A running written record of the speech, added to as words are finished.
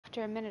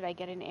after a minute I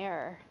get an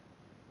error.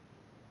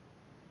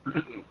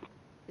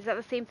 Is that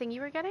the same thing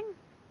you were getting?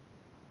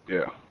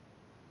 Yeah.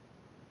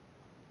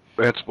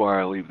 That's why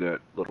I leave that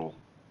little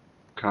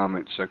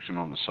comment section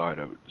on the side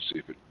of it to see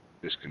if it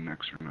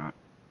disconnects or not.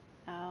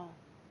 Oh.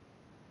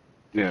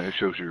 Yeah, it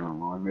shows you're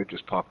online. It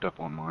just popped up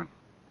on mine.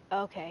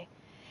 Okay.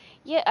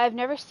 Yeah, I've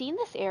never seen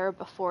this error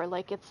before.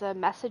 Like, it's a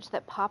message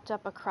that popped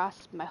up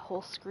across my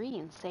whole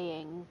screen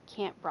saying,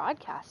 can't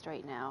broadcast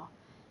right now.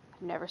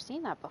 I've never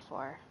seen that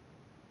before.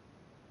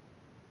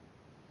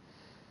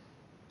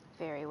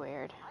 Very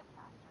weird.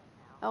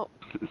 Oh.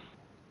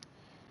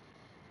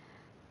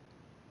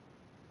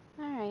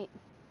 Alright.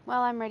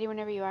 Well, I'm ready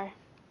whenever you are.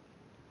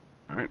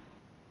 Alright.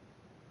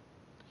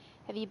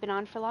 Have you been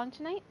on for long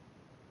tonight?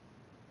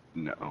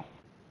 No.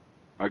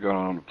 I got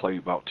on to play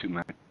about 2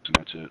 matches and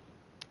that's it.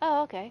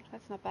 Oh, okay.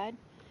 That's not bad.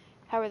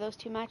 How were those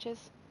 2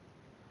 matches?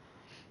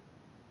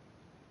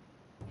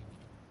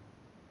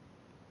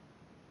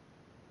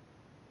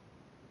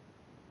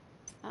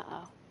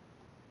 Uh-oh.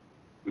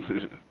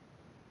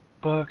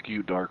 Fuck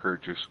you, Dark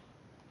Urges.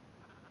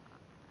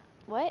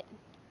 What?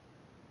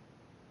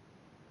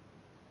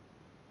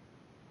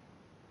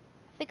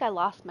 I think I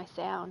lost my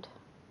sound.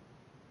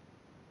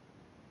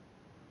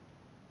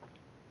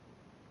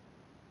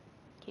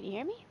 Can you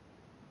hear me?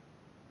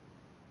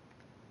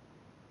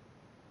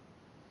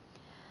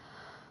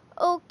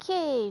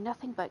 Okay,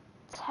 nothing but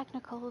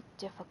technical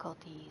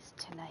difficulties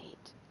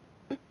tonight.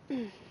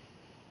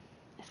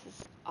 This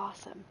is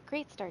awesome.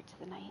 Great start to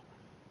the night.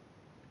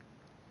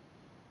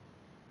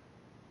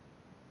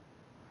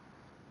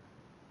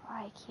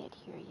 I can't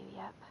hear you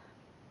yet.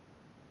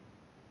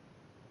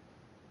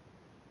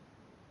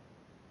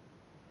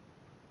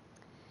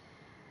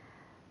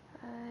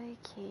 I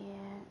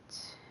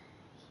can't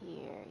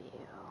hear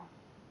you.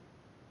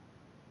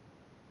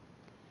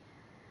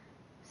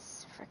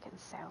 This frickin'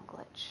 sound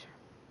glitch.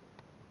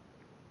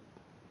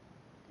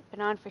 I've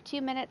been on for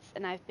 2 minutes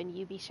and I've been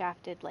UB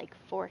shafted like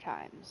 4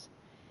 times.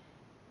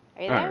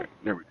 Are you there? Alright,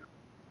 there we go.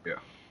 Yeah.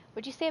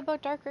 What'd you say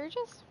about Dark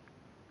Urges?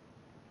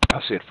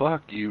 I said,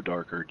 fuck you,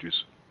 Dark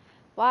Urges.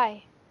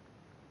 Why?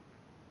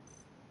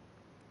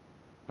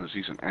 Because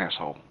he's an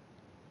asshole.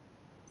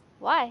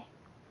 Why?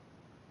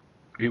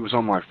 He was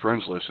on my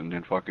friends list and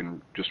then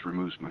fucking just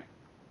removes me.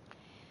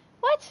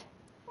 What?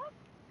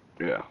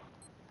 Yeah.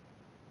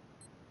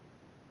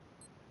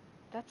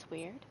 That's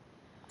weird.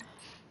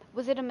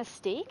 Was it a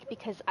mistake?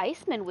 Because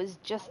Iceman was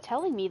just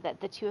telling me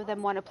that the 2 of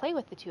them want to play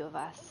with the 2 of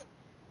us.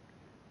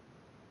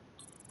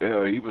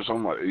 Yeah,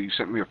 he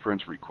sent me a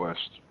friend's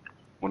request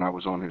when I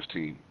was on his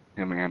team.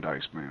 Him and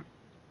Iceman.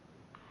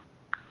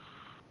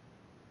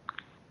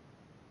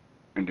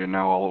 And then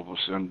now all of a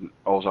sudden,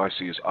 all I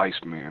see is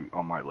Iceman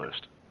on my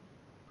list.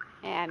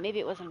 Yeah, maybe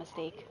it was a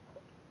mistake.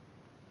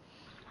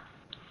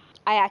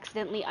 I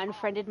accidentally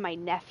unfriended my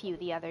nephew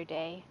the other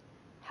day.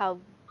 How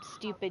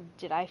stupid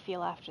did I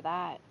feel after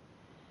that?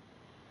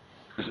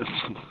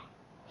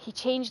 He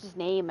changed his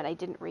name and I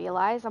didn't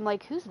realize. I'm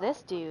like, who's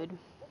this dude?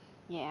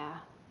 Yeah,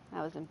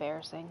 that was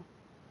embarrassing.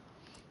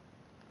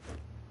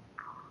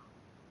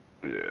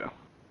 Yeah.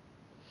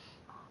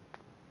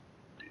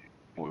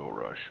 Oil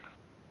rush.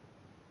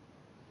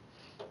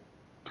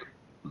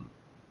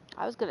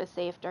 I was gonna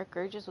say if Dark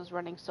Urges was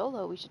running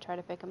solo, we should try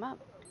to pick him up.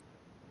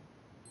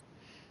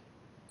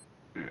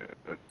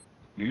 Yeah,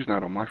 he's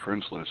not on my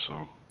friends list,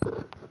 so.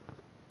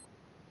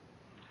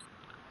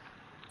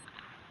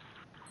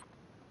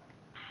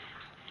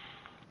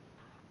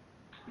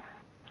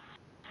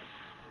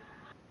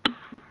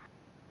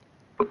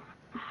 A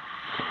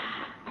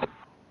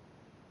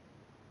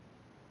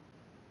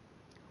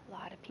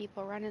lot of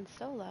people running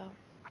solo.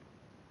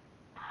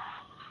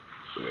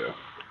 Yeah.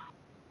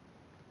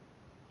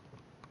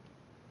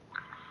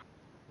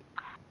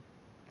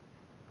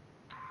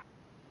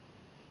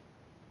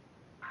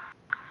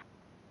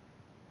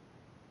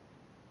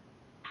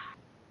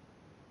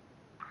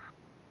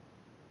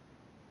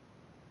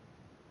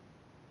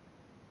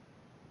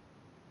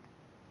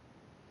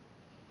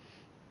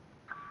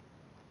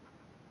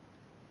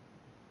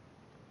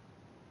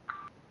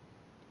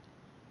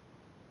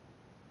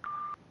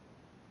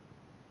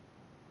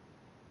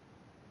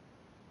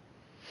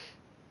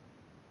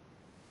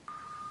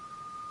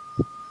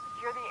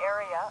 Secure the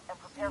area and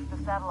prepare for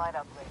the satellite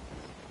uplink.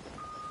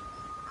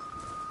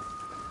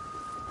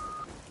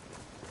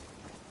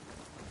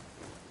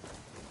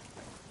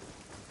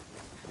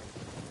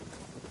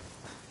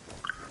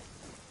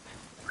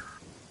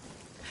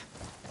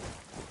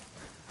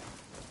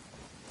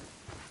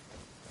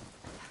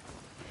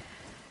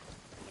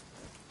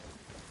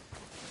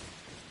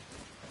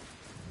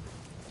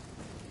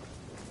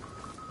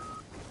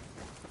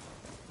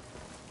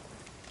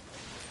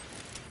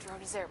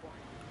 Drone is airborne.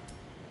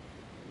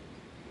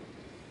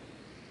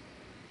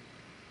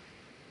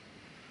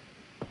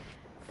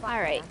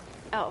 Alright.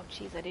 Oh,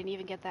 jeez, I didn't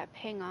even get that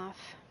ping off.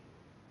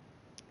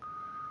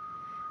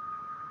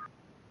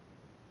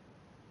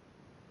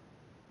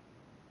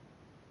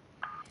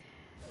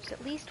 There's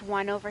at least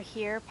 1 over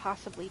here,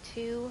 possibly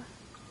 2.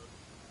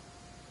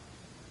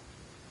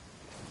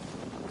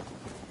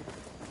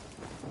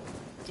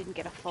 Didn't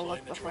get a full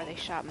look before they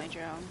shot my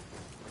drone.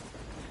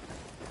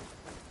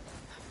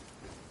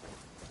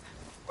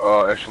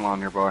 Echelon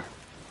nearby.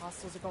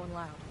 Hostiles are going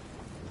loud.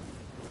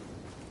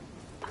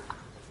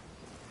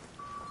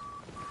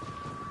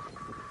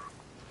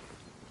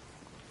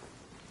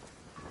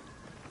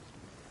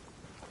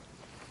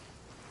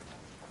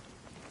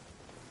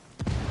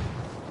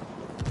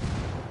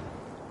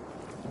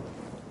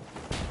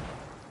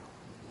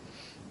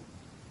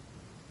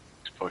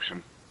 He's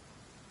pushing.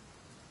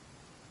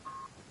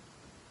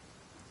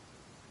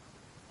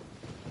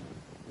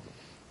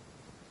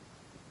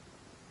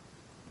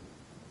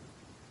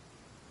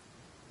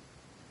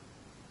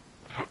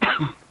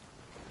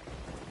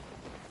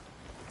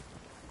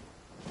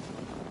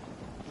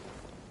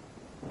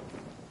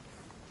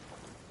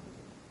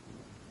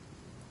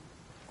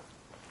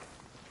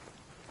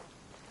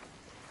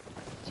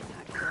 Do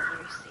not feel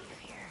very safe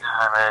here.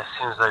 Yeah, man, it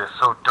seems like it's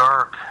so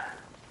dark.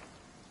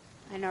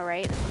 I know,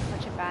 right? This is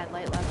such a bad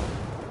light level.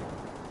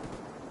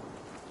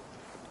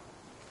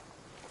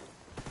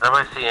 Does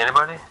anybody see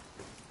anybody?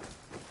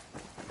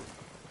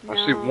 No.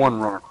 I see one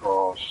run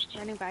across,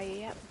 Running by you,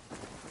 yep.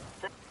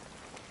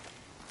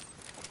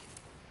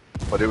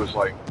 but it was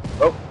like,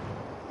 oh,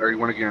 there he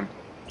went again.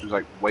 He was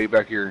like way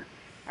back here.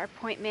 Our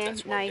point man,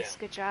 nice,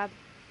 good job.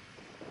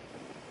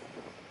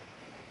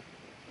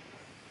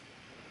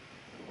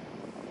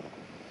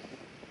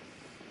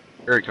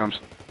 Here he comes.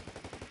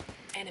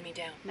 Enemy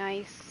down.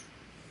 Nice.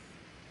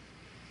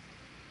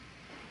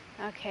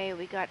 Okay,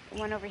 we got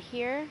one over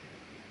here.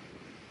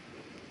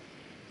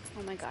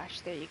 Oh my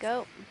gosh, there you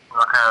go. Okay,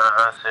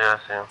 I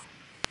see him.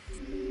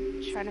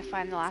 Trying to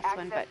find the last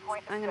one, but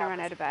I'm gonna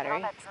run out of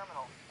battery.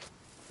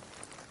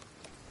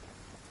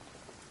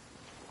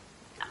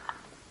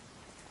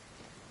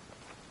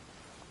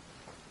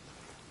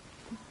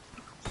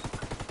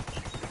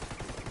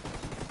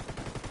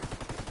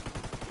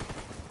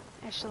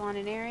 Echelon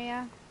in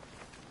area.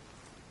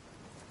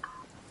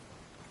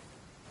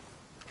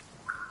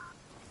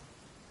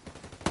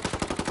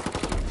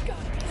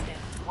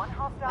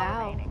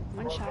 Wow,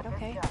 one shot,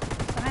 okay.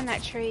 Behind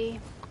that tree.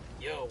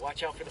 Yo,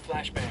 watch out for the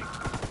flashbang.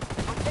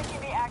 We're taking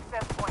the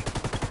access point.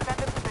 Defend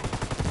the position.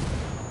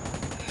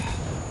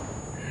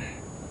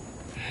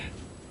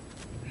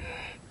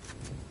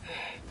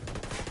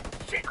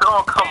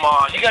 Oh, come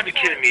on. You gotta be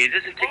kidding me. It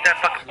doesn't take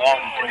that fucking long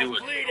to do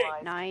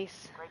it.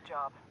 Nice. Great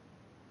job.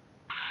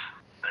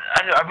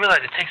 I realize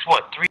it takes,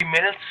 what, 3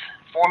 minutes?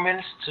 4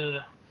 minutes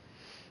to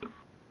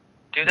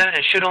do that?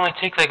 It should only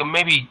take, like,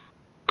 maybe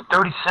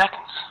 30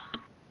 seconds.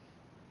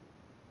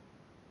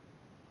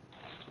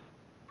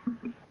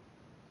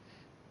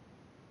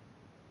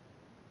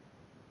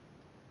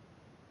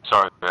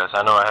 Sorry, guys.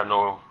 I know I have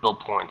no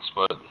points,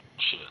 but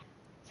shit.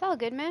 It's all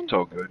good, man. It's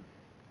all good.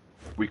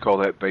 We call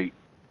that bait.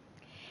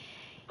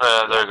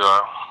 There you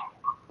go.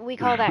 We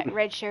call that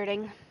red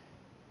shirting.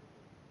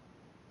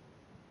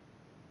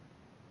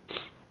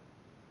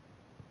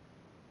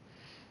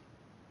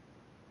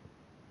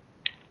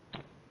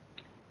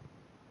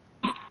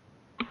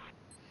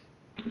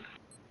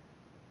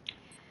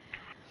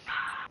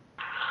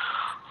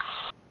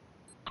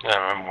 Yeah, I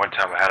remember one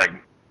time I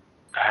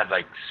had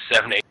like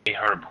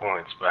 700-800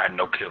 points, but I had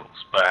no kills.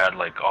 But I had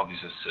like all these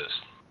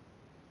assists.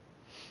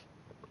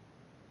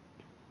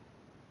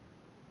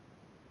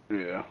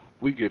 Yeah,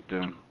 we get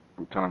them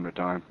from time to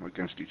time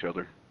against each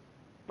other,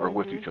 or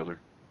with each other.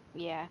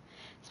 Yeah,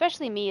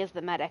 especially me as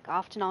the medic.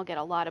 Often I'll get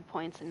a lot of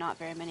points and not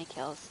very many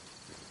kills.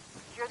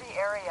 Secure the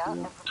area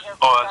and prepare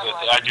for Oh, I was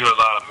gonna say, I do a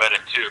lot of medic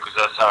too, because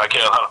that's how I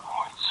get a lot of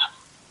points.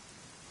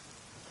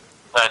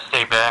 I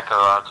stay back a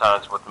lot of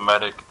times with the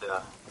medic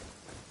to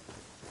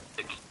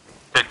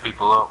pick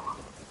people up.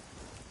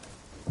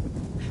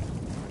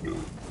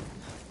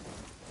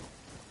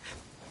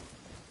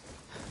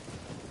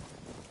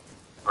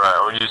 Right,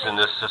 we're using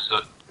this just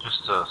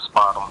to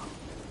spot them.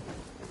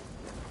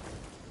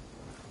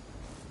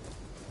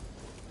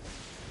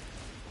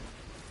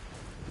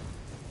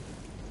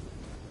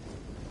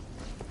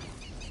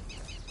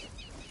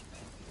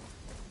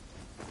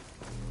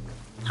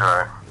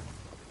 Sorry.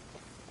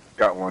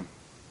 Got one.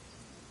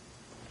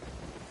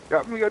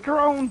 Got me a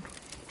drone.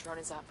 Drone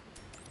is up.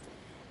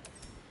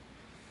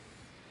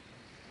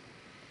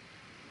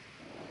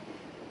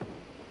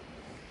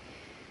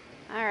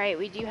 Alright,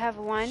 we do have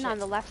one on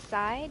the left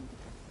side.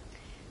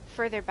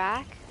 Further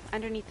back,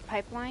 underneath the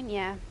pipeline.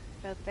 Yeah,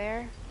 about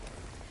there.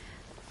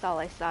 That's all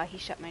I saw. He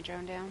shut my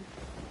drone down.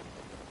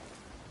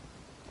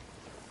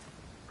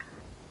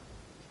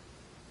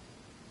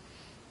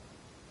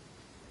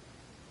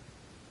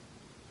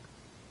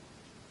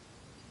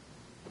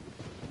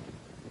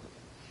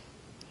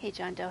 Hey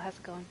John Doe, how's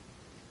it going?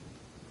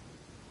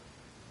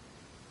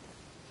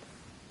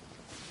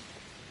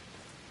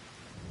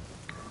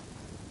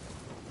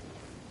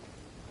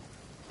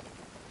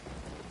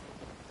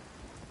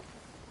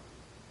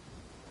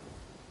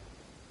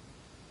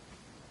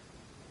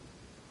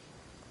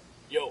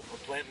 Yo, we're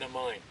planting a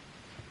mine.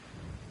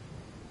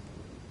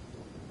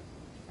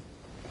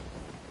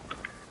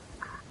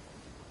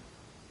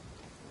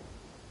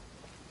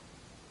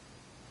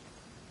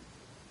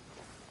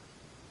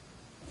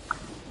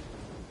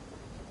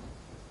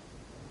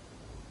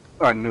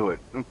 I knew it.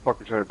 Them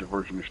fuckers had a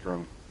diversionist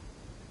drone.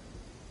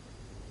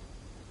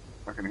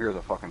 I can hear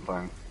the fucking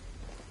thing.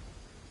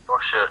 Oh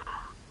shit.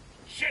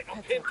 Shit, I'm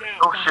Heads pinned up. down.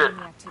 Oh Got shit.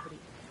 enemy activity.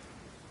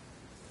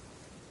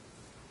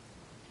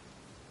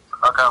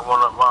 I got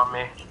one up on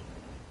me.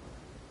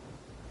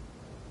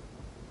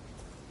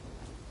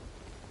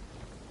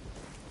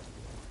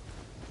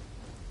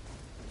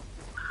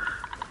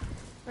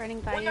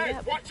 Running by One you, knife,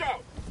 yep. watch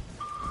out!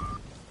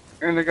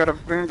 And they got a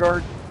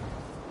Vanguard.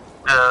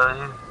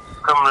 Yeah, he's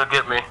coming to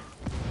get me.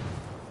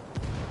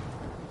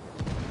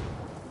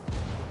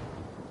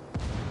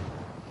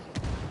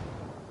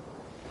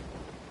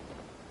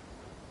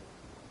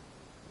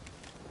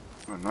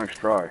 Oh, nice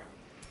try.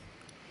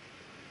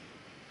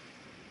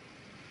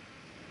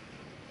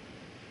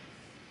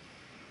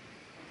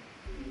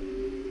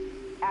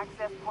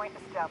 Access point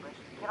established.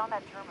 Get on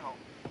that terminal.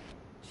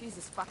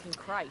 Jesus fucking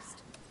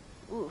Christ.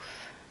 Oof.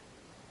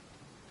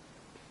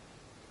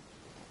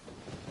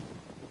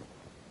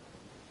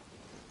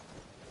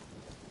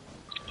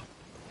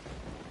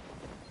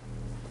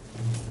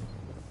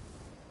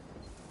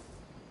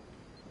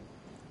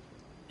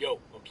 Yo,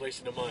 I'm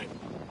placing a mine.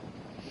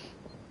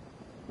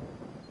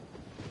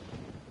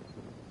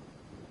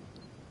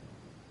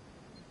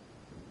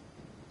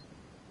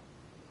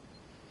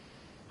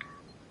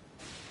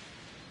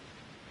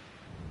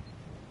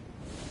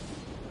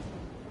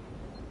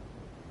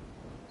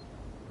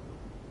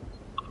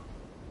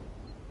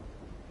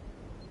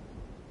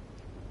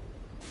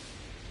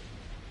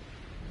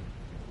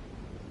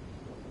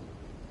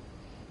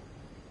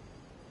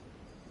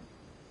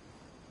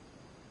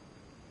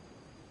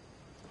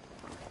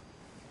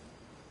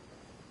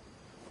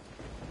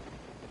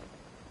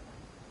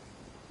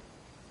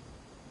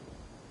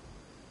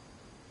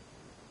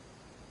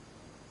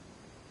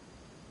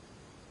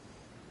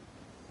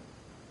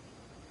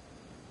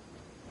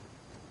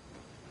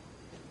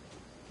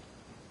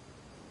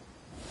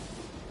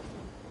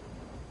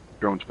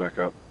 Drone's back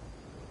up.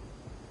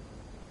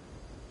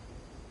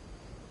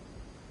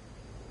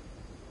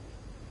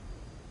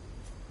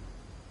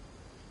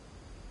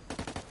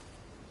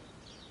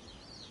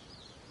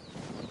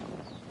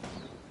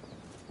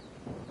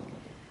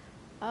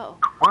 Oh.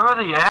 Where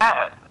are they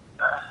at?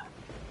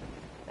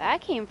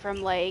 That came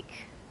from, like,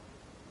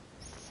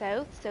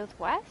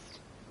 southwest?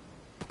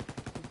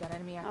 We've got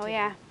enemy Oh, activity.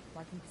 yeah.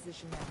 Marking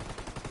position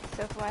now.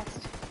 Southwest.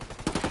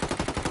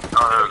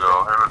 Oh, there we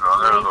go, there we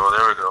go, there we go,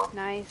 there we go.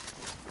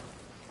 Nice.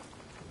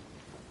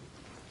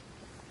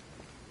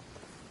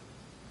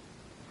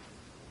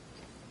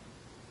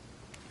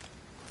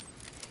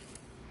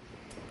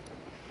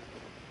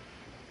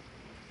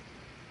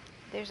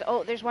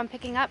 There's one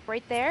picking up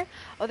right there.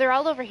 Oh, they're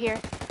all over here.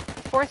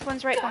 Fourth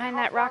one's right behind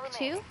that rock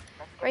too.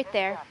 Right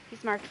there.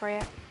 He's marked for you.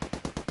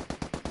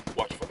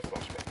 Watch for the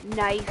flashback.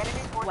 Nice.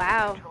 Enemy forces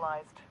Wow.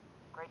 neutralized.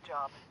 Great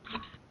job.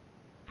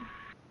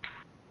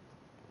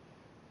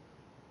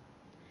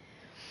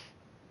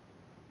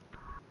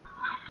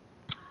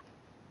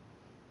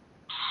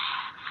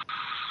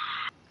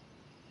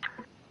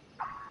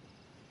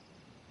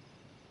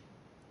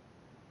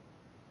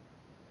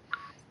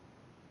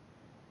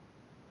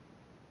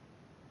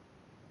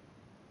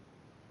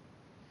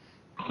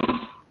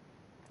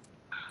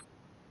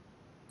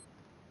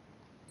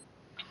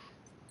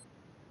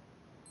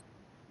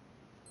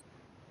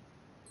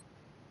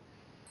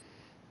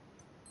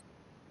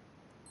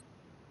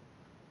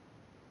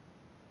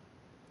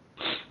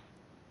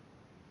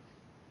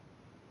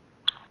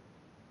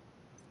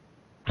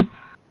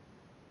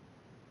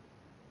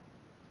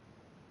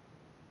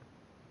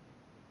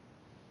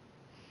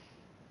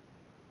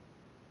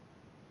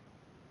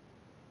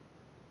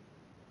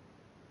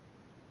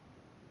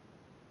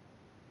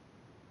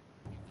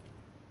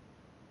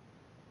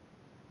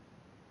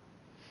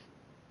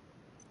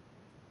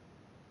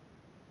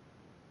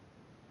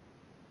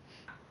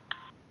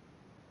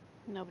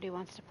 Nobody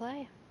wants to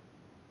play.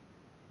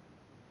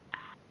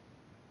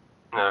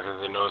 Yeah,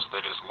 because they noticed they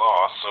just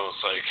lost, so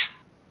it's like...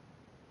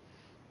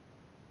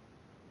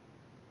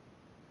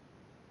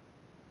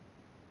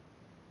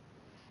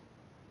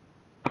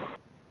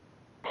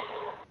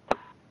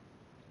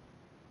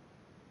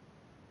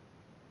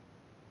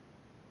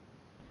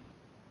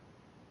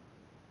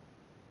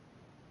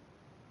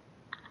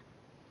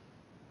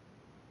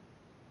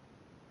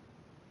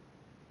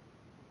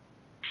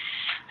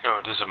 You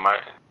know, this is my...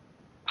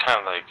 kind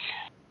of like...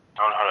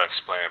 I don't know how to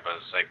explain it, but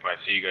it's like when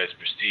I see you guys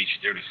prestige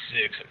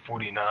 36 at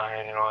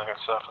 49 and all that kind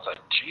of stuff, it's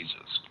like,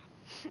 Jesus.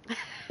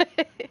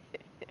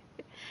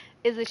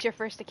 Is this your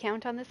first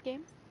account on this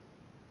game?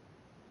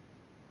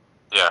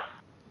 Yeah.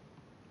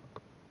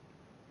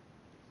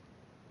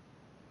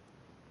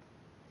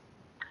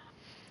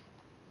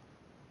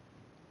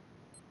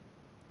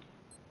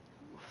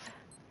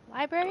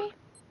 Library?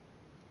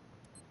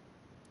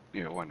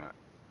 Yeah, why not?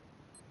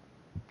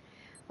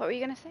 What were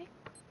you gonna say?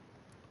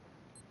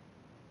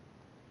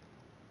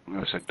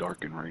 I said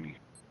dark and rainy.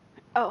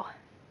 Oh.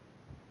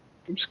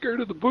 I'm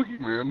scared of the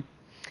boogeyman.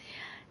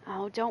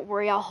 Oh, don't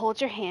worry. I'll hold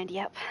your hand.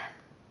 Yep.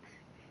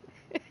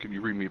 Can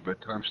you read me a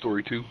bedtime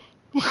story too?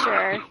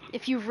 Sure,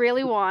 if you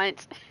really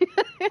want.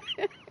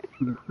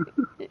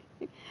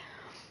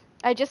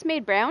 I just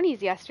made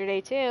brownies yesterday,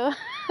 too.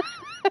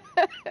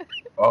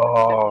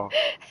 Oh,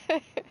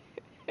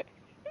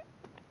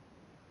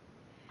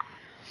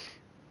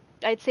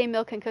 I'd say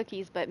milk and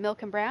cookies, but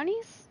milk and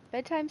brownies?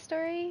 Bedtime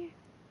story?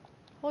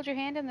 Hold your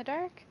hand in the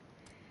dark?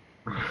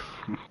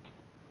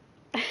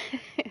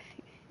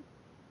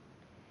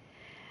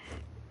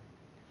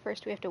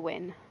 First, we have to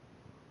win.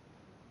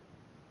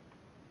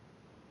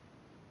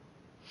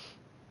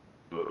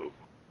 Whoa.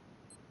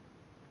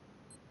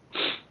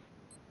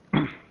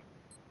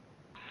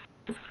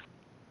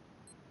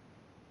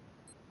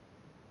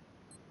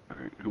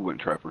 Alright, who went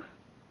trapper?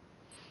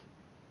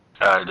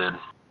 I did.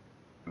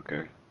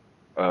 Okay.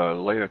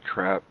 Lay a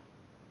trap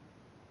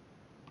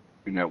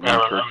in that one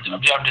Yeah, church.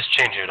 I'm just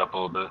changing it up a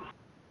little bit.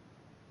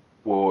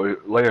 Well,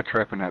 lay a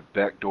trap in that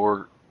back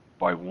door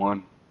by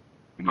one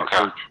in that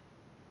church.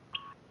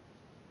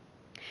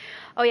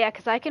 Oh yeah,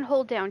 because I can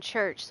hold down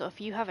church, so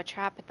if you have a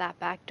trap at that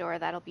back door,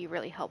 that'll be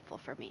really helpful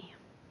for me.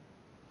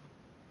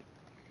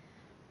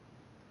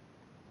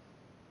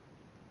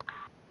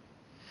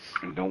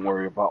 And don't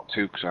worry about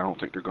two, because I don't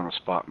think they're going to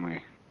spot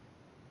me.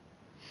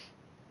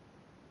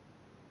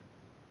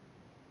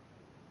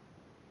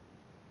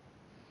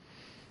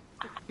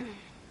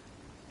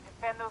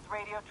 Defend those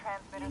radio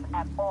transmitters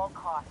at all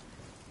costs.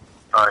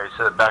 Alright,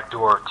 so the back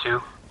door 2?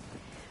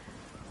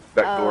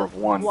 Back door of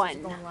one.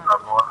 Going Of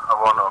loud.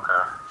 one,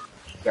 okay.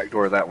 Back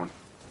door of that one.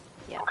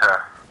 Yep. Okay.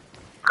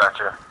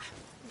 Gotcha.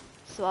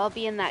 So I'll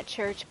be in that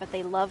church, but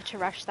they love to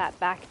rush that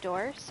back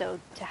door, so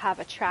to have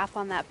a trap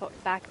on that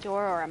back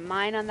door or a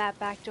mine on that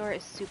back door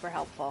is super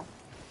helpful.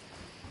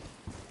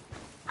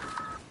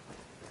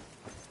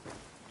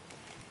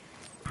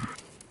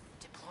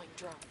 Deploying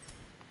drone.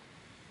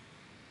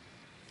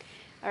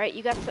 Alright,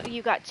 you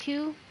got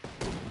two.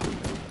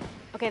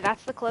 Okay,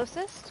 that's the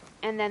closest,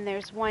 and then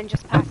there's one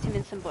just past him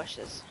in some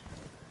bushes.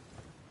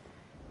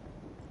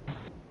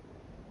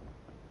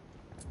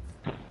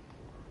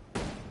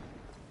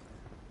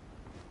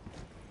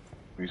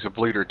 He's a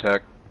bleeder,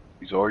 Tech.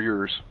 He's all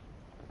yours.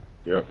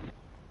 Yep.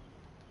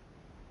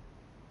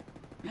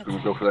 He's going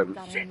to go for that.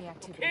 Got enemy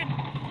activity.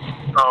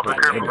 Oh, be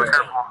careful, be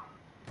careful.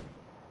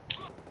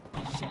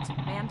 Shit.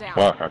 Man down.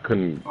 Fuck, I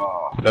couldn't.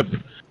 Oh.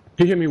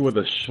 He hit me with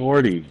a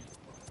shorty.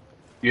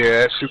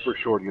 Yeah, that super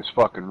shorty is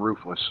fucking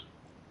ruthless.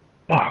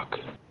 Fuck.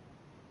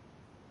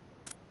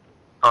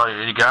 Oh,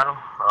 you got him?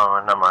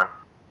 Oh, never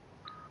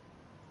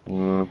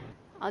mind.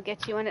 I'll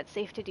get you when it's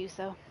safe to do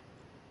so.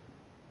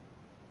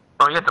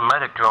 Oh, you got the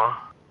medic drone.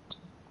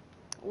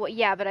 Well,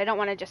 yeah, but I don't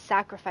want to just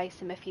sacrifice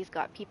him if he's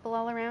got people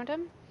all around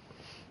him.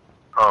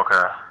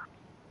 Okay.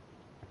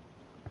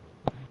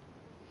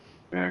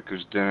 Yeah,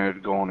 because then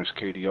it'd go on his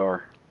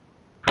KDR.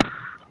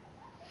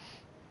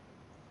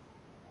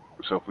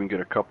 So if we can get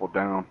a couple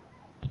down,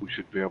 we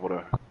should be able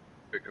to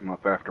pick them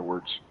up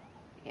afterwards.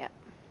 Yep.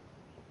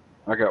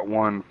 I got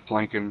one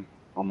flanking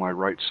on my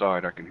right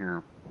side. I can hear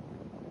him.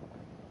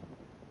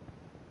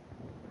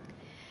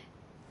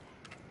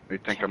 They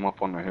think I'm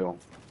up on the hill.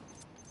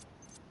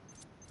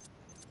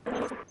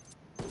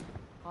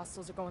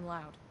 Hostiles are going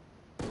loud.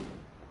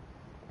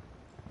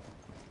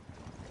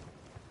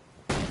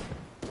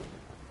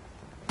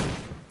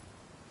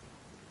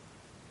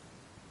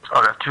 Oh,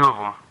 I got 2 of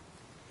them.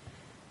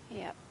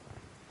 Yep.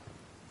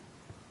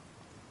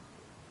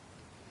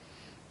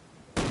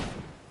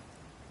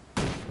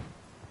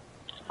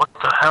 What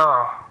the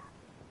hell?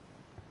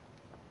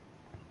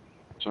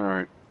 It's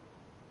alright.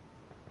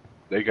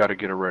 They got to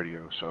get a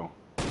radio, so.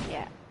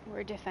 Yeah,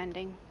 we're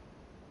defending.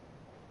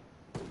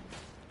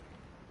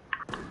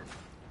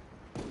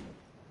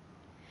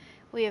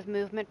 We have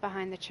movement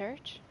behind the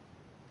church.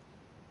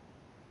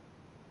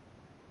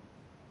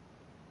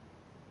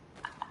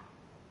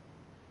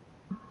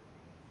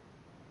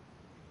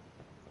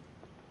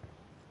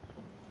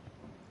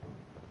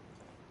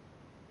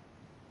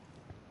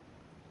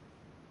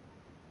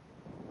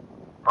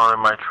 Oh, they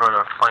might try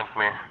to flank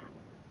me.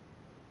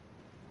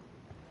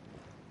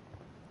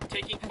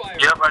 Taking fire.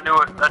 Yep, I knew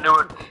it. I knew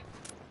it.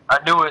 I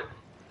knew it.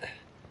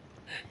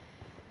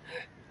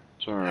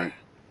 It's alright.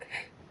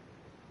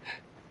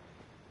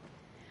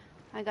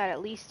 I got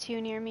at least 2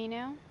 near me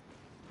now.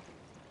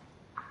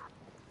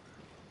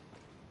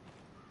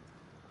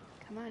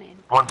 Come on in.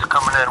 One's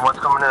coming in. One's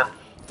coming in.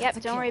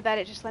 Yep, don't worry about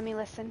it. Just let me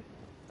listen.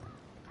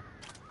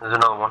 There's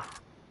another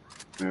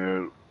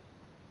one.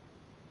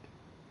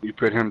 You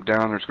put him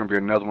down, there's going to be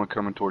another one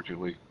coming towards you,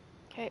 Lee.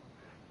 Okay.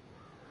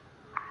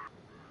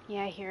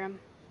 Yeah, I hear him.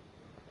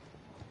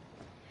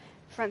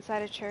 Front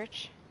side of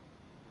church.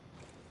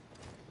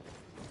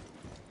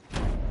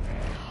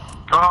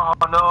 Oh,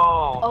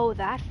 no. Oh,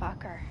 that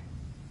fucker.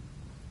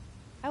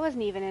 I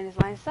wasn't even in his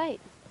line of sight.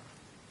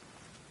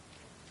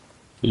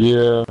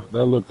 Yeah,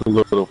 that looked a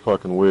little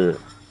fucking weird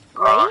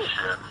Oh, Right?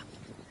 shit.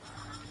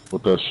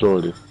 with that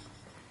shorty.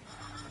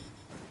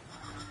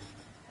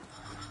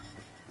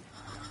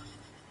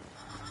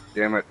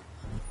 Damn it.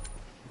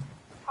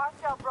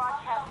 Hostile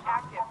broadcast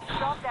active.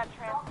 Stop that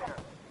transmitter.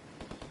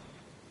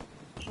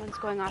 One's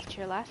going off to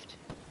your left.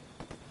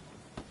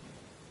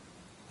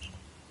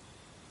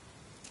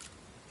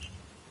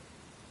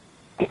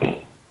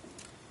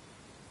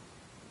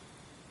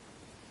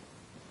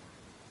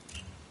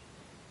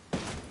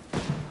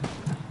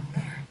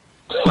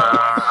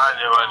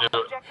 I knew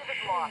it. Objective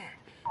is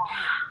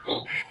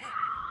lost.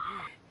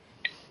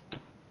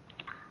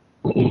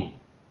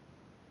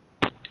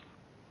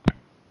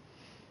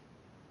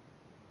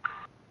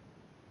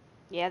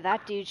 Yeah,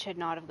 that dude should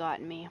not have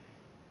gotten me.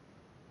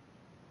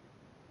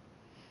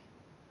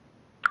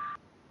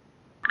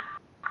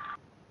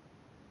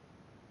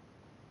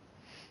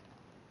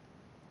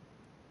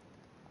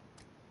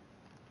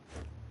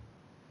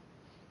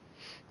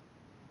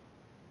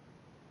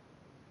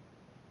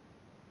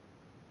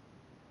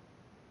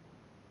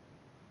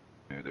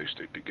 Yeah, they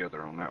stick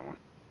together on that one.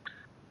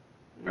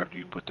 After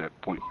you put that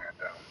point man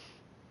down.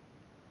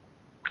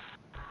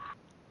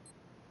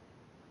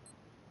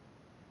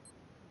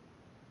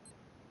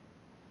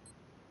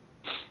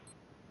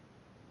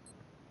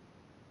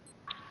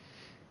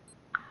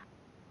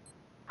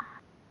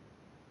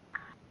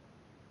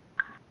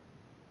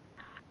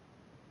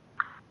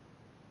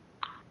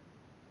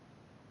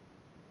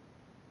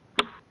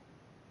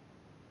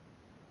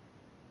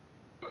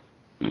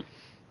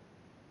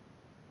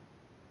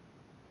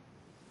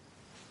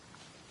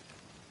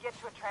 Get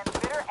to a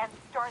transmitter and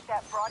start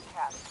that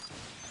broadcast.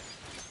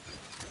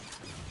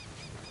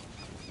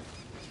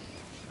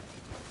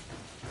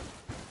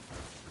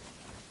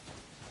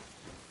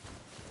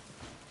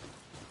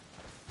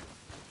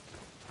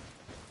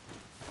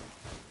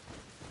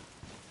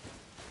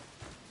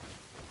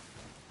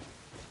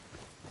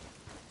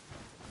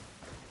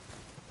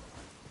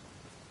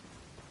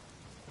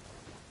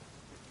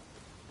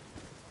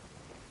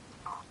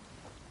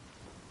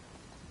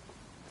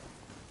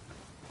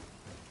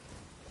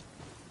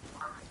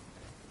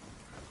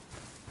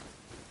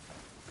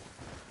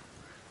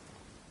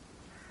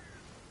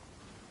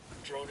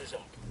 Drone is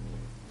up.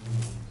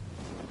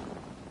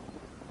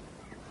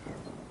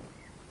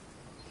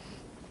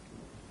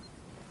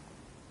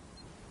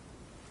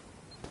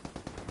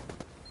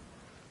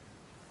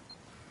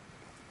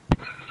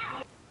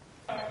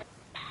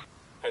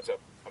 Heads up.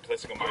 I'm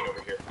placing a mine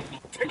over here.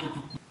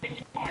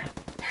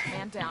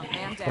 Man down,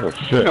 man Oh down.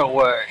 shit. No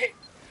way.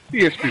 He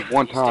hits me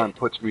one time,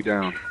 puts me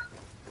down.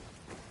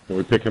 Can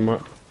we pick him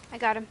up? I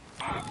got him.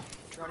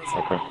 Drone is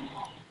up. Okay.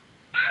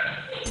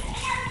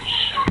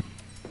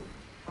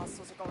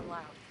 Hostiles are going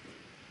loud.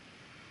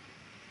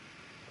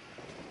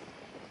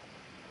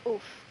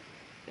 Oof.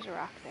 There's a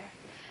rock there.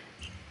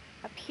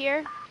 Up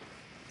here.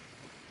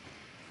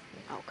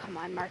 Oh, come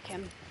on, mark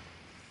him.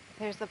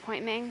 There's the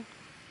point, Ming.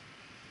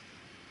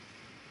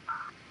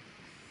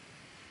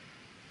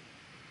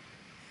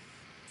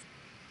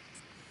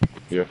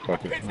 Yeah,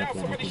 fuck it. Pin down,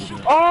 somebody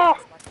shoot. Oh!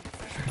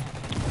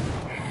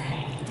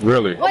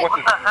 Really? What?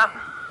 What the heck?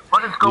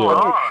 What is going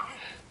Yeah. on?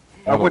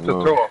 I went to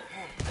don't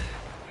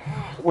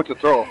know.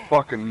 throw a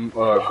fucking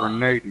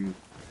grenade and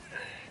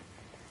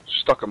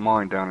stuck a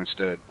mine down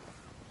instead.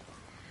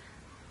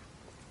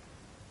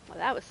 Well,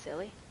 that was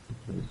silly.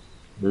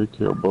 They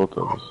killed both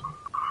of us.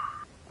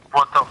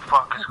 What the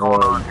fuck is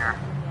going on here?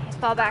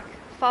 Fall back.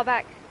 Fall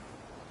back.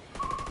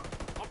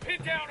 I'm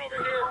pinned down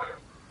over here.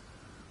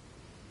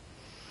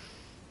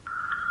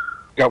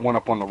 Got one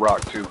up on the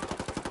rock too.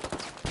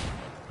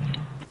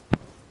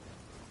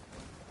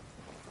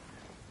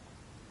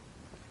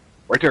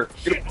 Right there.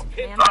 Get him. I'm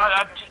pinned Man down.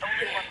 down.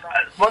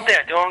 One thing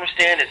I don't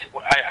understand is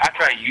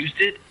after I used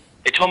it,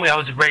 it told me I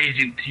was ready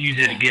to use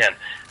it again.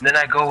 And then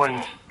I go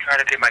and try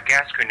to get my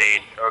gas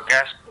grenade or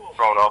gas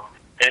thrown up,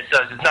 and it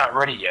says it's not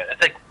ready yet.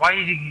 It's like, why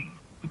did you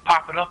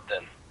pop it up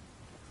then?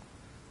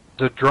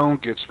 The drone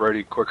gets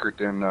ready quicker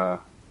than the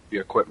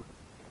equipment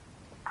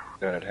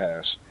that it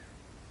has.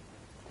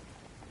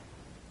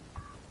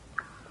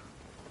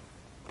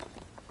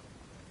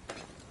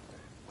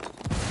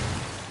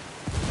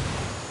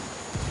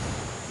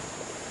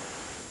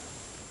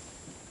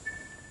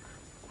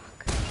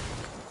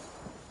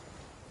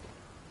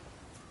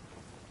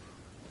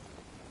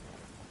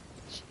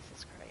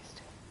 Jesus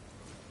Christ.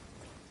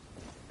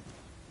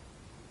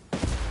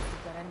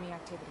 We've got enemy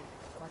activity.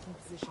 Marking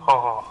position.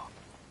 Oh,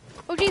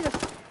 Oh, Jesus.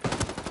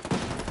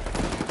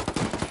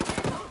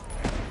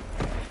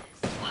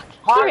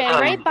 What He ran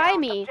the- right by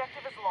me.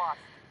 Objective is lost.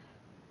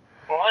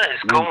 what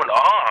is going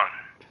on?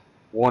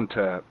 One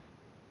tap.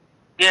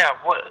 Yeah,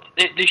 what?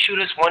 They shoot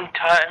us one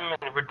time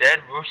and we're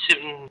dead. We're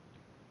shooting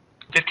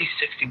 50,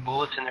 60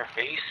 bullets in their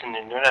face and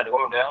then they're not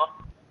going down.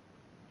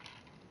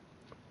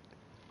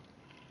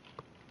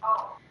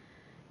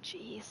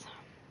 Jeez.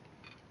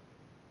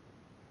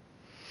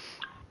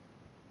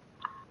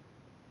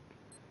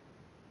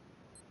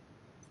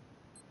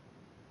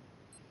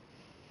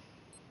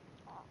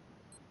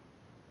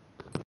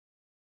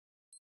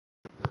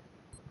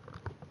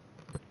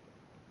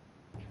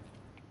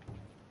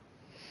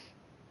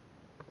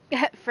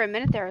 For a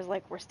minute there, I was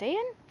like, we're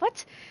staying?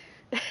 What?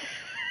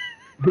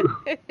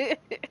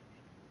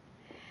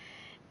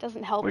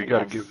 Doesn't help. We when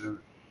gotta you give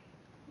them.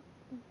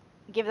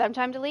 give them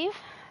time to leave?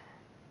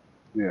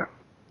 Yeah.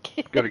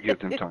 Gotta give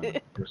them time,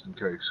 just in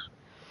case.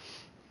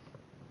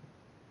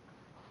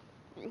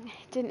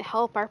 Didn't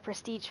help our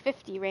Prestige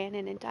 50 ran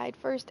in and died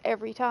first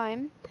every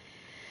time.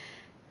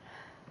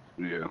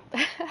 Yeah.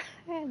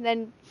 And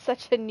then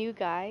such a new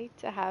guy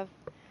to have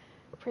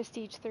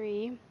Prestige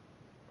 3.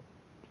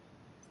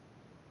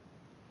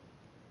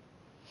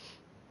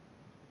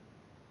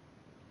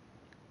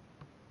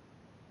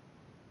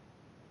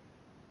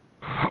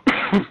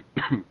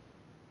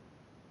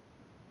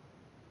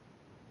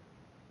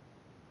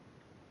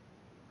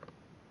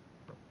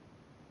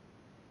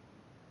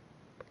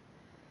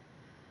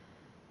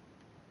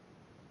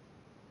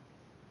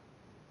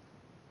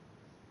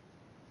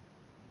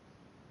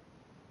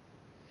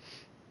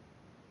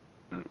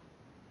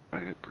 I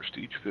hit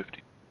Prestige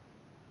 50.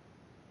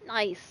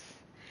 Nice.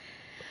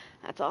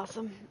 That's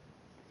awesome.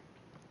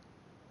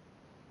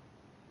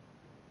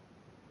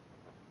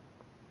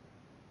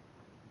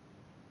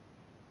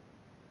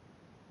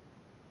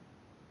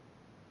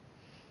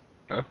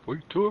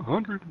 Halfway to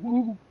 100.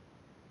 Woo!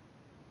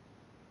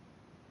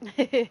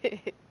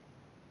 Hey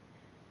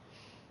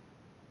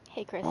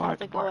Chris, I'll how's have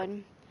to it buy.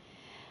 going?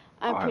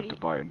 I'm I'll have to pretty.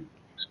 buy a new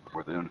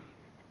before then.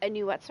 A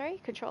new what? Sorry,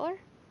 controller?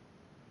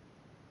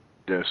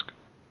 Disc.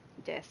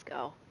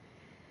 Disco.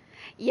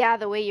 Yeah,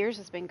 the way yours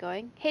has been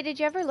going. Hey, did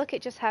you ever look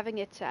at just having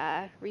it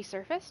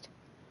resurfaced?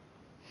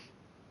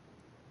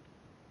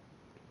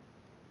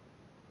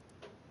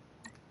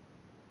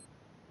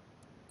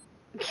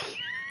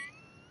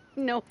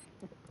 No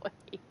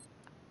way.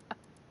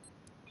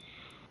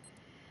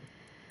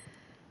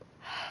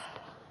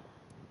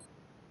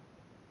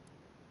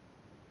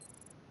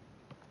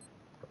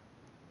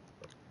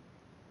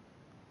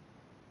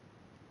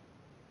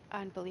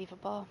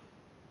 Unbelievable.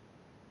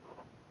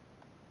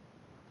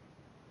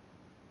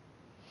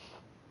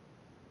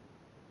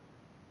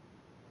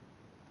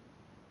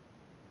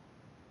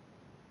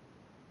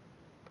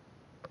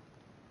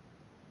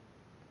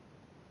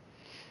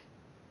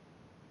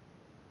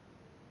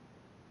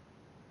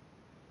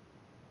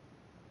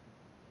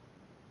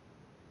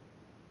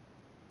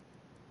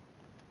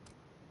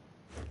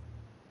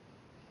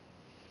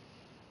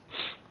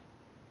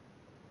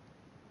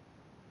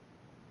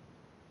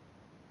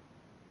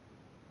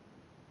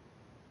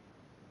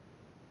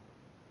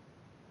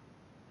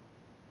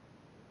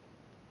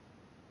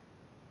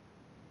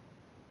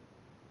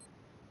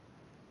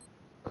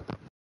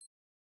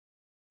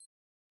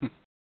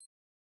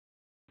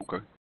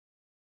 Okay.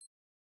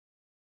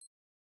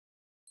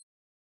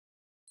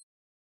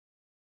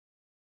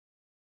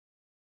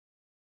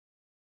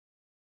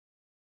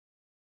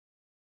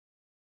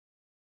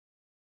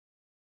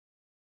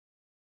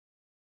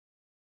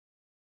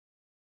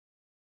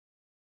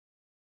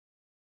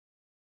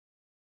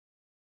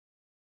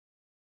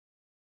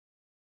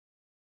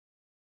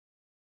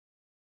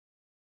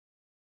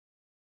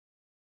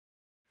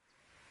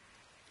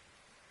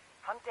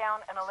 Hunt down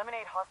and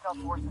eliminate hostile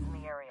forces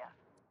in the area.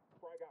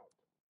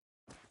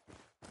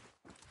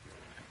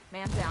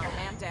 Man down,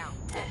 man down.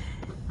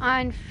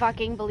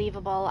 Unfucking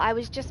believable. I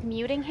was just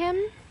muting him.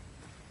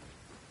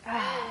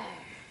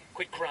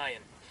 Quit crying.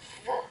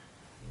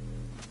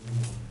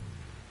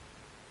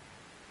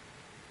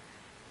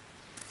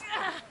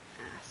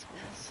 Assholes.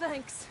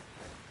 Thanks.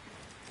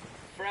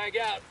 Frag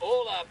out,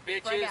 all up,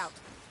 bitches. Frag out.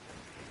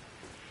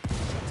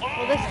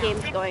 Well, this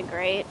game's going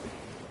great.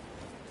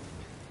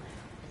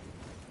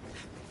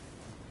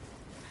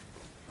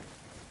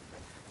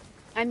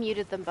 I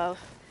muted them both.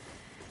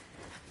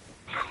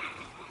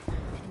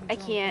 I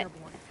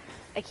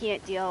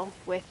can't deal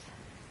with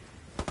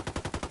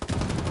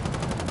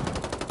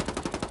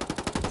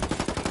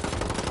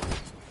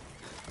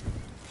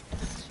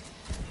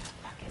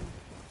fucking.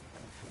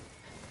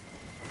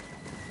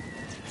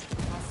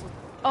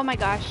 Oh my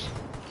gosh.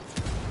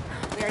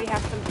 We already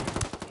have some.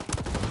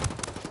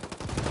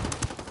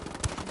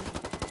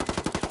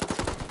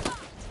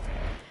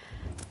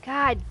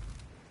 God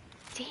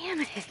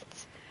damn it.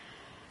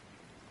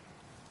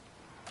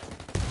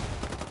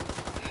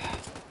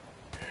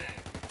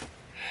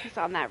 He's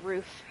on that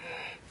roof.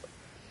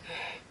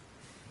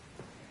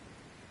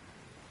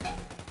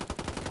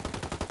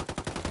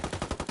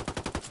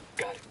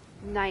 Got it.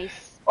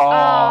 Nice.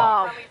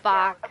 Oh, Oh,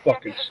 fuck.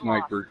 fucking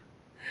sniper.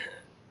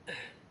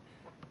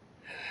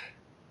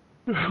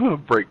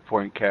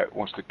 Breakpoint cat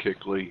wants to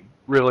kick Lee.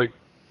 Really?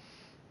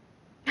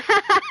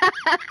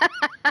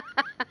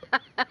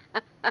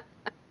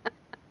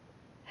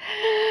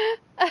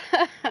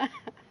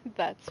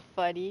 That's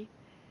funny.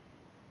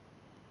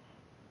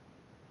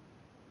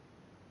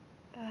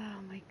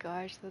 Oh my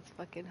gosh, that's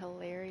fucking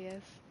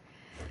hilarious.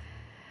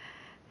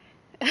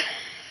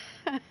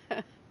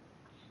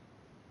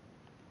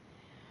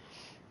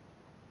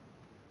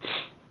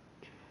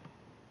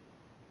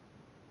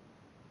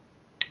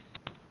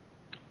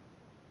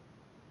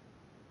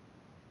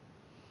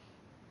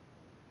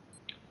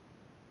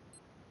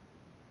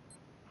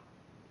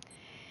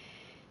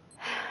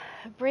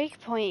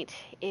 Breakpoint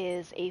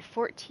is a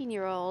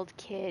 14-year-old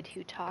kid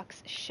who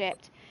talks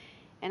shit,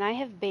 and I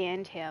have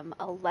banned him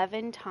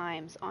 11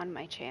 times on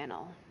my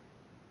channel.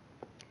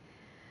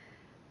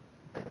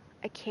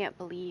 I can't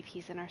believe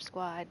he's in our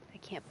squad. I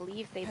can't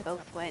believe they Heads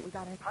both up. went We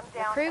got it. Hunt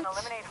down and recruit.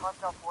 eliminate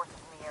hostile forces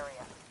in the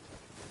area.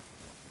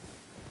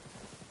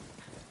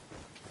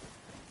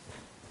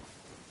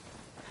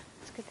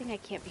 It's a good thing I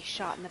can't be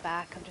shot in the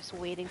back. I'm just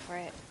waiting for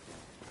it.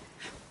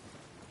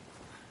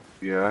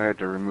 Yeah, I had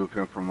to remove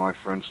him from my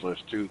friends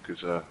list too,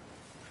 because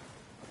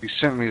he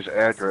sent me his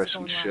address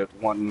and shit,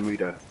 wanting me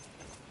to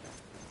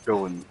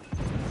go and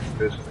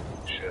visit him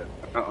and shit.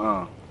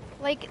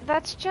 Like,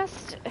 that's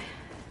just...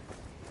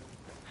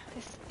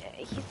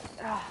 he's...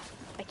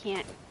 I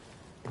can't.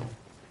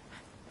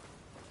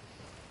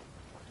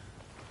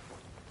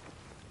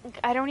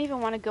 I don't even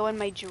want to go in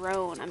my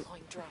drone.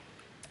 Deploying drone.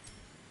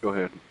 Go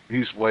ahead.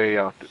 He's way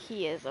out there.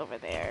 He is over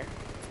there.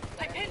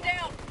 I'm pinned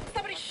down!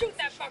 Somebody shoot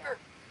that fucker!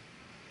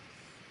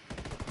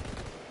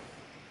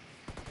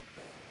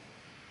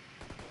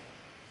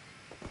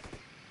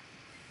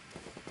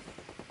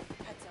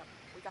 Heads up.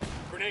 We got...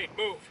 Grenade,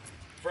 move.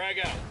 Frag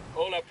out.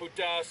 Hola,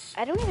 putas.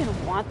 I don't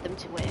even want them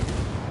to win.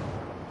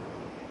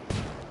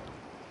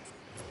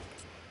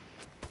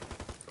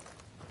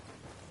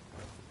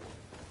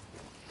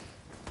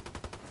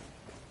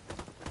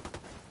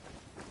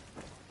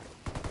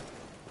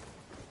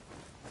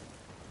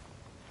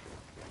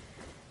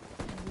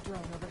 Enemy drone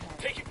overhead.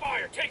 Taking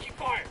fire, taking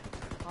fire.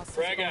 Hostiles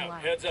Frag going out,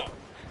 live. heads up.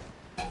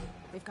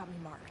 They've got me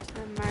marked.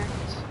 I'm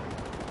marked.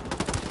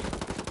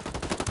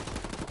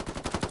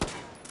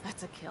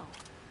 That's a kill.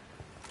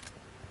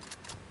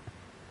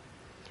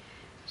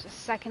 There's a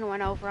second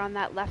one over on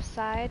that left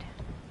side.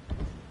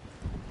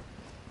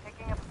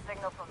 Picking up a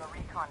signal from the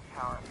recon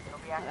tower. It'll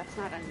be Oh, active. that's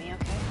not on me,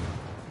 okay.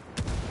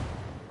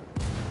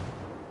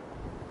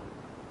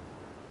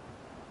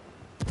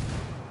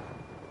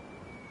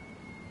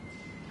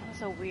 That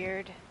was a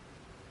weird...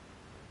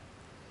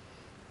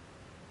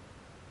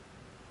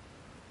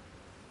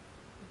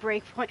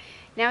 breakpoint.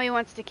 Now he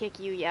wants to kick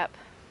you, yep.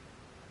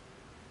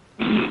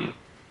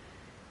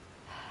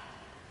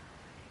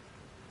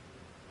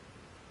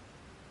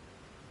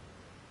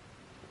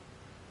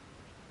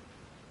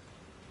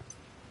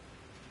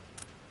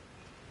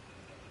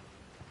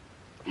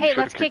 Hey,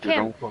 let's kick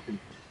him.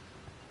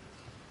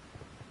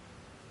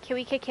 Can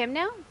we kick him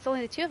now? It's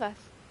only the two of us.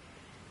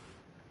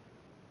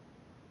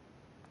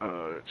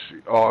 Let's see.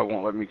 Oh, it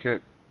won't let me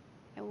kick.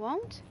 It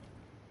won't?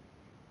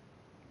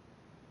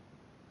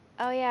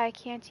 Oh yeah, I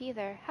can't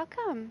either. How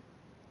come?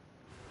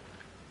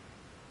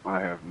 I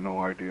have no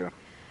idea.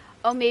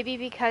 Oh, maybe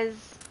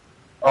because...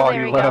 Oh,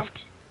 there he we left.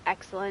 go.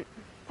 Excellent.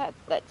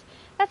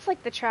 That's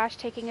like the trash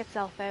taking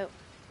itself out.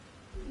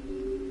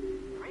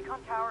 The recon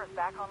tower is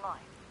back online.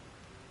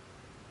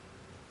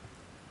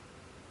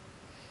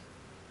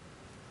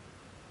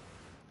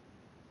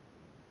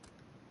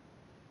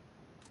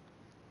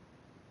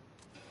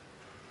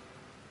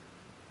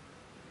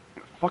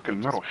 Fucking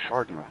metal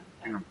shard in my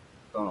damn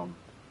thumb.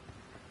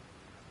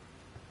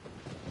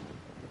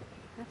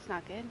 That's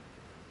not good.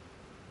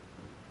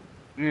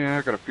 Yeah,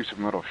 I got a piece of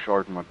metal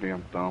shard in my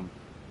damn thumb.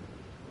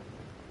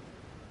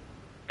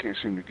 Can't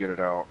seem to get it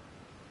out.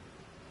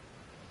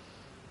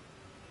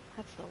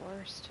 That's the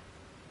worst.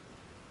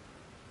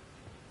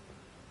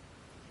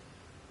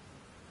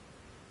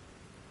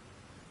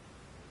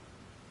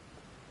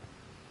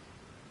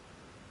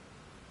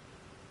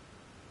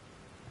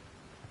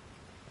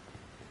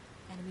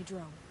 Enemy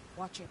drone.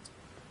 Watch it.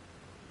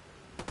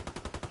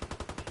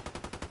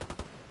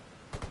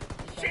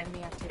 We've got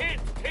enemy activity. Hit,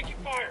 taking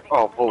fire.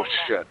 Oh,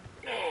 bullshit.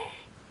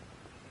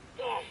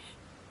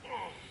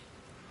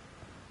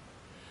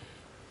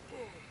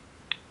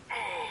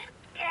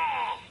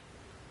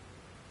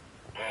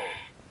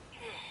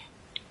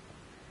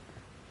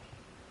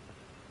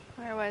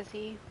 Where was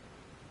he?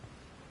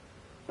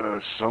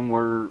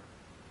 Somewhere...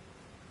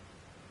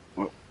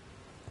 Well,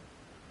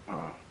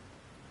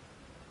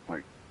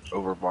 like,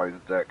 over by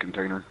that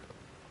container.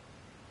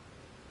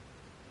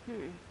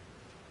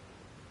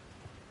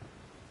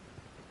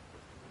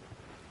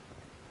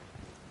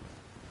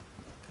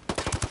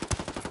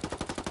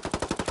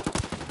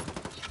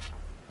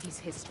 He's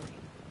history.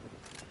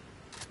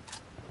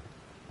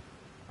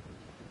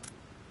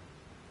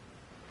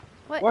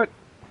 What?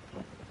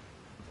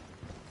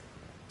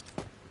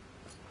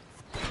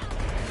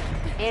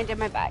 And in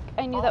my back.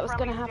 I knew All that was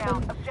gonna friendlies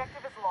happen. down.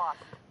 Objective is lost.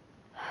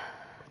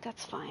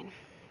 That's fine.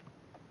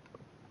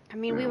 I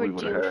mean, Yeah, we were we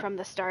would've doomed had- from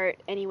the start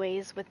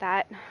anyways with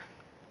that.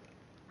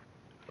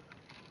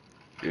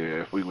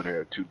 Yeah, if we would have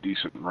had two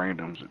decent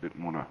randoms that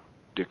didn't want to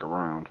dick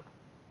around.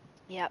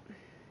 Yep.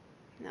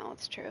 No,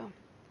 it's true.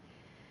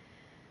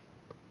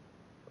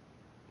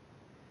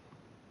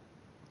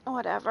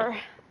 Whatever.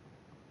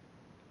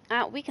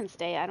 We can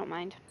stay, I don't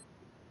mind.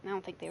 I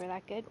don't think they were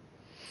that good.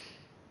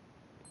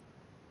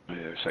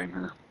 Yeah, same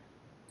here.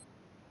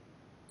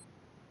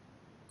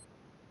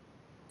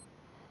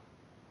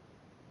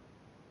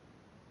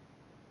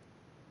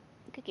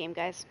 Good game,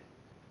 guys.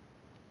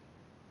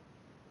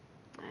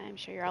 I'm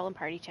sure you're all in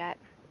party chat.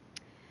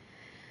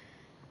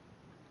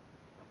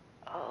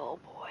 Oh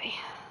boy.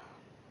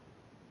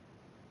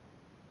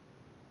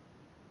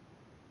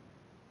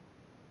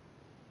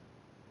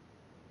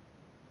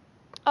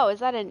 Oh, is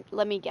that a...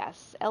 Let me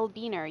guess. El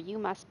Beaner, you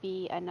must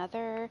be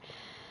another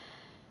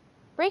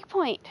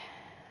breakpoint.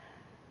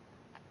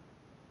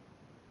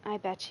 I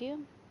bet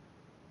you.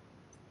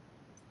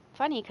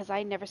 Funny, because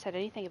I never said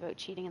anything about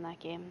cheating in that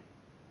game.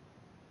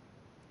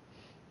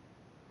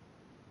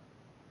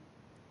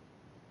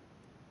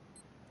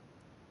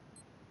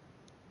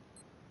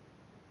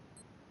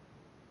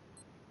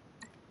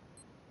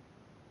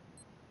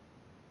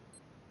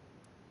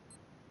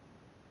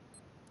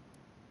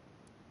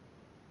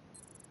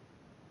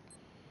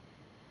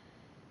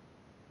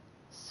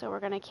 So we're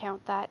going to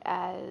count that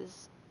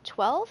as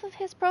 12 of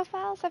his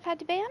profiles I've had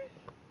to ban?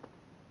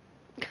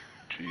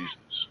 Jesus.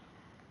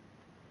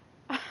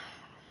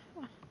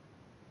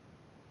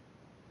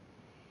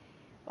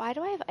 Why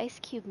do I have Ice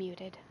Cube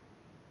muted?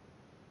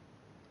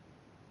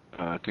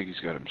 I think he's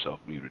got himself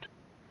muted.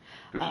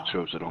 Because it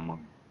shows it on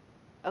mine.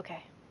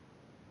 Okay.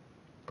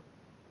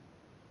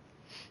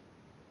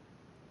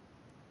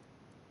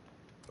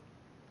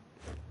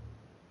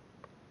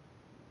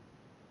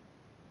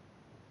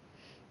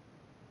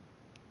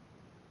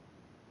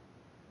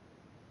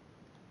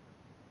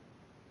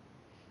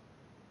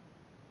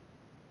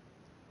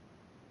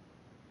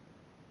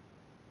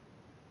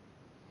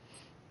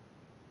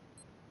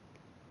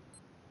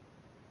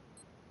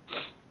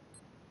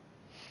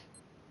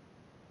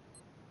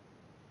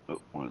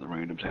 Oh, one of the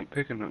randoms ain't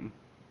picking nothing.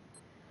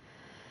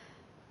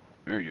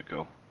 There you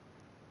go.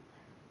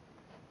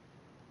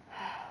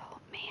 Oh,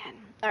 man.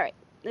 Alright,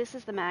 this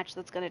is the match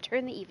that's going to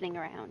turn the evening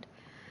around.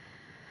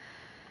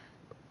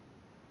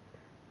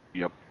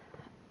 Yep.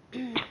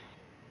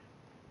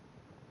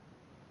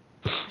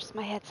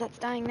 My headset's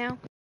dying now.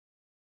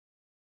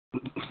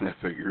 That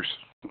figures.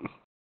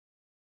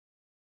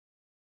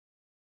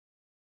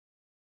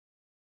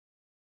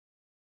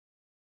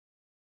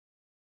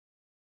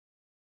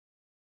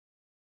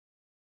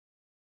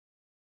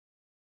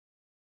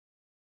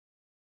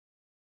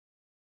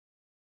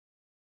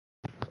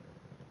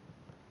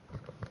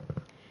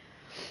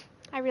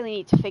 I really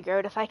need to figure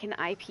out if I can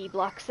IP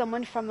block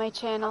someone from my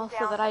channel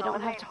so that I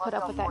don't have to put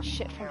up with that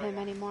shit from him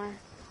anymore.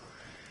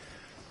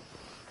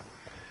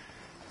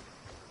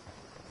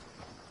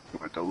 You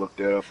have to look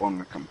that up on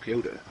the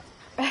computer.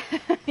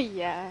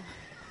 Yeah.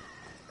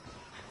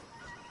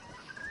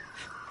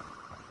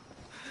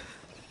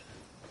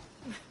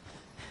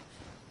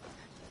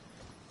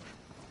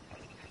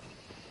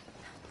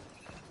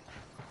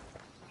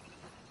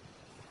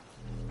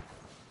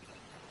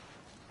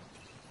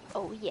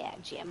 Oh yeah,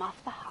 jam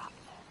off the hop.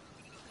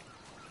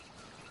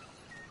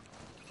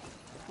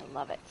 I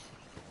love it.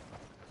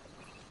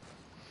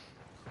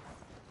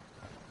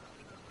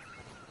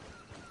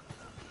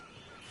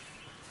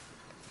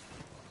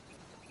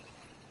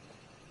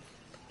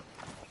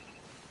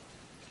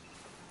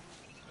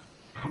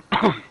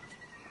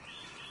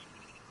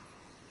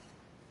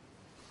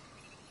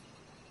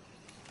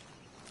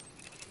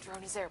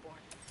 Drone is airborne.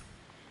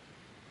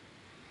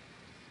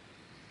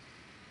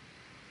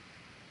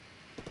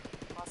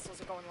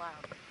 Hostiles are going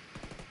loud.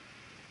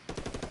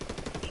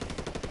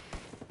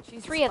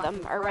 Jesus, 3 of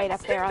them are right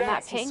up there on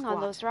that ping on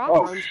those rocks.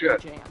 Oh,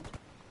 shit.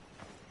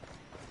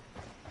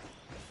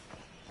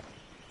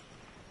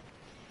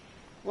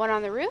 One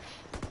on the roof.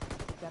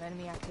 Got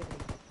enemy activity.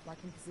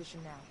 Marking position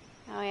now.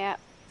 Oh yeah.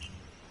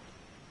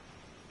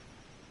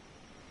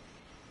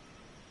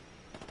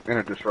 And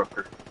a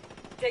disruptor.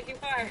 Taking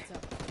fire. Heads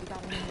up. We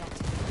got enemy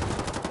activity.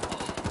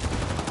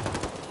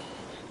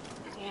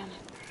 Damn.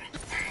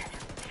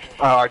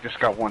 Oh, I just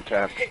got one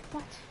tap.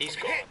 What? He's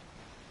gone.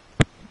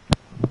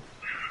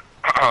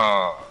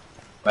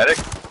 Medic?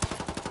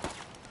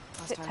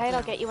 Sit tight,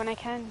 I'll get you when I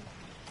can.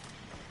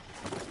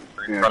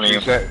 In Yeah, front of you.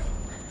 she's at,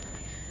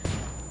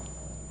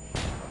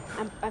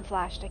 I'm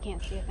flashed, I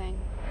can't see a thing.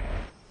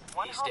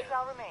 One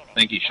hostile remaining. I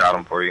think he shot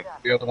him for you.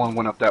 the other one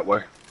went up that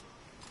way.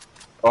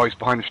 Oh, he's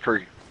behind this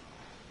tree.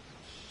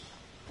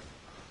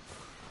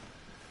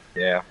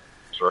 Yeah.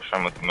 Just rush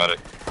him with the medic.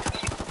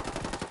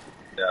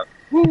 Yeah.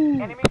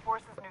 Enemy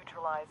forces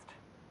neutralized.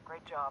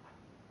 Great job.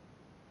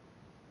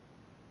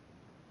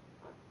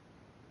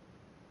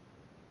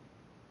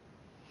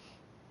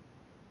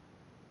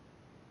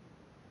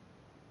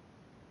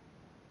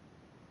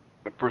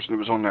 The person that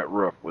was on that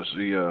roof, was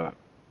he, an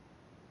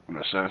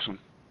assassin?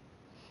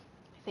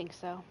 I think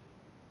so.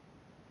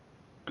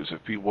 Because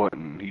if he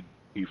wasn't,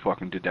 he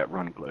fucking did that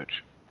run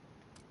glitch.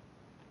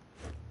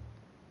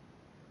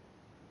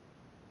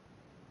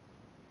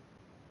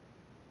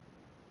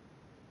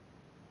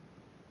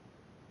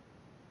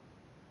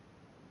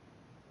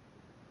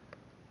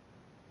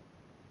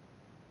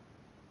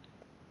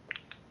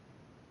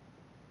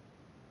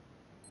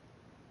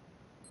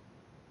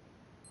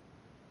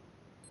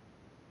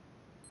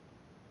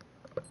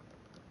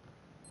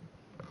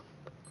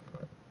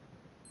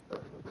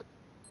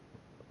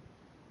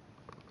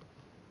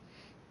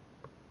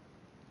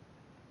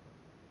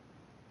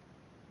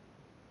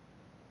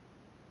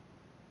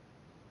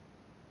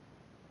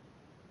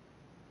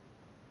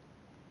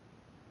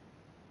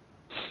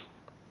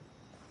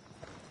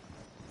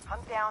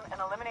 Hunt down and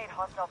eliminate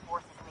hostile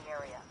forces in the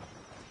area.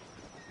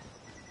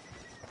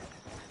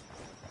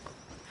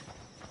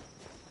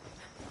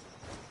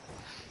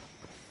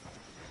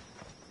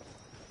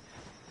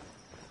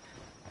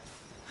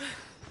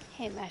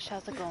 Hey Mesh,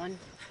 how's it going?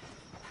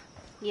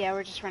 Yeah,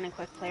 we're just running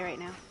quick play right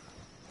now.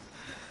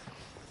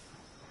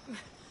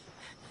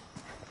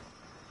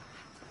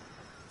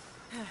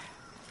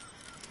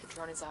 The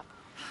drone is up.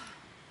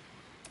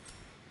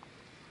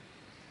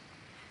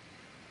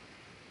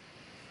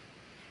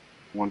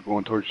 One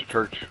going towards the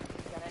church.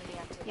 Got enemy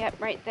activity. Yep,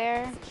 right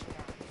there. Position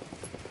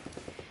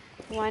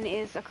now. One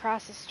is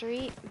across the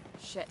street.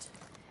 Shit.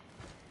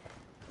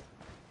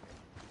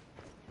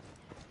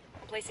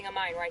 I'm placing a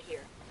mine right here.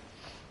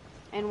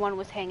 And one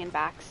was hanging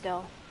back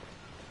still.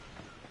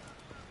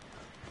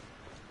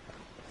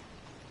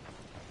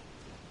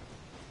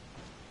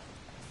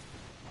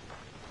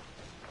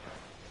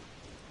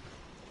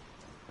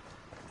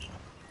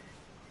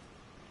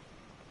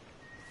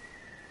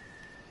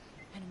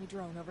 Enemy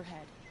drone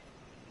overhead.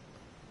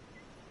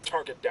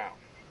 Target down.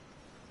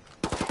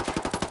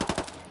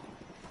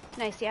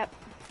 Nice, yep.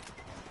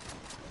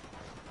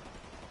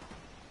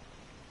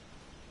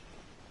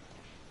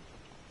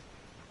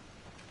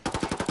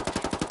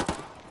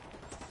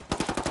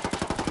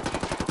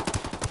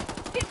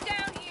 Get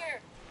down here!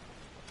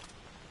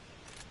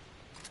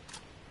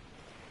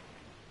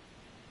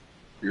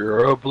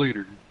 You're a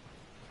bleeder,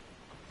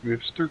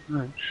 Mr.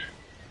 Grinch.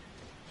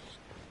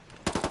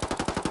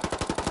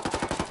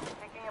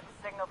 Picking up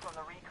a signal from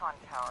the recon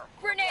tower.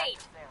 Grenade!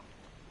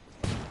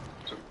 Soon.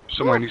 So,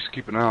 somebody needs to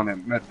keep an eye on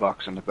that med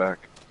box in the back.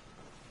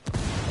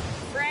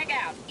 Frag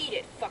out! Eat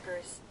it,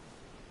 fuckers!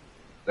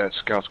 That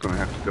scout's gonna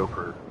have to go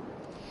for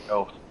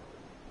health.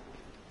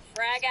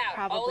 Frag out!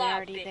 Probably All out,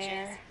 already bitches.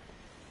 there.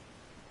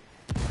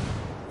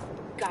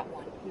 Got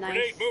one.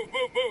 Nice. Grenade,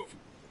 move!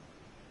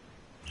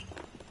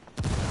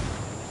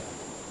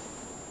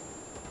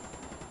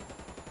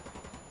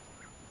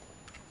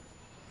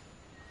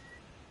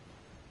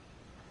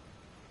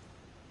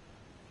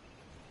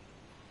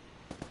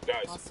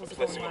 Guys, I'm Hostiles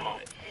placing a going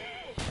mine.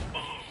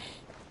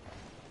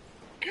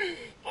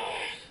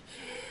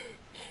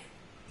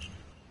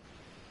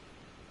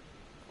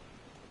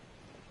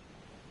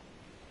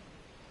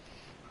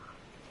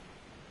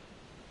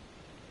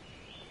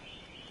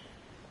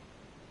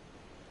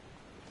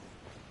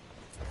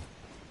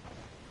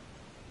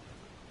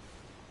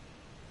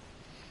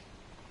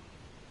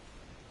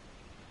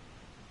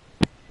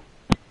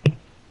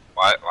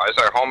 Why is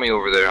our homie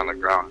over there on the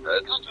ground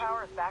dead? Recon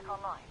tower is back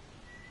online.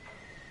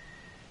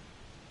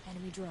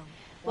 Enemy drone.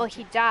 Well,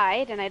 he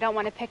died, and I don't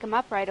want to pick him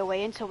up right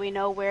away until we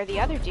know where the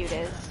other dude is. We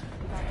got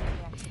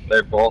enemy activity.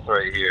 They're both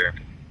right here.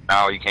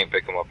 Now you can't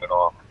pick them up at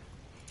all.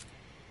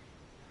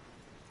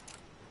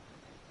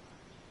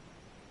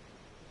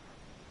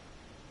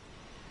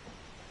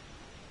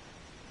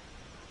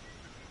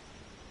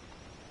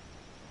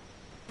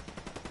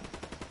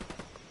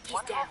 He's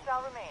One down.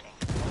 hostile remaining.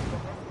 Let's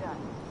get this done.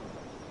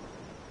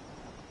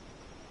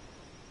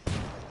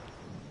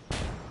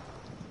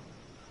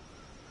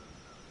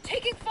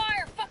 Taking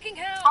fire! Fucking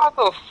hell! How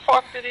the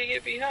fuck did he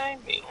get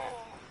behind me?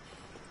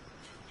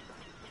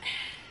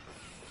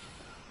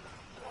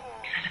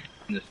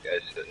 This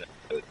guy's sitting in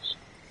woods.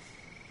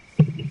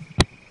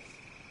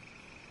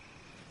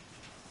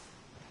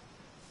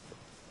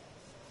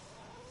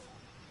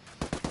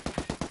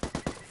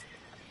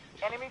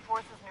 Enemy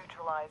forces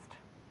neutralized.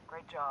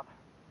 Great job.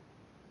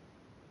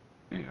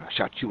 Yeah, I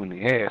shot you in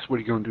the ass. What are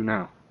you gonna do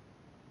now?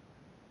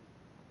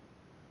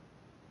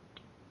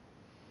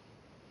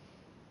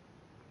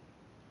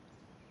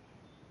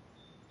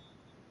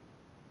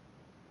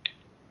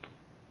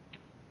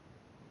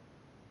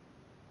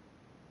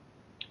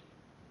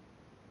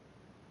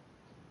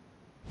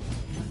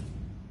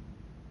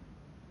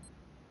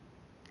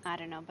 I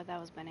don't know, but that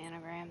was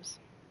bananagrams.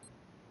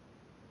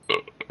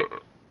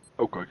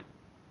 Okay.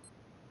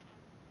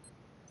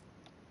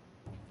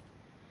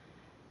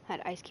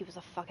 That Ice Cube was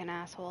a fucking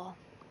asshole.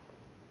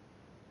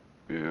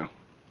 Yeah.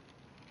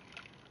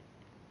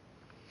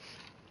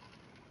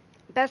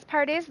 Best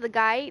part is the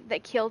guy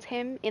that killed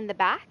him in the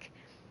back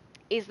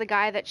is the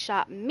guy that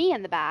shot me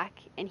in the back,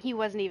 and he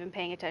wasn't even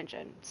paying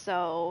attention.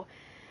 So,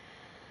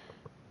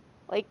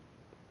 like,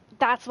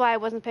 that's why I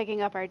wasn't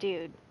picking up our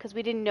dude, because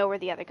we didn't know where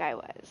the other guy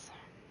was.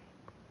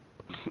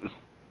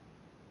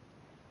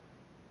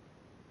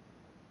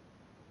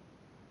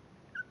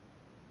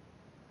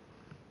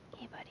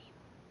 Hey, buddy.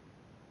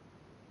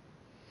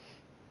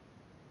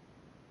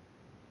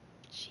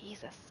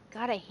 Jesus.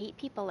 God, I hate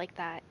people like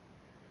that.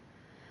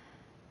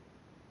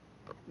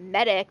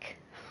 Medic.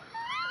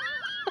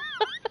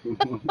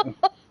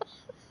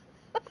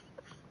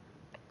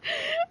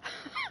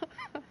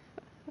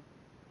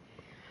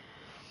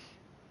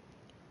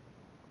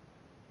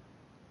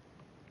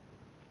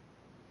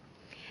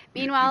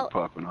 Meanwhile,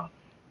 Popping up.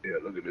 Yeah,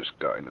 look at this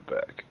guy in the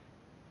back.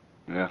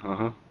 Yeah,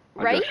 I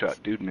right? got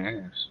shot dude in the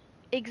ass.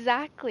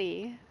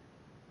 Exactly.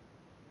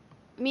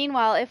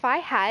 Meanwhile, if I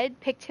had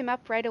picked him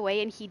up right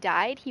away and he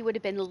died, he would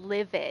have been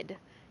livid.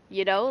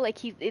 You know,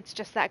 like it's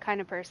just that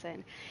kind of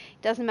person.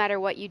 Doesn't matter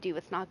what you do,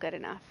 it's not good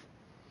enough.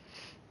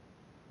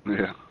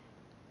 Yeah.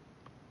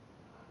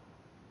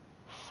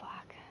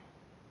 Fuck.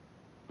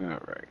 All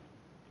right.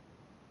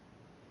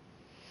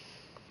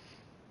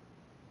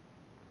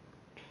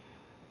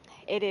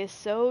 It is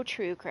so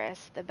true,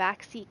 Chris. The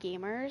backseat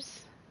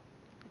gamers,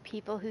 the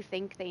people who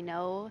think they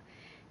know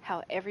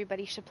how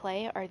everybody should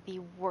play, are the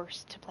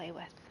worst to play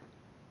with.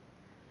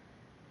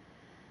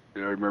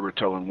 Yeah, I remember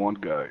telling one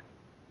guy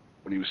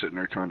when he was sitting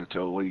there trying to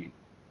tell Lee,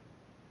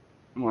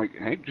 I'm like,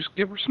 hey, just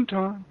give her some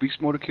time. Beast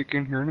mode will kick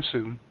in here in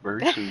soon,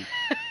 very soon.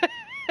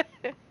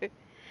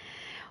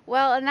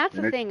 Well, and that's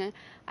And the thing.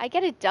 I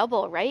get it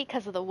double, right?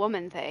 Because of the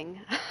woman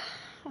thing.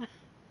 Fuck.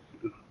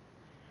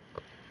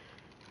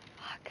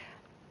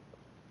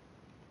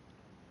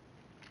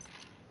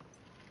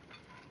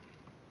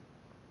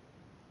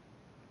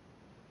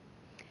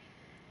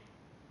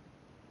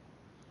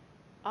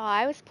 Oh,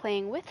 I was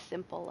playing with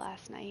Simple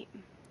last night.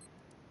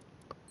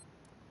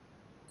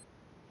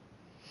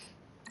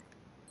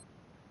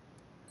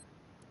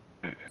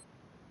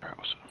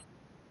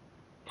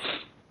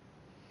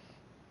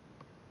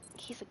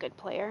 He's a good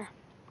player.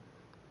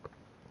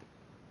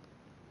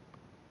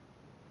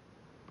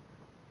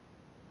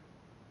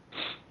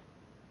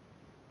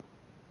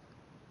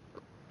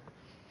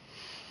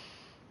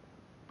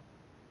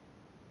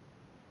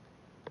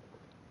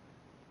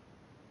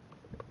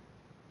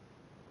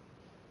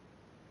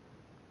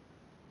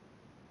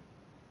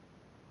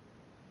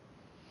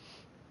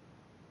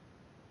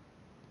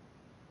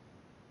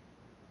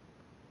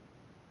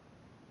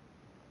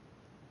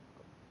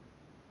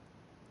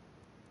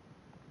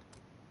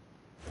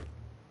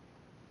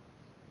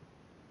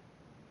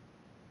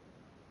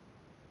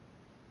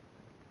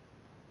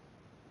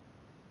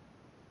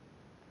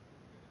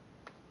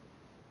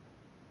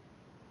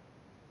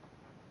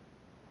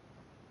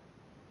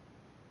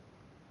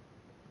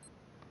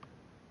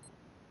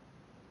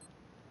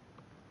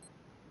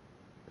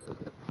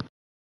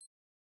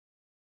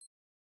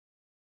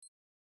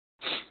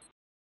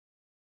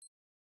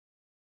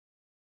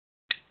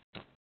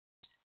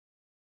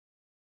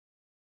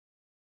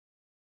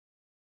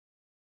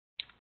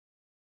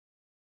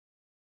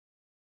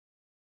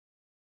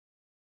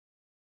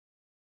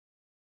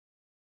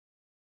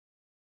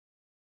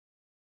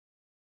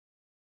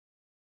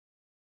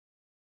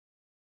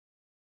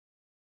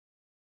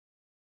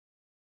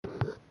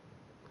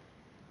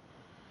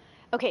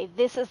 Okay,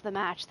 this is the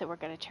match that we're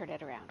going to turn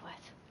it around with.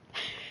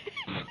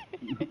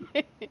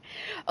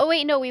 Oh,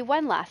 wait, no, we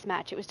won last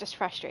match. It was just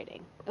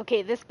frustrating.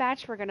 Okay, this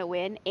match we're going to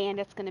win, and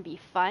it's going to be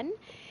fun.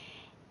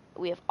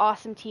 We have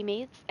awesome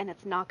teammates, and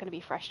it's not going to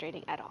be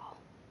frustrating at all.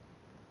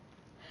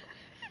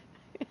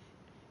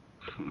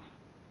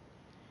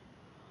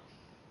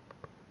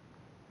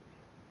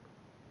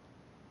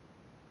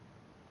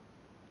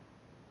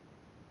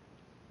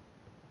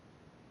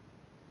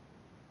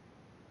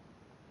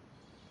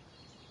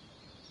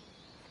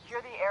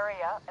 Secure the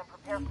area and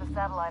prepare for the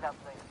satellite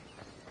uplink.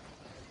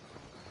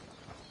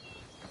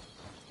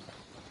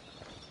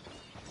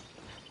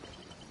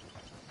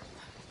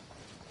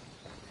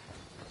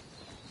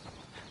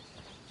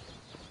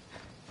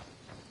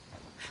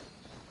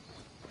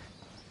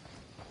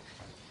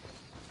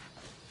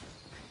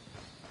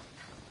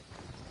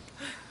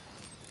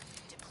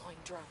 Deploying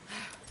drone.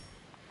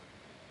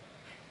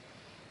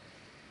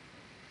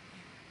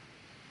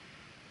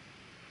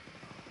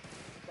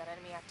 We've got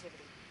enemy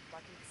activity.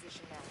 Marking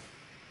position now.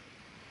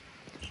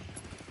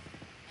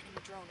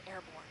 Enemy drone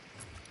airborne.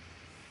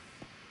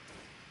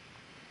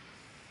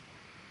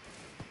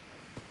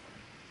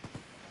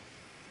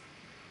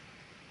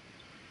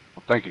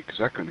 Well, thank you, because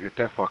I couldn't hit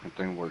that fucking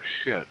thing worth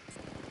shit.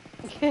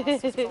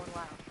 Hostiles going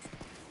loud.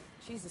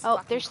 Jesus Oh,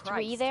 fucking there's Christ.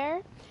 3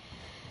 there.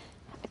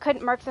 I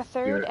couldn't mark the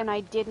 3rd, Yeah. and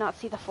I did not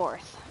see the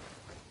 4th.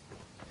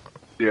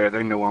 Yeah,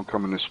 they know I'm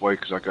coming this way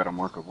because I got a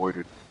mark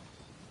avoided.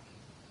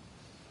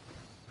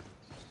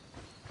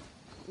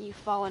 You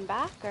falling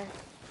back, or?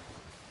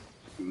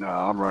 No,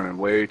 I'm running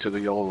way to the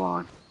yellow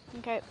line.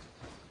 Okay.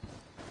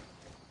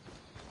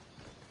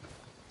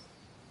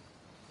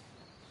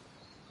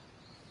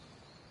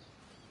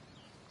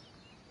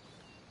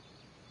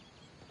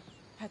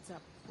 Heads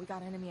up. We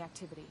got enemy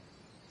activity.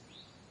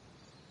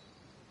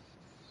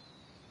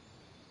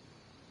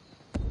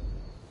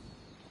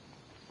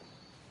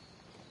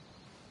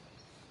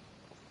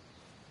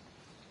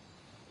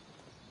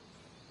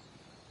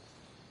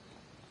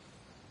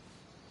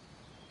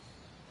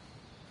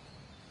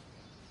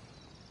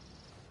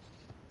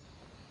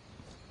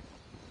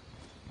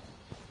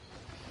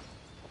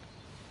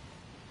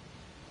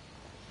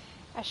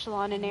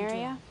 Echelon in Enemy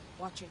area. drone.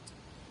 Watch it.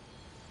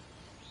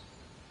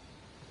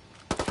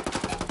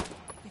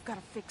 They've got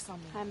a fix on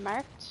me. I'm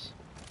marked.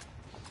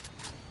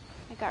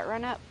 I got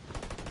run up.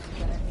 We've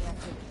got enemy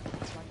activity.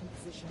 Marking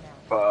position now.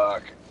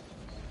 Fuck.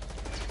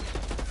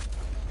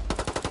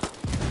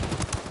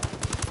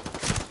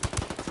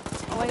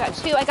 Oh, I got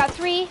 2. I got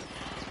 3.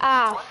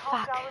 Ah, One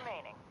fuck. hostile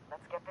remaining.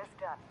 Let's get this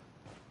done.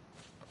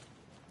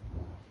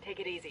 Take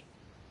it easy.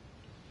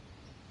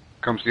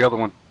 Comes the other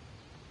one.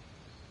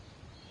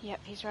 Yep,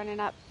 he's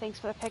running up. Thanks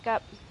for the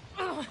pickup.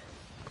 Ugh.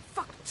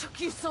 Fuck, took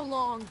you so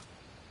long.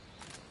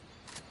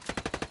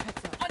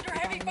 Heads up. Under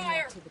heavy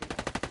fire. Activity.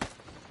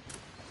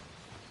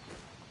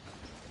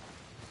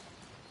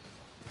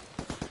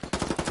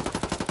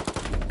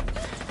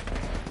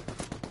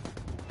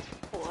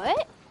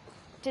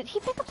 Did he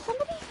pick up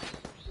somebody?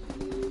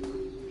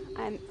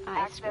 I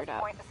Access screwed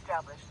up. point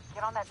established.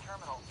 Get on that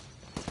terminal.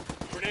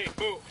 Grenade,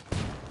 move.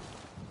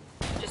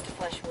 Just a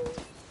flesh wound.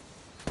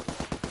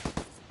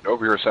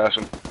 Over here,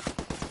 assassin.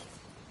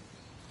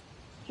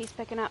 He's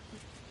picking up.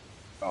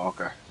 Oh,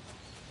 okay.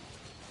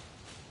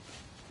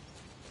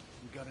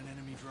 We got an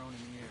enemy drone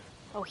in the air.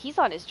 Oh, he's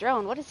on his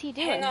drone. What is he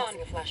doing? Hang on,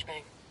 you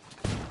flashbang.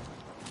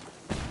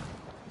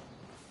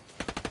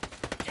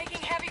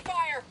 Taking heavy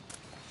fire.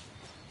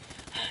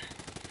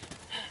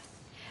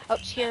 Oh,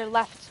 to your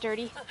left,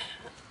 Sturdy.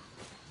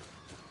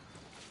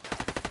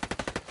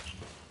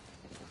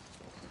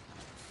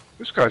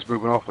 This guy's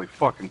moving awfully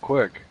fucking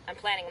quick. I'm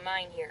planting a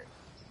mine here.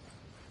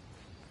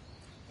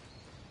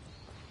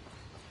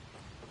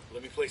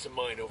 Let me place a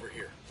mine over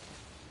here.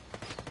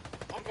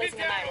 I'm Placing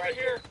pinned a down mine over right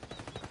here.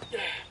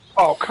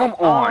 Oh, come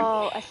on!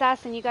 Oh,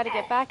 assassin, you got to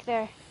get back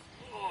there.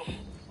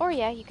 Or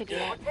yeah, you could do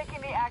that. We're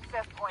taking the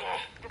access point.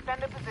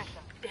 Defend the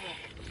position.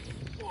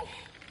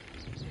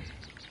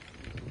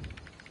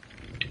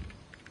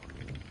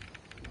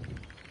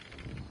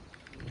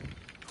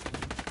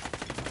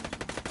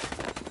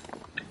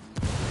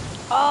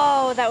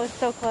 Oh, that was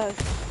so close.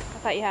 I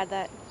thought you had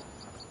that.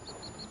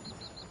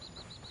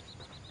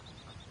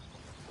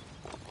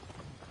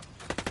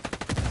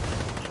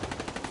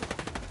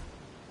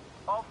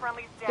 All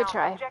friendlies down. Good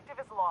try. Objective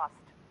is lost.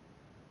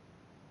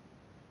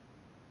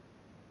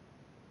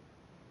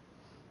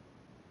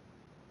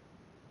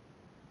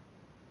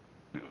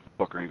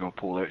 Fucker ain't gonna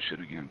pull that shit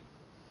again.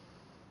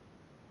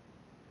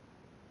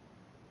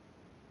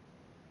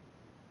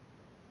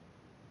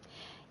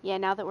 Yeah,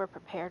 now that we're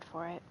prepared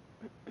for it.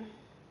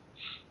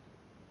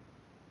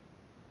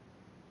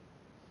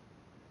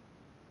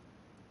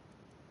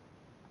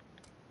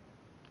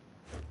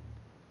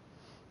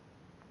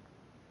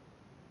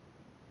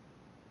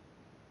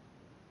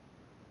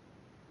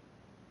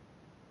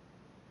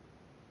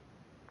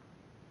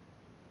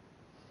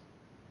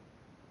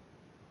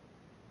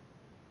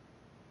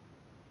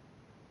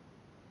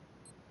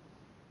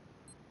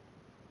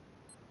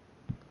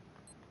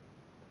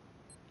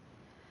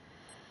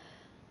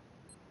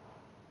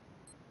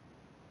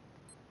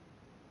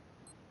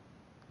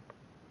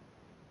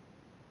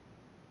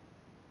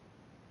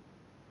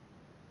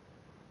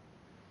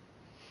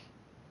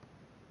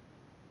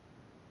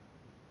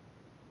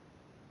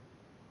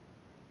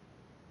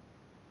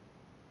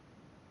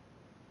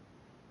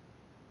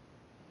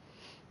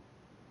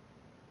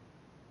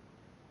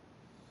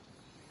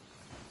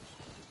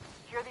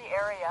 Secure the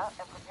area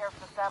and prepare for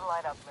the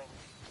satellite uplink.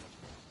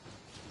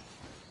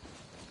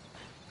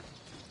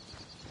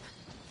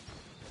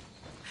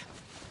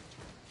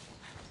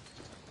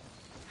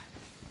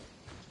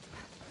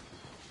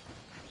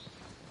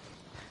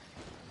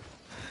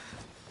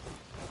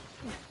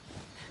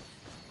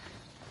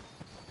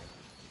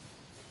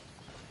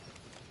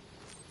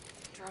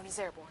 Drone is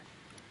airborne.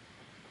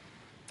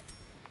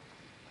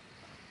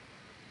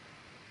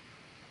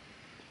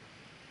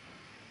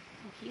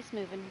 Oh, he's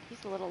moving.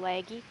 He's a little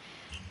laggy.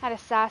 Had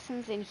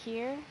assassins in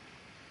here. Enemy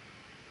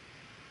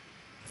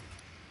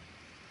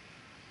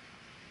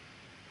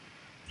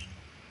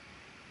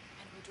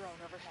drone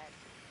overhead.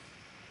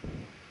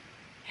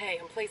 Hey,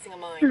 I'm placing a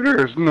mine.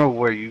 There's no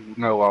way you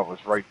know I was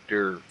right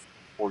there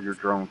before your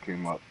drone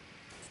came up.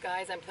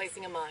 Guys, I'm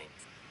placing a mine.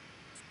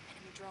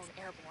 Enemy drone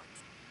airborne.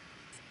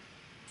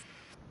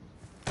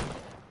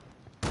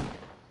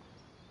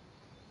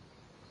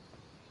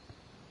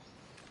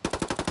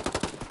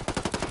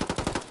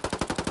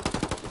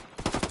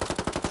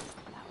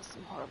 That was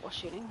some horrible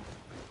shooting.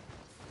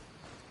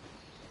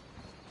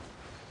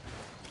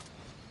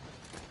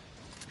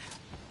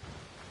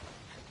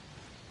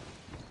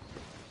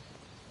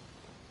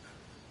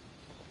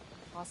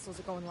 Hostiles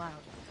are going loud.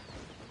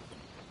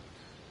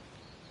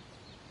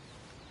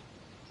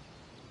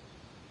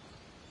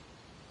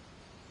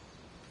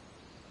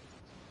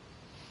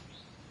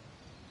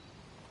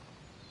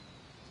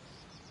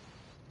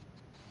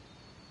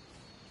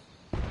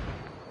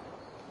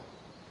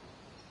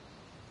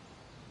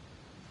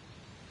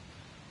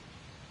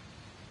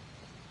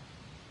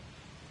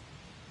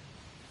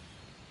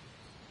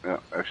 Yeah,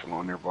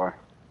 echelon nearby.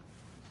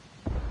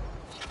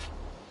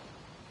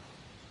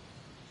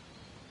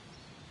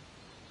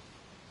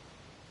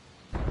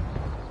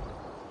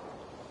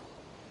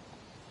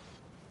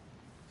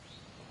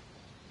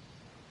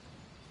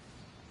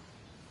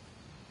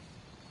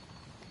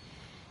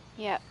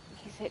 Yep,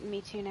 he's hitting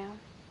me too now.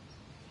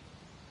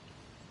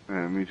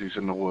 Yeah, it means he's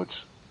in the woods.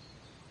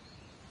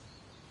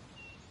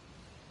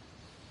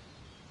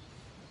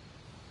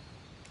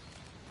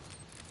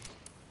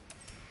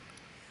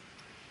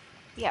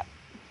 Yep.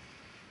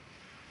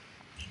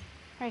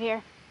 Right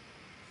here.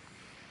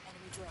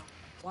 Enemy drone.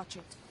 Watch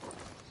it.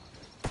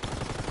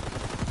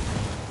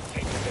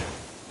 Take it down.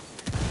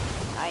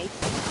 Nice.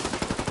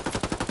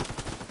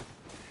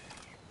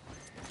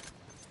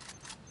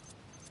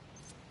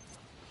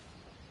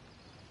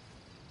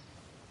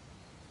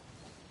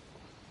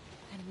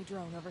 Enemy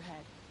drone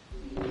overhead.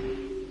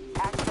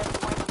 Access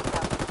point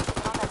established.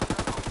 Get on that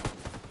terminal.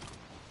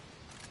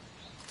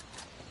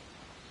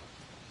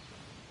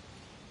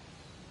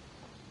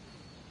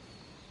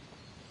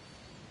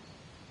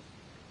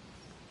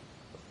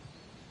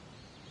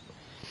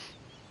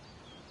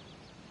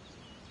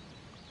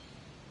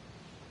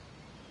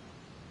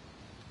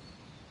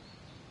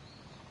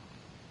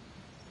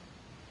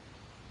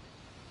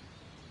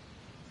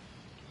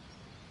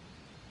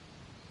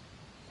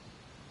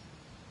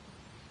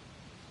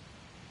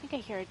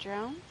 think I hear a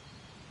drone.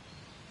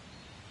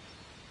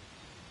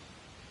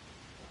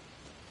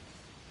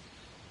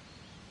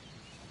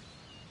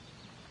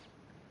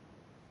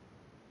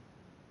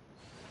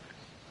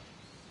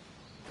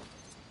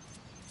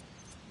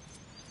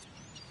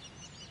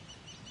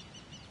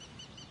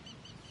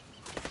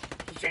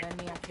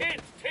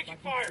 Kids, taking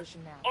fire!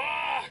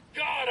 Ah,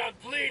 God, I'm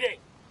bleeding!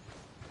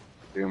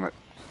 Damn it.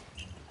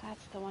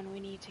 That's the one we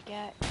need to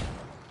get.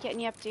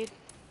 Getting you up, dude.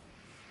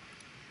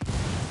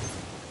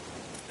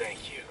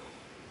 Thank you.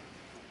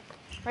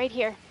 Right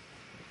here.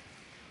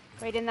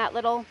 Right in that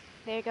little...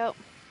 There you go.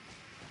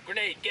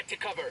 Grenade, get to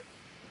cover.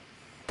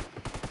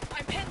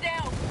 I'm pinned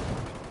down.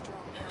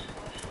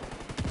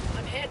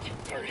 I'm hit.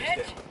 You're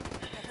hit.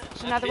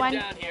 There's another one.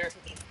 Down here.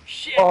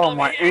 Shit, Oh, I'm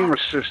my hit. aim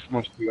assist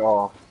must be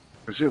off.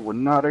 Because it would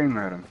not aim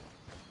at him.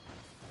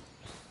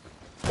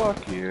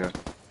 Fuck yeah.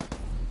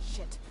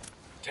 Shit.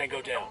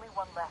 Tango down. Only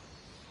one left.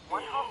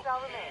 One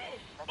hostile remaining.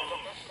 Let's get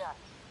this done.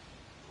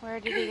 Where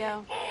did he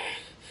go?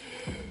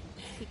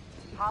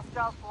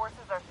 Hostile forces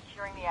are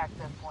securing the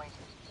access point.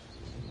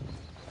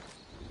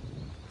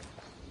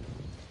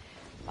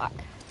 Fuck.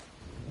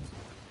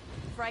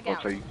 Frag I'll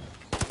out. tell you.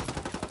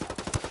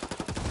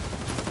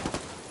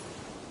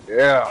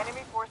 Yeah.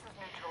 Enemy forces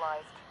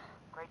neutralized.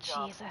 Great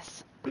job.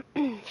 Jesus.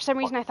 For some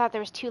reason I thought there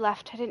was 2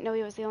 left. I didn't know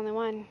he was the only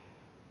one.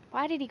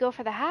 Why did he go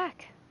for the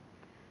hack?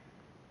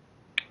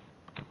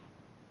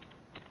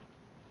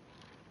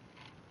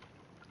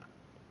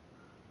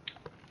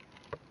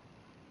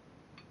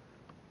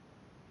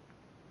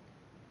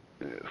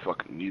 Yeah,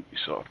 fucking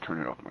Ubisoft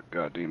turning off my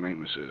goddamn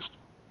aim assist.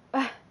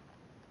 Yeah,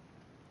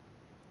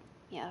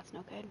 that's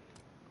no good.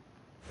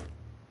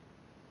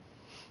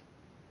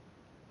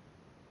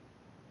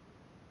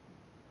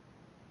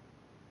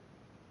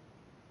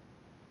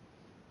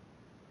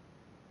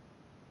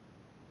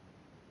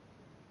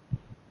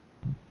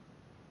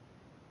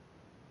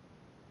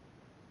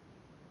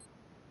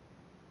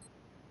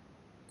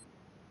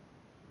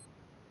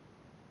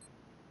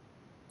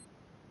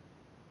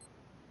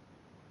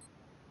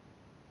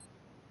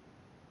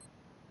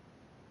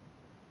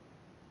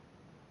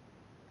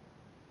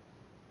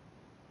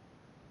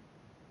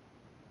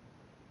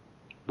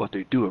 But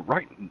they do it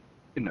right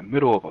in the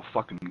middle of a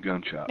fucking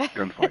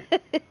gunfight.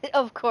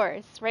 Of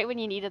course. Right when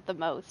you need it the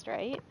most,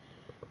 right?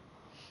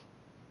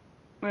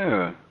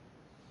 Yeah.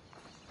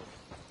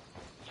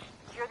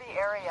 Secure the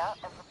area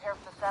and prepare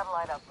for the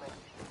satellite uplift.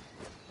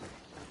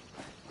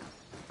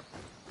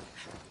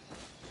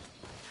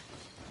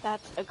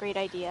 That's a great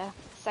idea.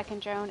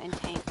 Second drone and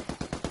tank.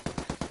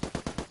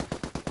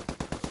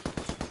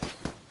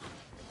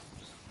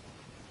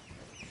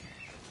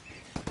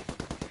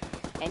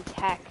 And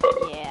tech.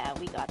 Yeah,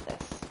 we got this.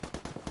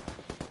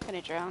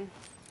 Gonna drone.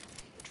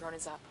 The drone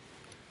is up.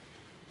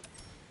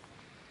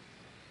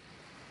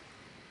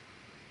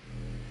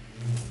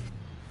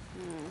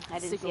 I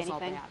didn't Signal's see all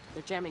anything. bad.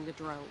 They're jamming the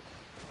drone.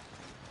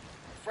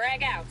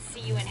 Frag out. See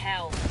you in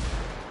hell.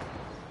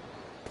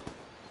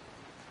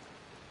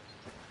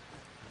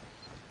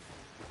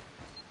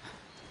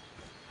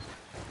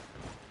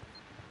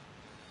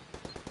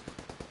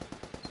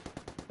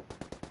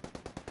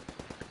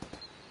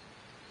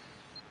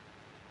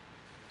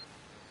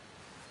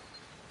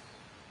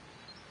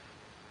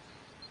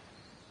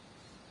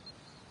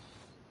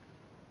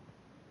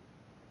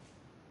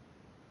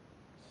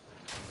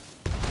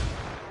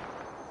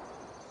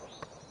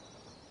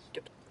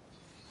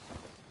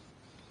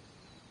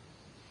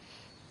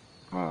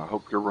 I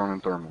hope you're running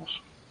thermals.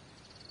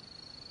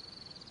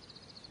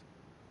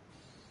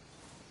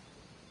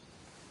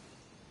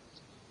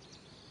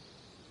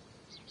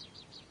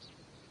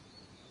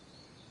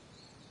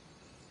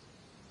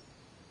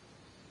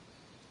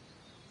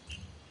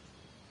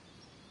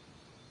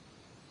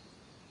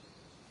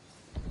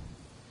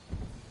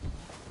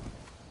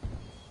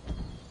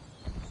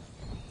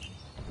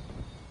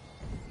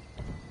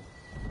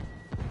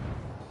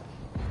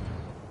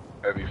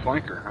 Heavy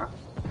flanker, huh?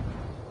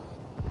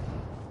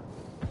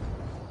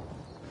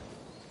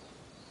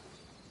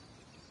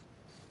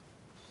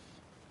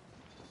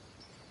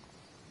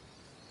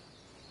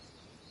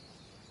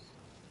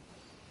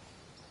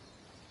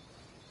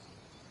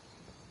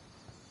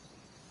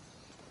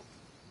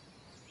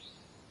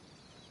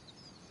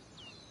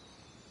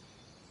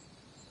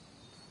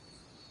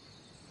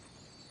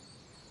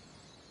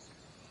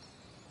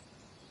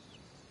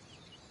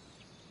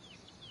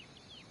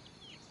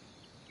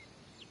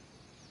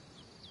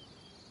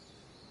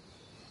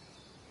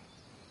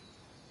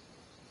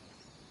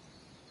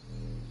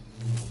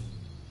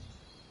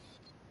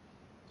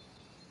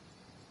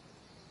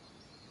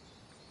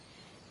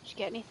 Did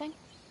you get anything?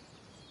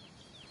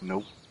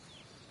 Nope.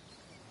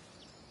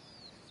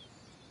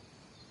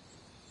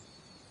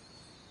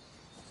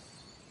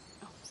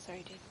 Oh,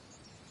 sorry, dude.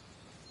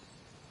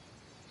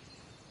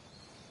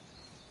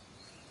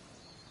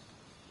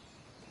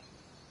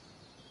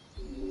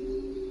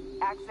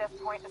 Access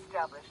point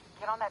established.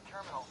 Get on that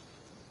terminal.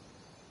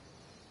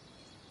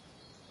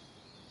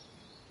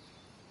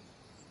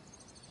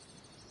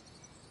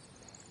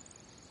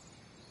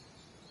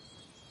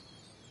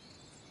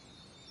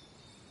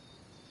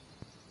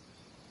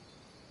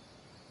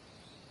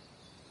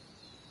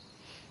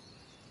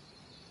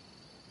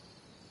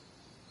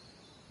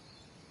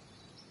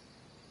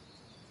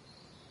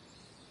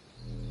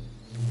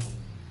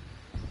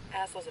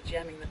 assholes are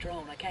jamming the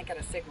drone. I can't get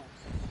a signal.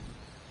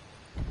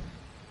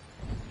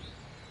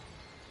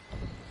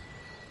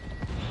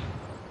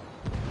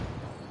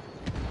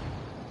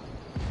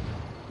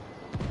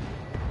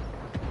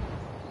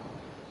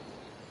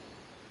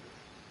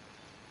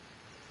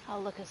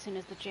 I'll look as soon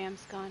as the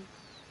jam's gone.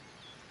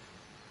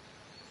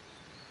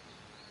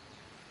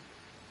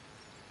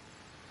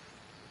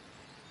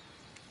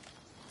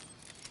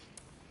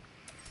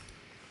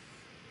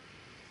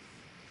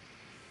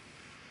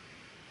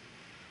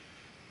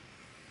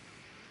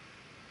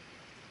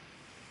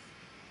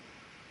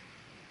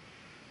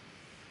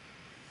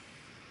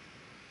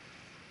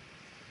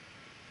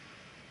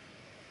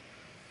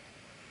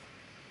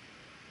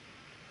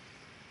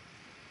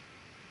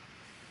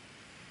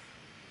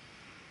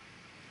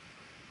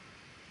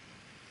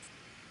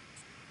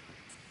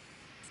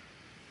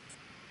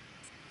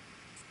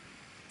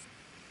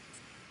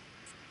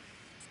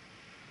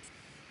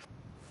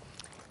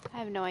 I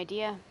have no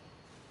idea.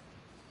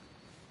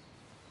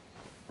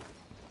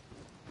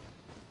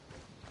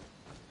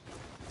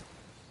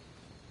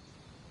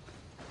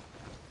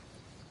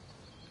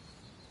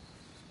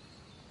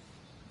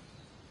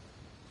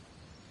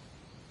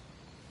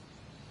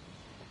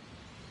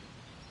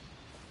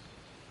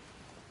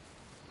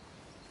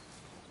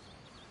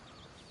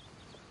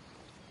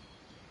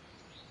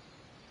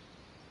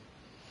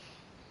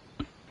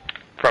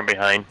 From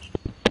behind.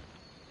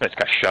 I just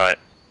got shot.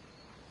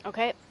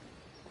 Okay.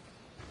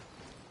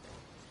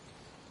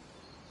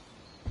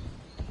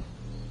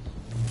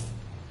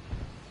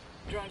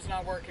 Drone's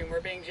not working. We're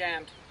being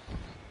jammed.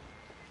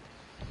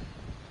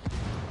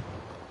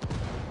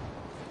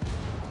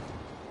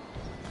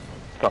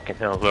 Fucking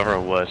hell, whoever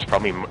it was,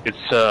 probably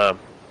it's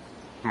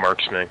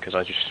marksman because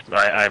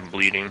I'm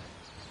bleeding.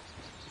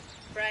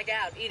 Frag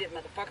out. Eat it,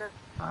 motherfucker.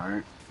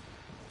 Alright.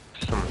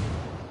 Some.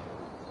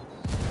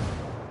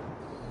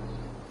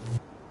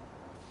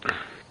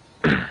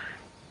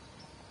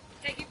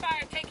 Taking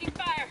fire. Taking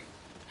fire.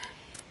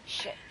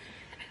 Shit.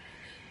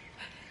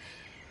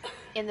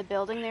 In the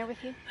building there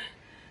with you?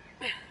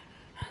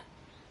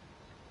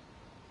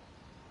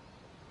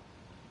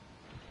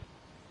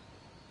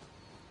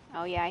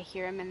 Oh yeah, I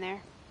hear him in there.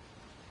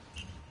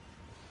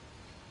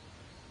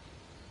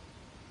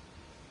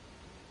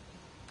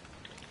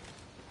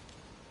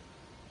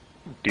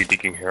 Do you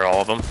think you can hear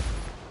all of them?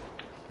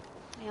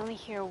 I only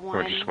hear one.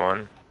 Or just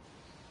one?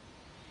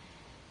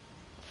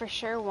 For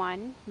sure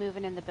one,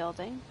 moving in the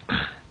building.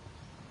 I'm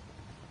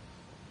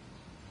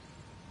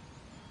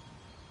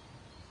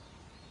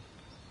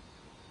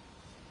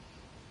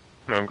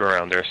gonna go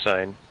around their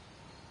side.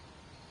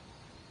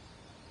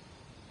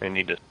 I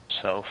need to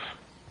self.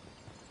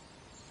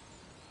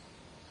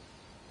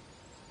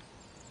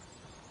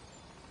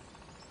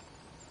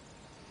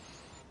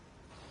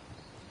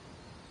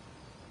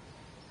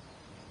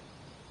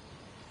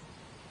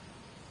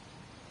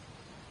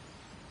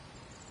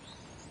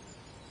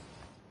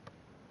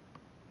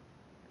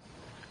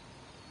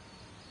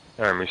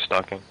 I'm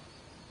restocking.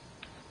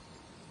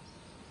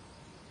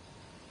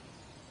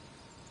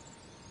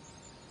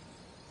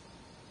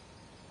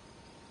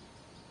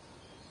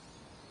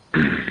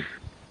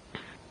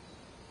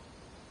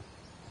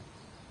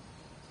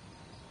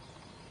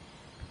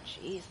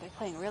 Jeez, they're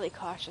playing really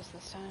cautious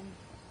this time.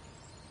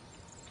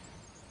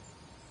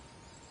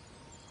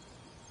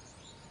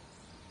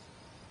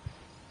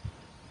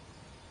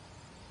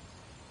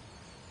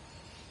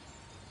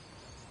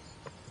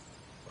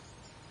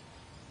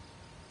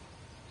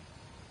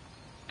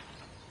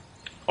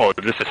 Oh,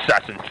 this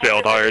assassin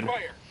failed hard.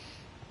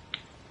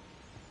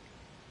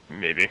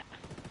 Maybe.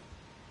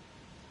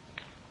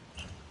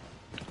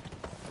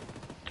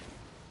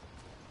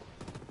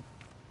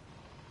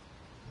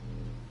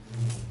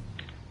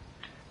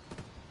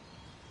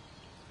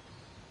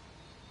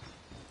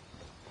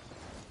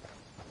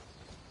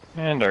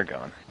 And they're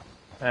gone.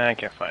 I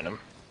can't find them.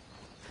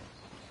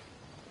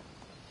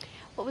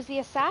 What was the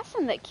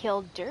assassin that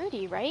killed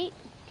Dirty, right?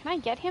 Can I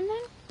get him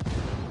then?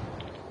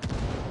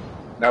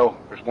 No,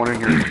 there's one in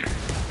here.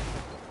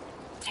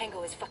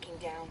 Tango is fucking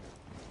down.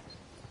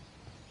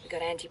 We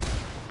got anti.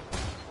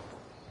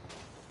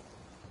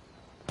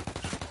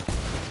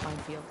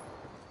 Minefield.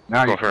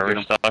 Now Go you for can a get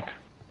him. restock.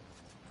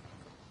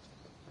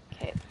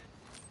 Okay.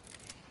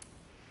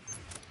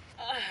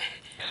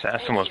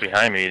 Assassin was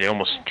behind me. They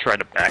almost tried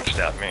to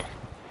backstab me.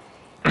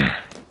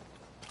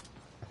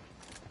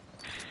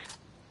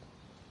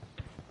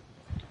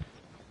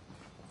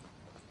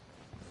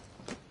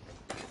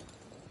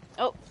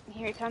 Oh,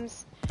 here he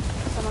comes.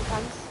 Someone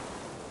comes.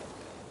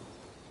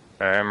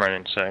 Alright, I'm running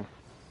inside.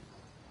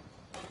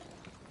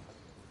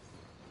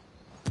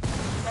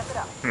 Step it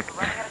up. We're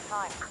running out of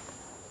time.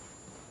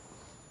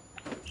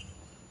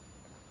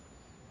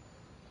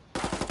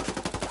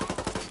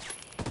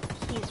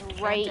 He's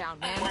right.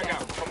 Frag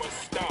out. Someone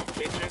stop,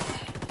 bitches.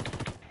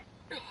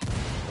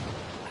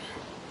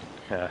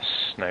 Yeah,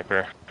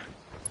 sniper.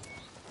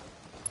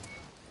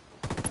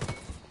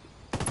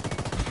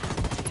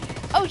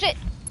 Oh shit!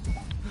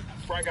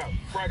 Frag out.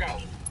 Frag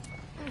out.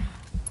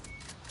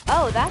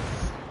 Oh, that's...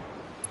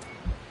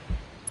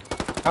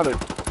 How did...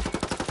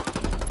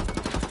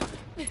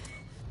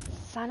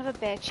 Son of a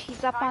bitch,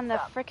 he's up on the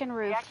frickin' The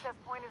roof. access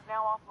point is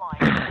now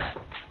offline.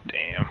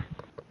 Damn.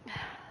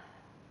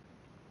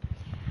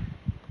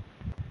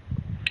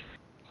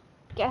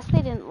 Guess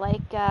they didn't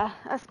like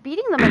us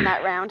beating them in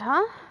that round,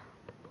 huh?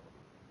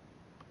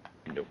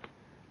 Nope.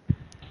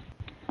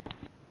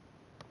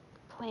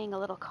 Playing a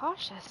little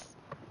cautious.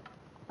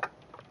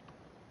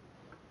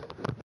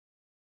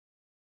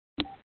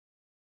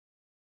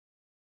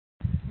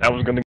 I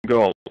was gonna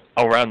go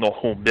around the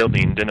whole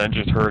building, then I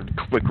just heard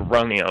quick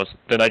running.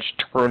 Then I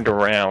just turned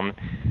around,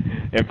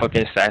 and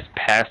fucking Sass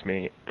passed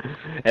me,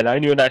 and I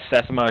knew that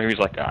Sass amount. He was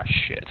like, "Ah,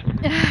 shit."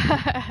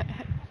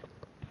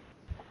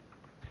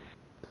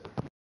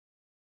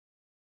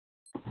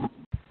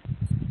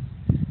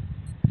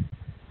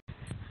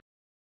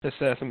 The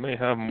assassin may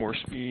have more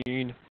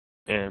speed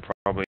and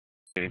probably,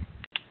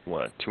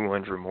 what,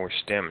 200 more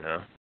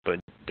stamina, but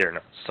they're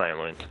not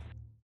silent.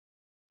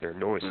 Their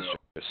noise is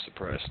just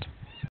suppressed.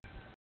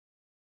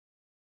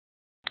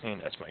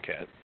 And that's my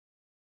cat.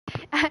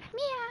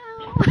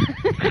 Meow!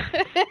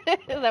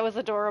 That was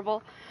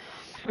adorable.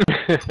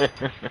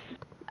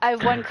 I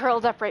have one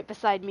curled up right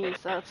beside me,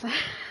 so it's...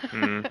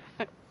 Secure the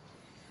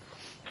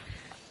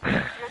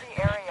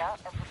area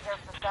and prepare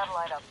for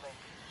satellite uplink.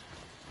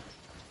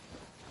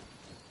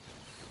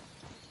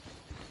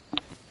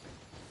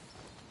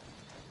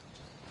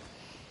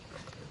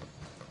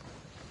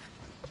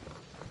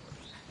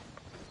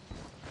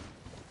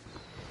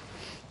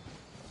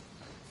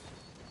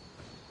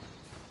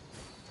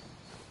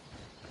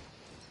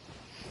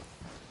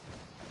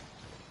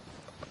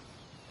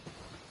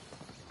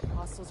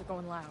 Hostiles are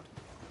going loud.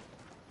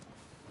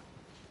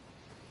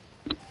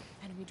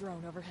 Enemy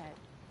drone overhead.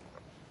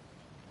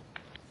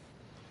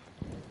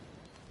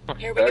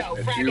 Here we go,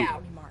 frag you.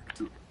 out.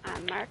 Marked.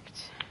 I'm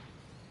marked.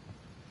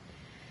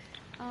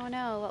 Oh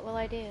no, what will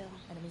I do?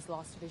 Enemy's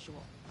lost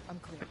visual.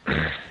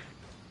 Unclear.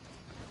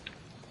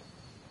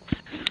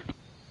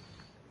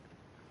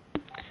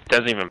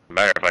 Doesn't even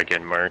matter if I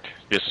get marked.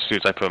 Just as soon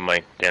as I put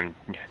my damn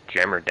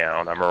jammer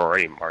down, I'm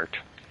already marked.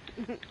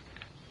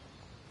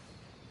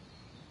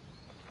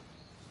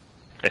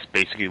 That's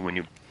basically when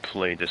you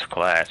play this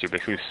class, you're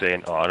basically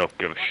saying, "Oh, I don't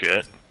give a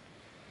shit."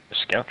 A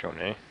scout drone,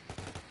 eh?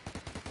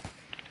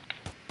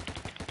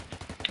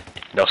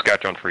 No scout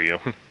drone for you.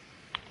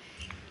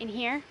 In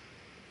here?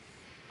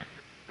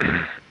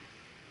 I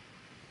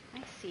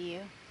see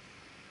you.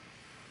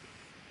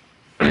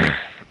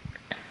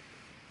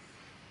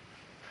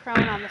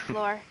 Prone on the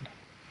floor.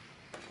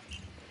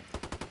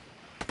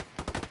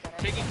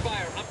 Taking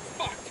fire. I'm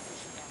fucked.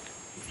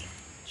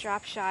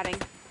 Drop shotting.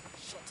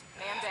 Shit.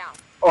 Man down.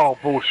 Oh,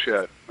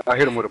 bullshit. I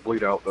hit him with a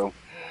bleed out, though.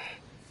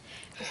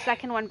 The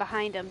second one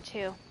behind him,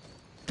 too.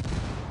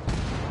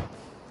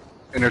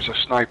 And there's a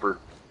sniper.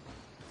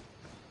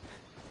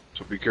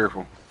 So be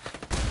careful.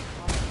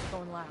 Hostiles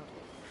going loud.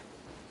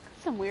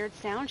 Some weird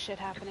sound shit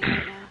happening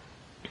right now.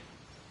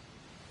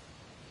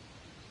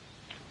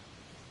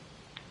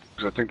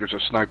 Because I think there's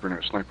a sniper in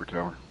that sniper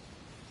tower.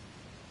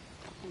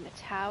 In the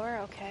tower?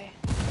 Okay.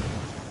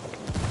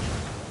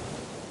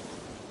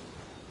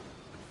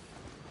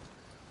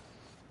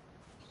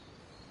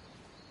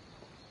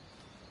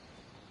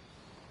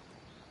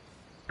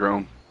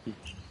 Drone.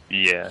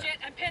 Yeah. Shit,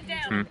 I'm pinned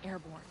down.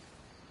 Airborne.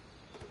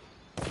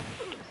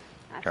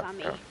 That's on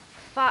me.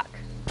 Fuck.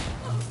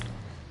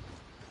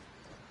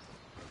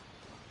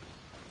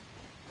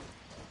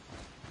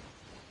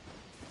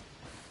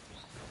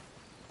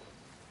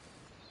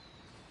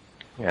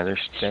 Yeah,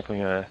 there's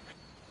definitely a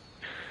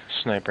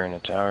sniper in the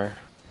tower.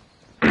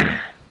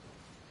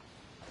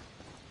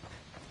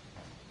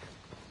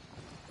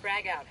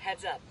 Frag out,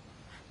 heads up.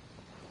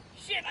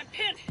 Shit, I'm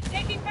pinned.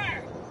 Taking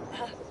fire.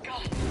 Oh,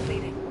 God,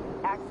 bleeding.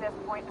 Access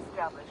point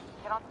established.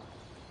 Get on.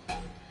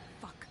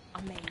 Fuck.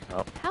 I'm made.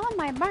 Oh. How am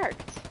I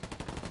marked?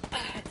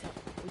 Heads up.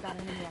 We got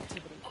enemy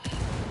activity.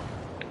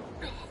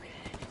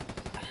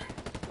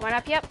 One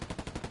up, yep.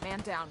 Man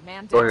down.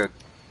 Man Go down. ahead.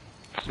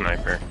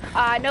 Sniper.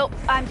 Nope,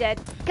 I'm dead.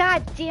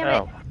 God damn it.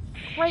 Oh.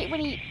 Right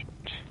when he...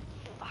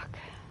 Fuck.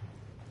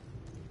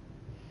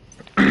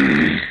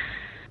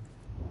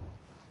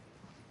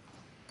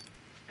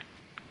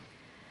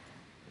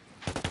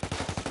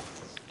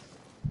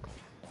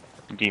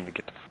 Didn't even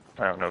get the...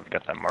 I don't know if you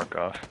got that mark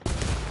off.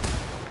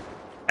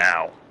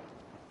 Ow.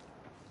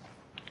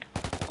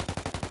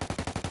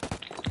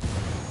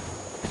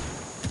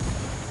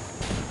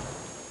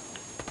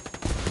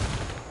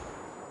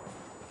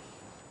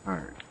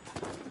 Alright.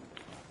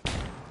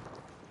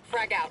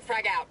 Frag out,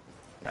 frag out.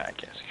 I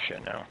can't see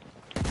shit now.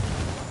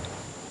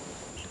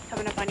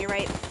 Coming up on your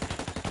right.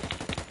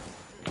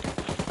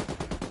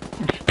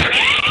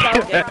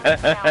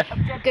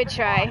 Good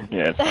try.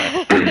 Yeah, it's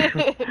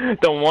fine.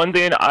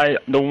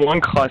 The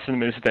one constant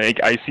mistake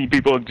I see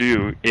people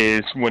do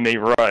is when they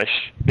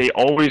rush, they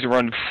always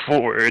run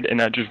forward,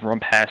 and I just run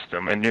past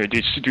them, and they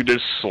just do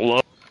this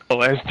slow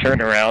ass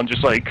turnaround,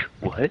 just like,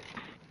 what?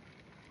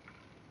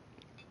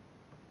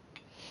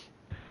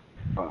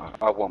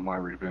 I want my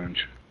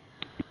revenge.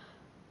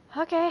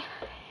 Okay.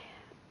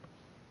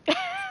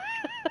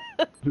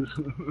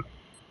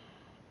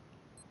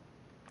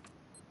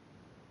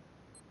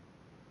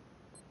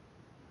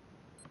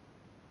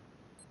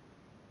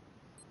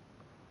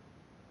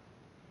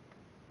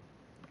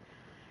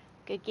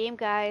 Good game,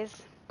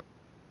 guys.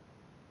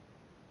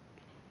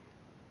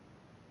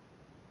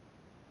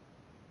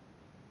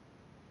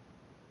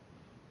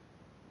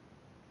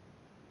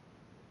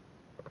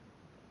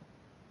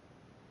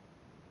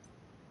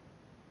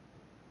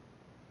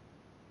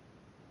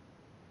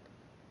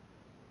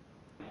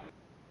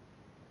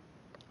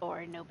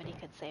 Or nobody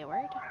could say a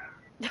word.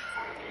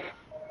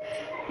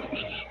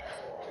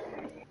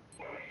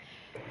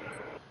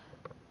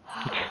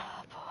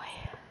 Oh, boy.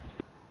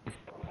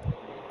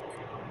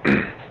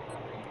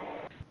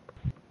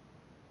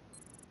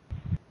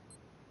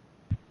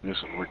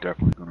 Listen, we're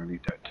definitely gonna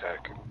need that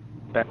tech.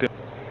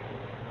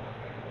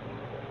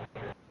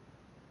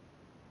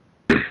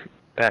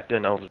 Back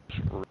then I was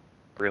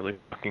really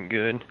fucking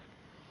good.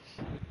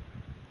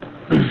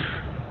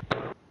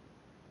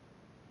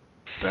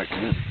 Back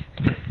then.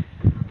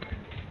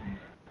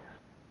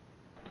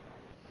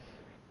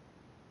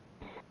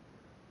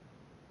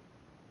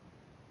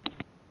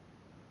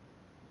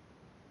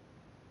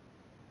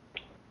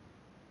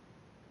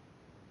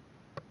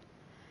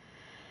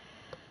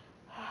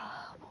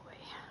 Oh, boy.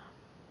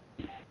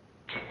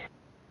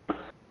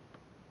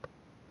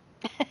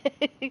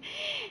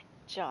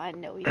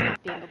 John, no, he's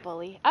not being a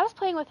bully. I was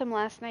playing with him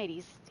last night.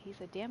 He's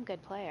a damn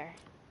good player.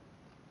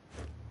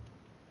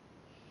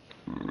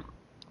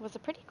 It was a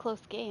pretty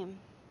close game.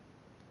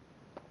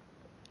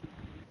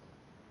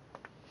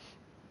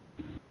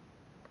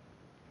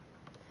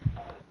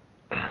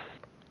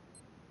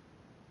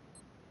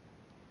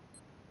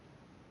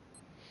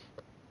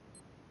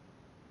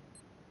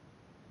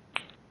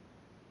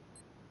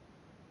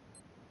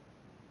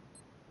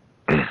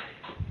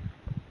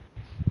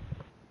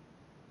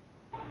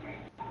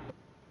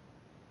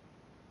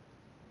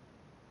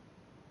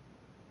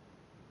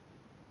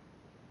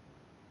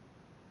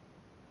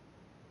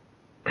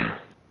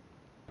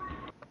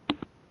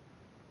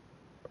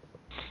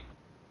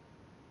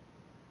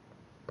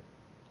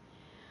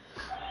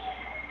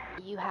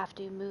 You have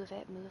to move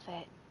it, move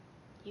it.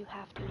 You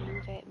have to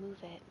move it, move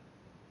it.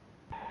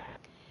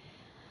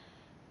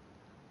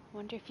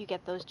 Wonder if you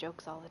get those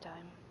jokes all the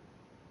time.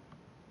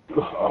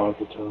 All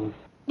the time.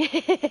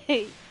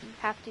 You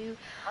have to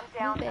Hunt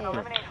down move and it.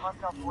 eliminate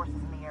hostile forces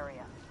in the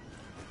area.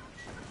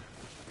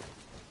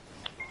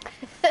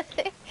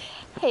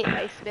 Hey,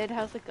 Iceman,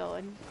 how's it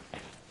going?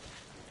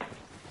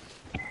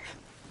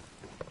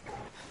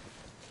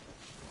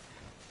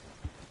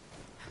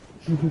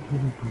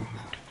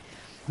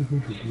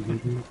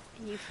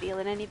 You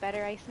feeling any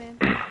better, Iceman?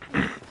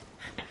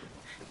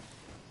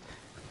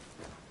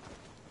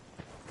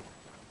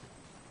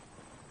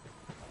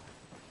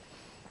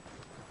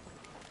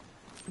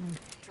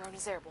 Drone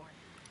is airborne.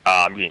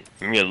 I'm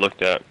getting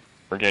looked at.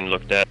 We're getting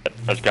looked at.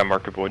 I just got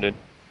mark avoided.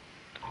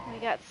 We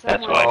got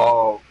That's someone. why.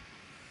 Oh,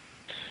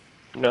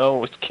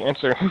 No, it's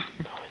cancer.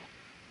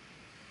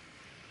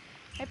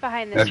 Right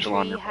behind this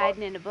Echelon tree, report.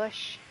 hiding in a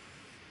bush.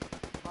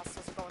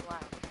 Hostiles are going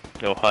loud.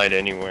 They'll hide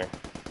anywhere.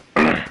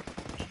 Got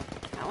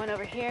one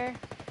over here.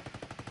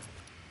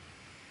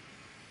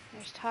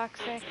 There's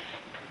Toxic.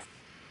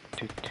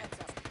 Heads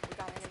up. We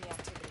got enemy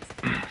activity.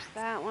 There's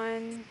that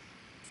one.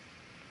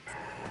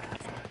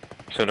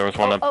 So there was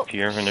one up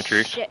here in the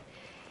trees. Shit.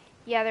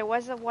 Yeah, there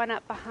was a one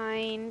up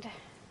behind.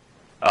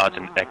 Oh, it's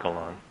an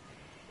Echelon.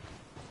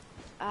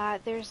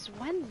 There's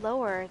one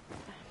lower.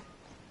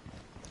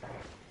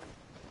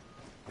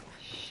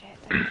 Shit,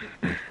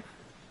 I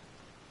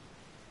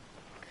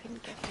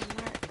couldn't get him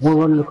marked. One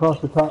running across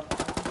the top.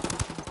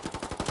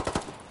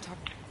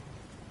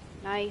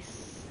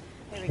 Nice.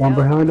 There we One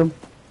go. behind him.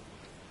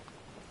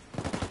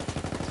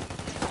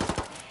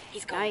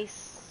 He's gone.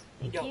 Nice.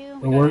 Thank you.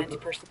 It worked.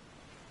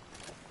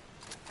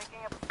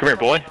 Come here,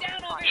 boy.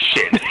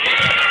 Shit.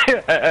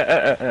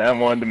 I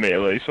wanted the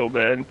melee so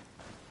bad.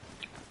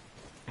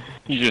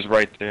 He's just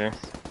right there.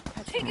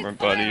 Where my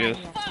buddy is.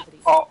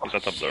 Oh, He's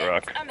up the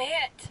rock. I'm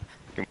hit.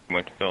 He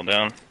went to fell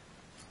down.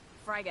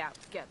 Frag out.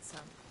 Get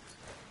some.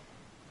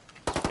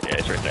 Yeah,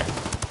 it's right there.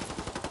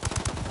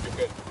 You're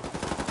good.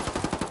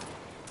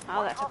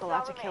 Oh, that took a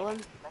lot to kill him.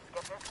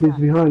 He's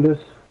behind us.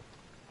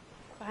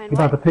 Behind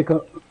About to what? pick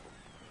up.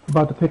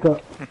 About to pick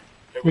up. Here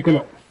we Picking go.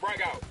 up.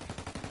 Frag out.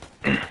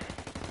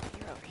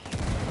 You're over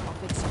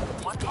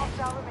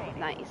here.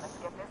 Nice.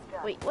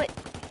 Wait, what?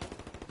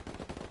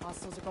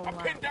 Hostiles are going I'm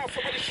loud. pinned down.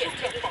 Somebody shoot Get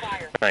taking them.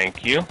 fire.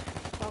 Thank you.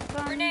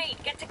 Welcome. Grenade.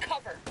 Get to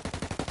cover.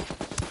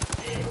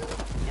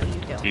 No,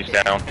 you don't. He's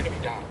down. Enemy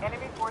down.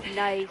 Enemy forces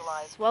Nice.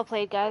 neutralized. Well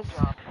played, guys.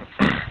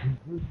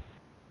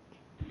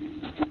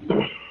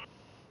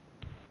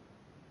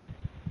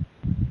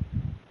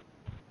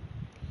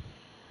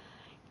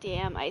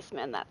 Damn,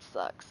 Iceman, that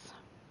sucks.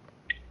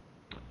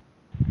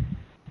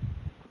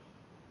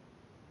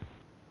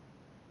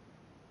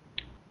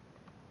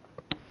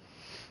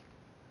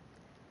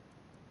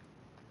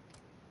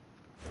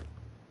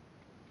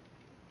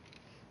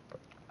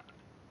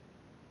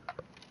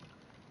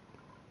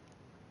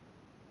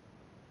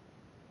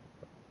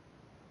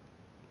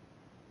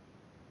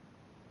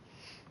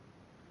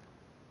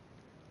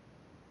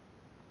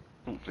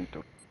 don't think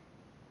they'll.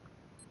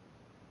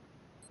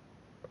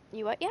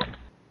 You what? Yeah.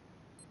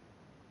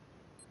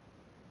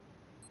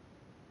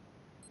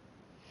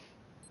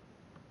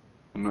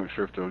 I'm not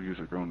sure if they'll use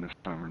a drone this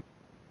time or not.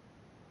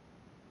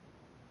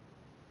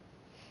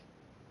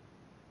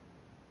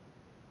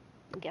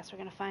 I guess we're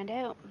gonna find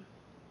out.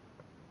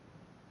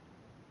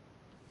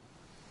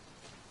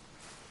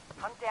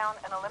 Hunt down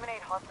and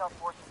eliminate hostile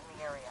forces in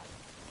the area.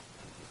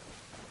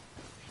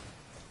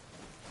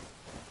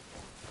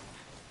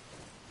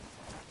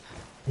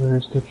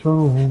 Where's the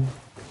drone?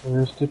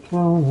 Where's the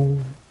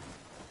drone?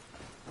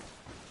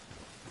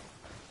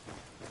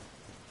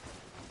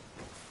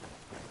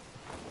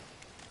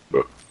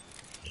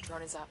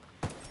 Drone is up.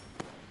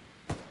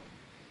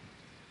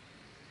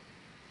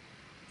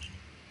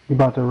 You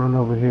about to run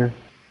over here.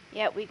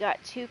 Yeah, we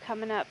got 2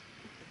 coming up.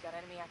 We've got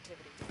enemy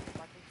activity.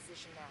 Marking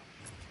position now.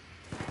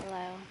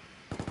 Hello.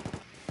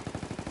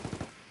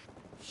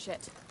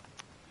 Shit.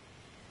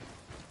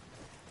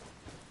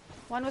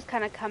 One was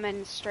kind of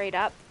coming straight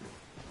up.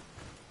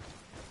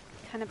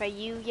 Kind of by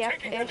you,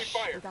 yep-ish.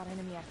 We got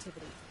enemy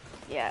activity.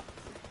 Yeah.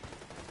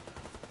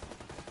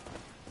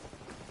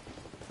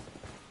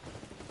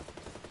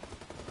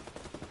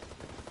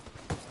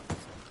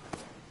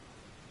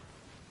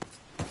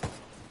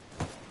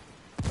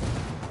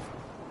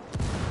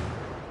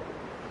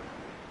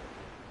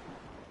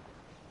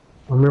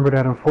 Remember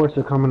that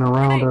enforcer coming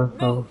around us,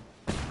 so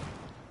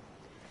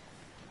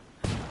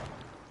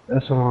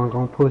Echelon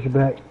gonna push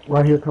back.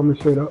 Right here, coming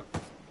straight up.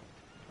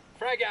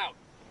 Frag out.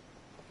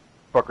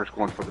 Fucker's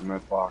going for the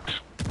med box.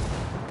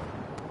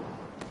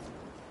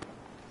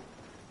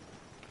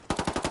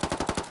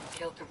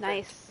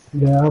 Nice.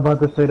 Yeah, I was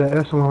about to say that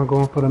Echelon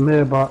going for the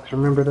med box.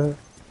 Remember that?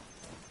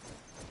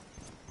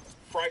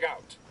 Frag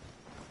out.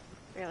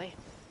 Really?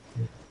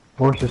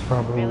 Forcer's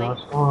probably not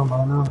storm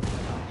by now.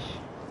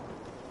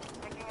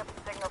 Picking up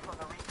a signal from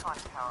the recon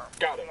tower.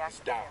 Got it. He's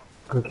down.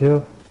 Good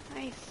kill.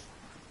 Nice.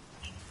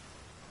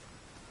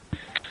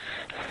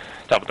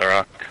 Top of the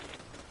rock.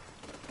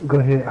 Go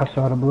ahead, I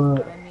saw the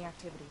blood. Enemy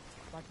activity.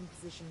 Marking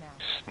position now.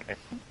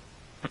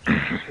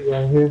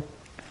 Right here.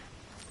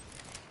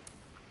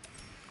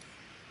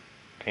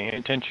 Paying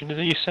attention to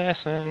the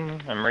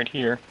assassin. I'm right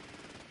here.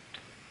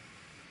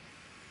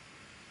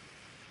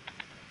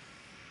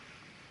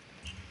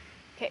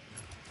 Okay,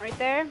 right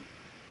there.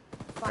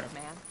 Fuck,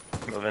 man.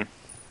 Moving.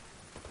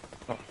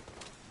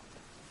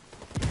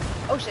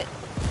 Oh shit.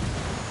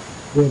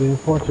 Yeah, the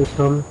enforcer's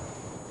coming.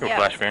 Go Yeah.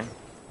 flashbang.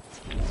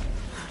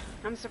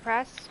 I'm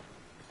suppressed.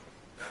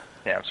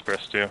 Yeah, I'm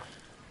suppressed too.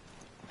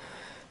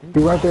 He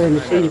right there in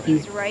the city.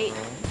 He's right.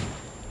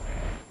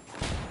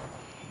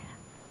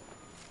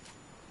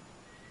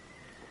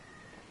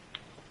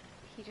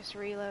 He just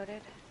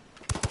reloaded.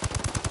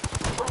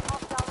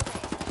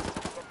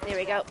 There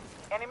we go.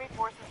 Enemy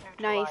forces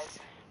Nice.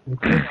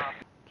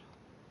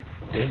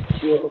 Good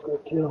kill,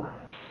 good kill.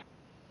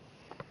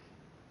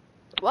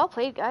 Well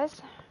played,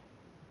 guys.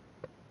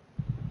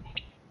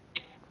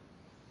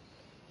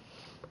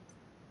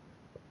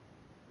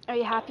 Are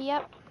you happy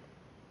yet?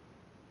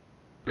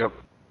 Yep.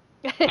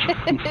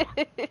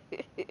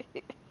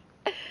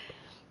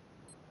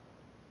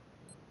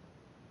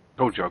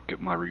 Told you I'll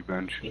get my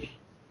revenge.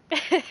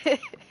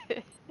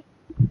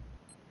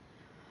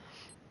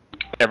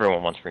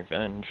 Everyone wants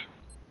revenge.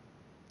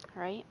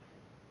 Right.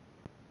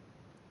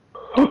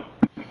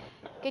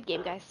 Good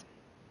game, guys.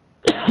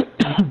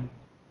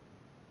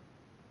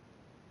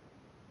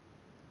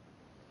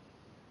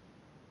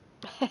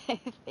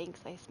 Thanks,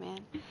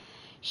 Iceman.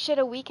 Shit,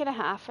 a week and a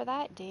half for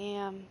that?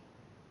 Damn.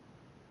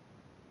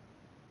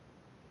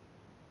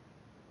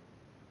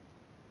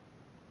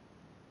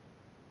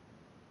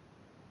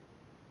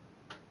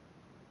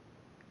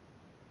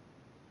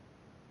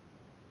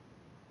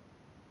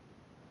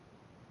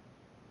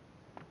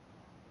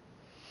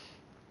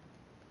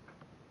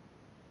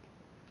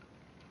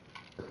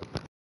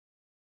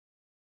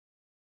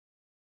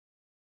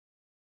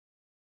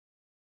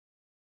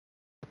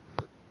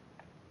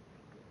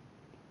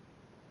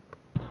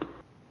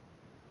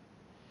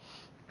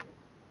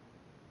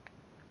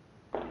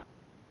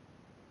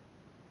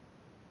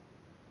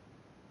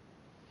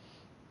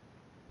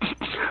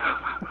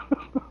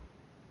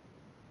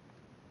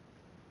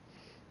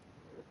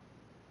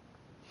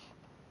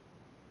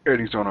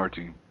 Eddie's on our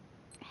team.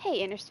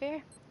 Hey,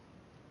 Intersphere.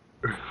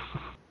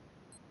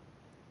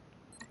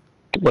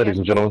 Ladies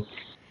and gentlemen.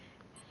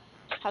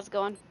 How's it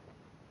going?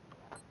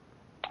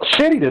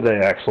 Shitty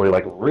today, actually.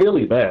 Like,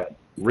 really bad.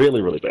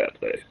 Really, really bad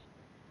today.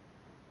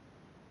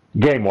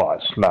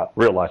 Game-wise, not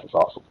real life is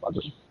awesome. I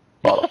just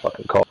bought a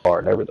fucking car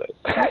and everything.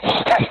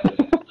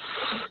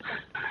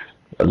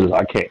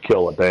 I can't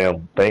kill a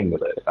damn thing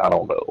today. I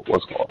don't know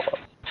what's going on.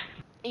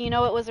 You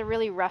know, it was a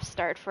really rough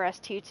start for us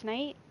too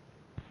tonight.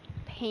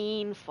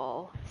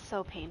 Painful.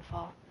 So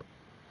painful.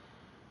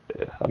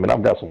 Yeah, I mean,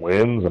 I've got some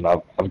wins and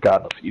I've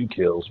gotten a few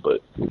kills,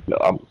 but you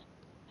know,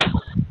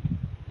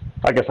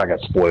 I guess I got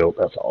spoiled.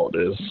 That's all it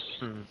is.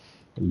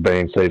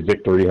 Bane say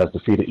victory has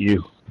defeated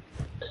you.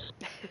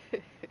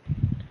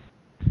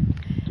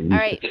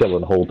 used Alright. to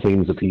killing whole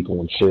teams of people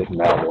and shit, and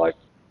now I'm like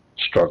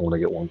struggling to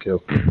get one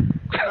kill.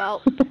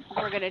 Well,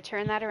 we're gonna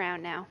turn that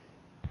around now.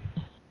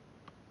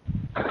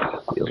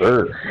 Yes,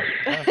 sir.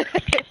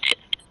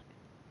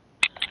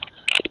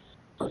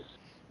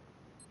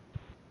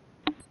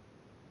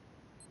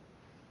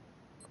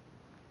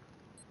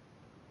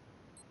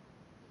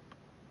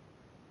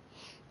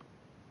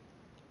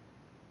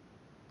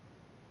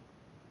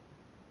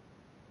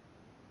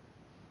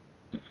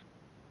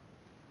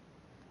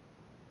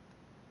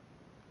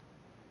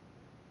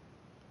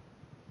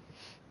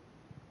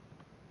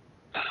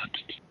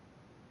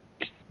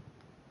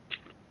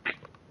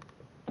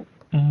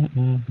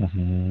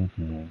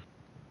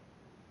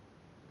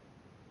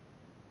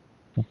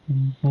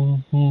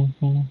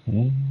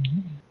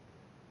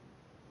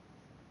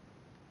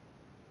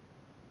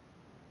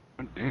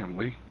 Damn,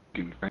 Lee,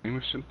 getting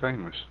famous and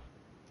famous.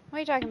 What are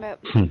you talking about?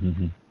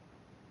 You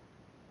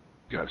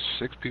got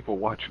 6 people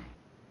watching.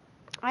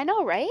 I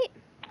know, right?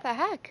 What the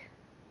heck?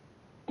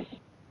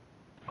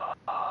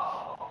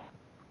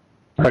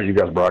 Are you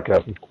guys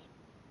broadcasting?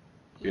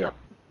 Yeah.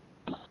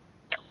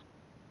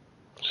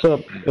 What's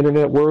up,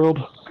 internet world?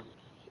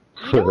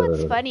 You know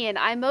what's funny, and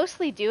I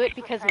mostly do it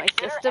because my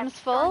system's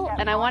full,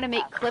 and I want to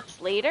make clips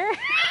later.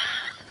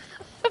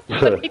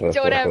 But I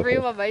don't have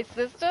room on my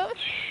system.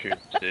 Shoot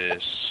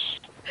this.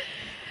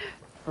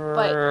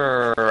 But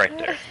right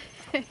there.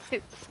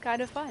 it's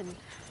kind of fun.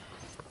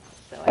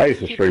 So I used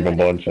to stream a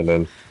bunch, and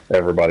then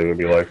everybody would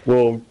be like,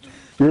 well,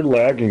 you're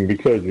lagging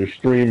because you're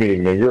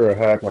streaming, and you're a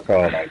hack. Like,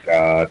 oh my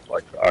god.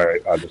 Like,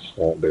 alright, I just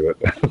won't do it.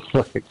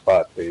 Like,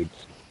 bot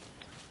feeds.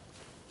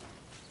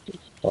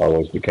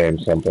 Always became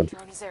something.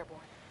 Drone is airborne.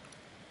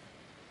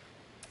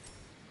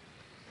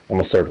 I'm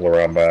gonna circle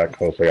around back.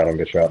 Hopefully I don't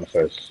get shot in the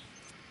face.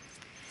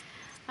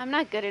 I'm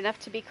not good enough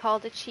to be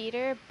called a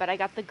cheater, but I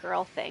got the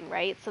girl thing,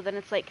 right? So then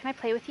it's like, can I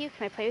play with you?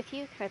 Can I play with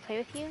you? Can I play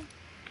with you?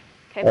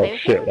 Can I play Oh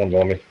with shit, you? one's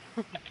on me.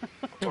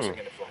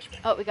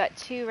 Oh, we got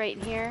 2 right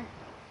in here.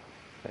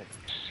 I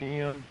see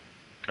him.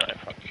 No, I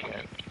fucking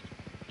can't.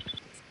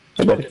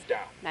 Hey, buddy.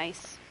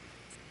 Nice.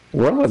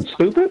 Run,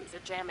 stupid.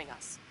 They're jamming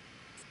us.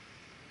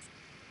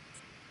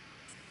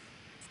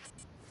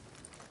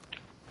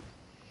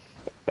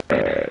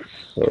 Alright,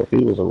 so he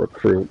was a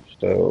recruit,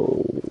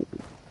 so...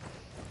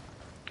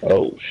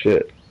 Oh,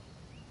 shit.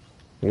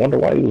 I wonder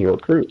why he was a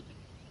recruit.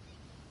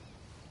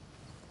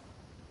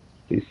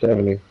 He's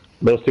 70.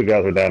 Those 2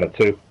 guys are down at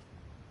 2.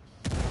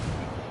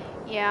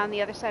 Yeah, on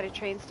the other side of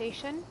train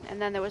station.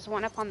 And then there was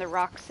one up on the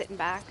rock sitting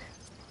back.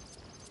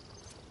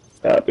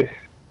 Happy.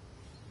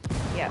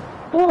 Yep.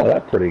 Oh,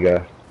 that pretty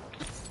guy.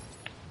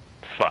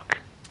 Fuck.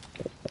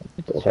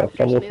 We'll have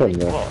fun with him,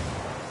 though.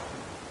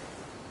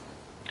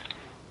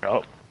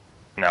 Oh.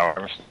 Now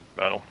we're in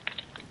battle.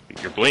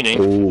 You're bleeding.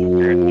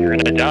 Ooh. You're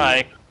gonna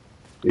die.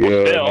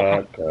 You're Still.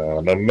 not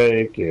gonna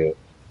make it.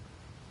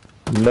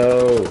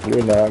 No,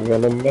 you're not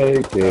gonna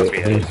make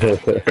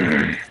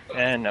it.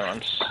 And no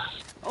one's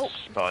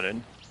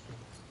spotted.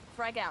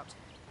 Frag out.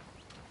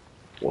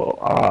 Well,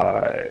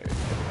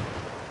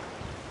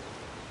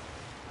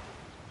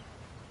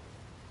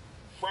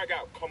 Frag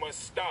out,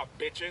 stop,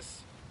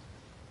 bitches.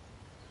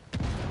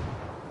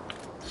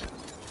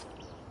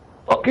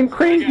 Fucking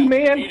crazy,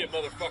 man. Eat it,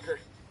 motherfucker.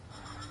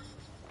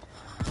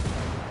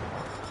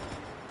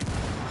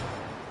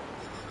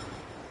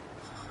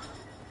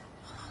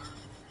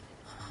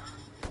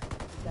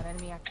 Got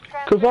enemy active.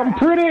 Cause I'm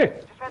pretty.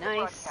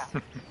 Nice.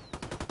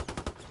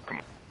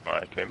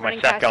 Alright, my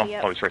Running sack past on. you,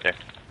 yep. Oh, it's right there.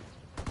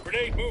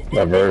 Grenade, move.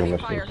 That version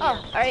is Oh,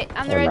 alright,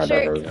 I'm the Oh, red not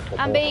that shirt. version.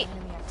 I'm bait.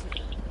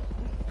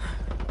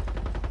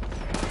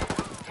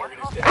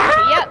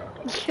 Yep.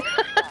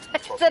 I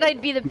said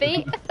I'd be the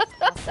bait.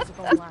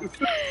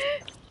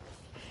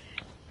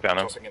 Found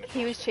him.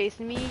 He was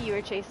chasing me, you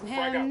were chasing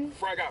him.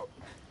 Frag out.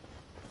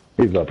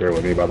 He's up there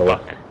with me, by the way.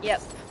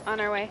 Yep, on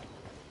our way.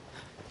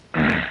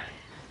 I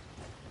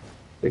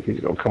think he's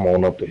gonna come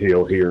on up the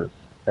hill here,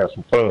 have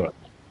some fun.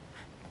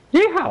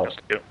 Yeah.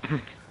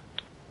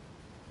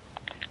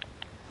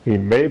 He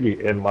may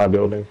be in my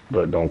building,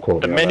 but don't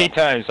quote The me on many that.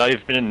 times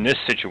I've been in this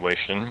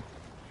situation.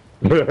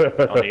 on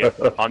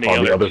the On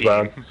the other team.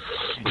 side?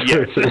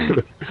 Yes.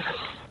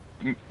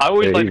 I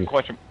always Yeah, like to he's-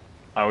 question.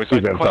 I always he's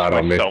like to inside question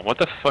on me. myself. What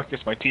the fuck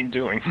is my team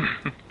doing?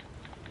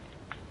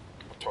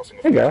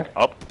 Hey, guy.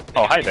 Oh,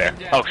 hi there.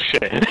 Oh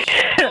shit!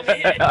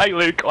 I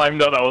literally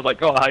climbed up. I was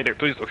like, oh hi there.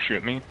 Please don't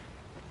shoot me.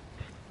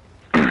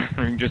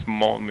 You just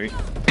mauled me.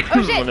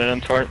 Oh shit! When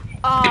I'm sorry.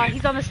 Aw,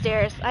 he's on the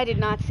stairs. I did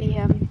not see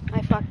him.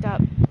 I fucked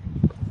up.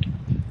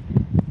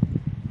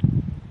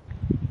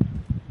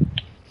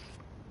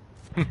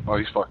 Oh,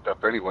 he's fucked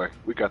up anyway.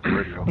 We got the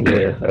radio.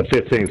 Yeah, at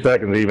 15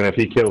 seconds, even if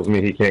he kills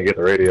me, he can't get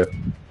the radio.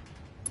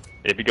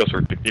 If he goes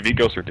for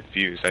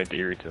defuse, I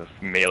dare you to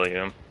melee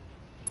him.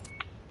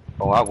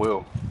 Oh, I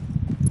will.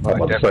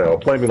 I'm about to say,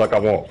 play me like I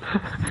want.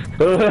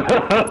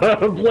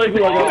 Play me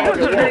like I want.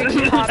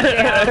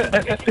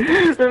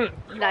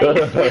 Nice.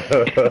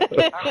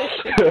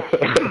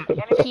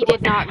 He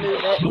did not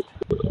move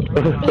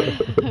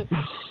it.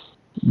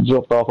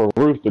 jumped off a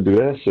roof to do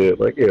that shit.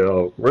 Like, you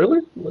know,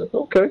 really?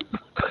 Okay.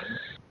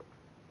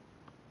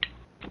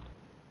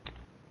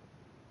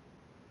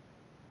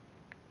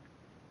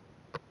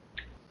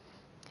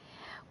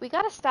 We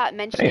gotta stop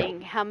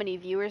mentioning how many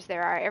viewers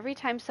there are. Every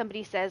time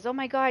somebody says, "Oh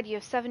my God, you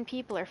have 7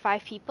 people or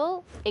 5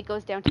 people," it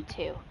goes down to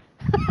 2.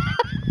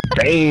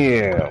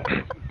 Damn.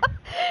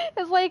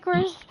 It's like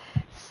we're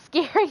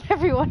scaring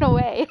everyone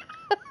away.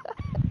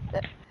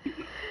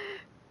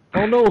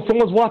 Oh no,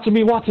 someone's watching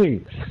me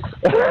watching.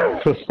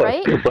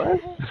 Right?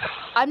 What?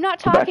 I'm not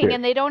Get back talking here.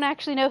 and they don't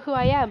actually know who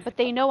I am, but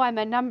they know I'm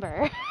a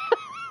number.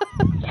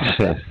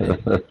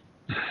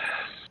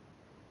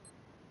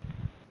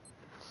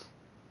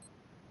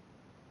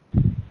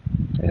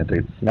 Yeah,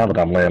 dude, now that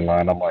I'm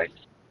landline, I'm like,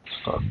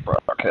 start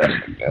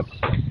broadcasting again.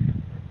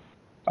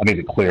 I need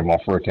to clear my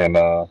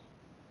freaking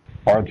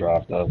hard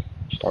drive though.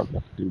 Starting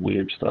to do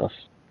weird stuff.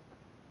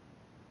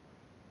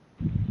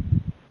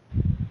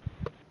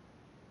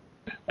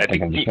 I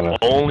think I'm just the gonna...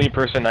 only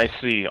person I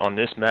see on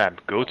this map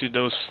go to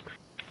those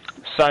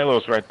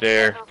silos right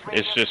there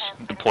is just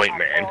the point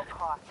man.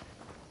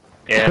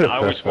 And I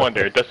always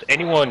wonder, does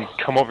anyone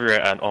come over here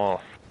at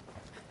all?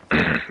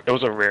 It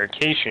was a rare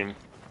occasion,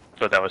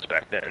 but that was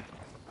back then.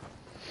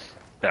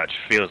 Now it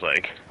just feels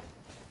like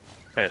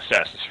an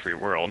Assassin's Free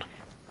world.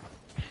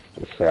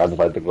 I just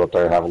like to go up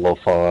there and have a little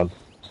fun.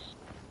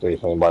 See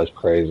if anybody's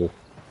crazy.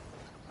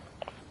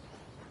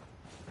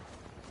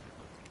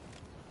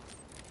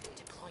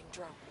 Deploying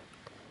drone.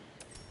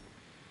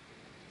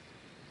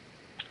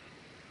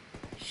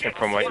 And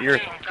from my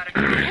ears...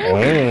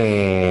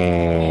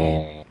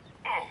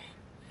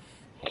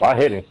 I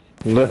hit him.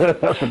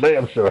 That's for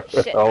damn sure.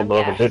 Shit, I don't know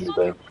if I hit gassed.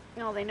 anything.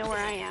 Oh, they know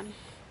where I am.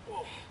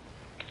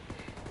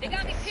 They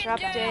got me pinned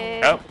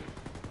Disrupted. Oh.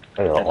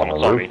 Hey,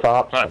 on the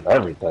rooftops and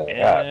everything.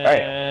 God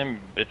damn. And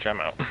bitch,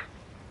 I'm out.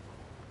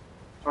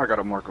 I got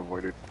a mark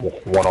avoided.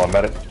 One on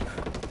medic.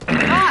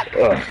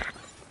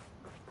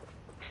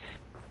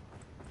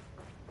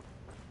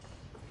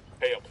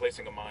 Hey, I'm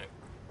placing a mine.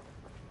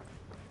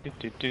 Do.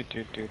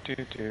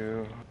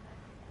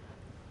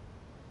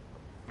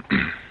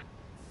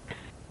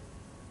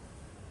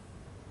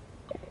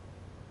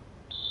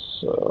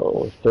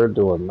 So if they're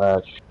doing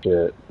that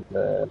shit,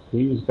 then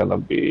he's gonna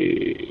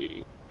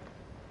be...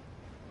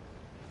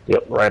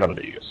 Yep, right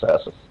under you,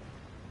 assassin.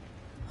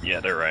 Yeah,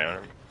 they're right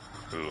on him.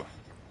 Ooh.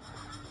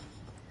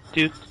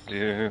 Do.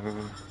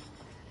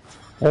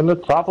 And the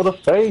top of the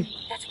face.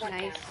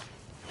 Nice.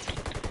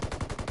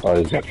 Oh,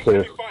 he's got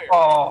clear.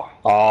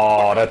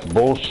 Oh, that's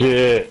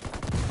bullshit.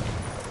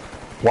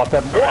 What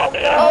that? Oh,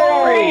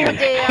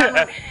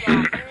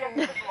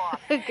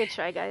 damn. Good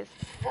try, guys.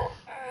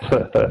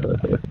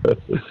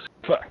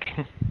 Fuck.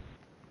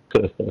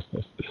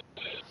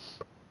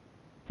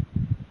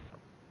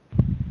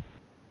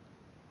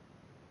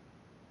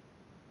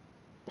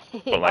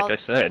 But like I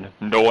said,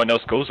 no one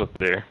else goes up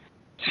there.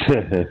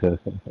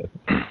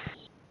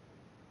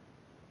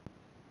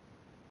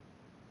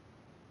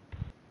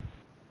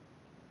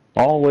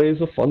 Always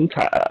a fun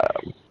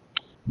time.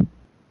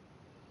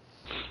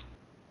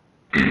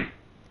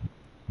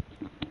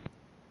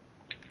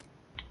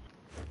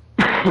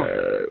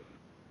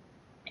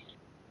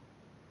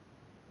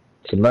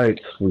 Tonight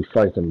we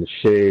fight in the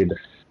shade.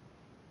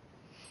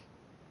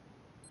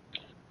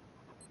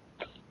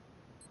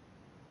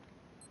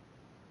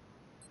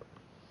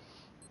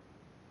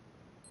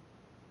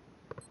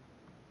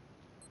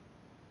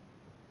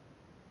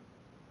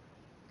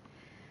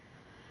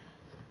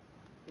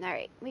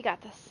 Alright, we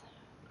got this.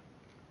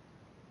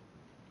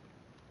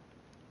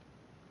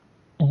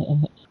 Get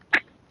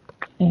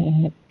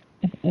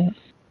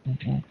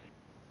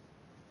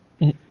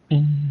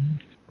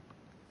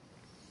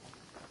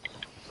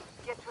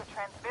to a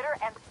transmitter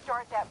and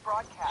start that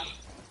broadcast.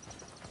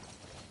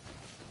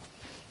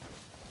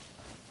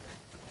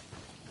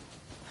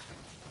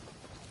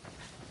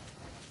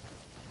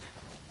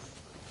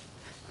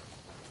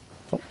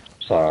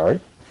 Sorry.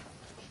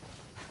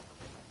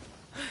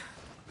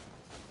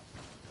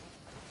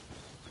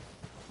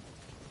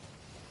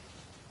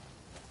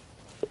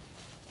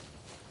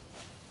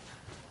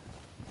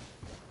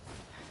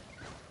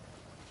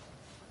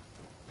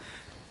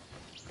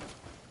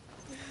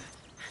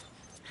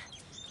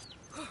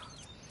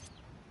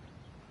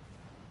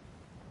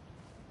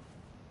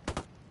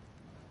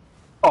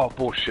 Oh,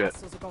 bullshit.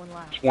 There's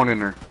one in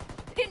there.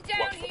 Get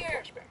down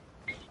here!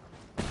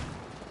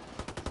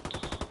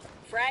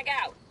 Frag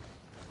out.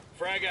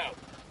 Frag out.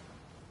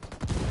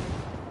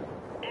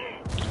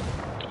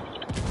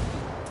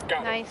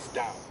 Nice.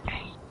 Down.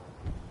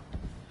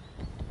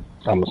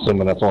 I'm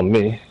assuming that's on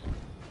me.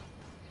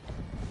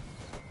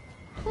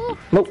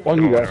 Nope,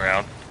 on you guys.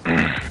 Around.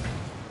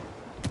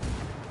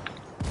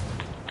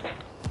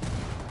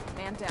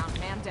 Man down,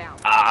 man down.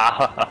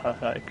 Ah,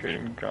 I couldn't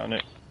even draw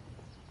it.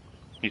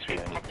 He's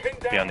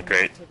behind the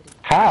crate.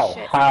 How?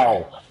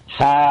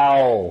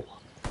 How?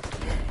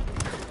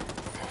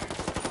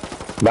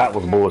 That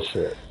was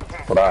bullshit.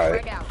 But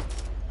alright.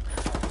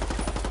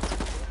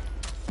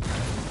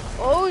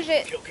 Oh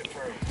shit.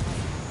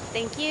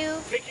 Thank you.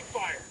 Taking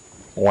fire.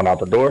 One out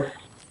the door.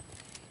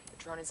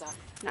 The drone is up.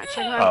 Not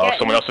sure who I'm getting.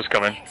 Someone else is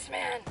coming. Thanks,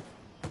 man.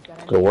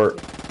 Good work.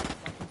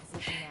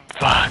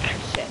 Fuck.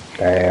 Shit.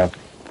 Damn.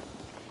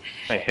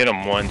 I hit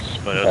him once,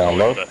 but it Down was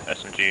low. with the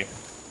SMG.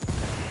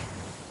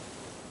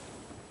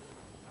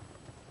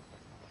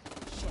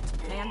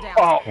 Shit, man down.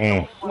 Oh,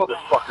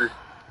 motherfucker.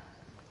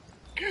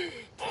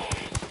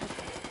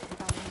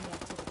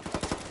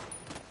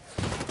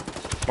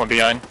 One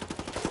behind.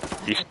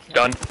 He's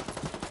done.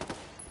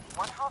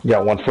 Yeah,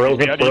 one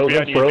frozen. He's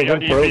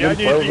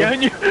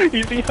behind you.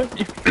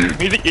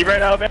 He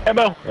ran out of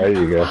ammo. There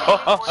you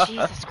go.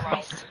 Jesus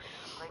Christ.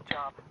 Great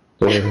job.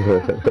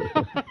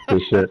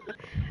 Good shit.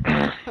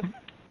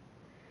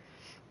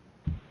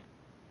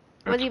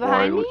 Was he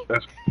behind me?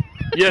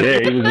 Yes, Yeah,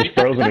 he was just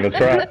frozen in a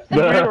trap.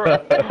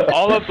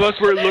 all of us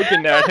were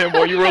looking at him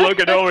while you were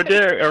looking over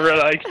there, and we're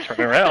like,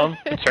 turn around,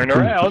 turn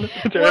around,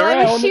 turn Well, around.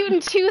 I was shooting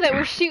two that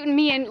were shooting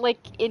me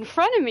in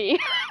front of me.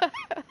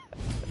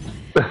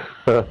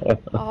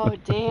 Oh,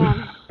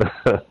 damn.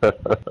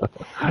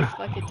 That's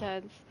fucking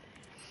tense.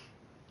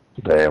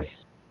 Damn.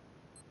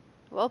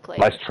 Well played.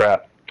 Nice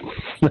trap.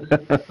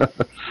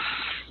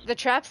 The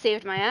trap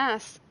saved my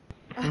ass.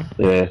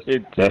 Yeah, It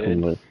did.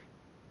 definitely.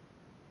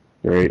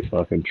 Great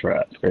fucking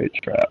trap. Great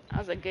trap. That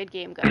was a good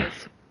game, guys.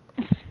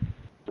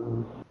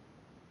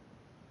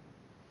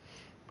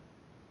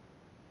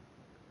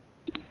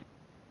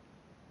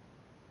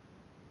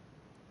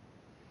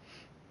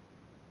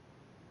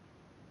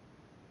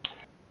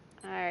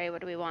 Alright,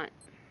 what do we want?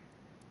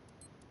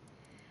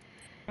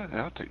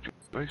 Yeah, I'll take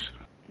Joyce.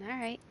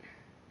 Alright.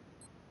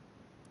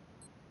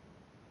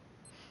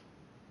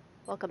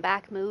 Welcome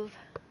back, Move.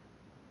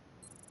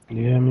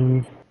 Yeah, I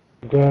mean,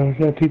 I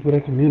got people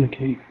that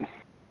communicate.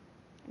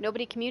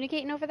 Nobody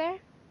communicating over there?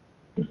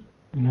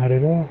 Not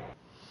at all.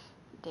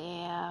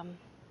 Damn.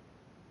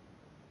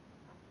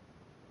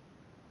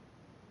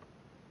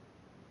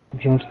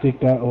 Drumstick,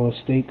 that or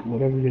steak,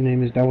 whatever your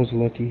name is, that was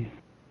lucky.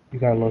 You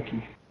got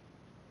lucky.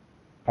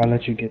 I'll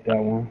let you get that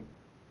one.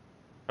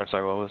 I'm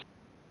sorry, what was?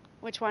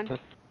 Which one?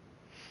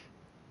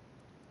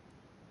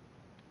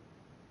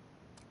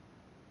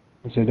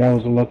 I said that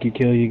was a lucky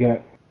kill you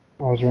got.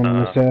 I was running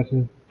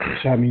assassin,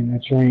 shot me in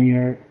that train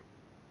yard.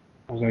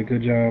 I was like,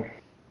 good job.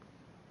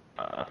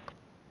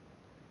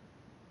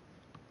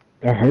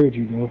 I heard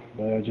you though,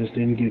 but I just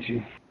didn't get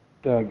you.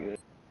 It's all good.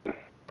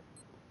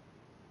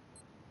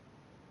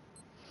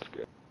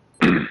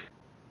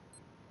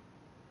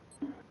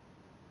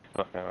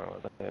 Fuck, I don't know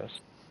what that is.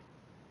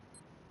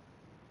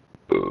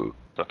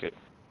 Suck it.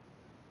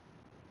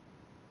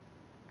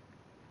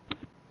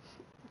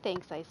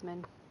 Thanks,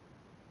 Iceman.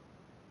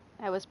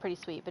 That was pretty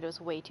sweet, but it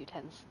was way too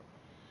tense.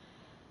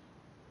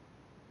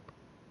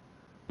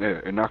 Yeah,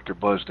 it knocked her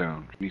buzz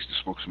down. She needs to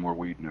smoke some more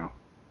weed now.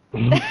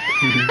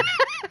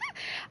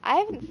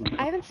 I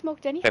haven't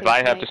smoked anything. If I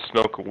have tonight. to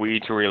smoke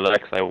weed to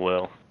relax, I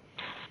will.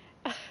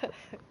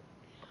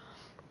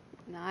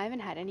 No, I haven't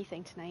had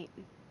anything tonight.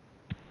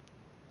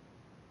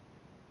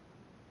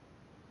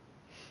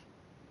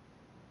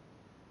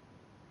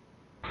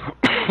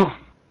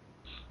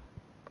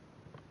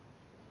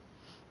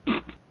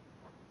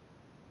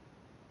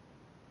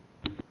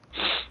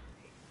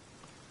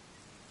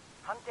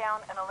 Hunt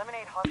down and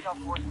eliminate hostile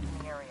forces in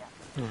the area.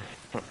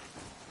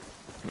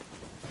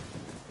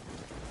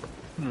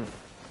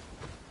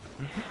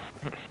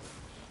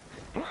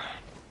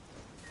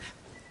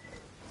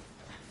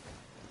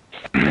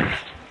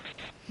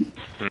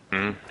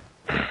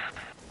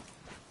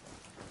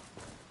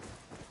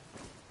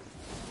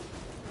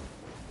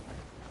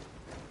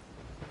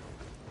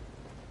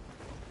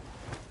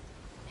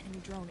 Enemy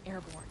drone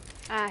airborne.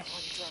 Ah,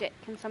 shit.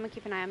 Can someone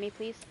keep an eye on me,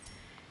 please?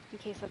 In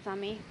case that's on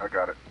me. I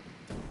got it.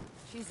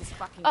 Jesus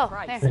fucking Oh,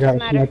 Christ. there. Doesn't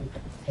matter.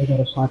 I got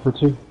a sniper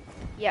too.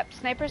 Yep,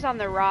 sniper's on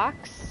the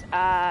rocks,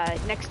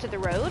 next to the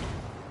road.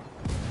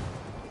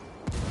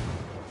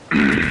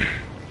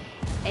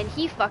 And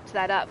he fucked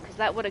that up, because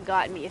that would have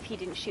gotten me if he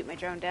didn't shoot my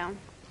drone down.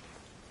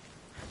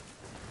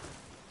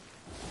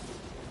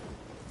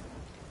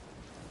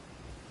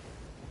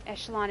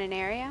 Echelon in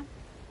area.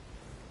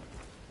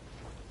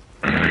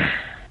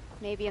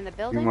 Maybe in the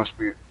building? He must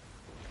be.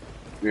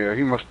 Yeah,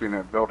 he must be in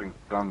that building,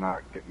 but I'm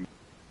not getting.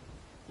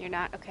 You're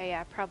not? Okay,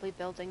 yeah, probably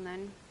building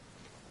then.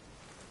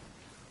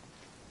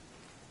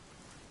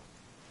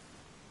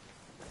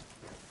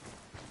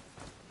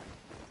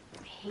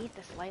 I hate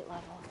this light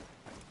level.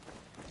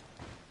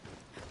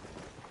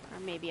 Or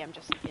maybe I'm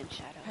just in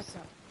shadows. Heads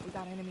up. We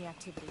got enemy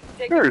activity.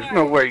 There's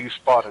no way you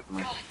spotted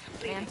me.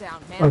 Man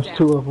down, man There's down.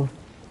 two of them.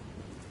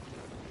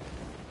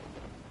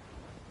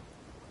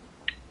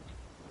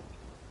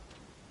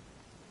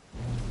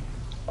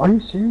 Are you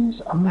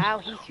serious? I'm Wow,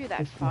 he threw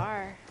that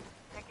far.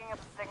 Picking up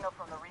a signal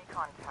from the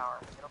recon tower.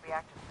 It'll be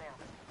active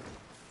soon.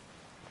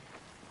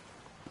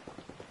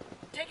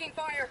 Taking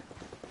fire.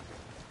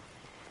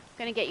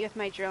 Gonna get you with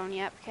my drone,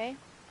 yep, okay?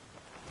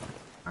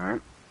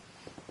 Alright.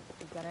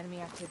 We've got enemy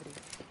activity.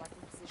 Marking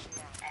position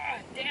now. Ah,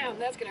 damn,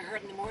 that's gonna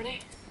hurt in the morning.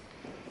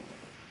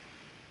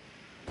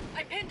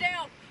 I'm pinned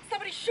down.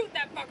 Somebody shoot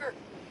that fucker.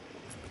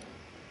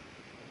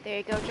 There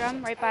you go,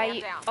 Drum. Right by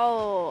you.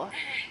 Oh.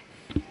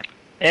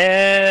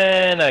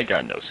 And I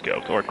got no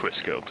scoped or quick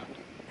scoped.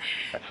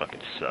 That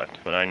fucking sucked.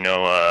 But I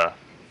know,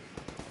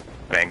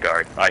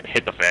 Vanguard. I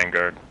hit the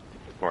Vanguard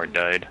before I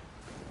died.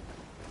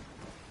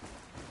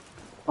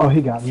 Oh,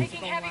 he got me.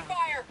 Taking heavy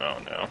fire. Oh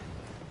no.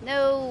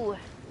 No.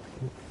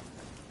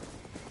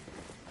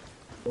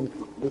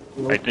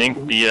 I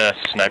think the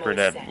sniper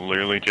that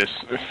literally just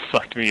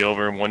fucked me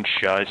over in one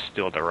shot is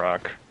still at the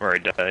rock where I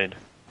died.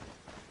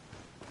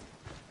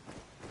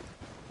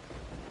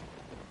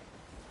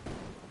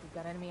 We've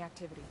got enemy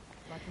activity.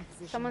 Marking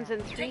position. Someone's now.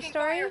 in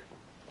 3-story.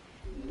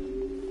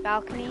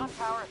 Balcony. Recon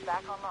tower is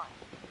back online.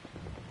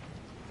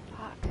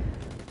 Fuck.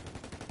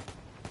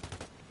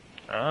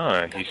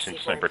 Ah, he's in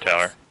sniper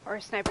tower. Or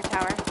sniper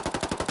tower.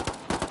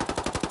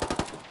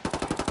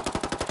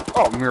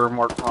 Oh, mirror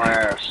mark my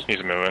ass.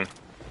 He's moving.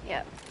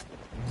 Yep.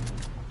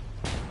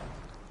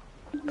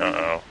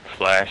 Uh-oh.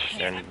 Flash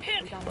and...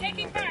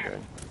 Taking fire.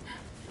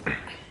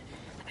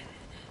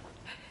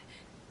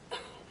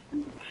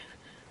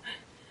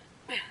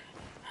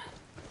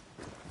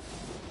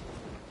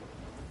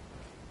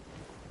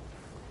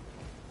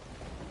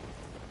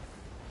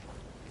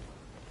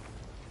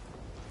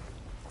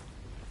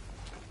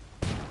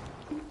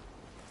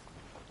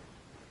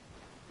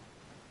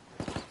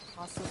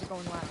 Hostiles are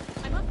going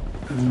left. I'm up.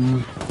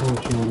 Oh,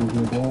 sure we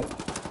did that.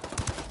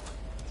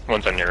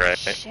 One's on your right.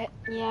 Shit.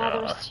 Yeah,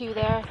 there was 2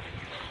 there.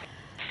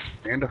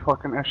 And a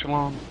fucking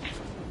echelon.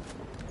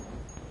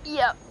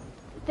 Yep.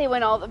 They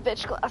went all the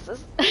bitch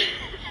classes.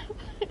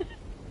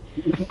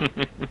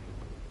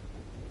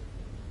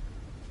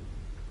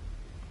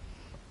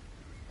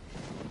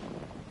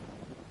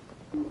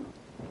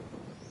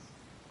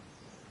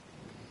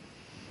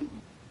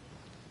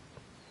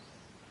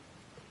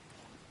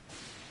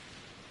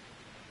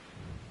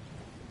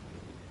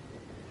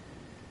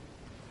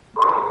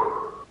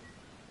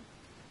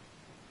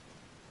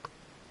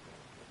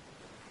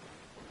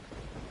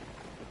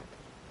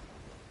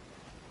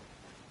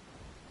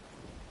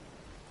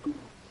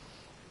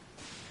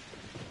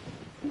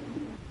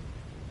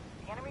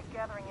 The enemy's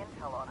gathering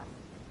intel on us.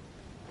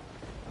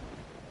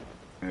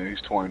 Yeah,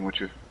 he's toying with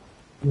you.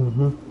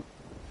 Mm-hmm.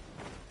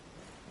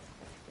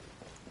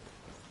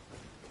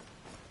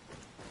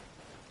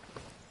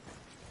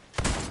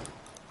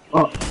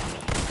 Oh.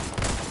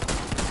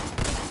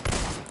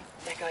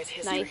 That guy's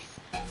history. Nice.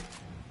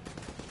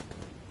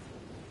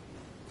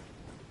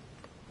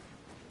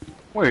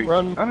 Wait,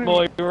 Run,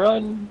 boy,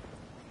 run!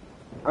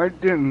 I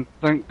didn't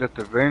think that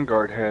the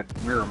Vanguard had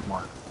mirror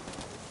mark.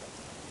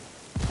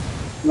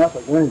 Not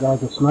the Vanguard,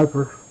 the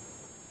sniper.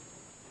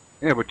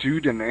 Yeah, but you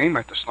didn't aim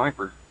at the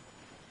sniper.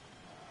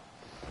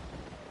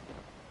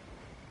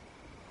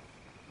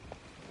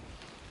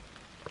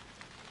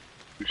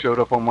 It showed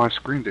up on my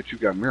screen that you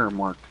got mirror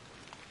marked.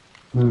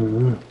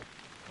 Mm-hmm.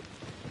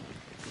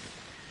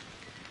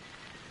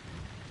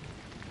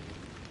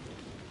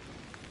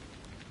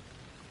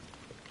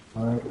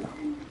 Alright.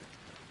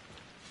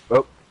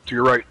 Oh, to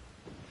your right.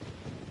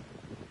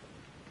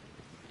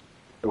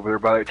 Over there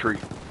by that tree.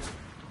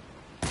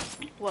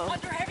 Whoa.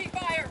 Under heavy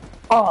fire.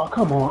 Oh,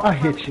 come on, I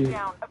hit you.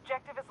 Down.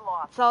 Objective is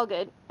lost. It's all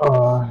good.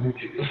 Oh, I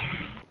hit you.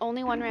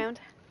 Only 1 round.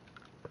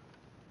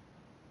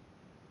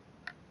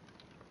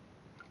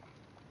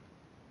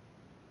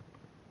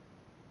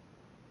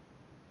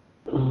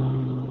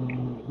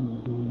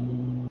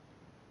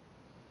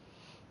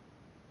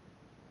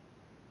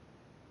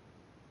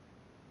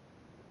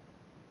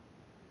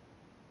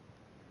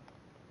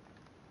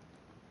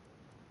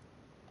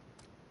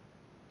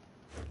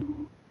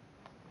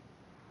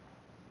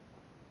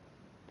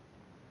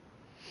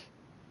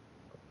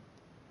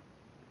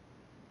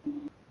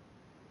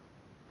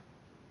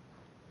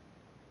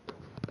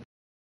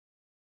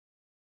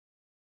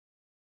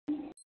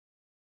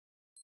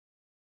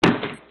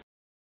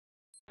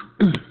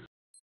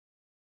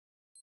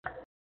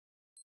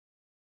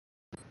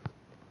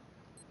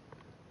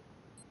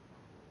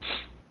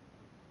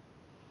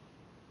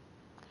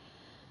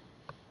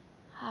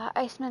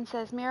 Iceman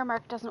says mirror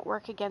mark doesn't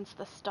work against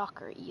the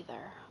stalker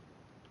either.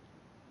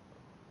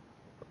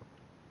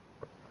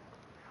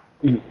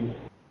 Mm-mm.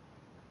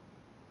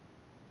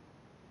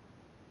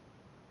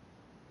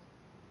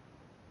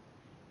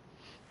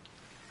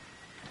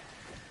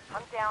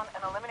 Hunt down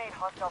and eliminate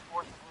hostile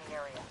forces in the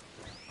area.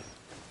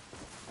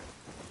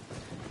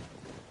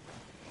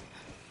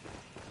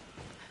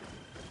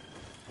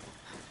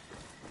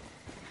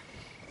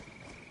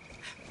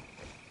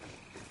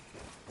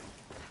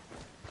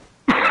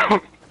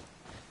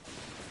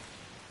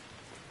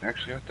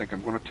 Actually, I think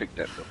I'm going to take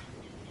that bill.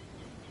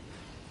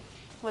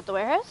 What, the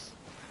warehouse?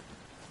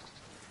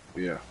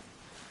 Yeah.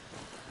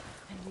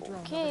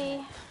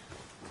 Okay.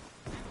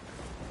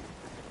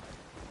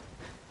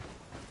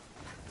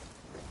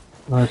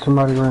 Alright,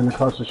 somebody ran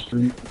across the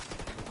street.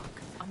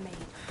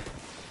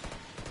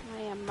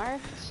 I am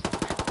marked.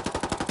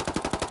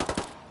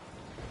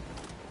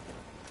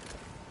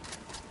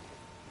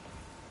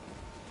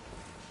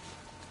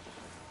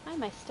 Why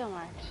am I still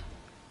marked?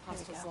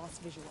 Hostiles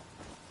lost visual.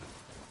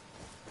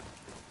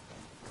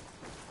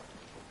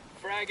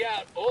 Frag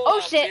out. Oh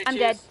shit, I'm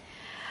dead.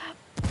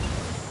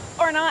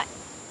 Or not.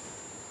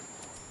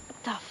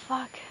 What the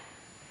fuck?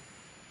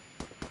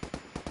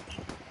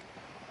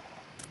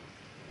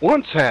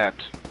 One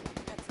tapped.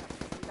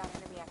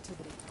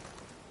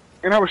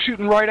 And I was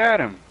shooting right at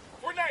him.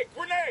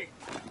 Grenade!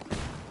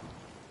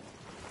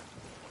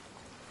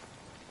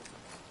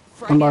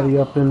 Somebody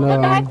up in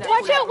Come back!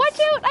 Watch out! Watch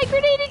out! I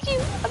grenaded you!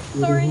 I'm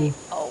sorry.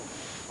 Oh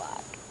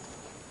fuck.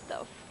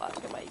 The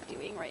fuck am I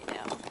doing right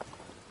now?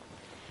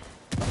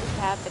 What is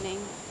happening?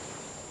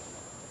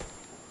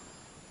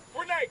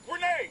 Grenade!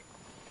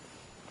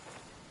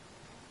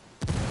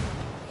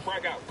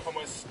 Frag out. Come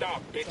on,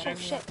 stop, bitches. Oh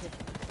shit.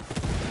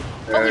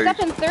 Oh, he's up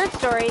in 3rd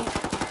story.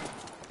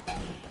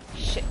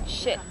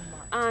 Shit.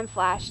 I'm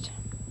flashed.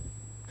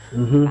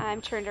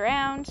 I'm turned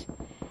around.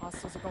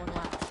 Hostiles are going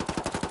left.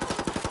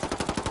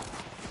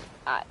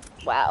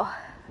 Wow.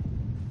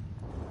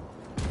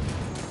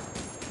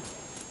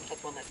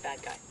 That's one less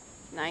bad guy.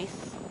 Nice.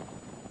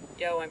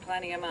 Yo, I'm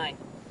planning a mine.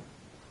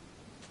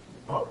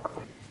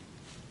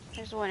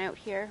 There's one out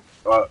here.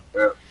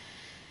 Yeah.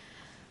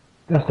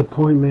 That's the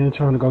point, man.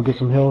 Trying to go get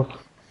some health.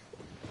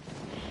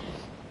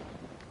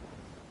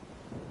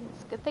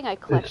 It's a good thing I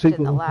clutched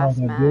in the last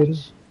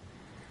match.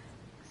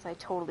 Because I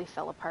totally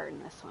fell apart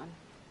in this one.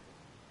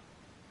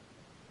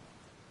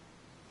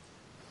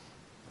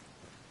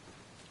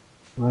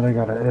 Well, they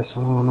got an S1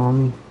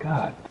 on me.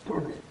 God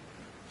damn it.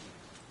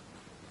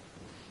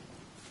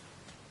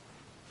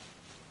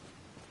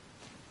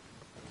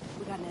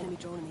 We got an enemy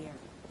drone in the air.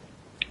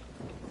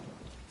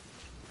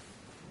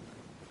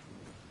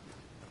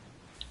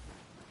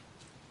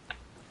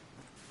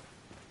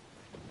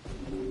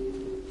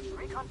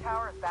 Recon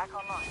tower is back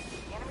online.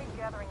 The enemy's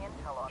gathering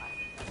intel on us.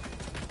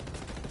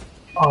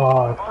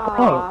 Oh,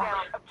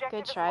 fuck.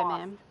 Good try,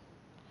 man.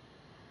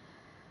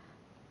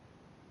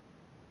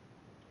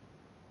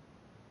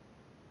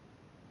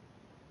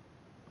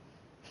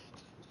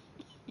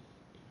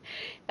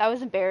 That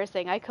was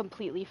embarrassing. I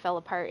completely fell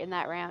apart in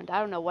that round.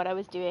 I don't know what I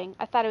was doing.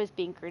 I thought I was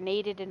being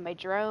grenaded in my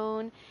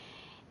drone.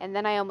 And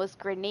then I almost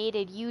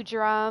grenaded you,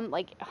 drum.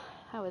 Like,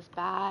 that was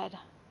bad.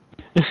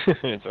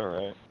 It's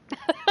alright.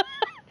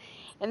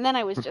 And then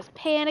I was just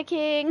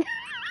panicking.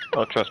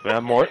 Oh, trust me, I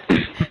have more.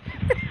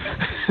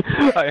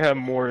 I have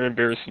more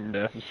embarrassing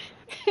deaths.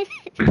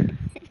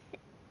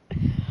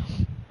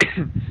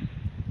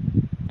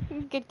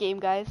 Good game,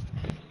 guys.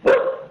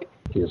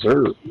 Yes,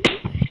 sir.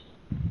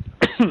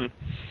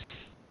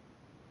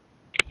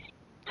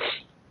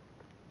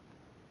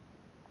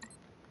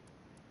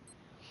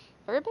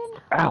 Urban?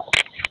 Ow.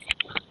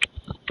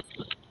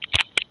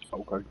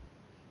 Okay.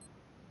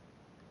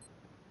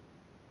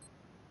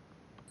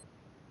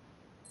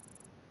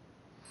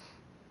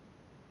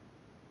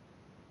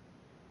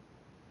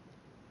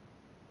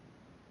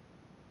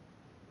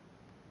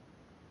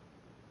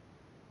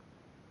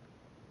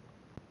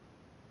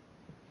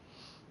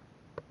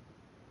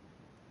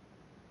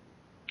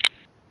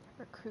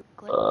 Recruit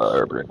glitch.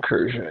 Urban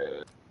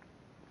incursion.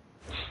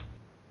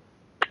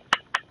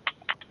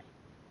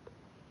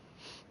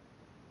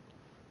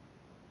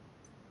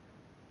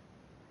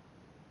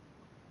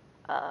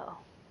 Uh-oh.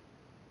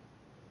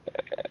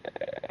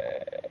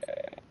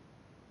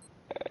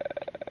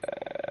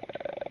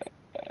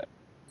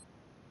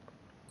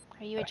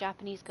 Are you a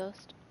Japanese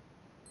ghost?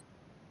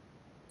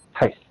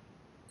 Hi.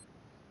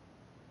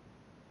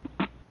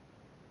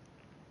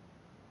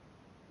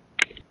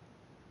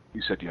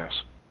 You said yes.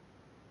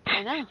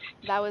 I know.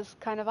 That was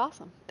kind of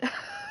awesome.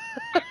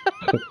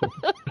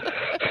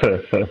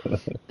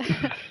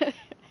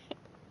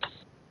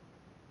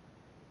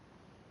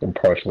 I'm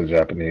partially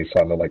Japanese,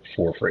 so I know like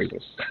 4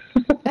 phrases.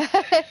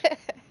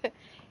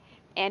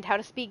 And how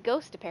to speak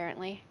ghost,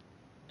 apparently.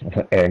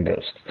 And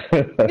ghost.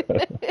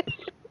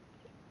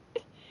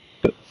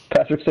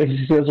 Patrick says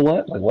he says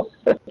what? Like what?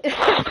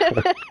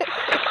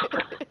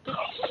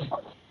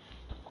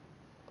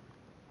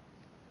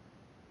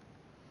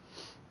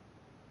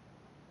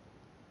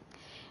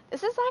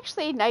 This is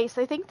actually nice.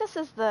 I think this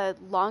is the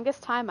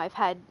longest time I've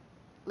had,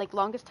 like,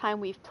 longest time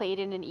we've played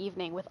in an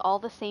evening with all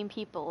the same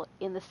people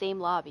in the same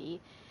lobby,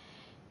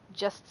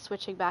 just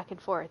switching back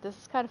and forth. This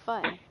is kind of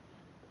fun.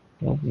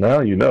 Well,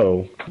 now you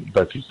know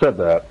that you said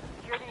that.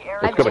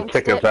 It's going to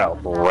kick us out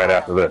right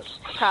after this.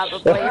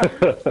 Probably.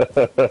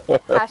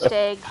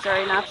 Hashtag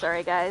sorry, not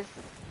sorry, guys.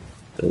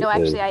 No,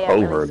 actually, I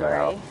am really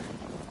sorry.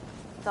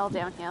 It's all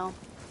downhill.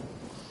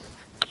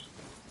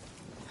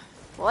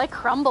 Well, I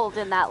crumbled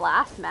in that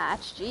last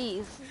match.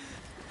 Jeez.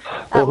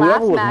 Well,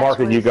 whoever was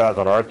marking you guys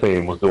on our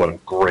team was doing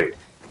great.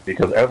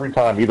 Because every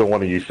time either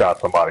one of you shot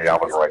somebody, I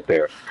was right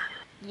there.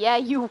 Yeah,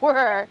 you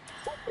were.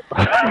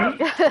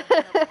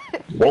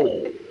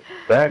 Whoa.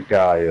 That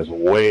guy is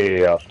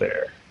way out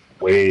there.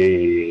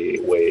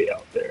 Way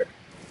out there.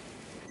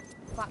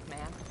 Fuck,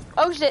 man.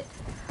 Oh, shit.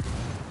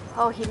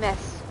 Oh, he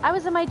missed. I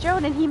was in my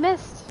drone and he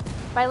missed.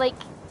 By, like,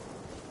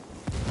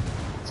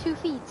 2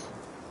 feet.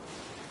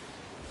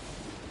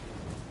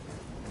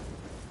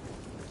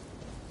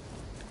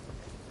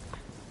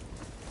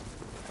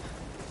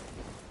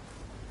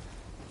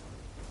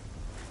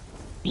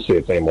 See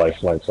if any life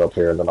flanks up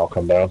here, and then I'll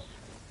come down.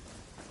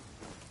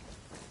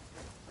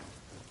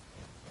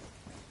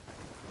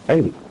 I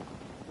need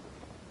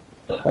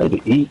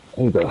to eat,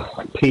 I need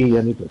to pee,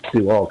 I need to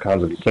do all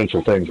kinds of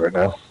essential things right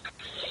now.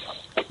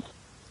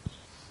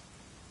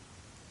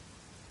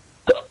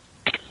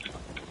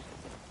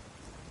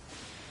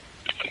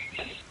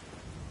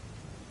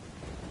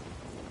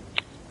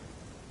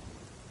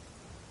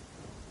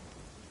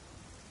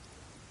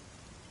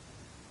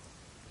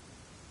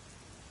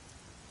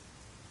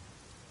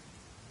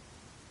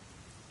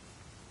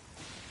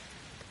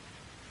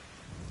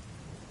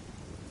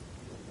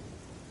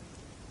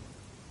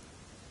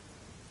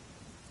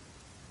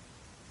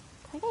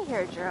 I think I hear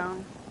a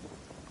drone.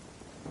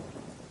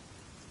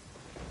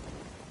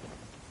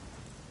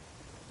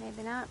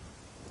 Maybe not.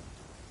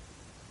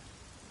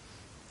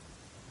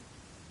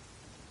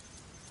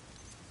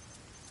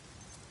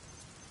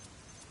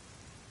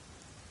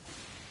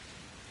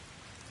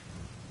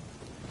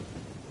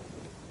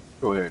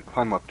 Go ahead,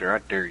 climb up there, I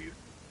dare you.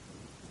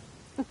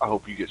 I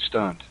hope you get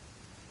stunned.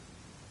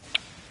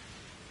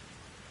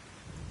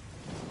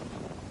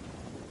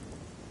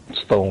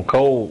 Stone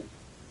cold.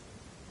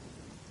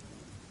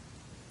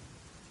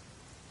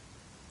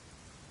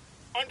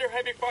 Under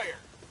heavy fire.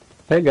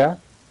 Hey, guy.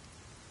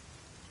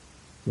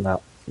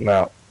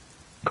 Now,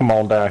 come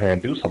on down here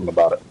and do something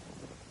about it.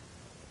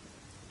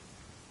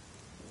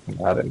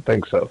 I didn't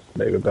think so.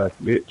 Maybe back,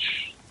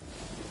 bitch.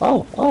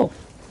 Oh,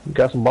 you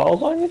got some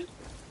balls on you?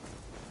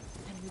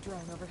 Enemy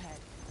drone overhead.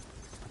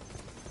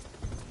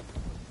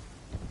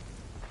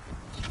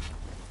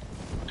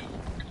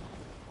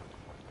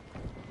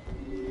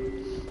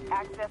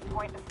 Access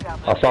point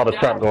established. I saw the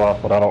trap go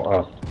off, but I don't.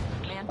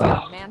 Man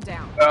down, man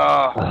down.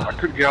 I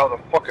couldn't get out of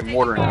the fucking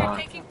mortar in time.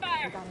 Taking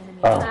fire.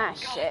 Ah,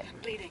 shit.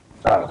 Bleeding.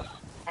 I'm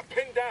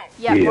pinned down.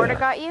 Yeah, Yeah. mortar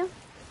got you?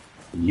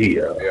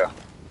 Yeah.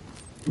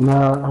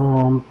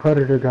 Nah,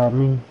 Predator got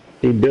me.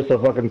 He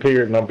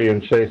disappeared and I'm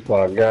being chased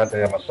by a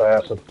goddamn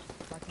assassin.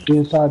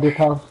 Inside this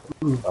house.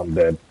 I'm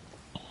dead.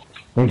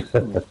 Shit,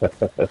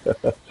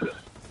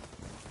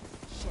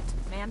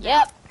 man down.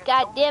 Yep.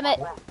 God damn it.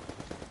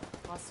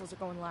 Hostiles are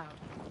going loud.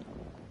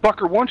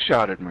 Fucker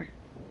one-shotted me.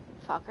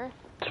 Fucker.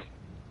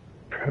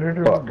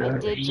 Predator Fuck. I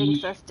got did me.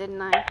 jinx us,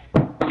 didn't I?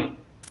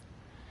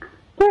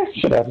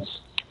 Shit happens.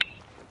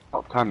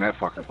 I'll time that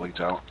fucker bleeds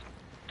out.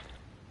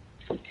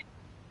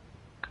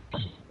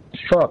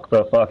 Fuck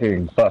the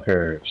fucking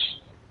fuckers.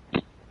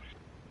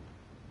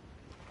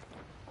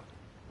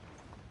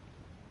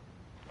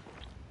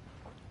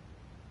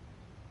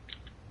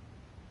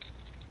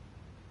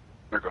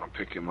 They're gonna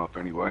pick him up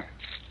anyway.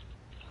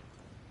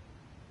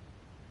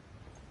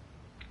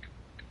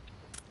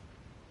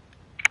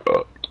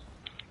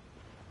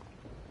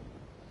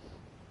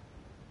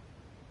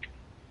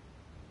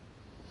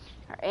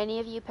 Are any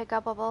of you pick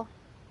upable?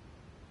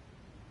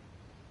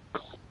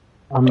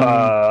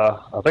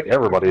 I think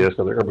everybody is,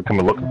 because they're gonna be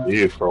coming looking for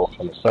you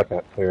in a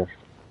second here.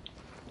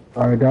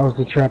 Alright, that was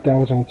the trap that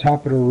was on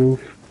top of the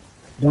roof.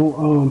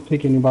 Don't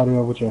pick anybody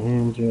up with your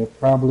hands yet.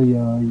 Probably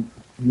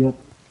yep,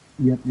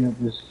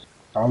 this is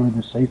probably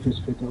the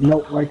safest pick up.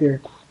 Nope, right there.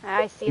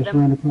 I see Just them.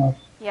 ran across.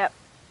 Yep.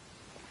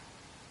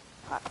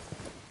 Fuck.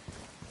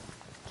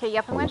 Okay,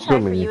 yep, I'm I'm gonna try for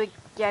assuming- you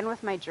again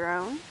with my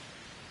drone.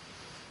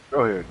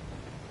 Go ahead.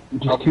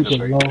 Just keep it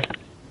low.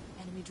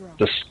 Enemy drone.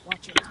 Just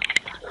Watch it.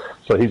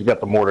 so he's got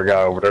the mortar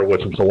guy over there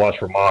with him. So watch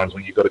for mines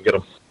when you go to get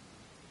him.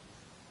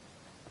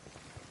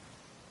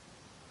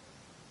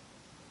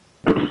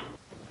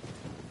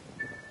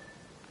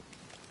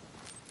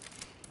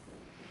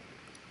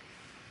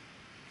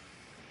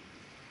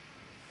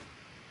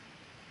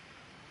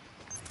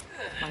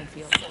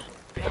 Minefield.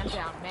 Man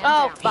down, man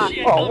Oh, down. fuck.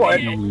 Oh,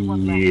 what?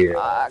 Yeah.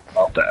 Fuck.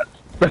 About that.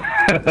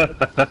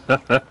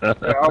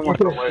 Yeah, I went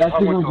to the Right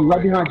behind you,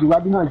 right behind you,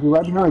 right behind you,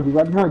 right behind you,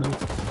 right behind you.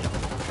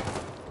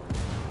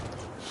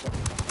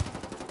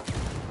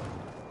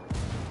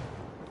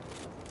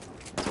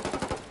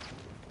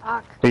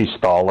 Fuck. He's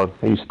stalling.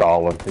 He's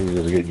stalling. He's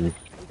just getting,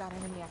 We got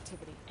enemy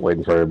activity.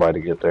 waiting for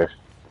everybody to get there.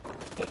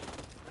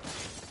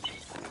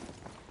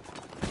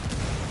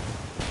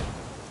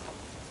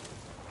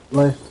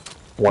 Left.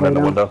 One in the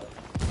down. window.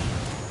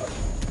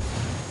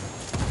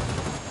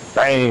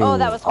 Dang. Oh,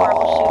 that was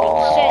horrible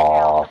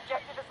Aw,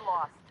 Objective is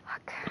lost.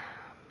 Fuck.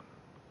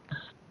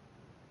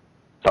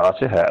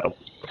 thought you had him.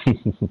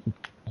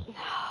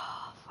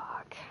 Oh,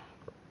 fuck.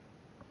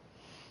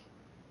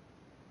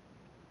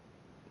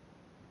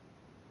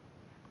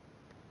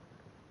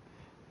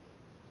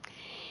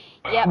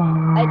 Yep,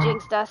 I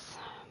jinxed us.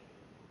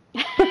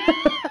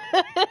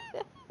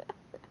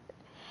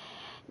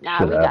 Nah,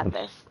 Shit we got happens.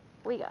 this.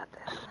 We got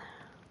this.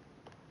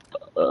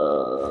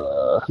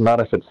 Not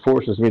if it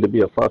forces me to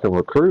be a fucking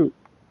recruit.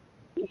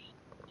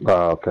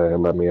 Oh, okay,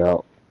 let me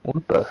out.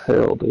 What the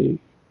hell, dude?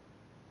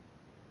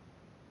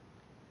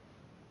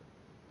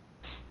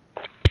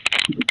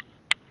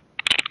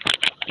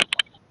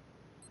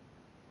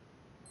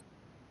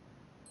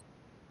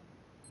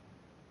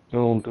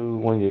 Gonna do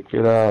when you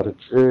get out of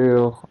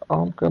jail.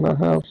 I'm gonna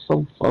have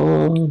some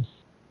fun.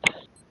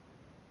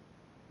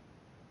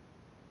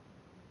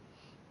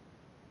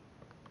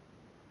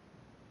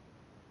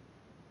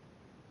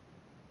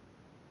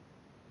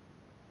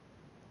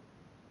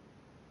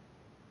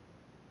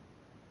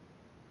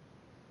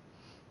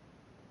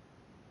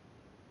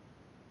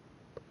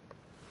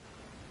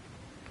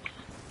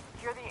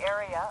 Secure the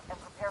area and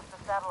prepare for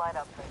the satellite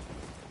outfit.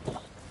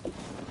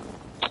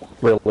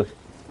 Really?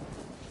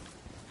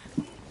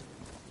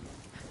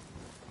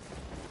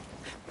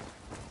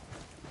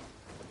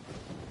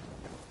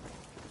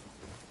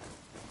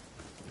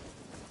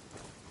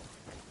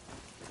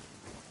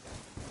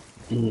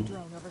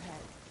 Drone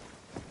overhead.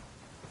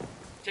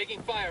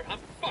 Taking fire. I'm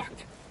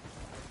fucked.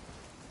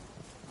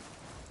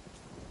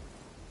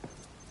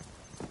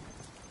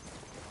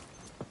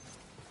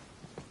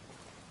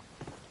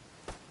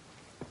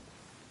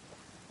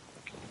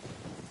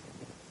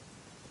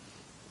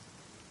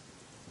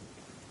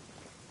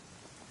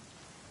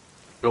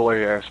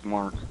 Billy asked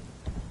Mark.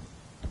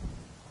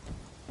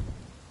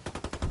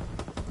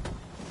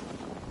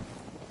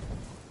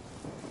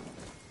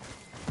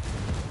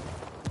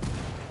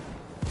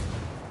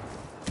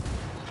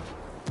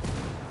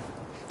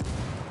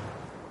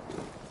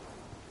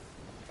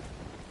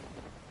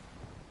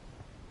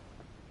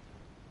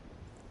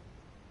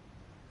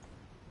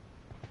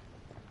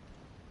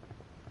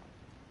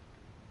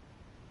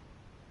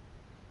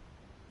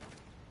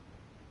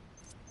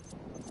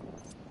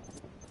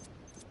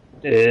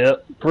 Yeah,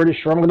 pretty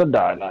sure I'm gonna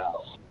die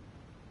now.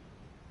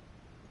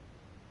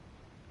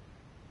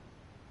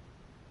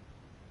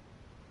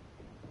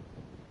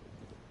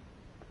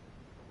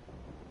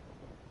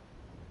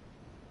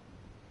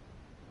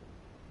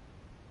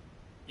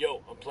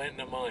 Yo, I'm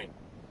planting a mine.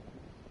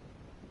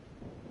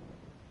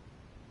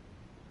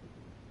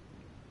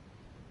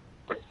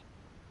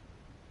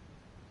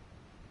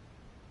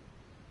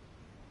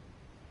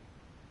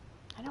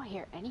 I don't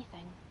hear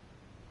anything.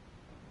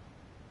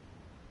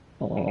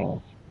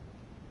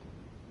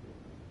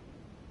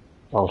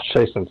 I was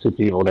chasing two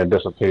people that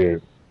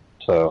disappeared,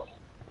 so.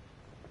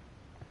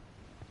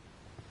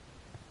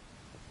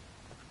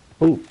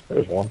 Ooh,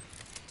 there's one.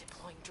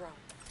 Deploying drone.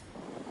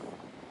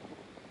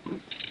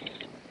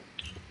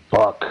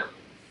 Fuck.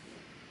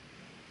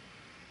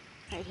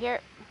 Right here.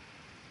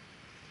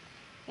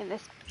 In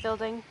this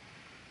building.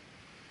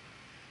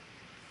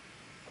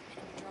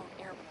 Enemy drone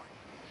airborne.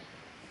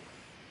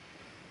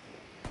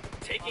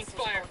 Taking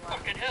fire.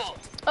 Fucking hell.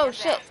 Oh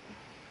shit.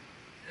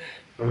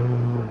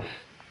 Uh,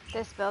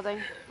 This building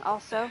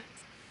also.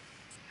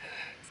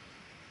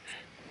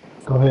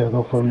 Go ahead,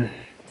 go for me.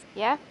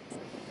 Yeah?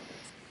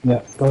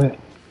 Yeah, go ahead.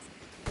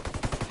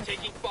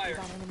 Taking fire.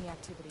 Got enemy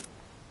activity.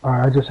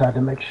 Alright, I just had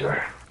to make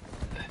sure.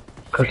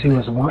 Cause he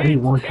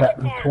one tapped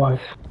me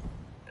twice.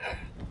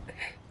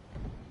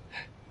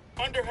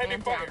 Under heavy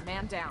Man fire. down,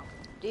 man down.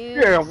 Dude.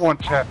 Yeah, one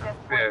tap,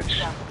 bitch.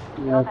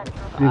 Yeah,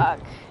 Fuck.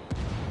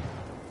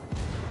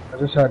 I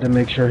just had to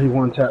make sure he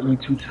one tapped me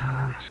 2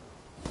 times.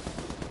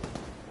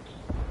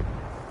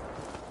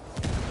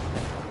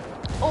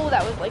 Oh,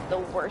 that was like the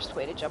worst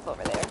way to jump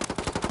over there.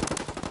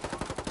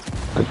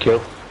 Good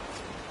kill.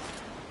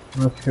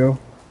 Let's go.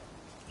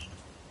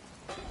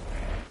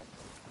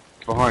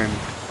 Behind.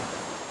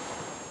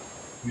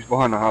 He's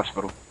behind the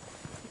hospital. I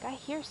think I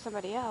hear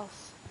somebody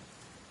else.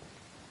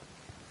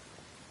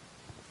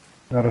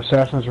 That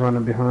assassin's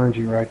running behind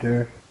you right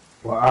there.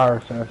 Well, our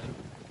assassin.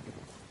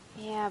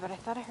 Yeah, but I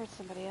thought I heard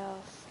somebody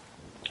else.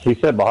 He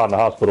said behind the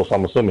hospital, so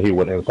I'm assuming he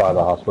went inside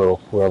the hospital.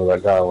 Whoever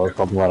that guy was,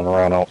 I'm running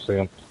around, I don't see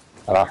him.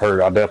 And I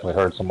definitely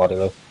heard somebody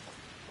though.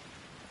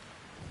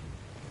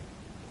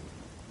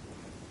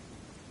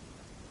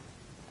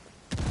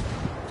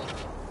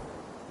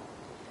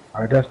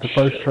 Alright, that's the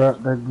first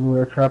trap. That blew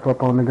their trap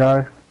up on the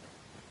guy.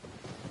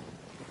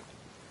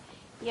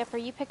 Yep, are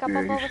you pick up Yeah,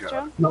 on he with shot.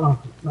 drone?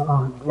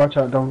 No, watch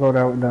out, don't go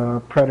down with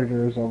the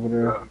predators over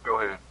there. Go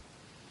ahead.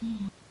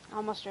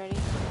 Almost ready.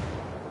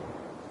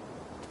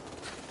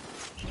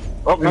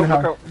 Oh, In no, the look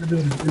house, out.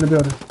 in the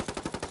building.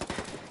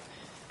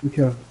 You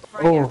killed him.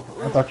 Oh,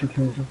 I thought you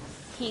killed him.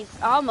 He's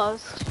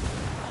almost.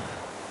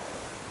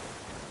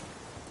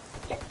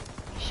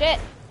 Shit.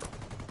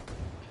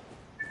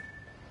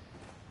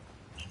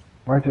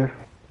 Right there.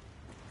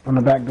 On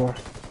the back door.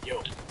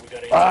 Yo, we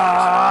got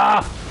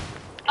Ah!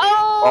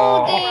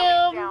 Oh,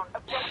 damn.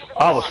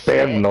 I was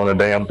standing on the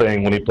damn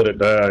thing when he put it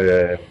down,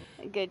 yeah.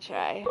 Good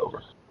try.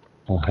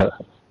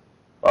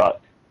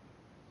 Fuck.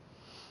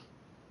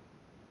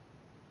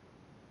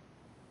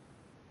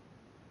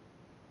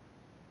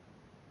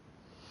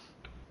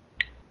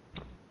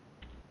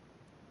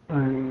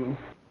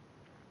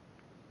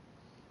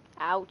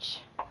 Ouch.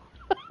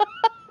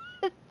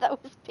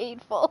 That was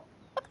painful.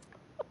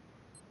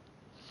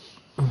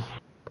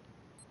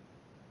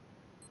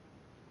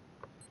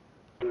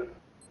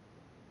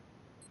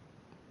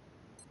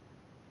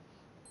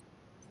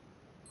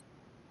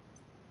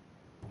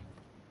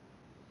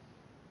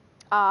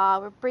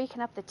 We're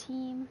breaking up the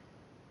team.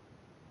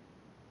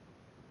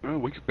 Well,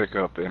 we could pick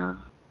up Enter.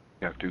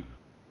 You have to.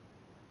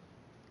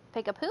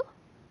 Pick up who?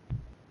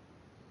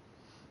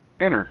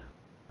 Enter.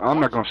 I'm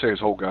not going to say his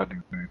whole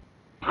goddamn name.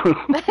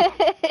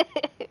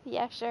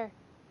 Yeah, sure.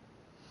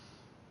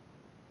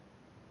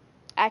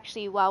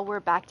 Actually, while we're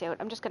backed out,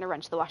 I'm just going to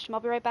run to the washroom.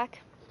 I'll be right back.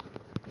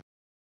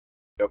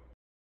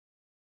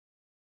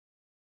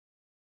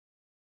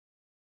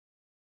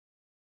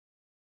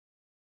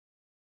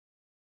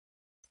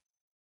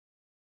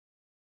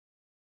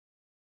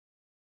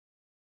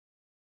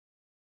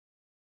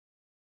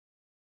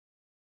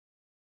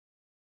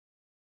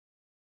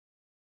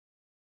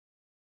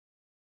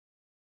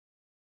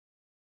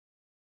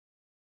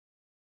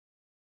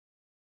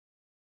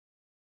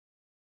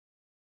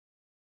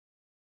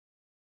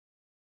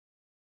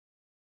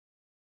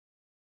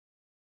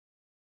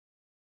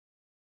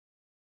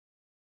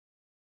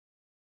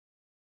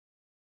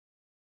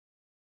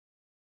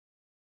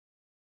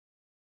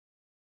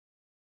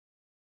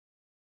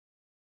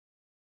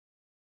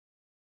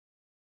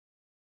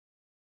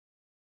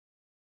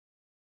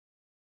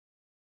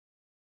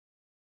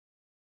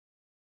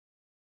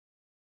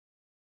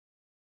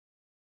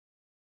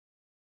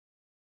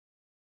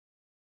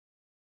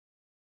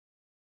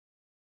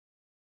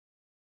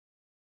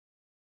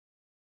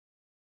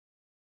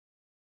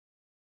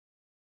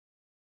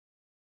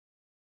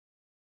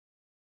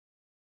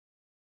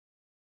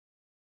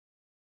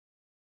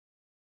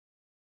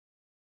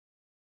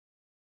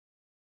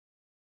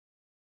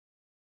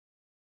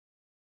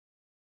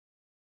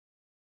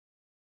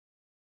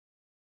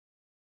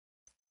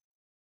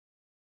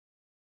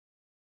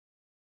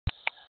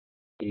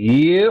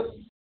 Yep.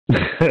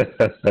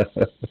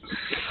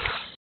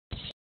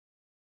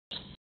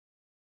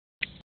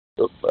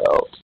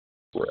 About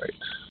right.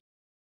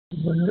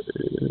 Where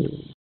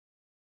is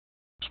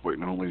Just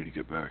waiting on Lee to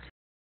get back.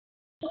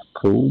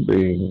 Cool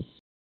beans?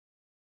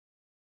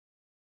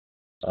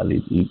 I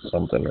need to eat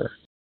something or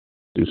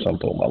do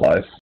something with my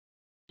life.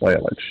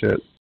 Playing like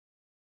shit.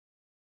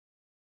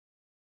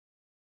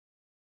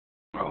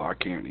 Oh, I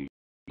can't eat.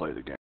 Play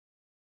the game.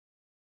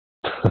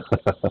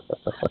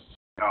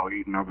 I'll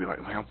eat and I'll be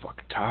like, man, I'm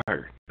fucking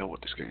tired. Hell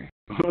with this game.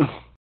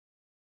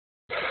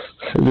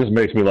 It just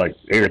makes me like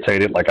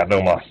irritated. Like I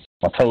know my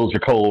toes are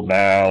cold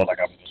now. Like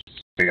I'm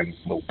just being a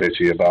little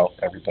bitchy about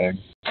everything.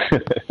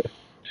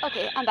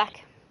 Okay, I'm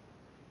back.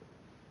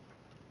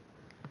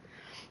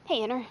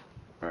 Hey, Inner.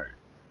 Alright.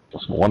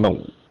 Just one of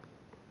them.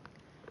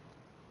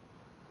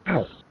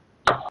 Ow.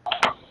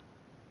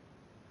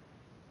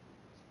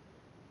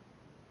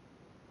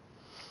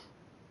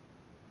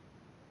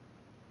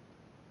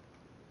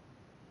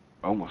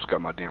 I almost got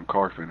my damn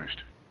car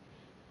finished.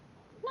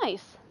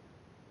 Nice.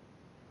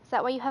 Is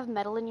that why you have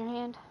metal in your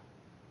hand?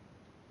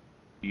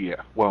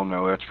 Yeah. Well,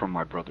 no, that's from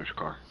my brother's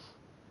car.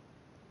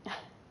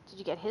 Did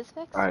you get his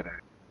fixed? I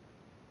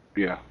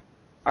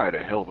had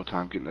a hell of a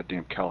time getting the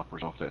damn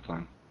calipers off that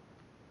thing.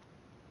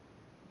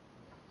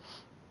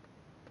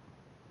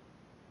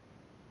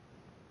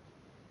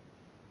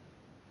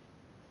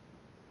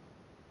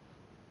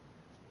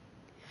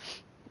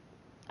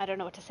 I don't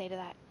know what to say to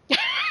that.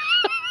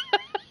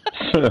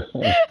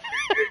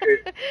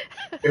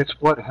 It's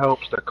what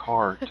helps the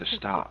car to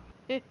stop.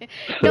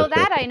 No,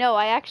 that I know.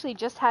 I actually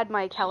just had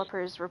my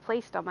calipers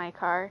replaced on my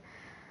car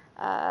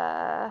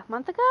a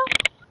month ago.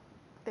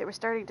 They were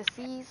starting to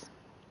seize.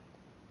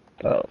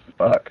 Oh,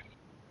 fuck.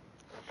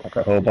 Like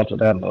a whole bunch of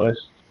that noise.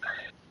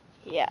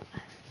 Yeah.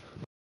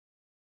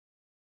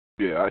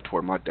 Yeah, I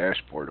tore my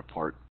dashboard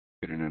apart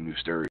getting a new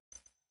stereo.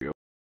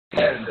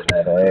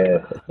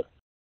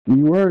 You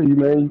were,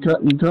 man.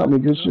 You taught me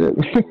good shit.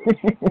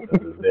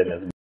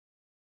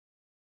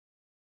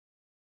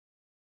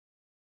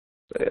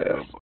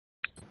 Yeah.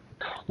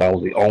 That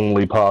was the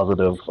only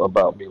positive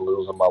about me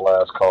losing my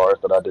last car,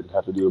 that I didn't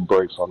have to do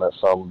brakes on that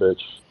son of a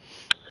bitch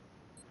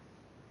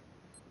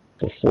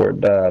before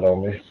it died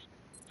on me.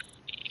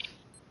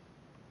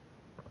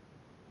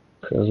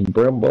 Because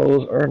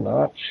Brembos are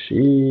not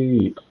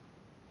cheap.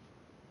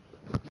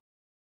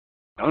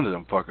 None of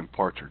them fucking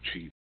parts are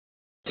cheap.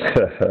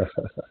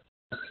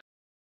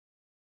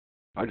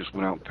 I just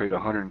went out and paid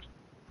 $124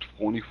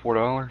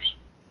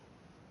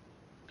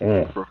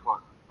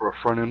 for a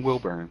front end wheel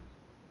bearing.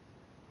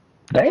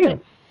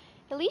 Damn.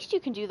 At least you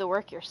can do the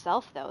work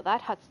yourself, though.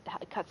 That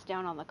cuts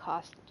down on the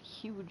cost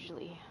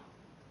hugely.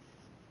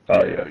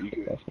 Oh yeah,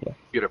 you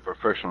get a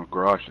professional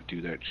garage to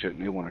do that shit,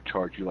 and they want to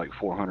charge you like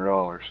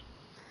 $400.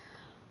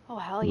 Oh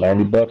hell yeah!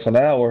 $90 an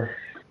hour,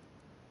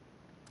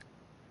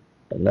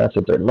 and that's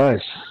if they're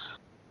nice.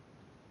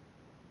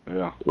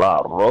 Yeah. La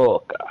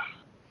Roca.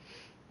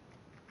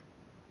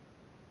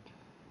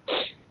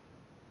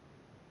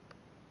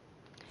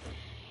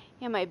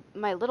 Yeah,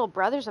 my little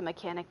brother's a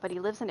mechanic, but he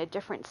lives in a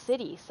different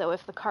city. So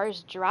if the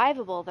car's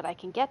drivable that I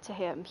can get to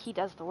him, he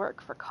does the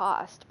work for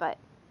cost. But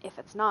if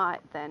it's not,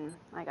 then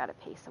I gotta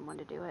pay someone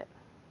to do it.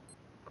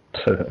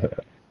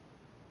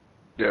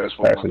 Yeah, that's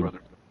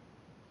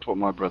what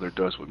my brother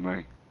does with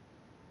me.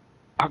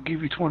 I'll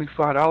give you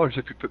 $25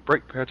 if you put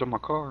brake pads on my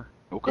car.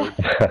 Okay.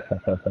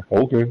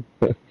 Okay.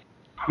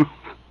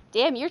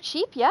 Damn, you're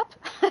cheap. Yep.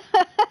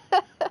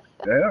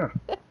 Yeah.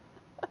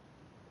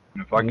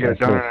 And if I get it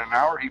done in an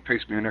hour, he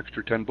pays me an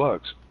extra $10.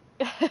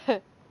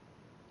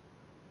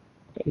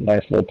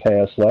 Nice little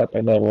pass slap.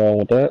 Ain't nothing wrong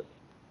with that.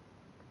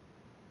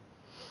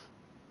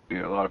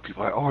 Yeah, a lot of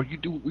people are like, oh,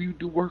 will you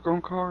do work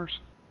on cars?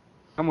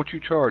 How much you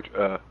charge?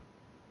 I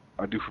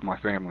do for my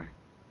family.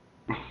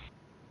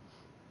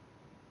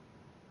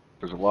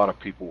 Because a lot of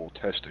people will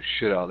test the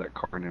shit out of that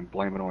car and then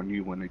blame it on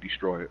you when they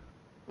destroy it.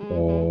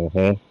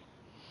 Mm-hmm.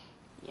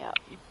 Yeah.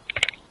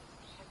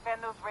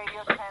 Defend those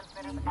radio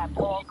transmitters at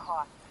all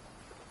costs.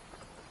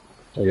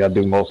 Yeah, I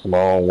do most of my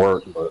own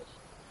work, but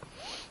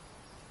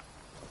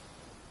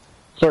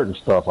certain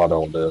stuff I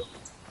don't do.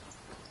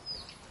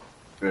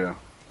 Yeah.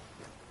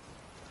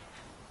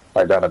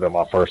 Like that had been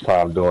my first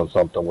time doing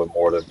something with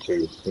more than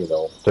two,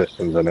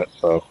 pistons in it,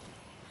 so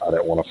I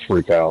didn't want to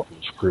freak out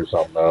and screw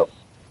something up.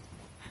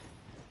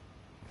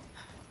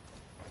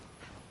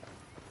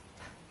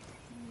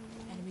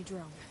 Enemy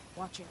drone.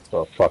 Watch it.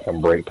 So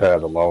fucking brake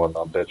pads alone,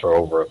 I bitch are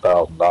over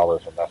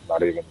 $1,000, and that's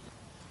not even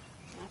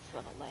That's a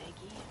little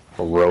laggy.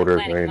 for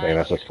rotors or anything.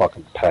 That's just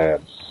fucking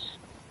pads.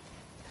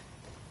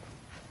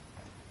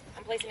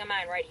 I'm placing a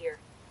mine right here.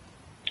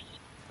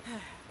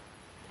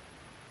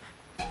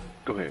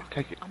 Go ahead,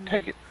 take it.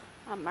 Take it.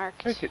 I'm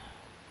marked. Take it.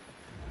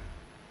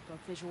 Got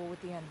visual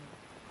with the enemy.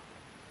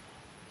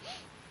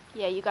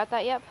 Yeah, you got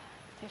that? Yep.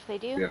 If they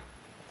do. Yeah.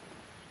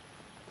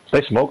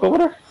 They smoke over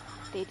there?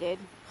 They did.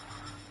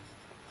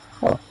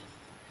 Huh.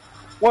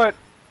 What?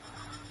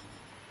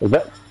 Is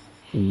that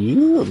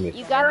you or me?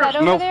 You got that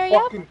over there?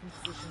 Yep.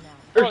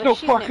 There's no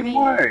fucking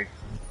way.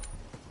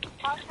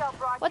 Hostile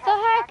What broadcast the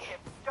heck? active.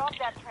 Stop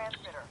that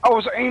transmitter. I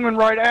was aiming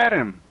right at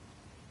him.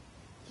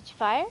 Did you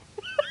fire?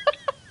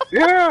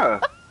 Yeah.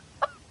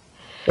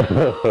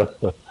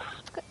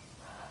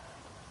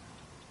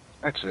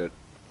 That's it.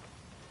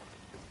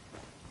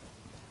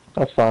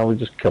 That's fine. We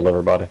just kill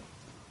everybody.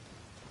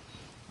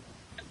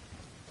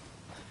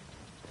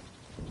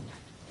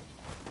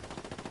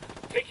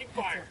 Taking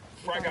fire.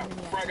 Frag out.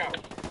 Frag out.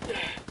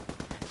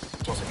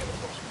 Tossing in the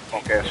flash.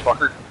 Punk ass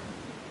fucker.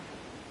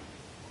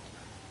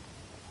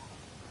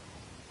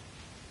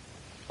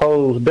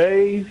 Pose,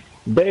 Dave.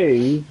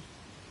 Dave.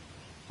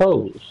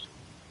 Pose.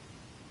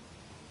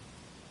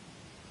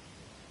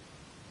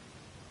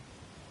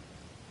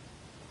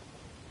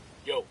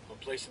 Yo, I'm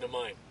placing a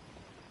mine.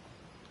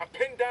 I'm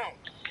pinned down.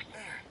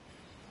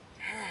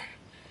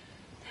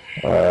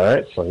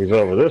 Alright, so he's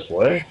over this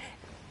way.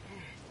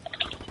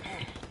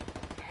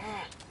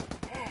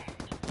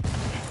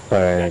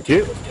 Thank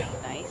you.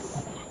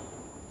 Nice.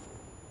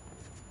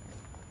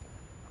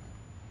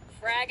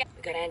 Frag out.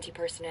 We got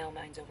anti-personnel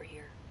mines over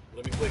here.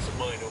 Let me place a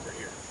mine over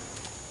here.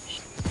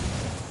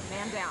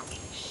 Man down.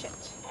 Shit.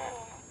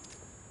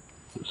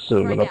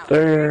 Zooming up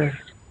there.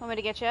 Want me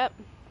to get you up?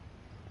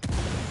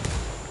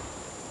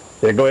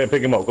 Yeah, go ahead and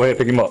pick him up. Go ahead and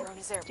pick him up.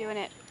 Doing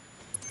it.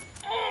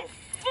 Oh,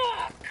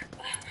 fuck!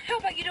 How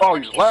about you don't Oh, let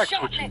me he's get lag shot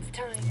switching. next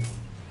time?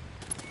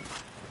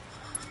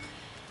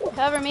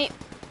 Cover me.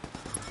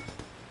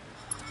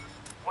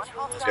 One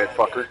hostile Dead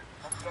fucker.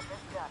 Let's get this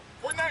done.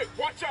 Grenade,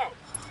 watch out!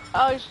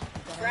 Oh,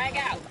 Frag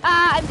out.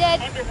 ah, I'm dead.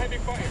 Under heavy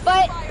fire.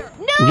 But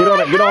no, Get on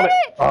I it, get on had it.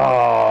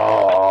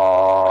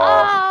 Oh.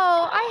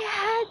 Oh, I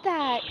had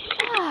that.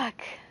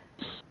 Fuck.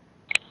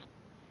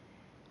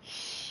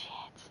 Shit.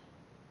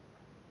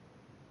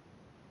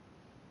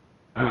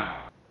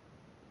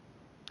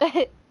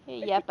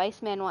 Yep,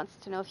 Iceman wants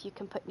to know if you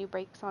can put new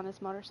brakes on his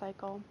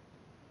motorcycle.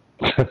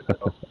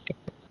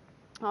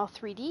 Well,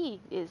 3D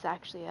is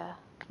actually a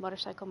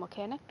motorcycle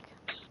mechanic.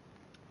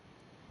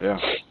 Yeah.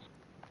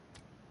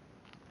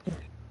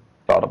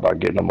 Thought about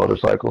getting a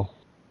motorcycle.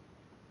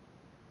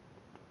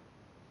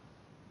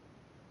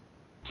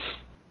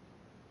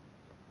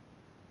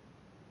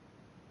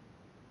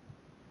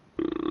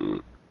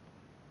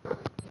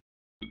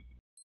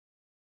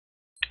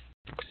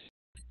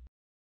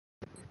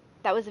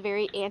 That was a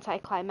very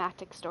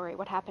anticlimactic story.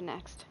 What happened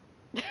next?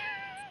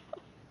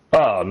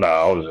 Oh no,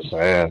 I was just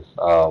saying.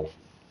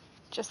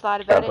 Just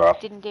thought about That's rough.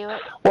 it, didn't do it.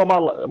 Well,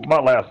 my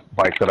last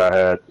bike that I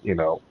had,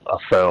 I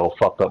fell,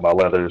 fucked up my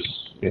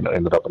leathers,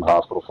 ended up in the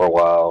hospital for a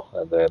while,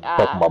 and then a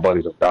couple of my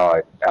buddies have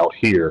died out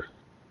here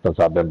since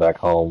I've been back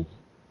home.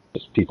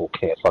 Just people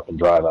can't fucking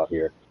drive out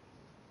here.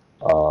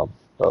 So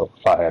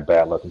if I had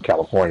bad luck in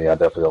California, I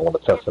definitely don't want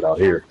to test it out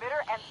here.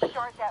 And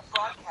start that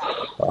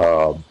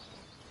broadcast.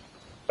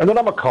 And then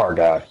I'm a car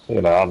guy.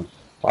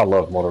 I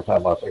love motor. I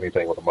love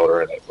anything with a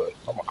motor in it, but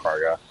I'm a car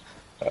guy.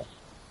 Yeah.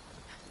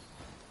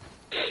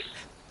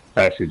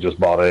 I actually just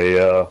bought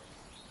a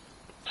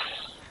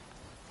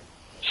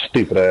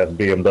stupid ass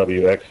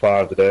BMW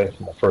X5 today. It's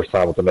my first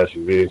time with an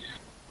SUV.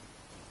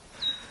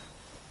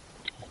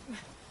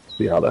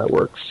 See how that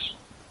works.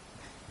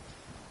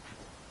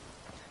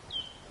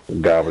 The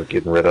guy was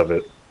getting rid of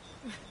it.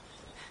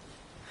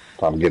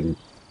 I'm getting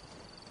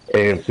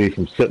ANC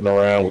from sitting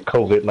around with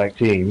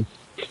COVID-19.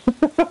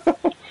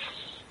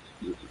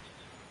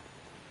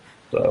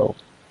 So,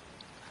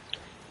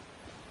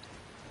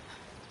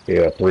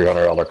 yeah,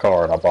 $300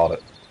 car, and I bought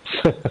it.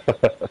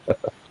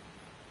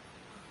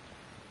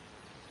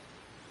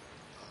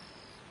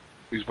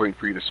 He's waiting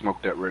for you to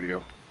smoke that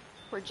radio.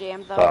 We're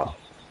jammed though. Oh,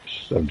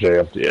 I'm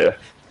jammed, yeah.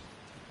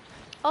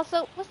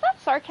 Also, was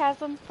that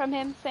sarcasm from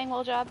him saying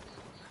well job?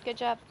 Good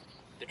job.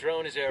 The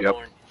drone is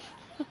airborne.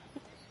 Yep.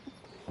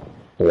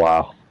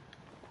 Wow.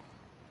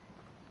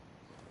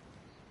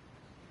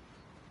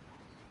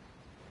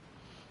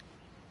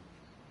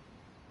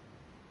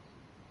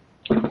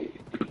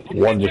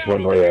 One just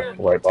went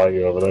right by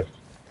you over there.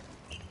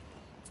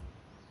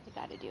 I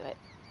gotta do it.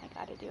 I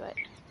gotta do it.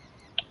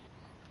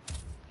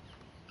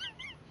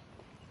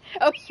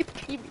 Oh, you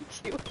beat me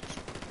to it.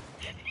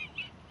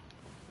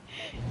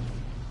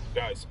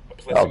 Guys,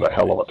 that was a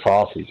hell of a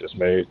toss he just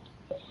made.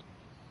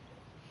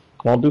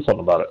 Come on, do something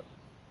about it.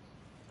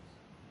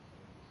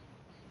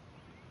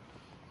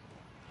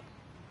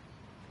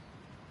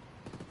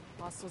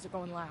 Hostiles are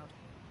going loud.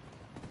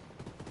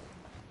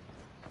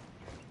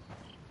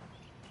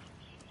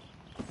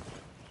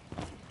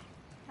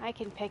 I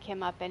can pick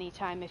him up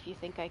anytime if you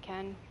think I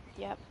can.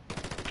 Yep.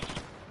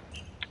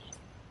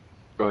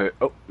 Go ahead.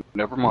 Oh,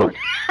 never mind.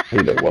 He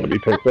doesn't want to be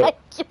picked up.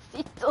 I guess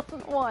he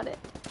doesn't want it.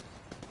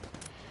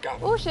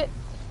 Oh shit.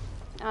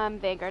 I'm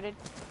vanguarded.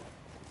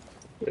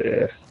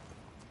 Yeah.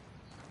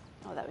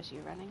 Oh, that was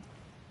you running.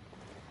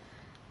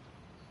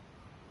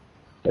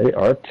 They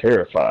are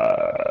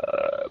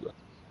terrified.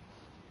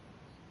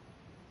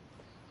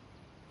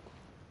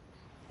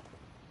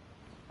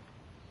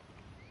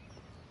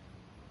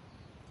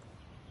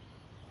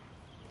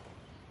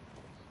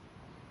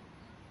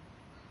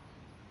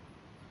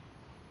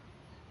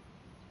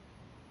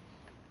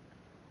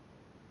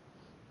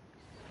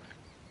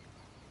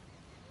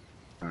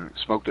 Alright,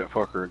 smoke that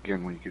fucker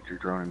again when you get your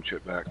drone and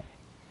shit back.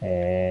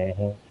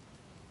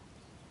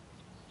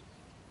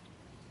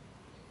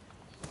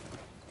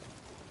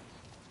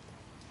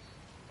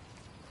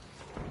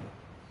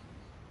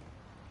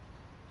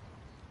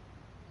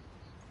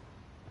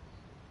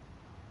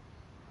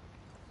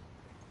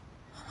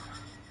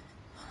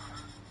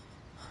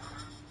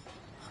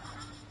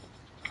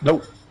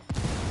 Nope.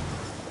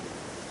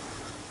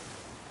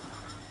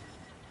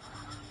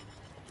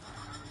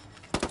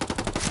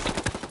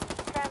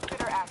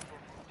 Transmitter active.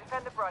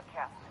 Defend the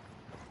broadcast.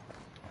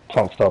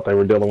 Punks thought they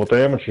were dealing with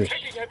the amateurs.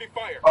 Taking heavy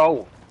fire.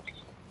 Oh!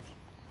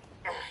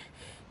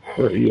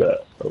 Where are you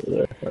at? Over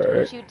there.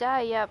 Alright. Did you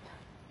die? Yep.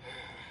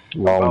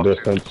 Long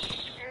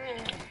distance.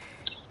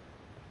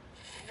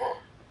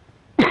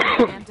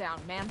 Man down,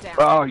 man down.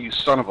 Oh, you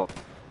son of a...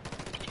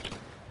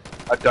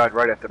 I died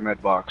right at the med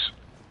box.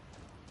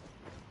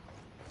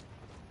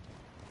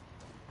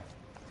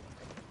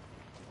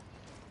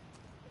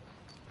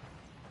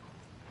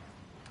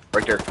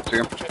 Right there, see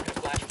him?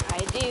 I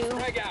do.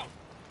 Frag out.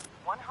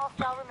 One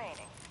hostile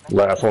remaining.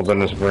 Last one's in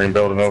this green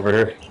building over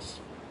here.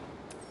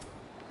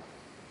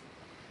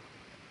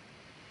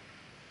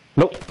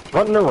 Nope.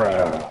 Running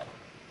around.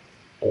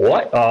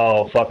 What?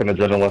 Oh, fucking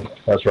adrenaline.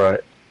 That's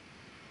right.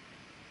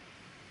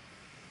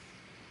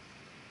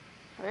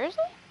 Where is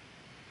he?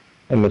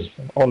 And this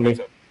on me.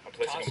 Me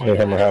and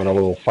him are having a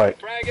little fight.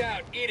 Frag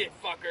out. Eat it,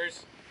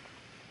 fuckers.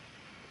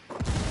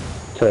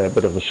 It's a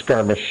bit of a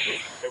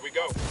skirmish. Here we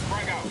go.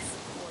 Frag out.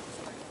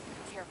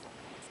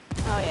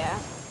 Oh yeah.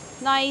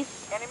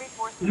 Nice. Enemy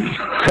forces.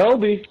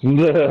 Kobe.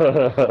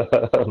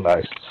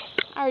 Nice.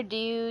 Our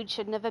dude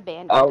shouldn't have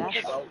abandoned Ouch.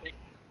 us.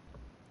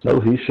 No,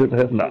 he should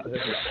have not.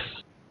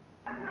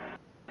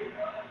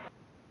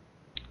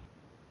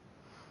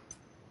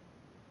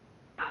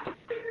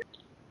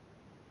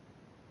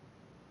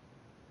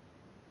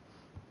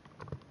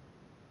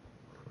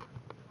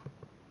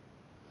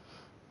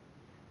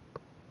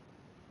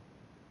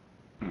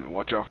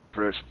 Watch out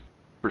for this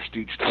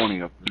Prestige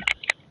 20 up there.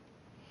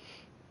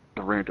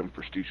 The random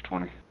Prestige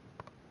 20.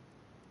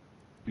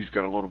 He's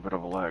got a little bit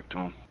of a lag to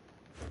him.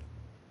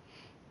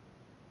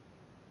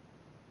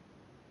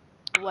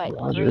 What?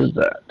 Roger Green?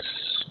 that.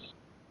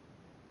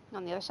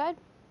 On the other side?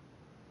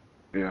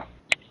 Yeah.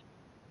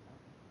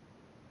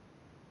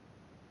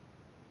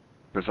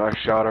 Because I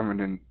shot him and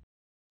then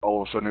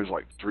all of a sudden it was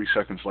like 3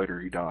 seconds later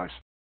he dies.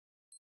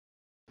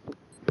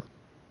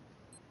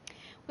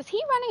 Was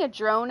he running a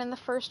drone in the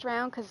first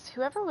round? Because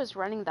whoever was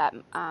running that,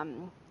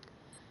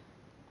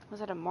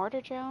 was it a mortar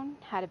drone?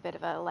 Had a bit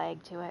of a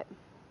lag to it.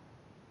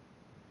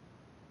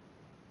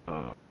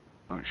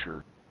 Not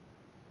sure.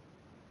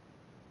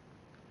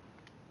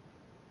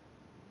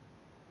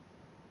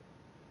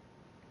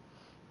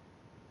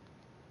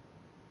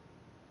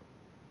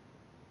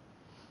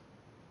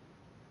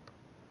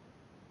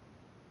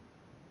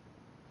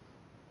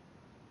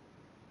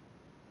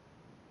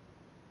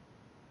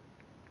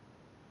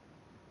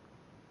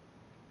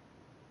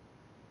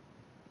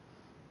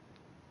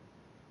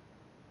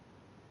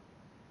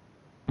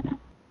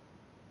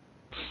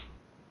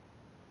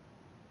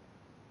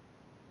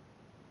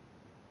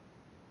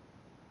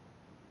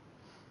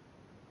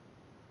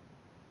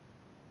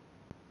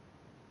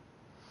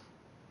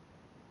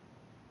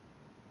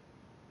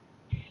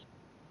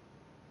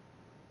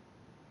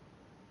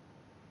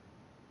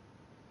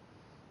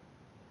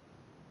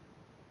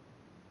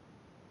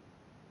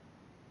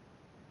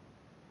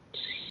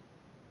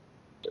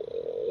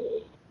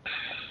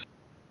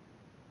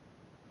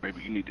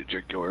 Maybe you need to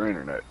check your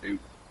internet, dude.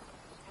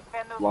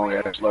 Defend those Long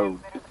radio ass load.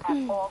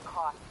 transmitters at all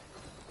costs.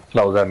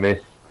 No, was that me?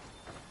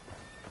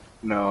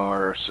 No,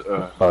 or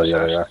Oh,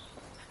 yeah, yeah.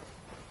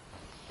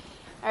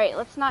 Alright,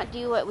 let's not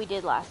do what we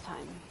did last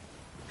time.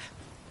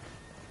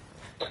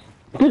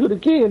 Do it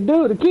again,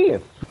 do it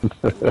again.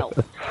 No.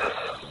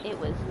 It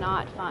was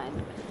not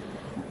fun.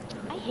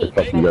 I hate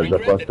Fuck you guys defending.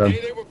 up last time.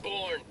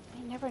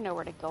 I never know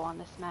where to go on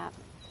this map.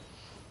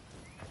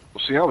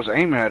 Well, see, I was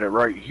aiming at it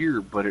right here,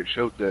 but it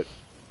showed that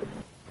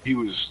he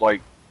was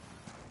like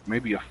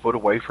maybe a foot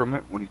away from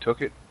it when he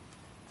took it.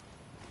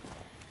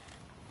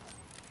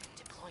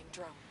 Deploying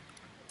drone.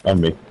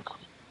 And me.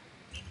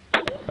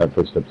 I have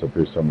footsteps up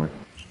here somewhere.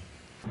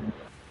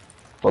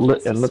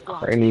 Bullet in the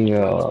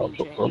cranium.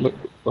 Bullet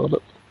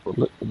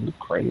in the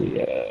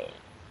cranium.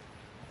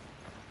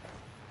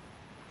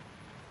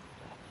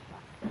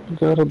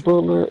 Got a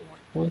bullet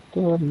with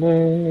the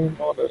name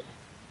on it.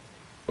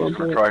 He's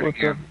gonna try it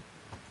again.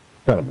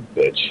 Son of a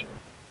bitch.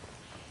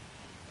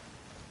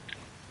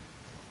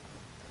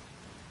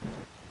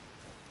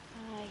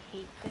 I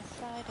hate this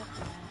side of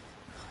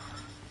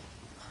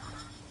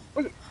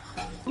the map.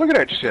 Look at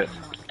that shit.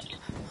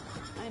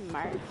 I'm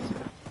marked.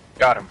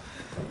 Got him.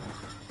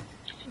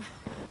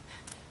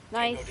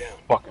 Nice.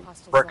 Fucking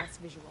frick.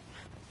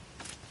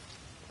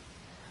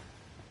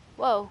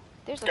 Whoa,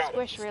 there's a Got it.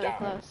 squish really Stop.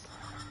 close.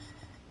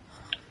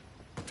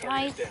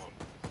 Nice.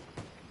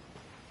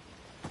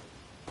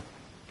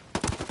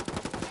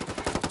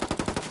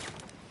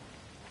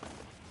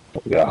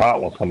 We got a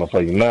hot one coming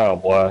for you now,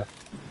 boy.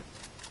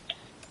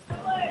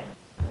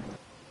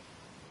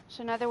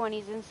 another one.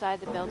 He's inside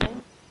the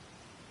building.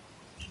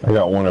 I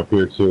got one up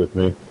here too with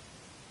me.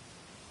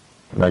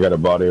 And I got a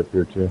body up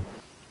here too.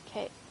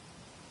 Okay.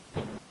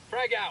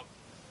 Frag out.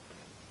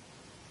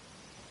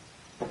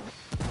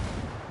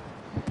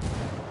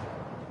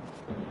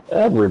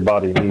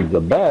 Everybody needs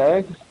a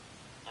bag.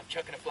 I'm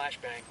chucking a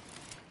flashbang.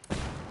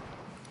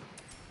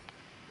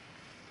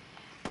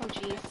 Oh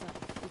jeez.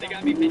 They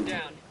got me pinned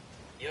down.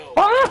 Yo.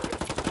 Ah!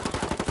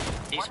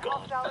 He's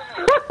gone.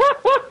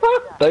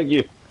 Thank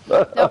you.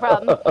 No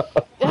problem.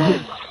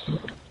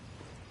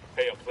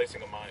 Hey, I'm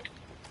placing a mine.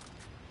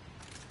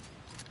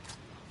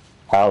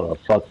 How the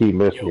fuck he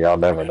missed me, I'll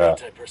never know.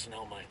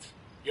 Anti-personnel mines.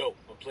 Yo,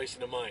 I'm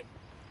placing a mine.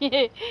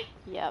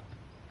 Yep.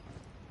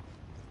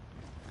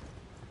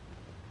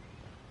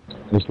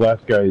 This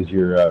last guy is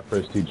your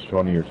Prestige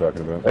 20 you're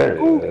talking about. There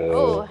he is.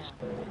 Oh.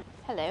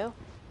 Hello.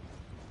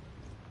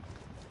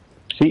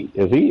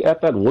 Is he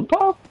at that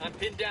woodpile? I'm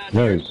pinned down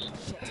No, here.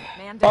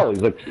 Oh,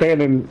 he's like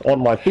standing on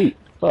my feet.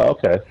 Oh,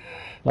 okay.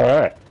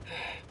 Alright.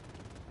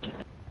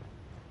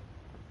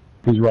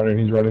 He's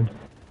running.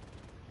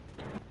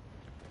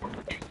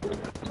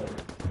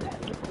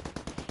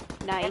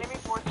 Nice.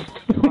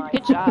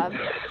 Good job.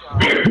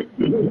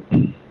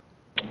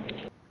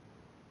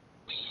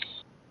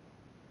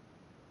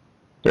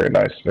 Very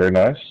nice, very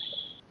nice.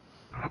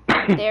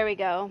 There we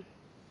go.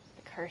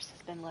 The curse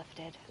has been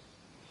lifted.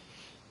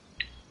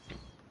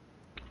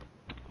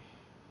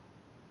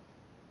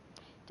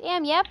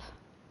 Damn, yep.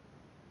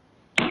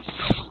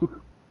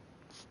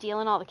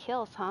 Stealing all the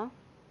kills, huh?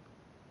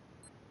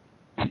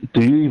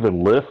 Do you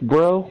even lift,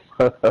 bro?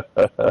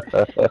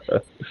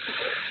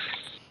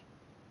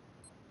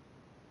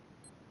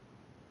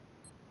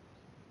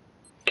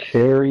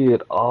 Carry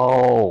it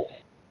all.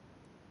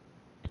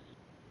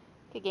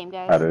 Good game,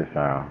 guys. How does it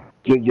sound?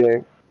 Good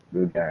game.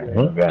 Good game.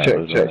 Huh?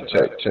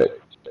 Check.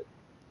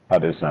 How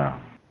does it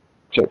sound?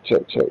 Check.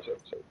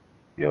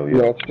 Yo.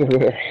 Yeah, it's still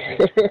there.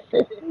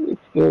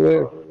 It's still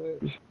there.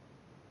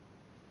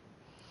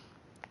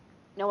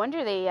 No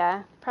wonder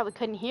they probably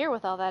couldn't hear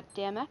with all that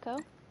damn echo.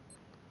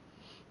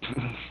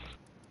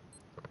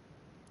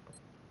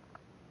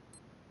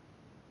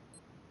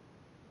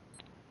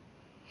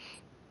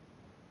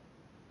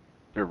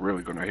 They're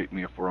really gonna hate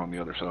me if we're on the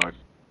other side.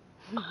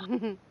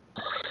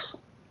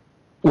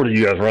 What are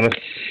you guys running?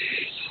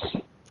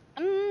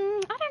 I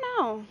don't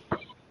know.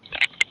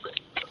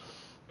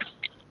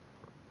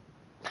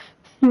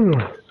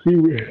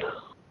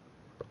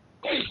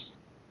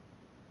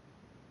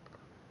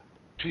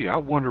 Gee, I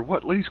wonder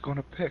what Lee's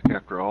gonna pick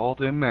after all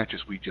them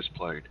matches we just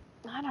played.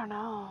 I don't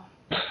know.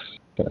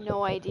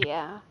 No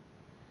idea.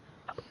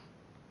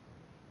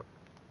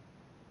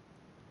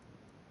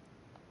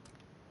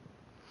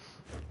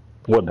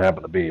 Wouldn't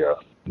happen to be a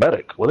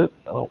medic, would it?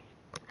 Oh.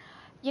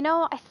 You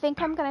know, I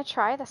think I'm gonna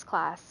try this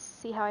class.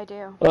 See how I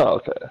do. Oh,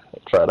 okay.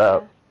 Try it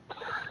out.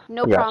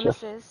 No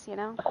promises, you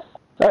know.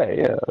 Hey,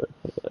 yeah.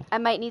 I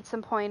might need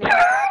some pointers.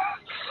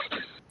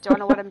 Don't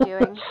know what I'm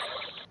doing.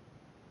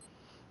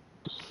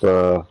 Just,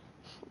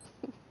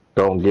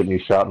 don't get me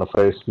shot in the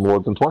face more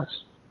than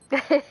twice.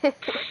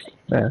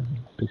 Yeah,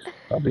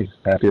 I'll be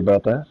happy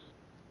about that.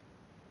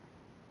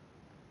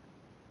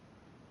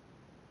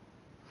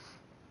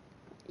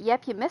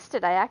 Yep, you missed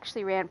it. I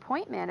actually ran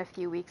Point Man a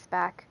few weeks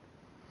back.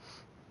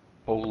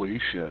 Holy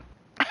shit.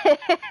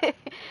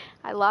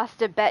 I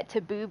lost a bet to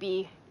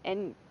Booby,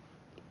 and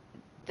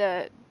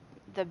the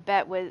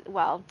bet was,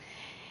 well,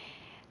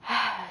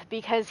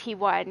 because he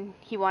won,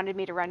 he wanted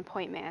me to run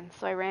Point Man.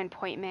 So I ran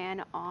Point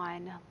Man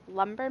on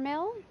Lumber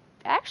Mill.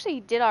 I actually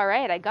did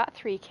alright. I got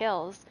 3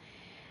 kills.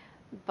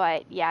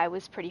 But yeah, it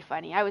was pretty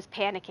funny. I was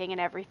panicking and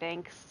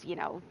everything, 'cause, you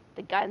know,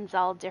 the gun's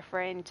all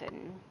different,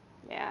 and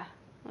yeah,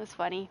 it was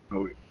funny.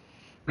 Oh.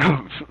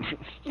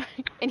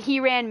 And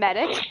he ran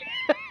medic.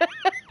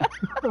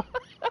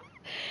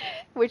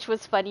 Which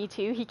was funny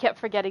too. He kept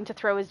forgetting to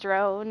throw his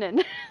drone,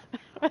 and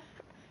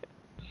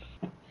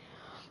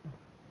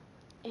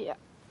yeah, it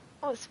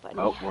was funny.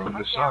 Oh, we're on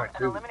this side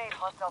too.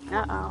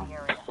 Uh-oh.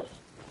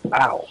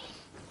 Ow.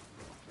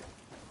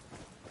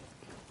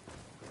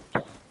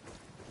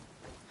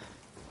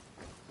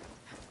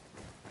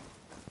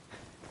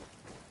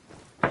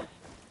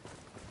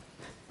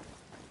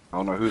 I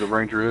don't know who the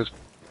ranger is,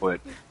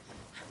 but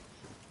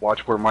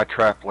watch where my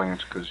trap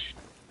lands, because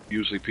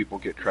usually people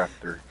get trapped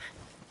there.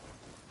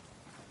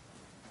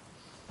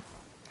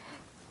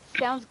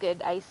 Sounds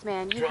good,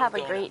 Iceman. You have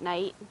a great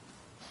night.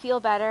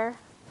 Feel better.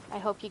 I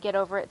hope you get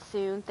over it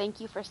soon.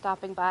 Thank you for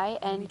stopping by,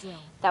 and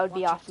that would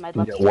be awesome. I'd You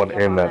love get to one check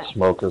in in on that it.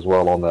 smoke as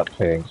well on that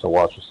ping, so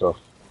watch yourself.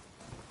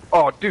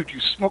 Oh, dude, you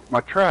smoked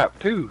my trap,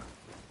 too.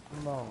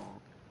 No.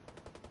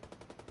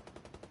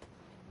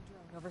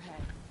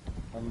 Overhead.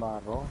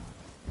 Amaro.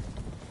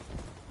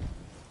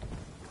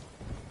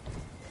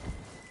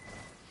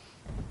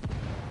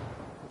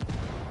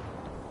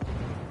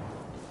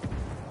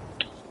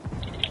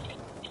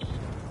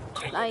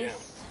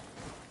 Nice.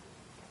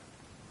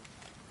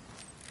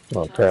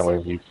 Well,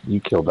 apparently you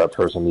killed that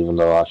person even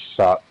though I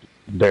shot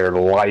their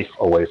life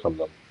away from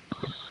them.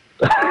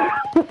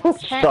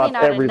 Apparently Shot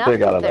not everything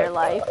enough out of of their that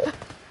life.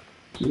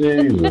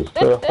 Jesus,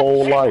 their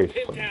whole life.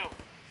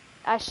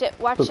 Ah, shit.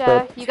 Watch, Put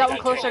that- you got one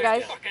closer,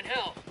 guys.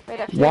 Right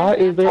up here. Why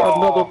is there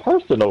another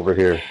person over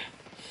here?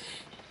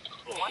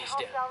 One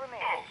hostile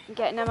remaining. I'm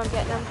getting him, I'm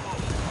getting him.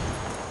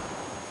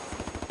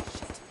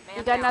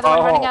 You got another one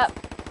running up.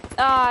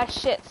 Ah,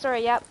 shit.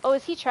 Sorry, yep. Oh,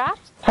 is he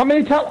trapped? How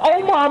many times?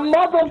 Oh my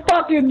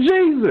motherfucking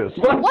Jesus!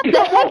 What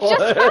the heck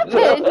just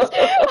happened?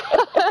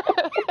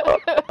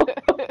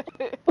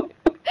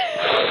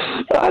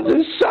 I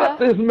just shot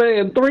this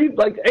man 80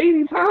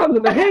 times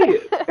in the head.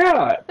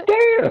 God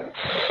damn!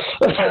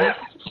 I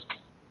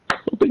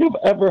don't think I've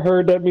ever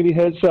heard that many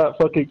headshot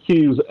fucking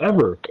cues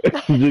ever.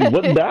 He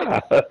wouldn't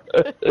die.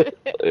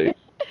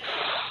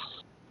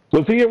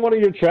 Was he in one of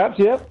your traps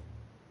yet?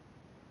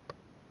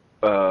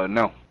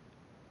 No.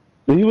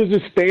 He was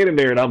just standing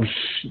there, and I'm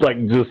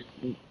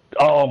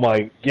oh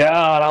my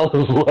god! I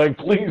was like,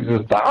 please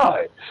just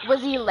die.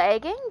 Was he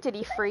lagging? Did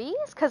he freeze?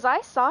 Because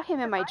I saw him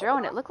in my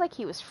drone. It looked like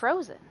he was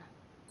frozen.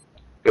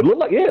 It looked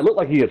like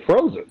he had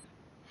frozen.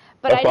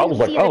 But I didn't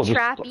see the just...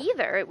 trap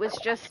either. It was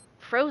just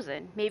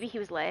frozen. Maybe he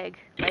was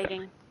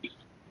lagging.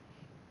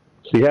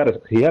 He had his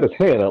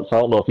hand up, so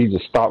I don't know if he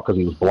just stopped because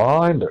he was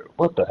blind or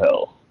what the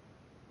hell.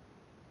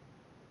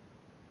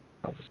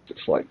 I was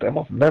just like, damn,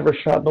 I've never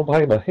shot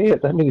nobody in the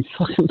head that many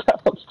fucking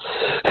times.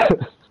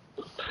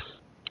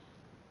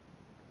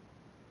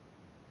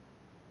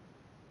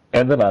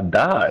 And then I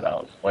died. I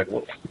was like,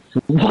 what?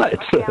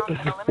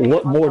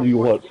 What more do you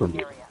want from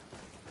me?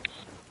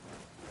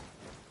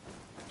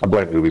 I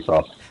blame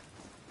Ubisoft.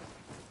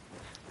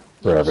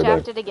 You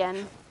shafted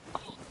again.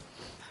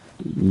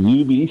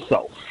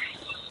 Ubisoft.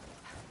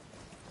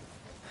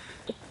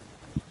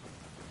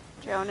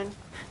 Droning.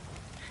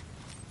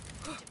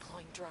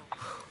 Deploying drone.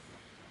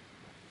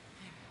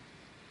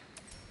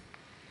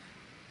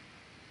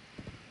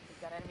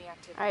 We've got enemy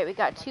activity. Alright, we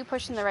got two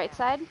pushing the right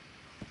side.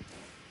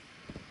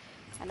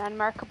 An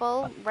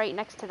unmarkable right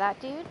next to that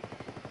dude.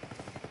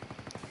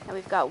 And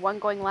we've got one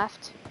going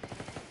left.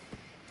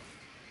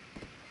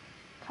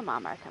 Come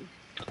on, mark him.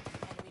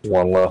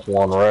 One left,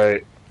 one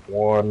right,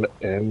 one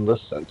in the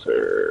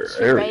center.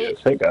 There he is.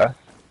 Hey, guy.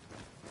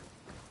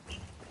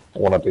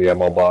 One at the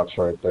ammo box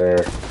right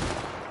there.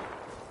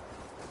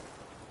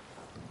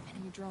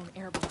 Enemy drone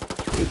airborne.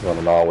 He's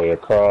running all the way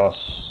across.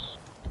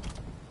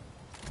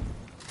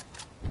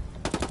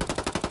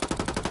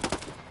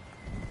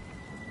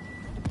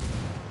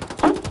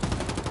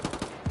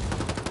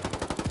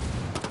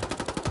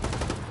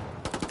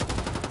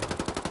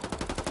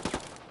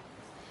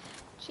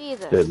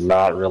 Jesus. Did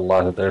not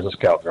realize that there's a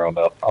scout drone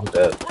up. I'm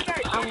dead.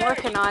 I'm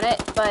working on it,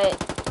 but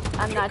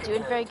I'm not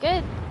doing very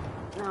good.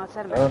 No, it's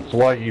out of my That's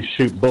why you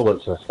shoot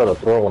bullets instead of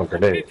throwing a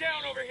grenade.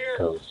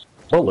 Because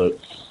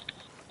bullets.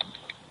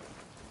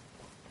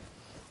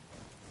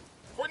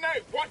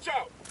 Grenade, watch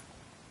out!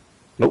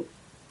 Nope.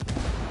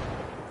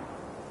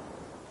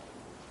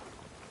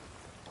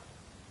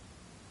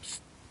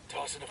 Psst,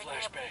 tossing a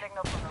flashbang.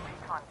 Signal from the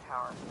recon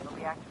tower. It'll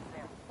be active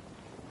soon.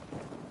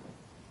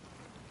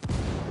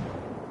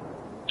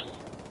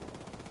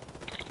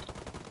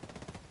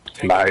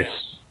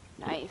 Nice.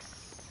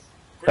 Nice.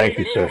 Thank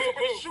you, sir.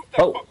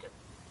 Oh.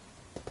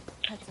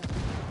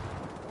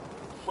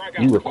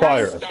 You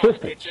require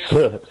assistance.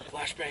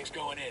 Flashbang's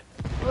going in.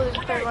 Oh, there's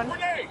a third one.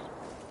 There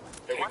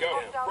you go.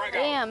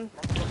 Damn.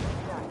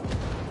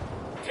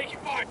 Taking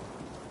fire.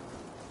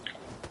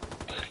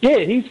 Yeah,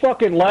 he's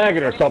fucking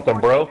lagging or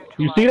something, bro.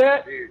 You see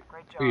that?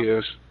 He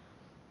is.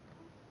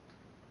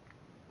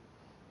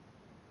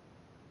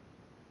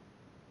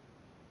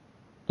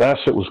 That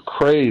shit was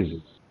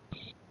crazy.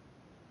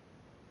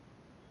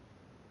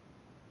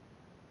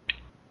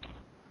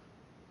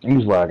 He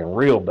was lagging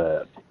real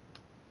bad.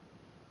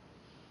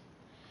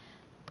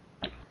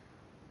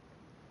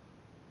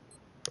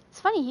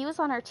 It's funny, he was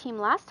on our team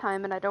last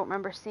time and I don't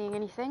remember seeing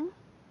anything.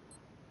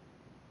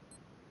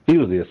 He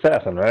was the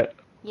assassin, right?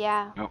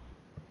 Yeah. Nope.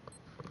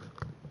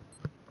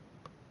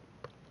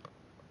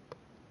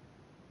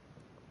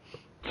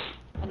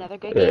 Another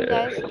good game,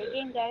 guys. Good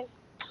game, guys.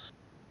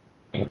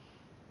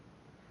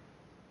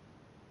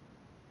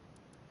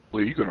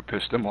 Well, you're gonna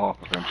piss them off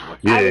eventually.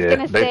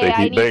 Yeah,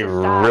 they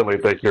really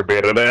think you're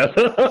being an ass.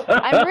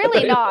 I'm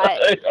really not.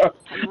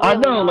 I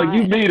know, like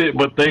you need it,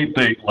 but they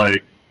think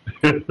like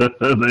they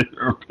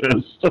are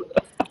pissed.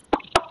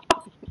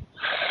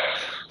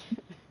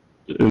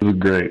 It was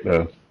great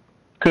though,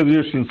 cause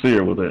you're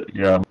sincere with it.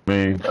 You know what I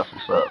mean? That's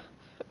what's up.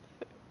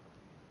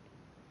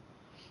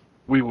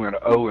 We went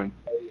 2-0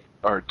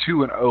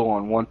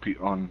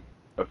 on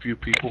a few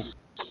people.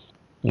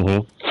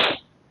 Mhm.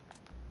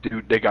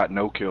 Dude, they got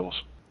no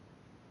kills.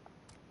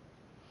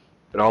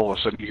 And all of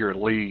a sudden you hear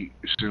Lee,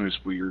 as soon as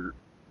we were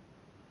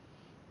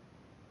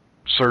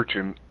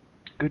searching,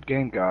 good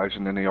game, guys,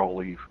 and then they all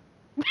leave.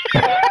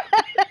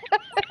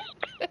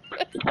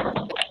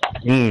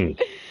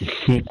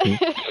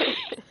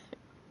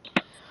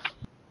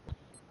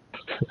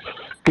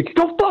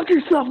 Go fuck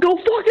yourself. Go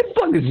fucking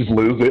just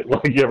lose it.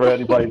 Like, you ever had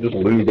anybody just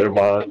lose their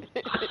mind?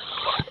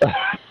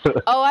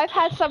 Oh, I've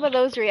had some of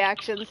those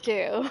reactions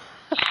too.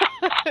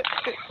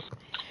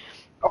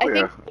 Oh I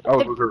yeah, think I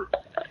was with her.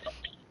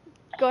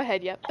 Go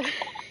ahead, yep.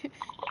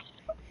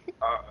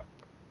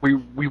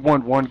 We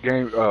won one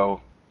game,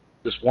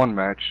 this one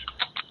match,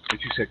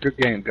 and she said, "Good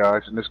game,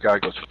 guys," and this guy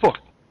goes, "Fuck."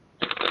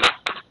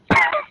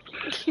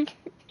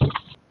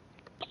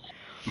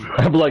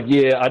 I'm like,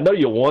 yeah, I know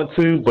you want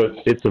to, but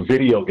it's a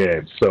video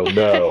game, so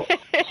no.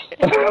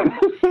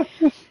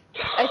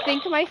 I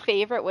think my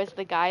favorite was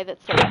the guy that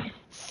said,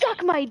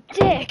 "Suck my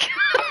dick."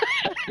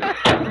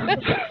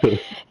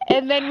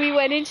 And then we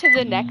went into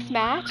the next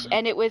match,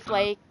 and it was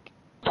like,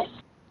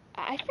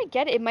 I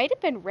forget, it might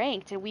have been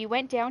ranked, and we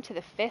went down to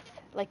the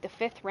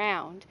fifth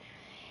round,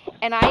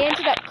 and I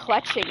ended up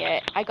clutching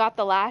it. I got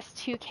the last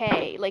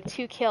 2K, like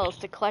 2 kills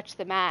to clutch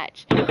the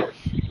match,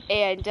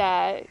 and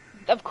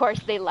of course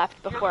they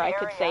left before I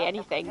could say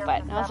anything,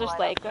 but I was just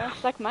like, well,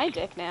 suck my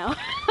dick now.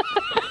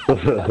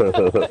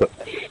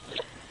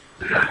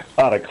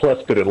 I'd have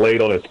clutched it and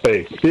laid on his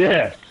face.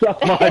 Yeah, suck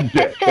my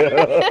dick.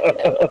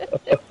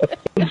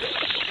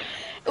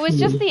 It was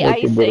just the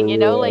icing, you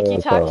know? Like, you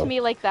talk to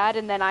me like that,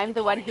 and then I'm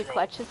the one who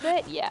clutches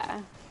it?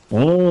 Yeah.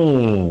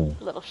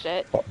 Little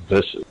shit. Something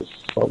vicious.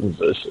 Something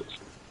vicious.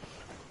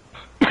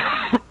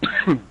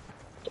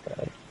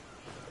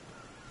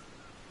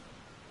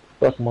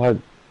 Suck my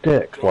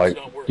dick. Like,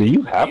 do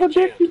you have a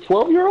dick, you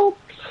 12-year-old?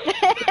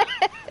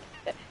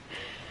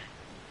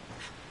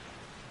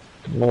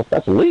 Well, if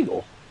that's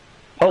illegal.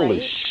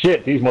 Holy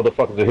shit, these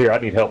motherfuckers are here. I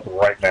need help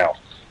right now.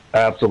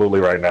 Absolutely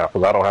right now,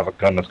 because I don't have a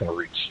gun that's going to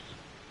reach.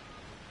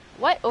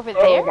 What, over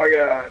there? Oh my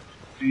god.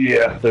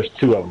 Yeah, there's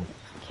 2 of them.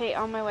 Okay,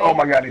 on my way. Oh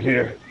my god, he's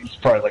here. He's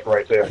probably like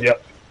right there.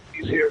 Yep,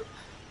 he's here.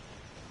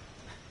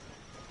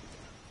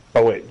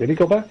 Oh wait, did he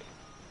go back?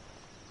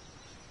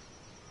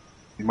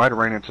 He might have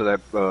ran into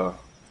that,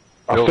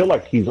 I feel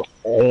like he's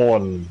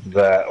on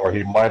that, or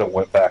he might have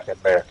went back in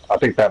there. I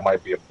think that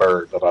might be a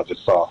bird that I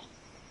just saw.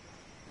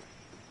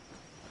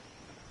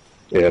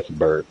 Yeah, it's a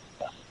bird.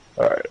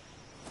 Alright.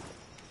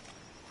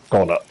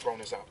 Going up.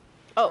 Drone is out.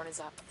 Oh, Drone is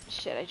up.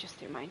 Shit, I just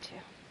threw mine too.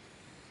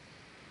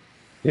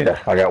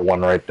 Yeah, I got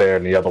one right there,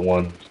 and the other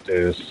one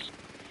is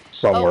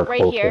somewhere right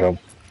close here. to him.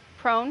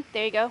 Prone,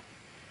 there you go.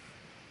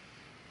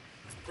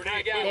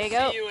 Grenade out. There you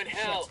go. See you in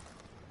hell.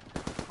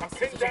 I'm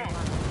pinned down.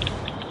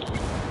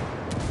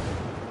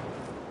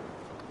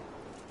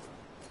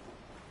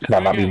 Can I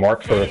not be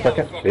marked for a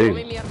second?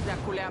 Jeez.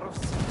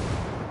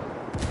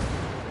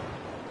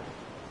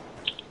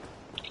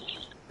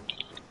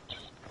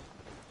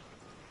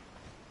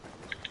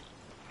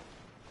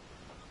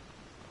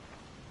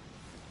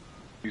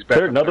 Is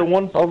there another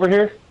one over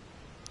here?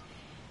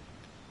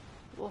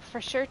 Well,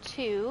 for sure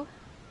 2.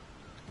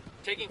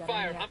 Taking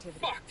fire. I'm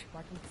fucked.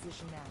 Marking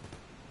position now.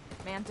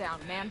 Man down,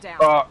 man down.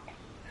 I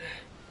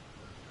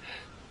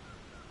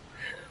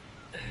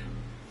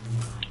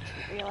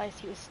realized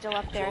he was still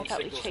up there. I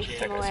thought we chased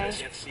him away. I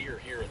can't see or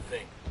hear a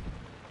thing.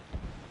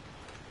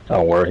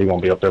 Don't worry, he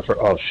won't be up there for.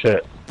 Oh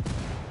shit.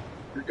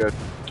 You're good.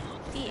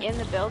 Is he in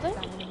the building?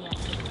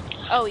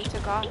 Oh, he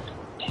took off.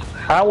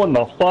 How in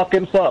the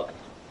fucking fuck?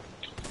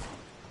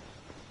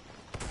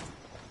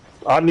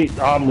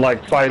 I'm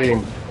like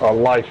fighting a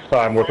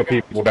lifetime worth of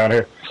people down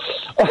here.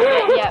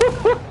 Yeah.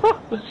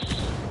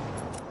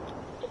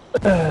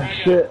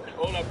 Shit.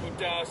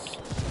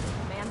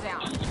 Man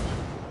down.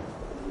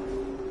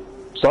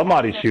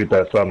 Somebody shoot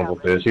that son of a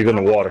bitch. He's in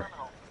the water.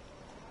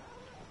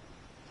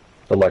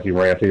 Look like he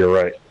ran to your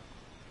right.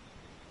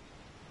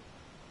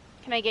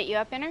 Can I get you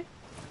up, Inner?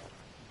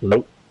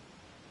 Nope.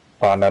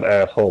 Find that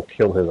asshole,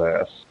 kill his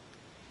ass.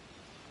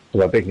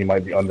 Because I think he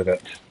might be under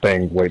that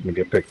thing waiting to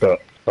get picked up.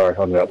 Sorry,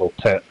 under that little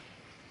tent.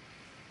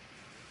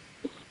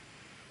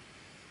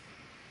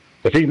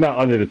 If he's not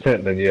under the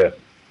tent, then yeah.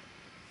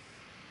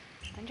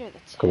 Under the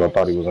tent? Because I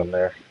thought he was in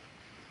there.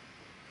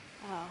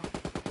 Oh.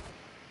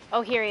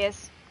 Oh, here he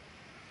is.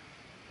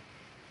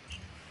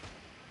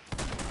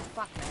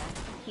 Fuck, man.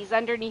 He's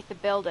underneath the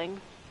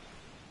building.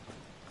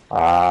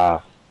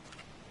 Ah.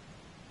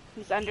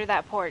 He's under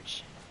that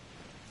porch.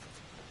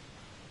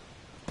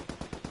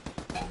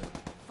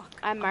 Fuck.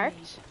 I'm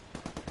marked.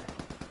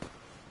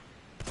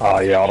 Oh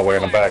yeah, all the way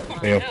in the back.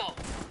 You know.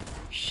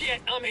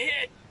 Shit, I'm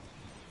hit.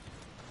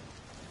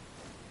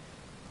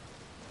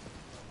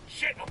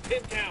 Shit, I'm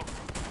pinned down.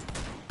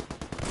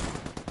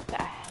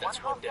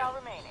 That's one down.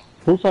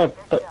 Who's that?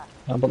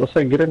 I'm about to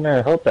say, get in there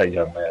and help that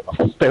young man. I'm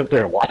gonna stay up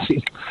there and watch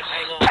him.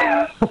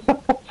 Hang on.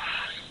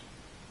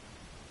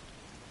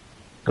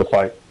 Good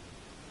fight.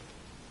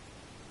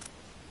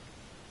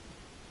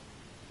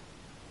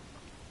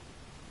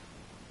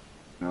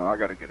 No, I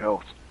gotta get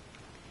health.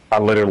 I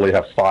literally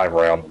have 5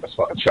 rounds in this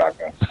fucking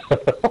shotgun.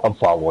 I'm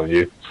following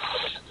you.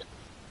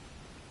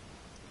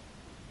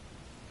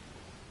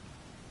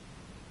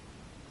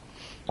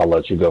 I'll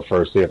let you go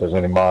first, see if there's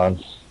any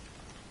mines.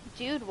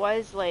 Dude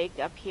was, like,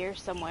 up here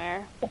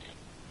somewhere.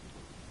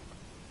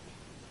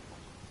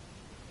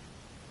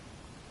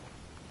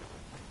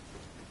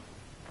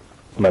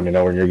 Let me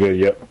know when you're good,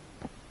 yep.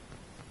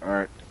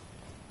 Alright.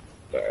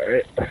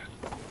 Alright.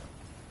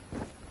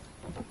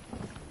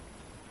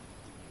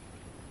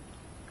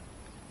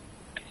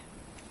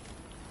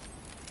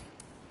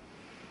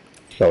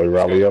 Shall we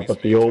rally up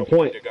at the old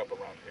point? Dig up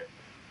around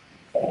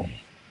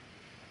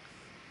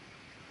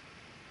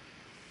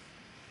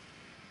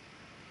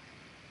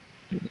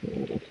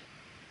here.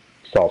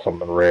 Saw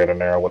something red in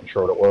there. I wasn't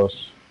sure what it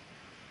was.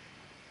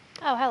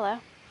 Oh, hello.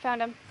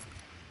 Found him.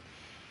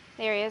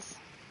 There he is.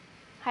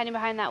 Hiding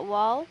behind that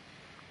wall.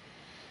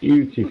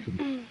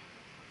 Beautiful.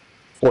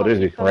 What is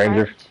he?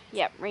 Ranger?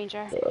 Yep,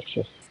 Ranger.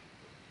 Gotcha.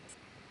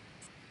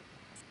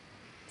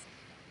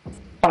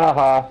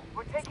 Haha.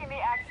 We're taking the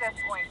access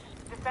point.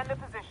 Defend the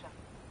position.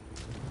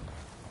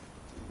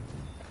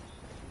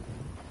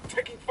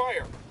 Taking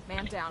fire.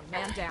 Man down,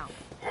 man down.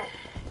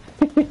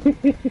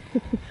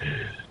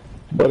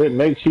 But it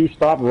makes you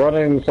stop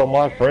running so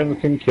my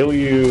friends can kill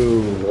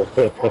you.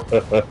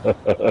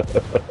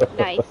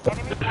 Nice.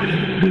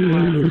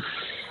 Good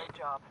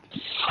job.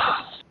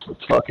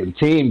 Fucking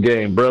team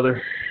game,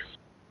 brother.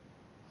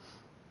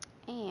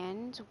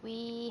 And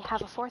we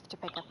have a fourth to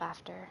pick up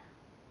after.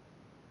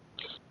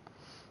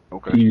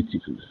 Okay.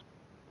 Beautiful.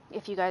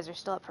 If you guys are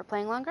still up for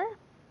playing longer.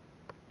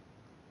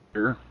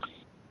 Sure.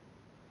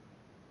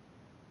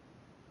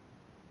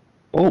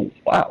 Oh,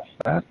 wow.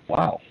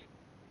 Wow.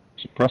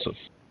 It's impressive.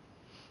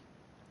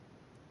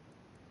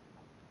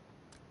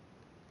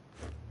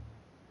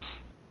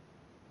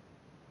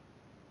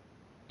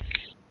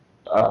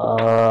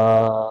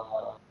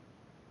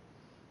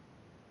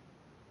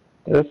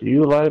 If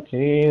you like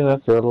me,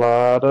 that's a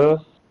lot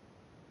of...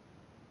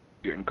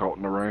 Getting caught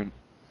in the rain.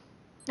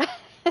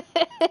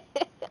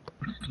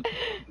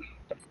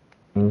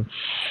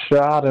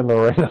 Shot in the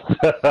rain.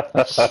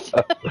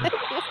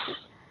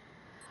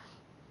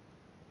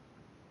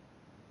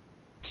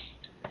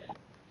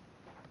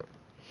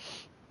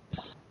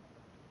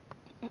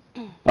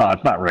 Oh,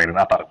 it's not raining.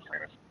 I thought it was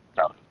raining.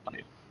 No, it's not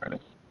even raining.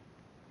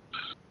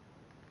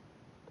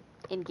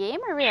 In game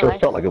or real Sure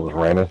life? felt like it was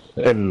raining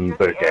in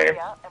the game.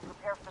 And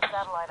prepare for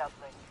satellite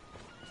uplink.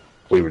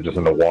 We were just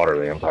in the water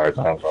the entire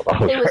time. So I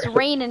thought It was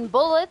raining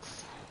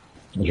bullets.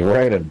 It was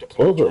raining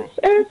bullets.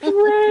 It's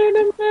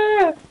raining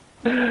man.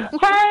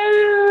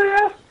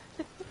 Hallelujah.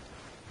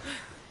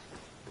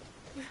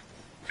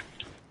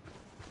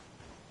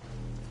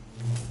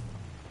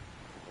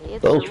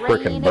 It's Those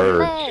freaking raining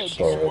birds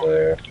legs. over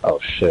there. Oh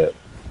shit.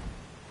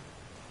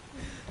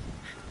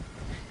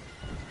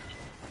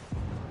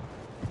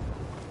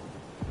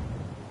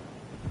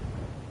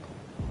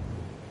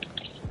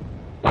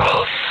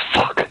 Oh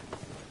fuck. Are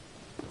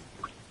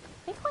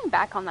they going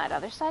back on that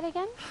other side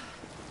again?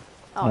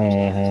 Oh,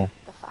 understand.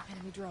 The fuck.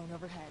 Enemy drone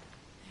overhead.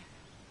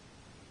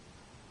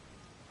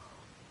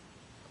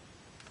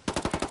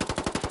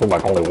 Feel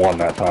like only one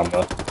that time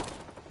though.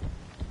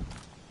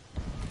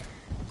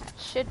 That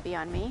should be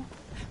on me.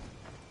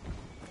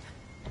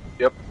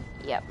 Yep.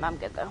 Yep, I'm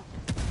good though.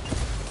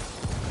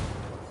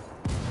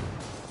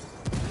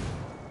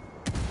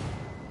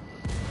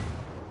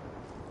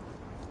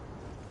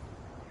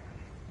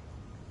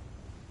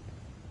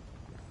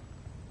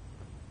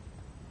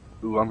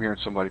 Ooh, I'm hearing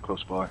somebody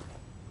close by.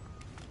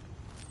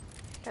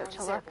 Go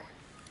to look.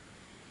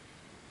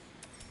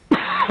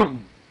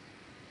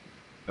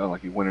 Sound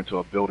like he went into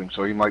a building,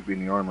 so he might be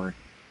in the armory.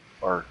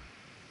 Or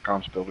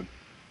comms building.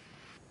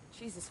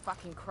 Jesus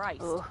fucking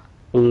Christ. Ooh.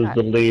 Who's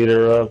the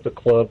leader of the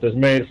club that's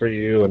made for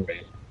you and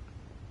me?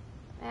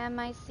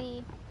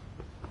 M-I-C.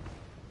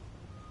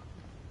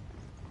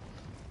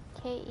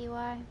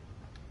 K-E-Y.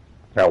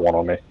 Got one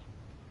on me.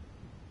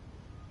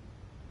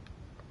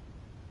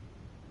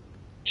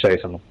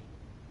 Chasing them.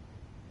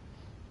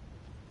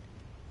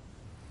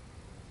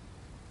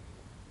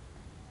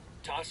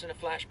 Tossing a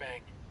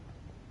flashbang.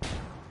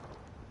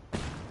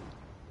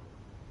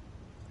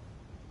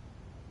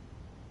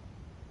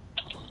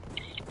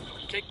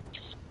 Take.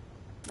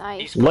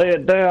 Nice. Lay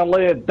it down,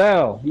 lay it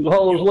down. You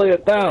hoes lay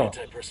it down.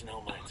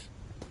 Anti-personnel mines.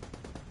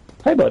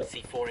 Hey, buddy.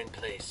 C4 in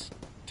place.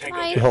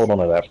 Nice. You hold on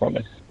to that for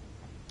me.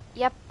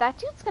 Yep, that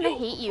dude's gonna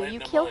hate you. You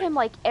kill him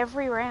like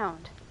every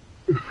round.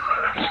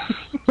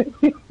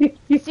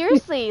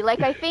 Seriously, like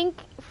I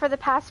think for the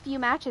past few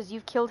matches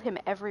you've killed him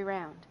every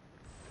round.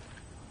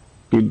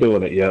 Keep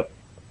doing it, yep.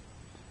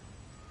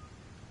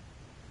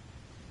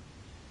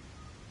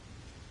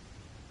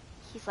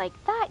 He's like,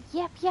 that,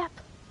 yep.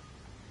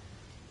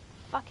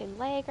 Fucking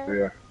legger.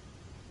 Yeah.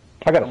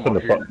 I gotta send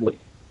this up.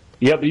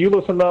 Yep, do you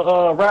listen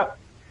to rap?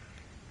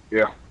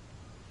 Yeah.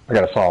 I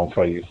got a song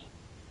for you.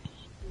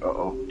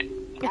 Uh-oh.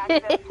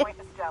 Access point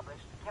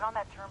established. Get on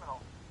that terminal.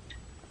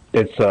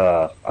 It's,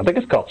 I think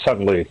it's called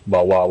Chung Lee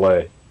by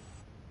Wale.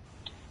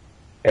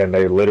 And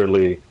they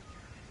literally,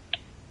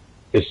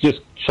 it's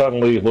just Chung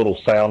Lee's little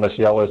sound that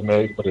she always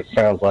makes, but it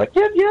sounds like,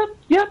 yep,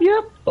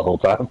 the whole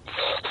time.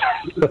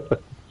 Did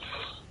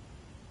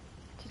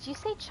you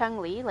say Chung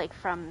Lee, like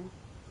from...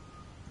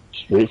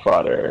 Street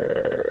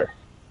Fighter.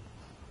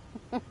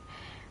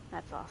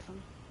 That's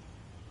awesome.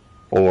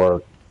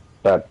 Or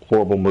that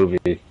horrible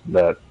movie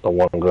that the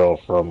one girl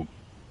from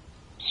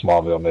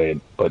Smallville made.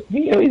 But,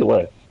 you know, either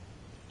way.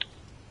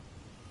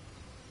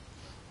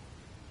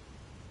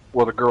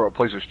 Well, the girl that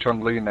plays as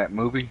Chun-Li in that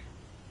movie?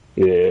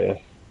 Yeah.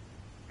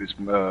 Is,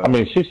 I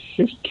mean,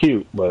 she's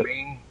cute, but...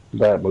 mean?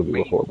 That movie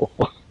was horrible.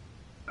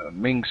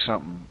 Ming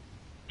something.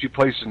 She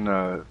plays in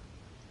the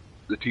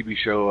TV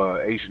show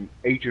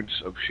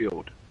Agents of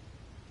S.H.I.E.L.D.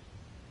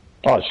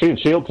 Oh, is she in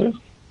S.H.I.E.L.D. too?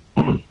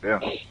 Yeah.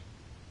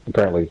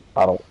 Apparently,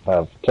 I don't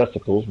have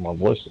testicles. My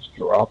voice is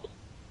dropped.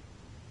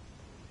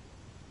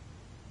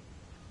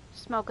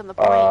 Smoking the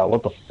point.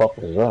 What the fuck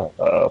was that?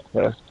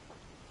 Okay.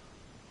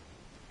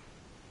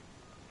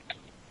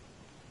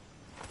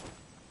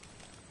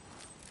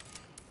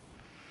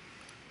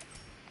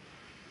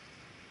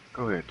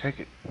 Go ahead, take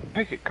it.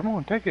 Take it, come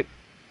on, take it.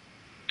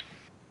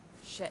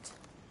 Shit.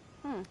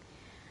 Not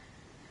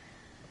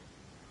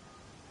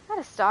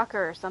a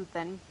stalker or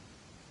something.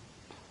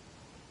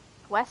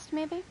 West,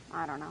 maybe?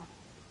 I don't know.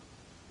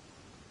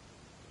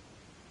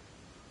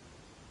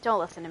 Don't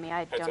listen to me.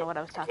 I don't know what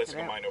I was talking Placing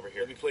a about. mine over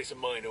here. Let me place a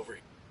mine over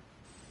here.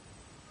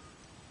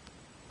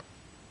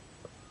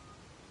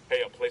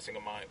 Hey, I'm placing a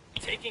mine.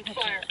 Taking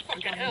fire.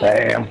 Fucking hell.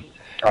 Damn.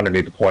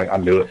 Underneath the point. I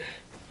knew it.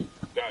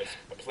 Guys,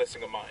 I'm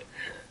placing a mine.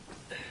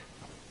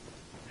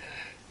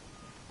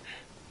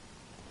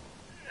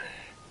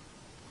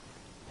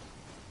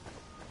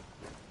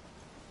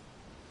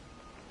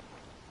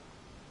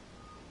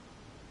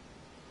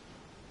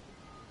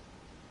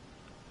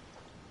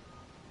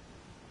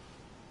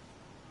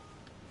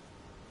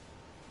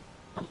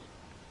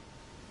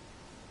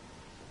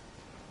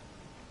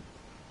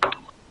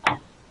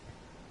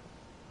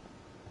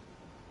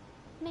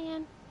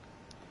 Man.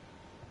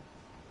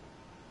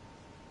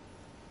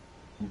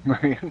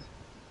 Man.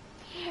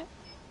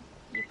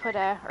 You put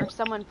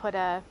someone put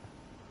a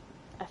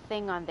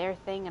thing on their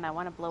thing and I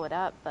want to blow it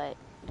up, but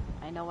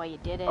I know why you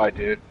did it. I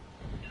did.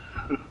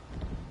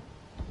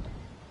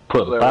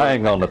 Put a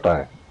thing on the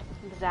thing.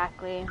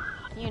 Exactly.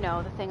 You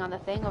know, the thing on the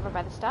thing over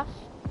by the stuff.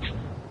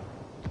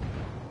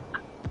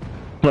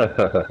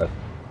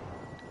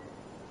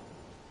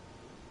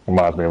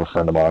 Reminds me of a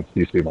friend of mine. He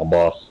used to be my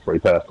boss before he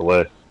passed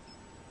away.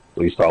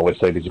 We used to always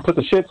say, "Did you put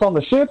the shits on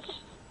the shits?"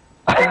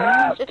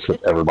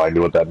 Everybody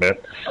knew what that meant.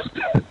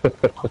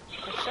 For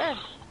sure.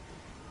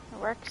 It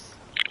works.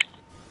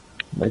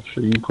 Make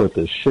sure you put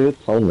the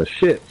shits on the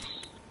shits.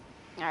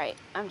 Alright,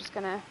 I'm just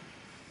gonna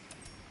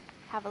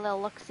have a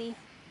little look-see.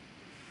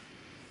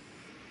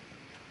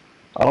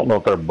 I don't know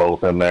if they're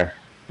both in there,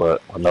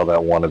 but I know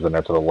that one is in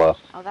there to the left.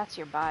 Oh, that's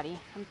your body.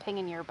 I'm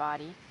pinging your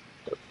body.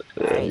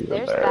 Yeah, Alright,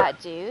 there's that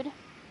dude.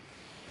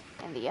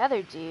 And the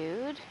other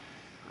dude,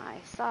 I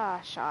saw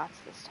shots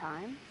this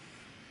time.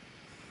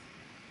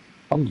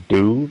 I'm the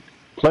dude,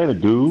 playing a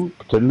dude,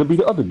 pretending to be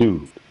the other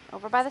dude.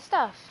 Over by the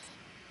stuff.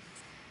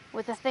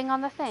 With a thing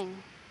on the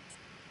thing.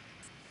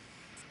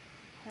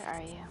 Where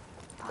are you?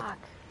 Fuck.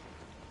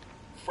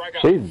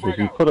 Jesus, did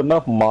you put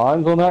enough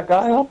mines on that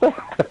guy out there?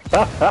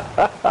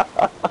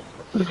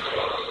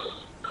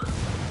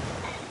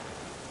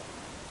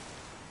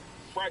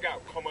 Frag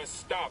out,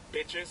 stop,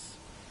 bitches.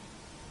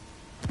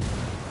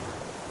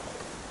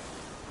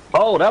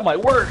 Oh, that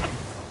might work.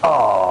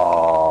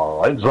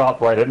 Oh, it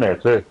dropped right in there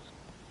too.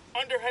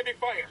 Under heavy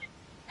fire.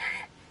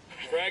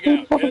 Frag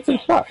out, heads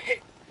up.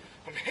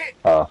 I'm hit.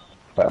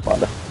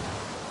 Pathfinder.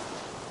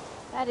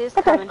 That is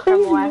coming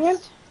from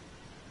west.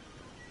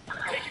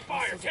 Taking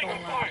fire, taking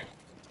fire.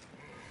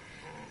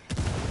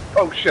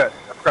 Oh shit,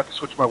 I forgot to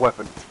switch my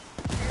weapon.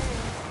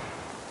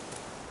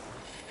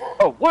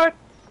 Oh, what?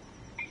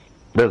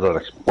 There's an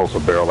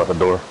explosive barrel at the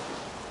door.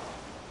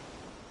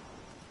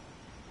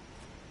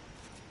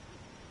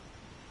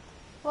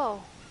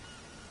 Whoa.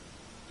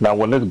 Now,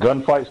 when this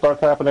gunfight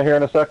starts happening here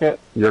in a second,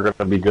 you're going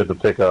to be good to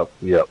pick up.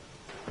 Yep.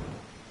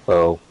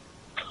 So,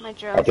 My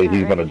drone's I think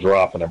he's going to ready.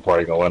 drop and then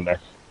probably go in there.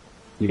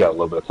 You got a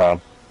little bit of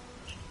time.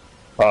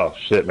 Oh,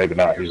 shit, maybe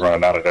not. He's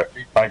running out of there.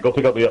 All right, go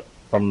pick up the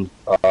from,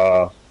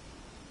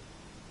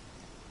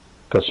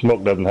 because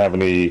Smoke doesn't have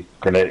any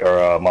grenade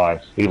or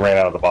mines. He ran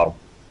out of the bottom.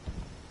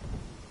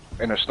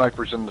 And a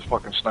sniper's in the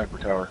fucking sniper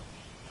tower.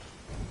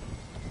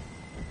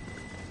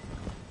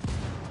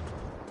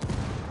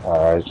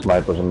 Alright,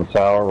 snipers in the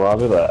tower,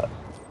 roger that.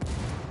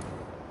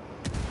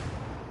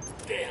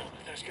 Damn,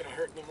 that's gonna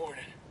hurt in the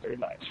morning. Very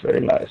nice,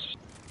 very nice.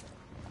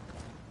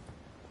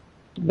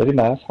 Very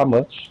nice, how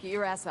much? Get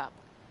your ass up.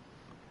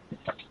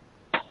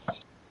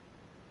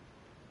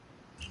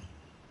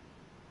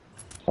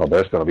 Oh,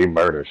 there's gonna be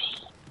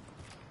murders.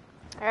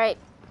 Alright.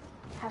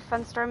 Have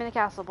fun storming the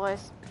castle,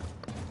 boys.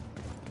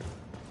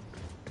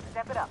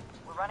 Step it up.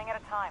 We're running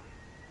out of time.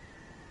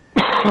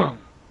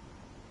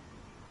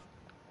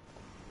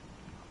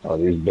 Oh,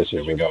 these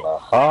bitches are gonna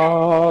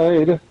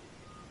hide.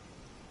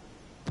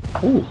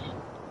 Ooh.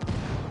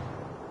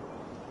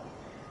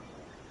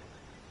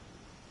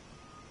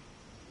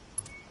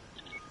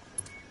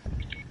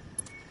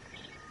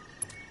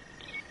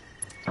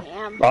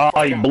 Damn.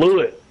 Oh, he blew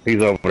it.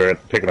 He's over there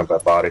picking up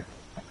that body.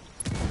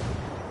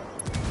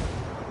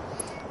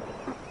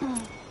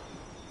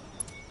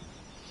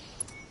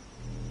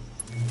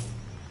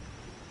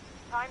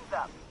 Time's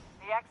up.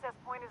 The access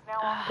point is now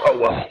on. Oh,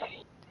 well.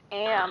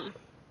 Damn.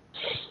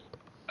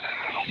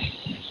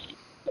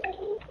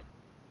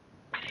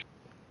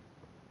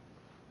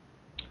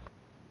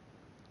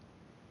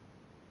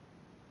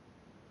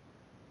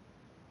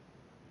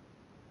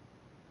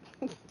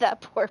 That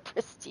poor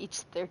Prestige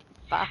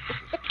 35.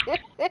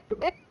 Damn.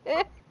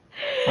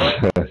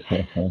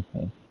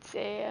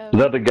 Is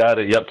that the guy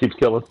that Yep keeps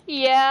killing?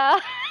 Yeah.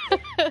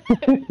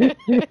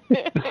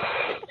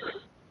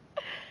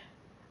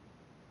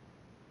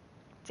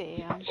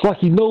 Damn. It's like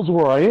he knows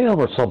where I am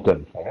or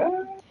something.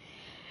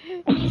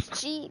 He's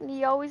cheating.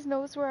 He always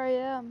knows where I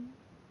am.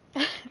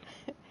 That's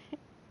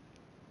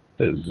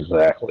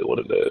exactly what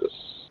it is.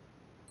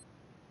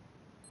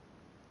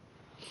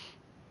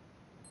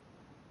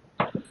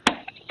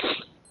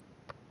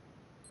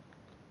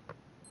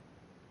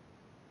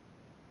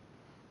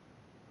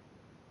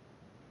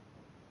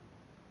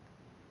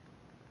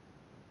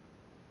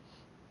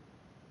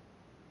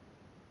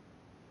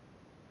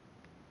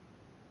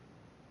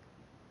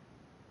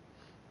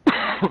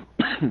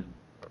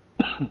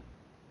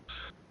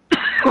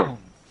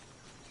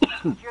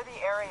 Secure the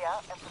area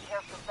and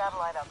prepare for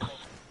satellite upgrade.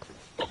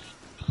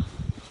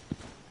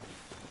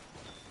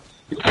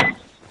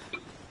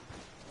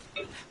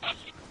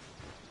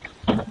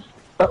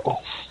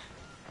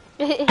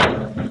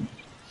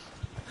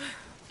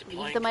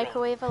 Leave the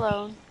microwave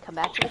alone. Come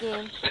back to the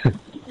game.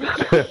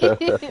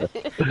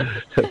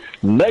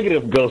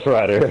 Negative Ghost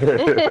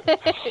Rider.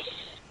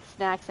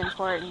 Snack's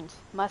important.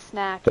 Must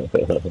snack.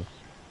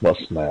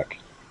 Must snack.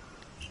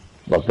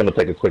 I was gonna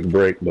take a quick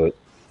break, but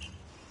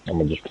I'm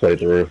gonna just play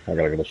through. I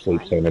gotta go to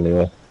sleep soon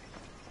anyway.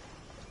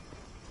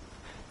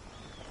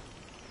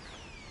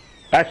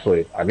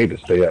 Actually, I need to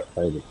stay up.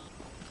 I need to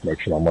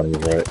make sure my money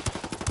is right.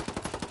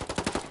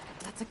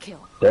 That's a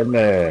kill. Dead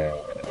man.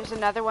 There's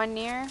another one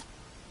near.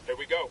 Here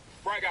we go.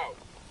 Frag out.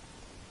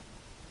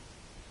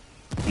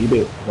 Eat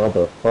it,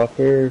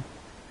 motherfucker.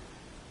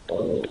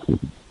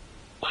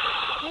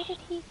 Where did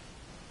he?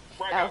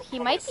 Oh, he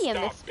might be in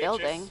this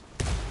building.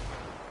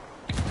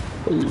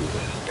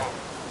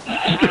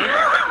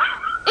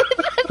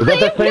 Is that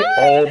the thing?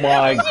 Oh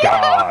my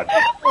god.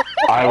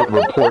 I would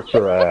report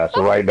your ass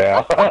right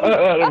now.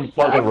 I would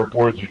fucking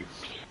report you.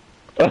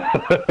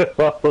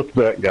 Fuck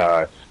that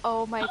guy.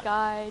 Oh my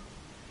god.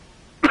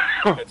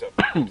 Heads up.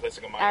 I'm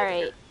placing a mine over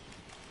Alright. here.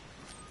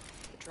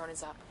 The drone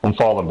is up. I'm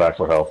falling back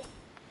for help.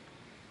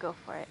 Go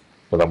for it.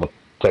 But I'm gonna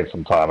take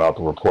some time out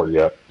to report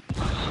yet.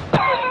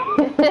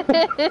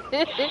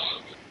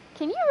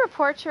 Can you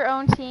report your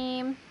own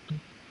team?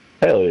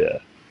 Hell yeah.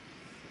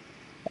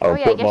 Oh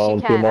yeah, I guess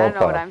you can. I don't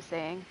know what I'm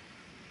saying.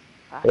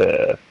 Fuck.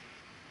 Yeah.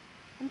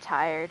 I'm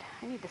tired.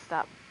 I need to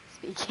stop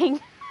speaking.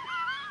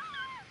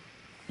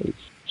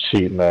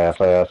 Cheating ass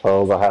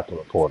assholes. I have to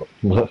report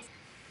them.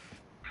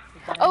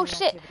 Oh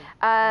shit!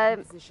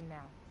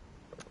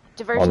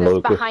 Diversion is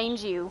behind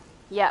you.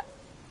 Yep.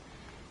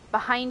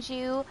 Behind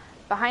you,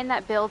 behind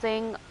that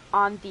building,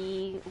 on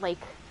the, like,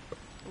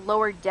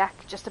 lower deck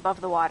just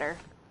above the water.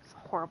 It's a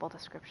horrible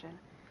description.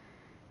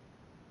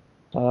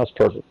 Oh, that's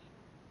perfect.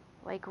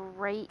 Like,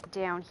 right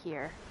down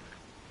here.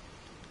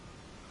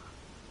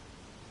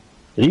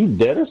 Are you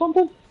dead or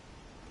something?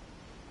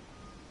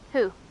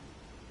 Who?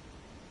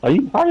 How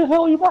the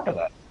hell are you marking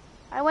that?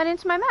 I went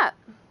into my map.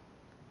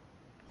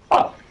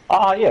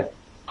 Oh, yeah.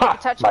 Ha, The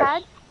touchpad?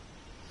 nice.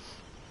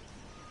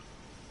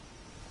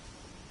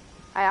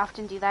 I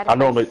often do that. I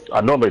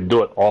normally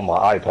do it on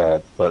my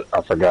iPad, but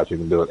I forgot you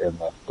can do it in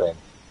the thing.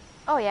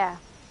 Oh yeah.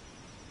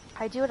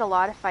 I do it a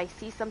lot if I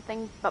see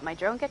something, but my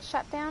drone gets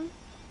shut down.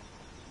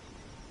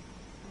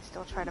 I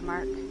still try to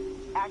mark.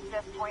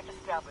 Access point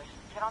established.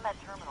 Get on that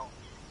terminal.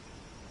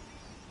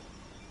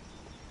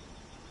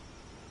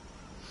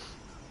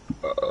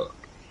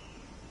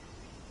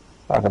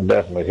 I can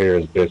definitely hear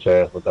his bitch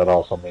ass, but that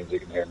also means he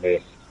can hear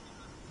me.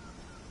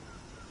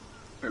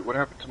 Wait, what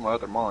happened to my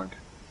other mind?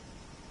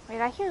 Wait,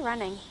 I hear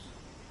running.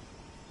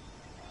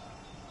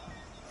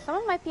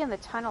 Someone might be in the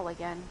tunnel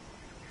again.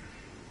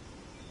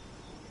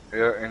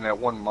 Yeah, and that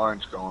one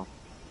mine's gone.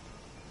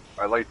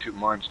 I laid 2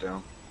 mines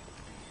down.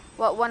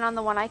 What, one on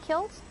the one I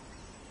killed?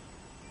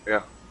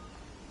 Yeah.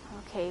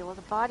 Okay, well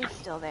the body's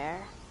still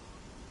there.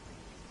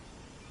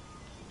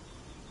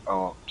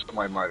 Oh,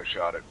 somebody might have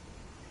shot it.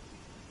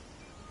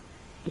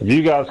 If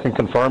you guys can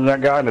confirm that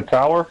guy in the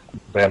tower,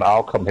 then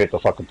I'll come hit the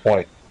fucking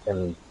point,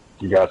 and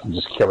you guys can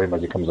just kill him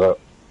as he comes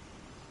up.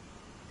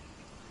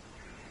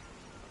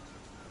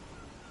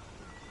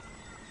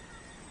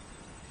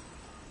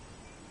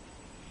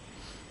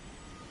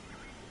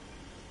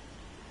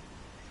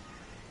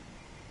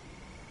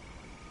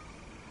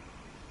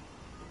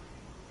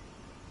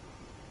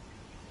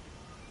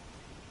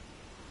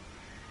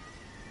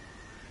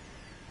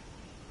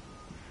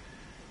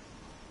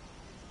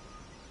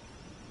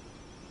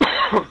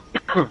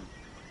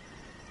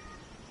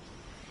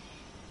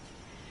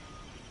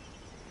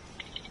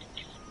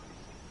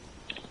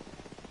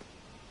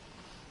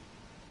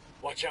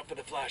 Watch out for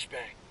the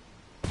flashbang.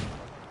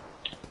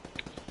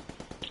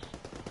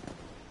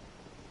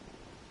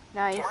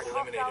 Nice.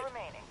 Eliminated.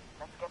 Remaining.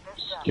 Let's get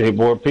this done.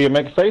 Skateboard P and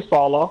make a face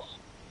fall off.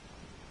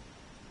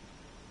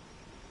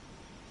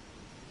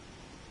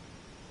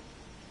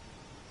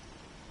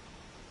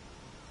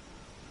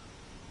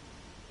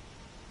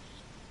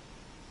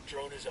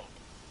 Drone is up.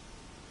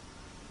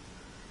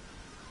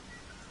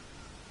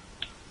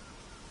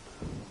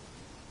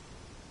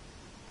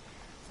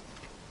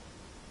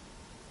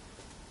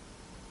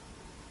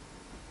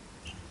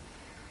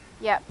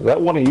 Yep. Is that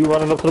one of you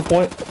running up to the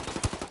point?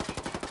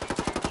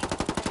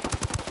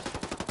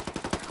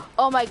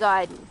 Oh my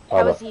god.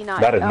 How is he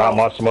not? That is not Oh.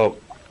 my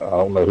smoke. I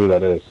don't know who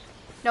that is.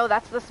 No,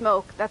 that's the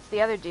smoke. That's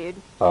the other dude.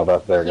 Oh,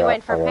 that's their He guy.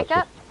 went for I got you.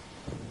 pickup.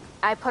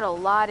 I put a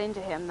lot into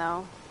him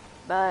though,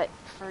 but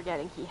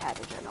forgetting he had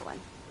adrenaline.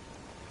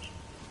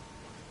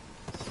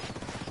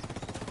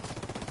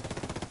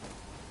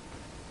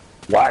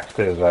 Waxed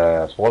his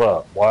ass. What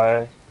up,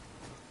 boy?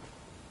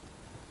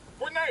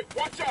 Grenade,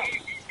 watch out!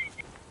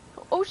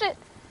 Oh shit!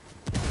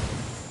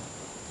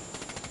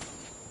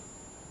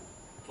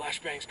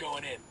 Flashbang's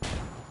going in.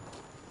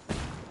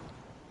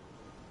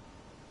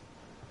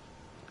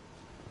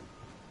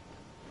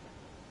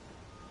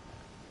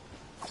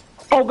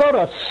 Oh, go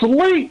to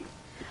sleep!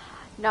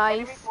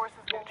 Nice.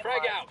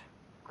 Frag out.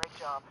 Great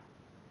job.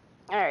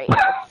 Alright.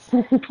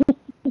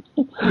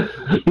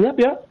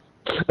 Yep.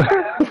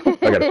 I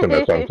gotta send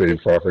that song to you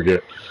before I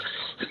forget.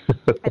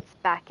 Let's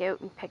back out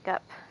and pick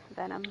up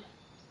Venom.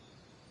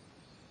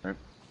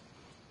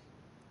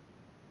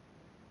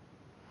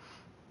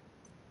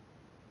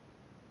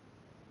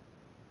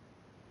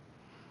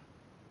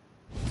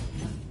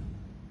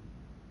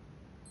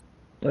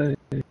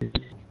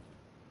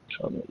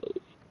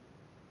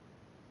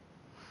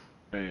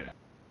 Man.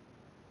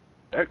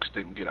 X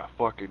didn't get a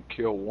fucking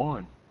kill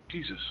one.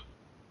 Jesus.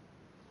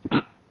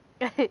 You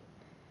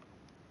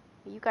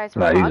guys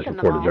were Nah, he just hogging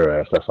them reported all. your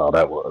ass. That's all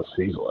that was.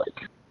 He's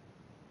like,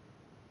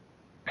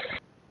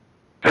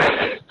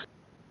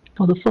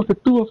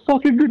 motherfucker threw a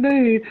fucking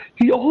grenade.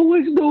 He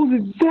always knows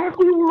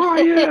exactly where I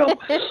am.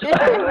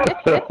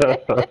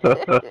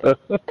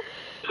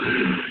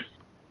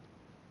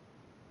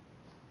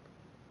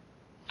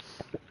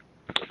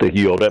 I think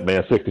you owe that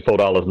man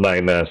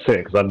 $64.99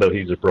 because I know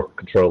he just broke a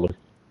controller.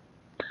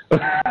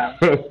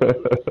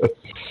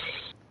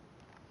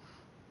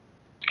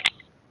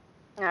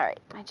 Alright,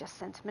 I just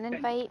sent him an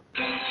invite.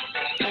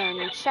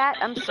 And chat,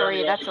 I'm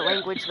sorry, that's a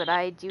language that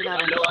I do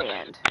not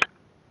understand.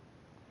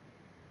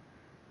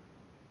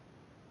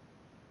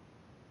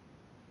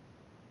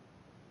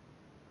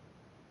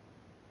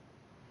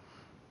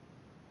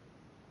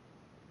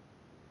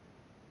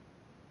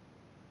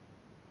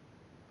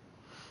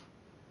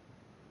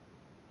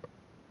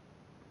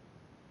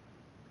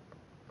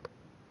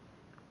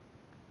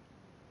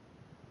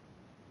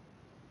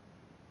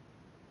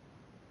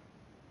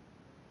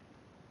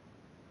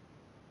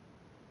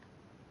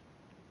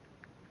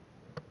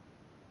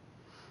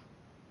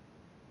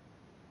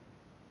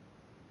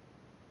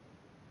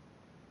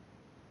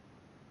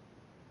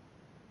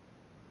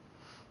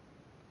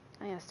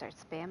 I'm gonna start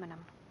spamming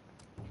them.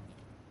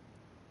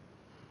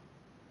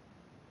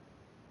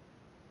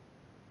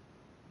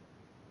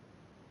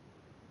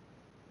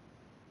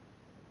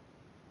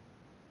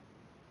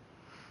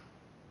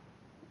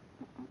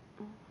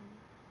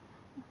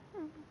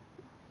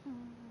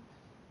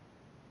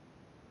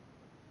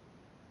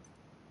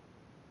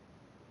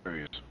 There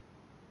he is.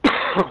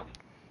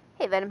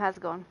 Hey Venom, how's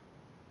it going?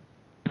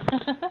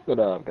 What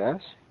up,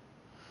 guys?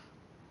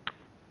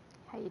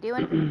 How you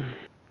doing?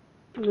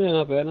 Yeah,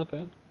 not bad, not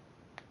bad.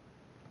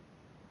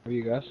 How are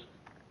you guys?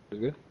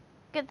 Good?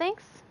 Good,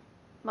 thanks.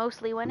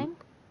 Mostly winning.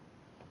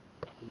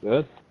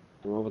 Good.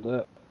 What's wrong with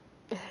that?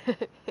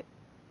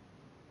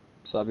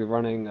 So I'll be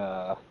running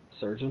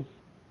Surgeon.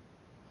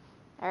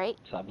 Alright.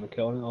 So I've been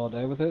killing all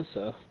day with it,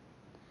 so.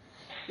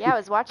 Yeah, I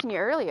was watching you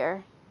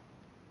earlier.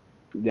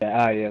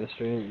 Yeah, yeah, the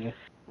stream, yeah.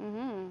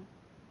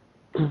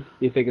 Mm-hmm.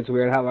 You think it's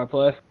weird how I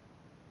play?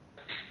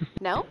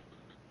 No?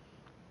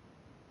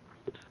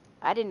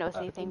 I didn't notice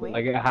anything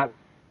weird.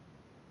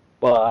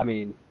 Well, I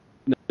mean,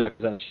 no, because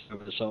that's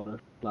over the shoulder.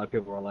 A lot of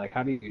people are like,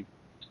 how do you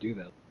do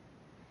that?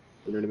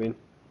 You know what I mean?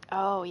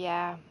 Oh,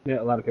 yeah.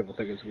 Yeah, a lot of people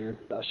think it's weird.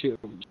 I shoot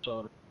over the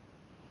shoulder.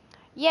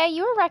 Yeah,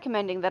 you were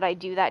recommending that I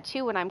do that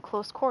too when I'm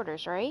close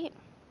quarters, right?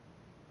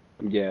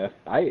 Yeah,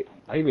 I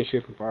even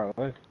shoot from far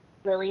away.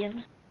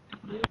 Lillian.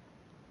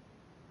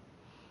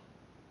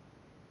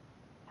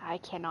 I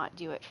cannot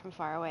do it from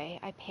far away.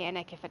 I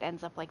panic if it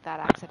ends up like that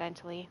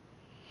accidentally.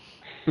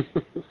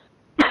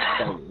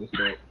 That's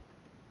great.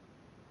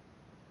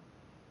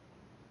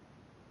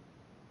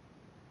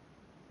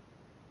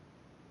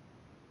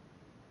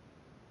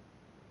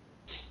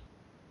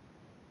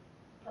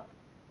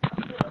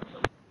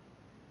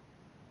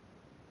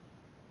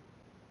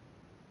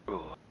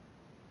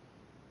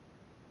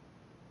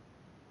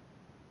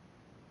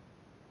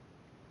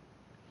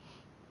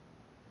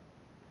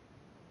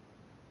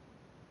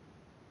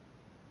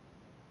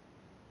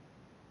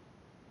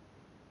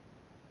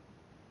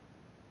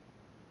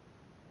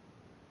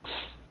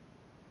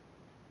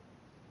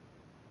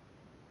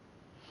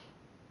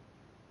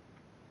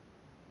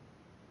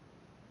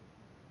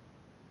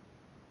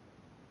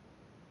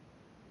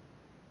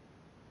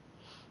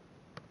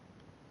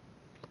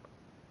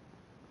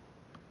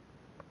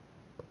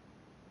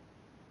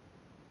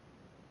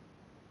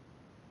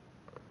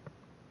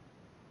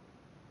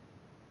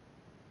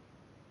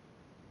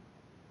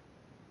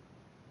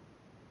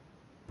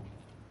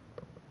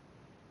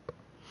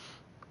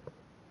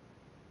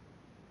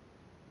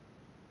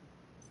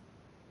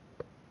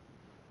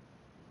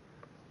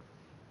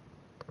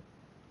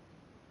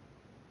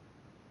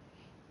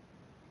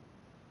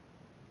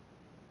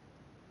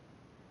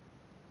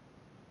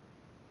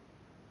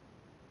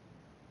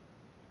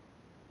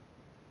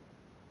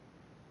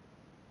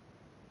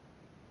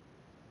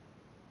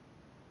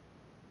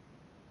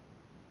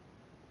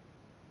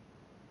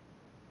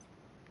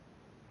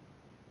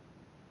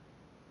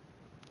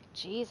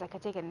 Jeez, I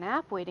could take a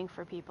nap waiting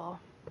for people.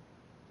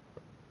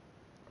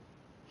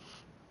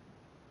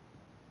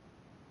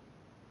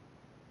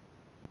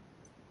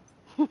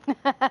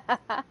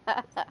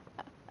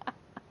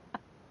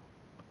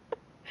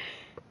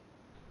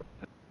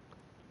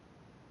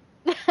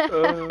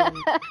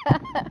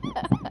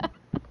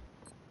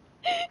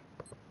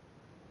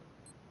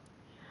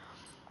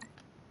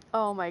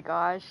 Oh my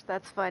gosh,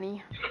 that's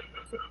funny.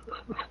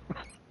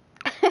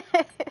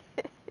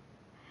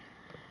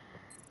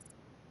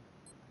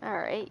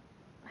 Alright.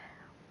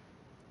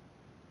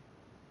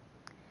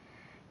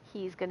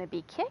 He's gonna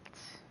be kicked,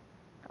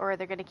 or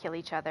they're gonna kill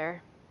each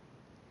other.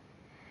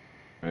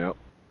 Yep.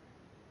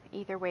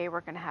 Either way,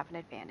 we're gonna have an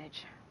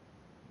advantage.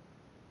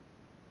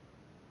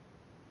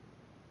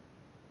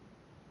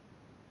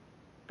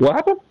 What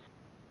happened?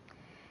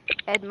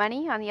 Ed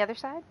Money on the other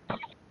side.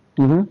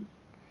 Mm-hmm.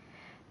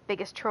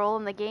 Biggest troll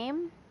in the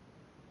game.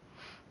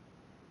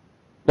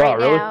 Oh, Right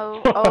really?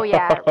 now, oh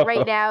yeah,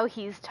 right now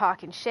he's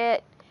talking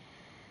shit.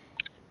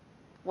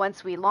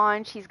 Once we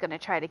launch, he's gonna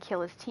try to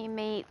kill his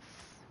teammates.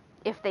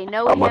 If they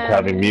know I must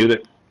have him him,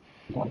 muted.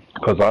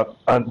 Because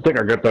I think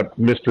I got that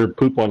Mr.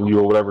 Poop on You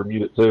or whatever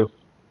muted too.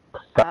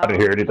 I didn't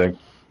hear anything.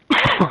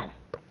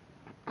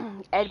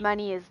 Ed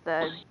Money is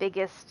the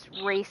biggest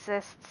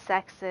racist,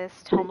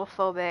 sexist,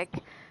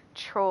 homophobic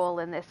troll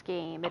in this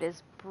game. It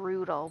is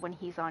brutal when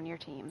he's on your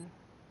team.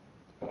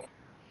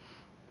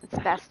 It's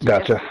best to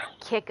Gotcha.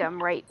 just kick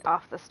him right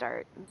off the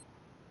start.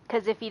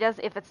 Because if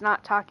it's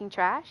not talking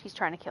trash, he's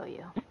trying to kill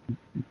you.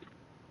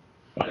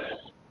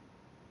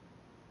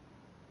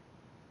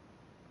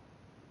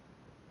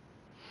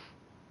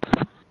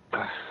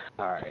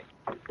 Alright.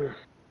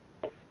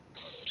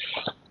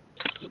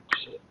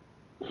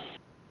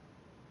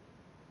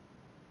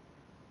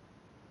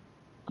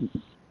 You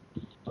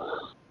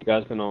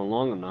guys been on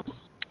long enough?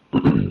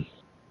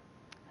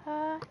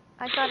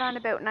 I got on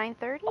about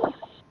 9:30.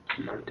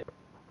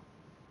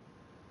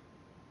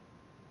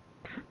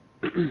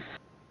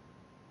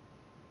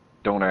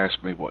 Don't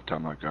ask me what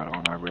time I got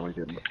on. I really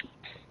didn't.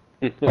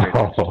 You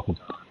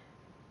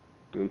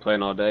been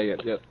playing all day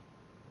yet?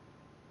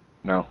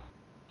 No.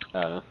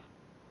 No.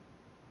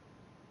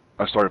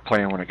 I started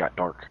playing when it got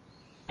dark.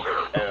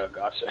 Oh,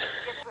 gotcha.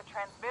 Get to a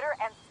transmitter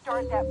and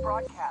start that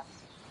broadcast.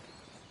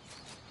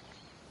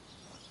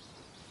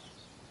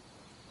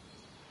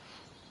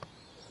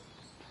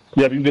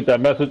 Yeah, if you can get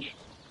that message.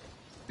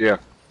 Yeah.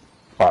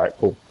 Alright,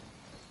 cool.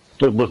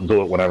 Just listen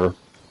to it whenever.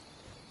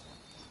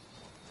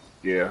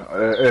 Yeah,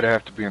 it'd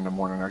have to be in the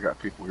morning. I got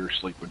people here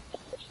sleeping.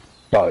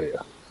 Oh,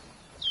 yeah.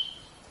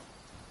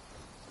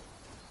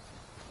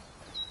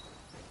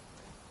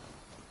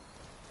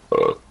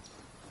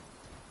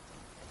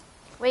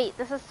 Wait,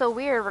 this is so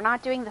weird. We're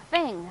not doing the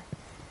thing.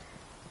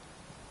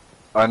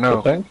 I know.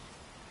 The thing?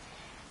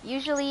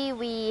 Usually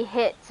we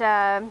hit,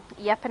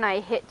 Yep and I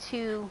hit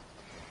 2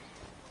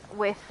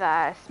 with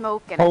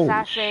Smoke and Holy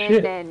Assassin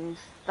shit. and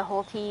the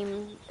whole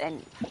team,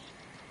 and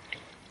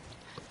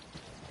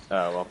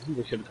Oh, well,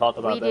 we should have talked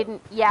about that. we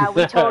didn't, yeah,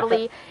 we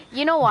totally,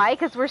 you know why?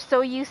 Because we're so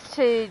used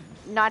to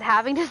not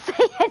having to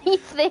say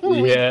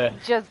anything, Yeah. we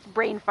just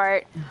brain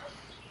fart.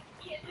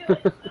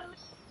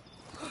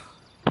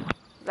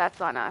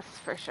 That's on us,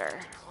 for sure.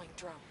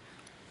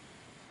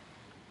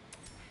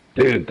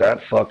 Dude,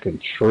 that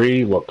fucking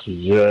tree looks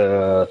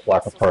just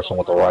like a person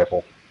with a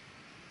rifle.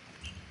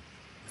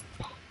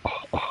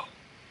 Oh.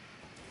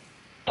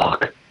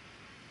 Fuck.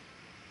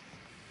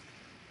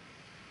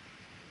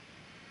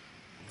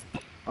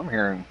 I'm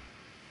hearing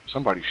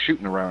somebody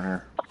shooting around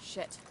here.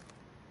 Shit.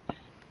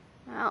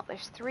 Well,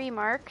 there's 3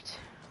 marked.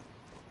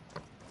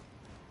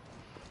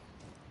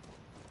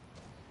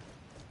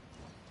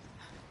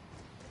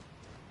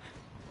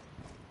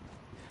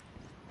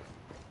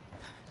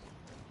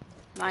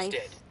 Nice.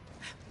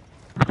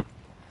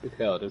 Good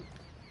hell, dude.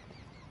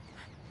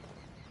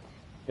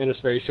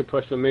 Industry, you should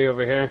push with me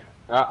over here.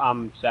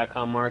 I'm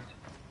SATCOM marked.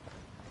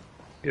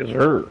 Yes,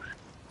 sir.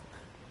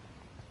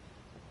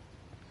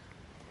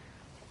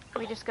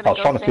 We just I gonna was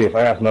go trying to see if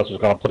Assnuts was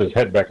going to put his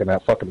head back in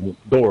that fucking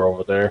door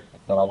over there.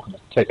 Then I was going to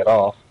take it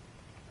off.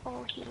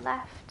 Oh, he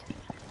left.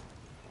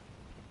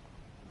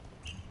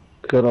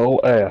 Good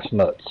old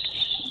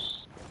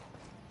Assnuts.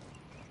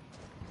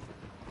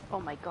 Oh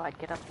my god,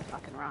 get up the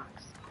fucking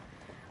rocks.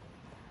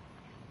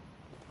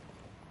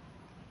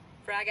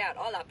 Frag out.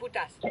 Hola,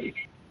 putas.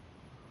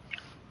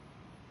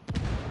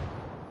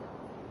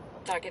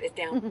 Target is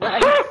down.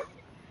 Nice.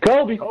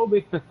 Kobe!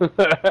 Kobe!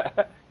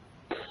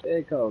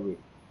 Hey, Kobe.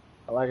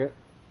 I like it.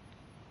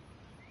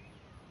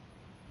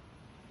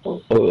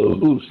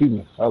 Ooh, excuse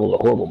me. That was a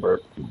horrible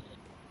burp.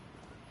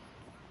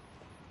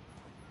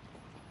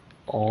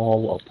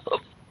 All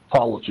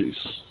apologies.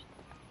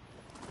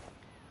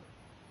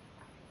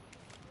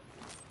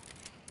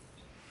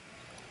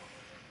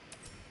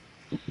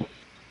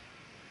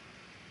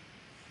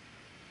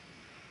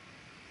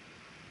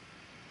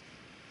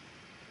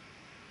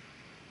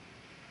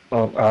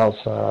 I'm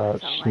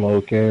outside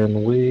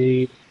smoking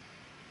weed.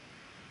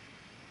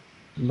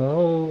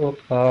 No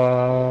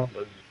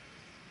apology.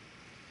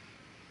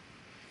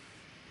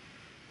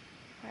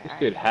 This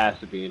dude has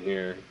to be in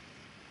here.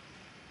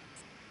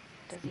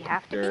 Does he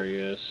have to There be? he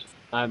is.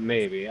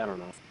 Maybe. I don't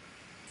know.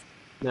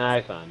 Nah,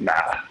 he's fine.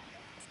 Nah.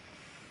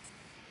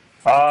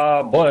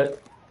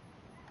 But...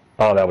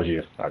 Oh, that was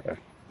you. Okay.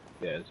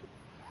 Yeah.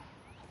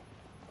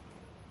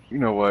 You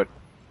know what?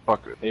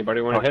 Fuck it.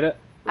 Anybody want to hit it?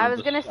 I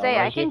was gonna say,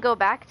 I can go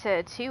back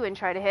to 2 and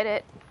try to hit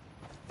it.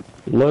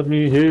 Let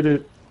me hit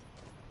it.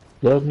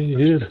 Let me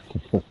hit it.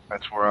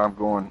 That's where I'm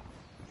going.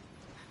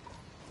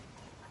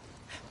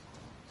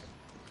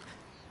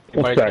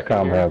 What's that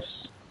com have?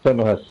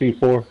 Sentinel has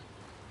C4.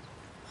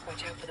 Watch out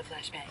for the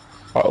flashbang.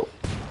 Oh.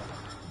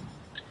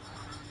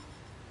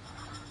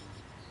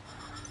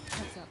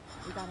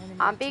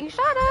 I'm being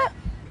shot at.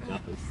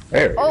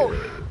 There.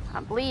 Oh,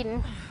 I'm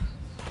bleeding.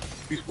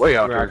 He's way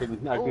out there. I can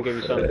give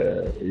you some.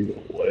 He's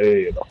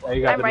way. Oh,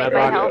 you got I'm the right med by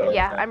box? health. Okay.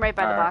 Yeah, I'm right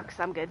by the Alright. box.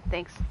 I'm good.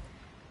 Thanks.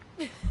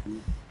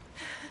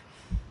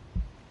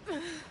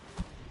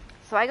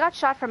 So I got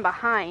shot from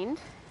behind.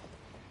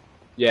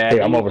 Yeah, Hey,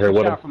 I'm over here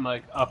with him. From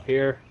like up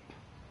here.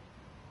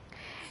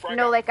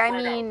 No, like I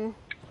mean,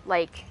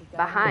 like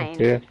behind.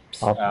 Yeah,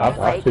 I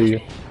Like, see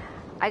you.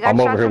 I got I'm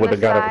shot over here from with the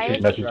the guy that was side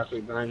shooting at you.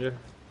 Directly behind you.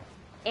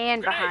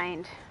 and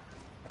behind.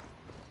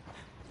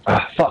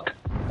 Ah, fuck.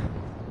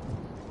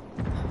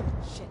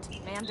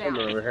 Shit, man Come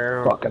down. over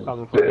here. Fucking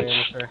Coming for you,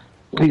 bitch. mister.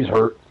 He's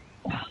hurt.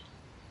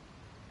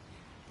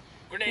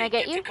 Can I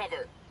get you?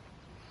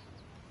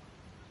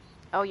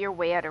 Oh, you're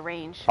way out of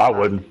range. I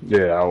wouldn't.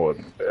 Yeah, I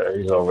wouldn't. Yeah,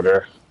 he's over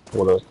there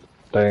with a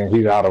thing.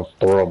 He's out of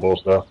throwable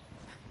stuff.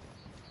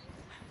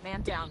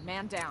 Man down,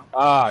 man down.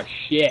 Ah,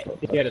 shit.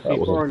 He had a That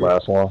was C4 on his you.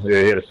 last one.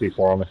 Yeah, he had a C4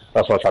 on me.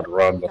 That's why I tried to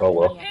run, but oh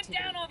well. Get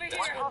down over here.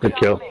 Good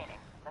kill.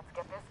 Let's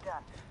get this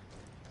done.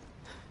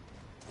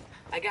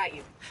 I got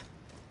you.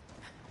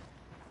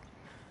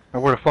 Now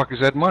where the fuck is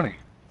that money?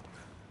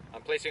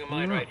 I'm placing a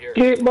mine right here.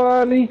 Get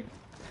money.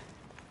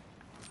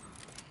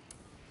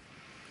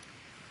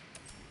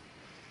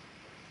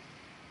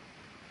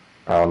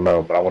 I don't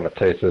know, but I want to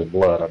taste his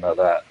blood. I know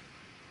that.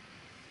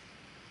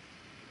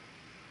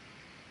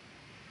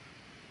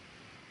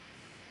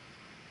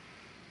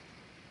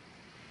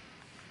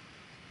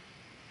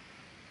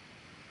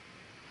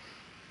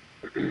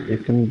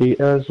 It can be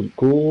as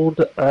good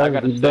as I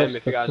got a the stem best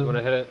if you guys want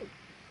to hit it.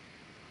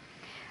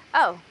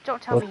 Oh,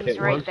 don't tell me Let's he's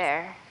hit right one.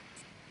 there.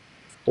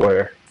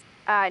 Where?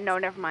 No,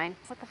 never mind.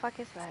 What the fuck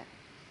is that?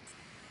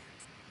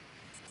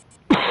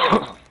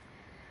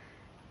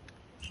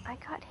 I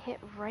got hit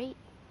right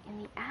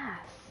in the ass.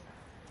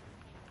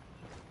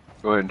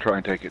 Go ahead and try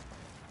and take it.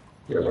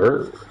 You're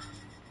hurt.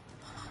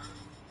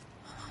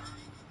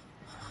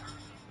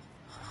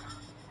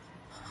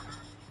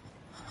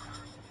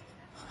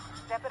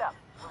 Step it up.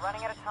 We're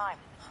running out of time.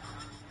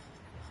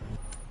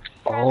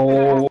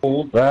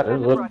 Oh, that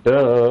is a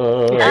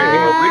dub.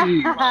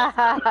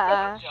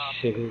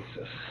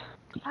 Jesus.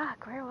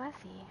 Fuck, where was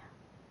he?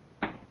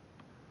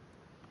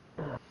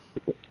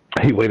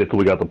 He waited till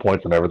we got the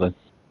points and everything.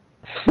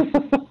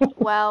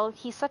 Well,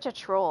 he's such a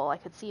troll. I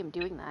could see him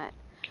doing that.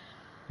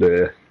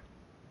 Yeah.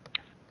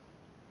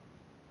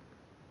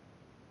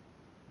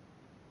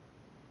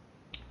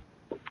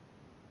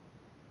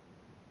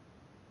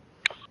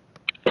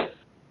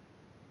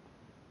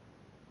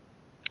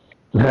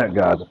 That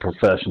guy's a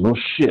professional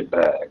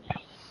shitbag.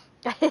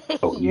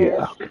 Oh, He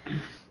yeah. is.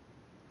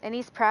 And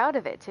he's proud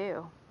of it,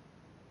 too.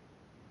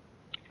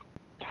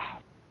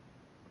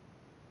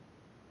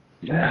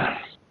 Yeah.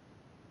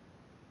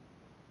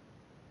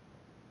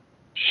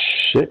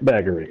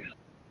 Shitbaggery.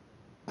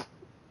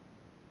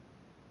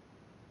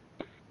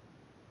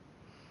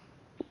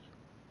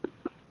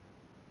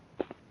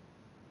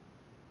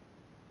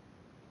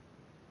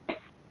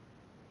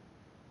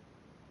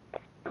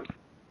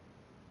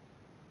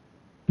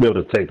 Be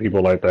able to take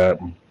people like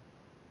that and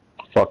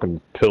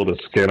fucking peel the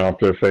skin off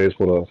their face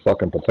with a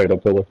fucking potato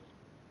peeler.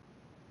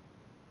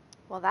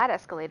 Well, that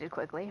escalated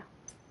quickly.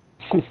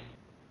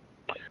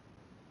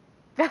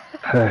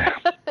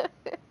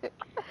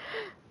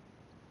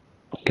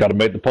 Gotta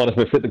make the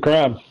punishment fit the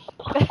crime.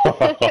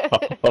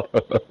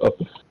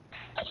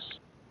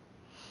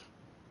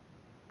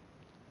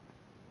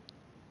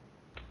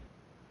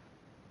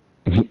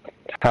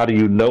 How do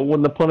you know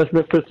when the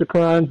punishment fits the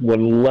crime?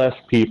 When less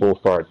people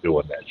start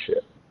doing that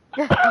shit.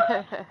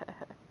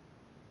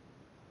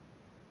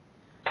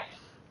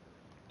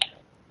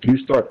 You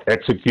start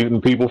executing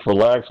people for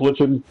lag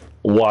switching,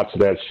 watch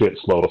that shit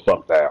slow the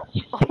fuck down.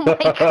 Oh my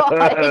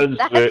god,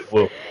 that shit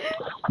will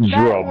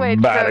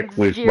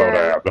dramatically slow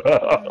down.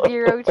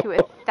 0 to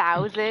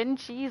 1,000,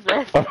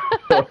 Jesus.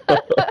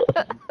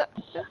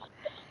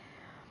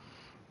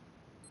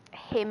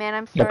 Hey man,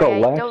 I'm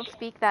sorry, I don't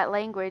speak that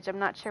language. I'm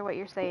not sure what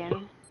you're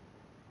saying.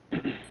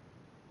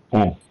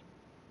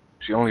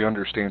 She only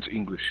understands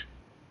English.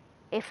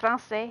 Et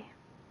français.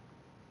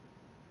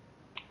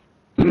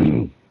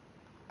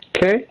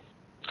 Okay.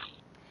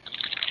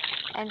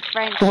 And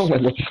French. Oh, I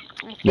think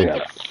yeah.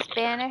 it's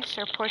Spanish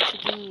or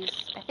Portuguese.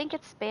 I think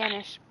it's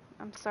Spanish.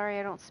 I'm sorry,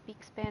 I don't speak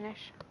Spanish.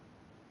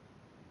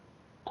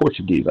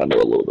 Portuguese I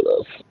know a little bit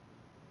of.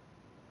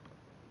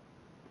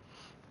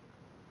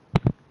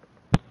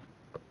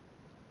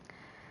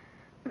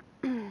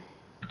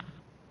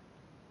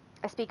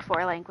 speak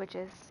 4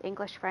 languages: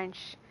 English,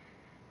 French,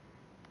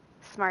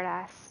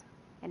 smartass,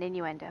 and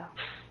innuendo.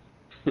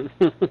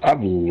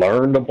 I've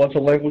learned a bunch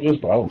of languages,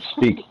 but I don't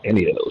speak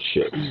any of those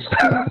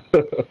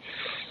shits.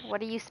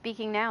 What are you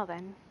speaking now,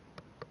 then?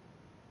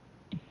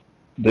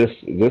 This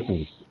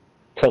is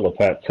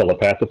telepathy.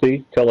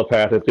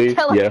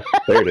 Yes,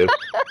 there it is.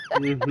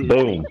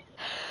 Boom.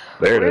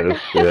 There it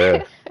is.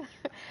 Yeah.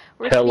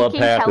 We're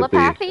speaking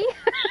telepathy?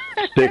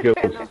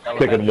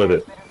 Sticking with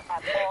it.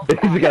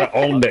 You gotta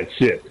own that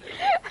shit.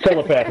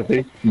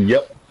 Telepathy.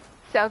 Yep.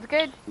 Sounds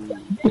good.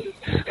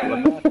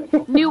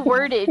 New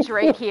wordage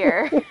right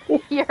here.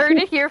 You heard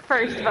it here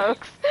first,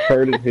 folks.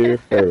 Heard it here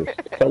first.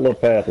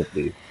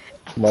 Telepathy.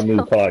 My new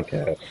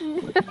podcast.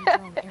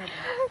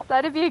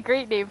 That'd be a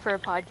great name for a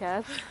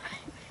podcast.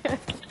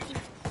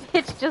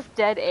 It's just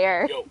dead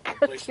air.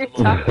 Because you're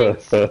talking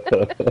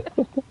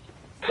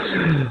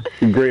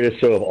Greatest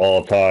show of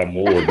all time.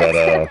 What was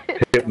that?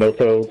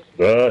 Hypnotoad?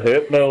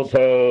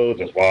 Hypnotoad.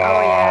 Just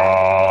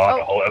wow.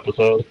 The whole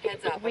episode.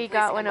 We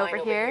got one over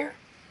here.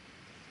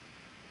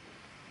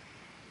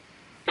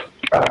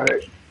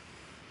 Alright.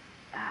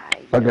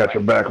 I got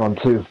your back on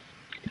 2.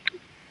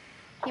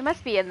 He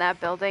must be in that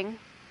building.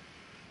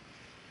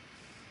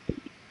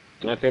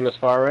 Nothing this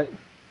far, right?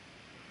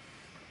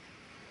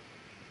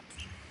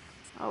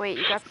 Oh wait,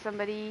 you got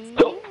somebody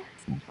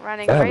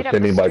running I right haven't up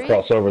seen the anybody street.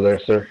 cross over there,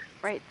 sir.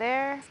 Right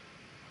there.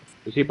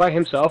 Is he by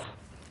himself?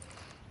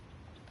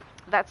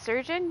 That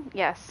surgeon?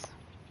 Yes.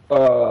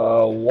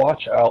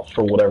 Watch out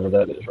for whatever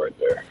that is right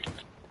there.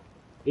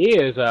 He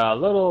is a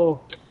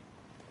little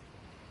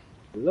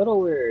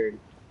weird.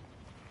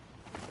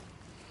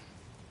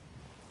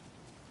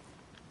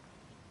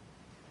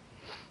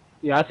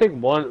 Yeah, I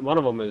think one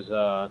of them is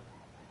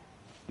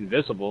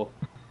invisible.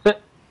 I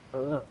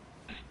don't know.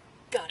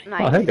 Got it.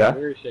 Nice. Oh, hey, guy.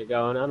 Weird shit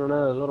going. I don't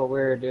know. It's a little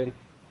weird, dude.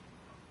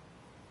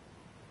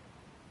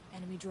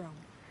 Enemy drone.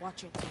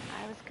 Watch it.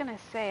 I was gonna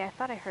say, I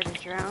thought I heard a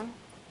drone.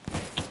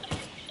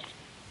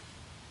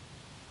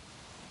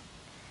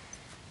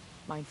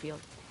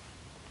 Minefield.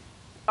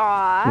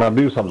 Aww. Now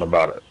do something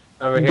about it.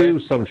 Over here. Do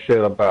some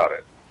shit about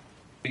it.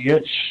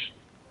 Bitch.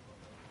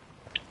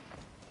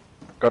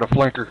 Got a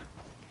flanker.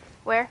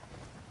 Where?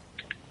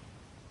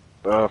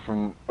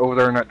 From over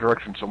there in that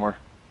direction somewhere.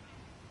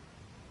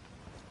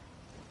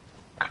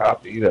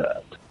 Copy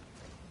that.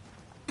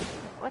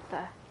 What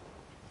the?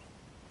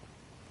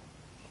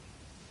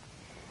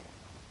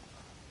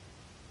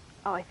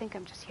 Oh, I think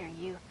I'm just hearing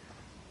you.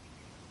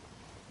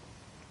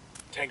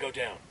 Tango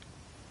down.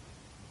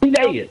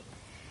 Dead.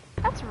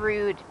 That's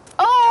rude.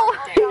 Oh!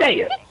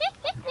 Dead.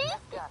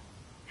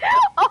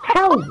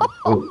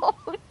 Oh,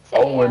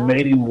 Oh, it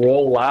made him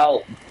roll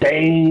out.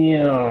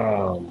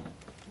 Damn.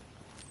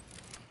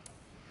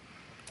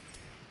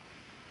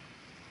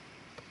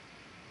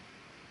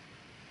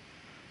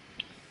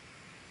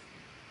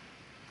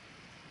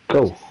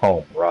 Go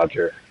home,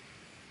 Roger.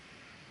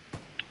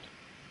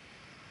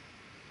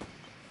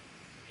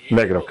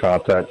 Negative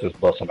contact, just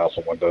busting out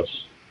some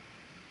windows.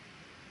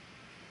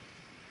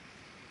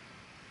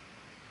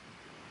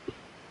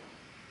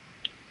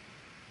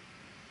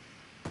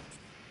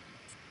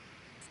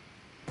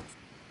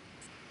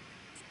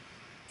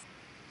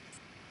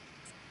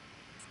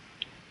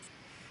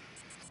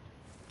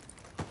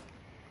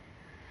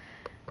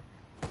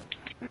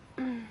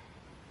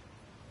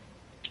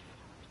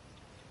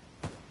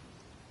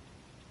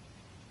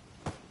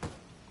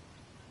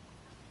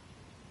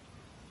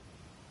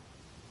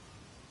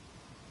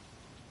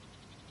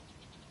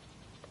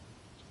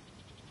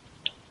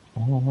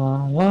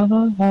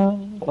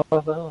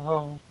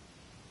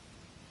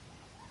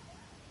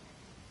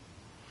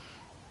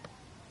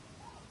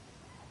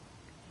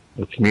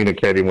 We're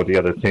communicating with the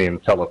other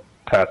team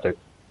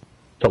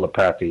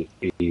telepathy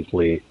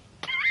easily.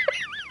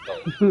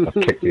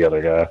 Kick the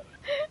other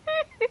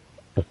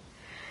guy.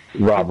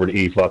 Robert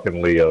E.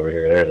 fucking Lee over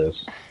here. There it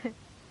is.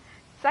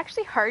 It's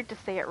actually hard to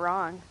say it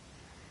wrong.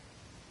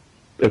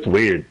 It's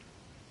weird.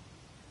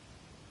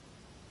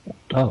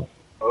 Oh.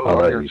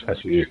 Oh,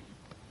 That's you.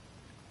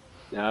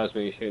 Yeah, I was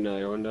maybe shooting out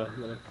your window.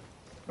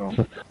 Oh.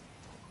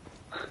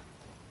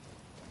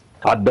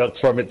 I ducked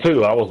from it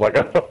too. I was like,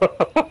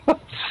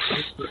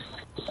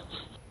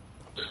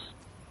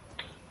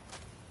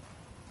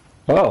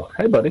 oh,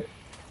 hey, buddy.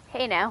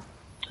 Hey now.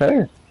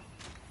 Hey.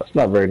 That's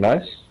not very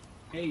nice.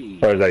 Hey.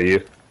 Or is that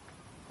you?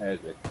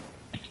 That's me.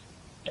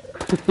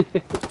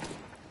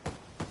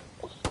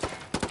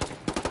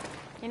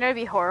 You know, it'd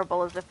be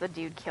horrible as if the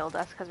dude killed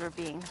us because we're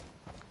being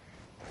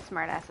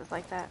smartasses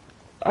like that.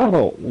 I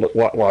don't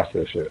watch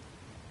this shit.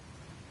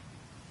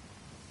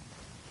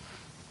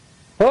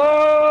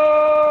 Oh!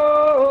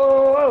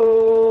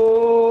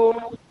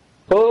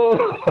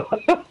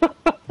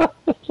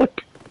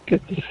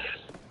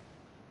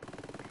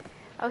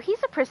 Oh,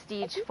 he's a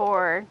prestige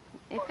 4.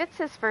 If it's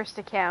his first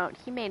account,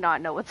 he may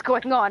not know what's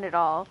going on at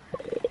all.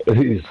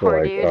 He's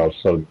Poor like, dude. oh,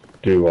 so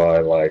do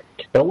I, like,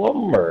 kill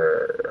him,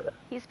 or...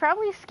 He's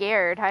probably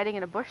scared, hiding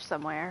in a bush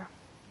somewhere.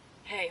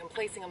 Hey, I'm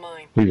placing a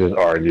mine. He's just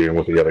arguing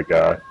with the other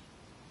guy.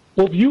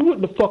 Well, if you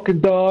wouldn't have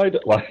fucking died,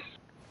 like...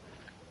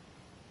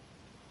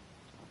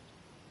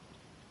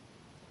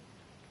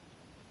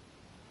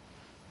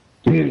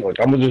 Like,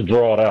 I'm gonna just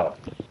draw it out.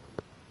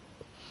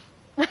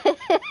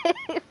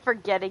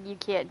 Forgetting you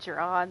can't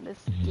draw on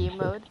this game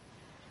mode.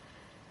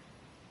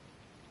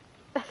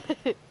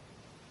 Hey,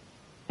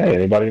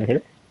 anybody in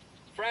here?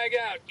 Frag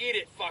out, eat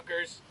it,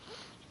 fuckers.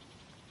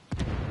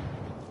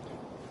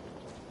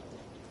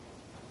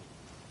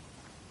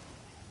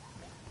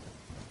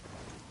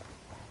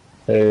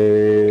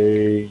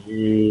 Hey,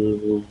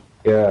 you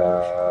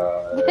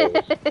guys.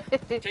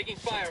 Taking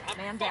fire.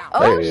 I'm fucked.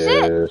 Oh There he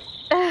shit! is.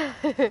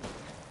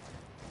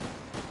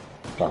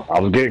 I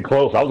was getting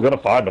close. I was gonna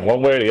find him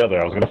one way or the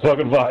other. I was gonna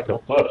fucking find him.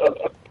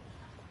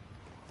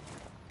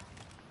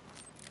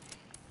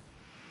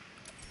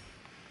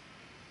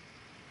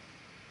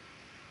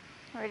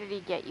 Where did he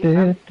get you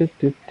from?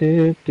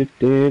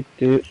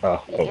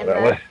 Oh, over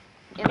that way.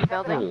 In the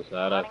building? What is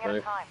that, I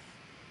think? Oh.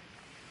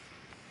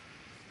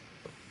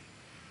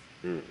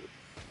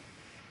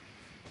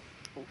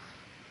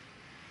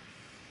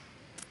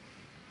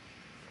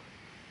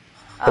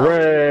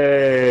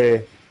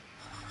 Hooray!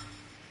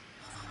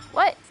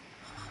 What?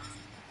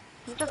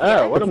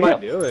 Oh, what am I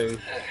doing?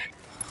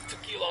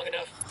 Took you long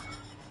enough.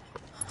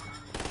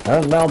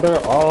 And now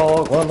they're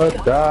all gonna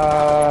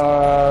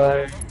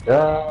die.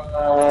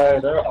 Die.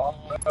 They're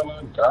all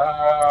gonna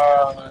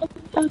die.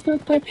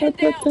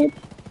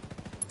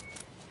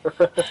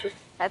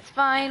 That's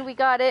fine, we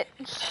got it.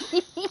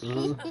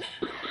 That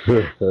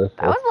was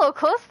a little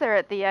close there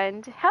at the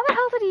end. How the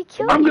hell did he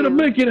kill you? I'm gonna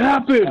make it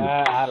happen!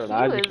 I don't know,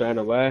 I just ran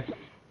away.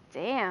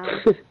 Damn.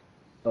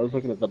 I was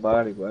looking at the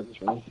body, but I just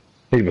ran.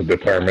 He was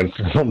determined.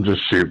 I'm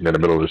just shooting in the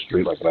middle of the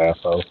street like an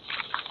asshole.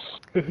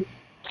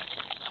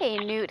 Hey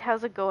Newt,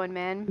 how's it going,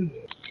 man?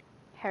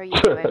 How are you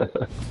doing?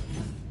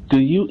 Do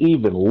you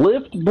even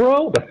lift,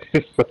 bro?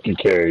 He's fucking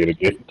carrying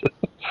again.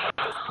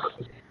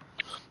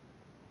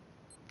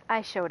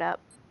 I showed up.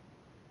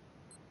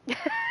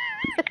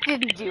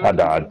 Didn't do anything. I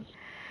died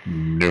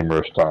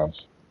numerous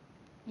times.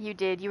 You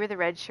did. You were the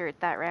red shirt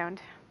that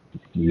round.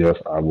 Yes,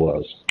 I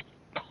was.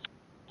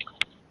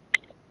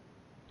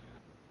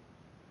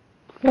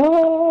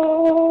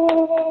 Oh.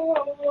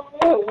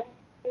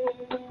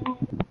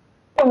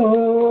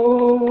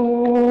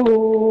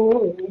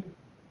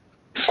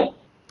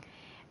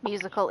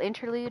 Musical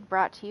interlude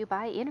brought to you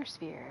by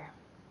Innersphere.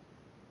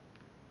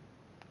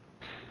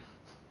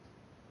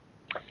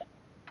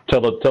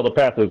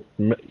 Telepathic.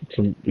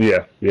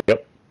 Yeah.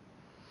 Yep.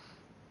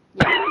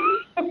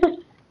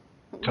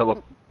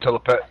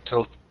 Telepath.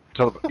 Yep.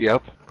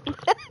 Yep.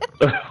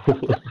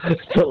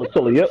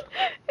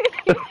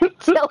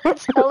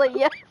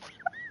 Yep.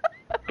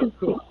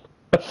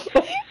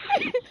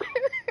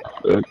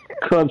 The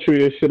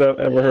countryest shit I've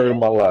ever heard in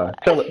my life.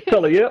 Tell it,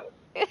 yep.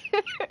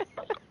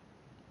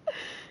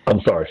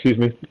 I'm sorry, excuse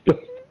me.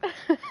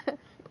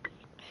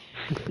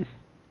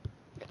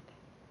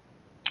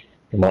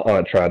 My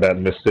aunt tried that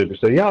in Mississippi.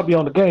 Said, "Yeah, I'll be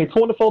on the game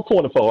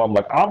 24/24." I'm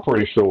like, I'm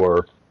pretty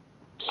sure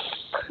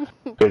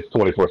it's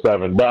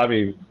 24/7. But I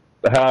mean,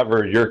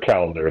 however your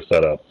calendar is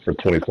set up for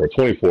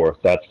 24/24,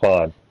 that's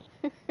fine.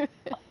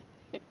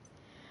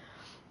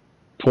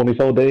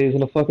 24 days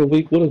in a fucking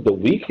week? What does the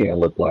weekend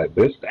look like,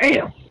 bitch?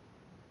 Damn.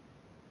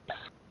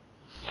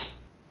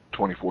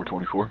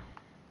 24/24.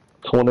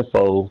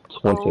 24/24.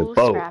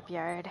 Oh,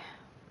 scrapyard.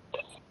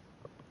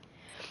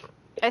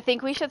 I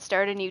think we should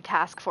start a new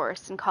task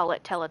force and call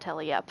it Yep.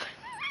 Yep.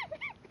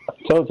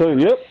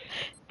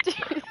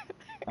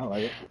 I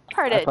like it.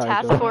 Part of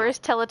Task Force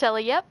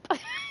Yep.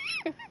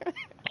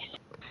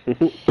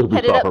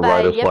 Headed up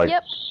by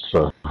Yep.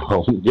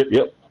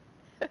 Yep.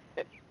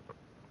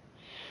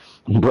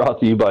 Brought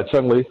to you by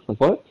Chung-Li.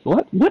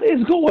 What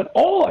is going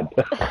on?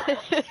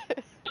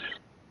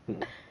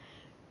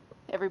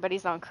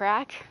 Everybody's on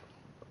crack.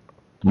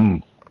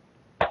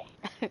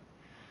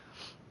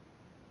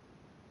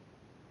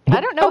 I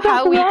don't know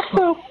how we.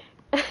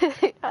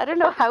 I don't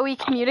know how we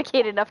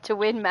communicate enough to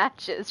win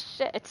matches.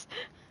 Shit.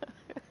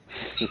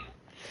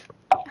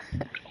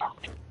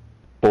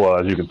 Well,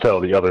 as you can tell,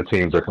 the other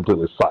teams are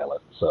completely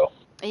silent. So.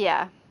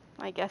 Yeah,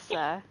 I guess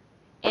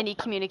any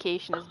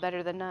communication is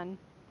better than none.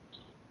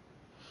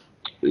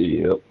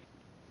 Yep.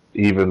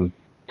 Even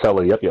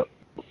yep. Yep. Yep.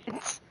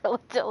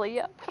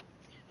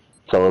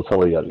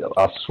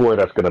 I swear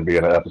that's going to be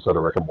in an episode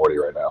of Rick and Morty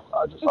right now.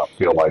 I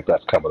feel like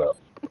that's coming up.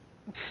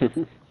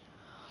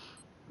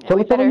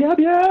 Yeah,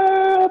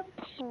 yep.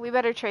 We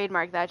better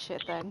trademark that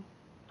shit then.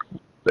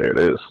 There it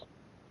is.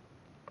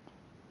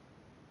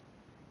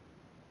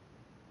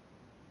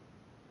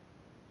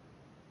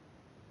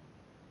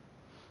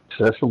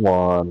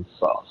 Szechuan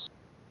sauce.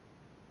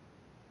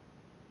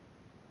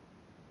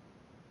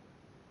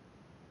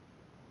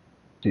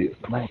 It's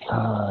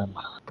nighttime.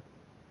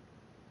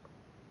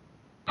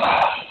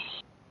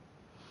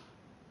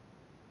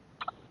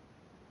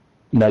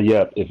 Now,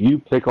 yep, if you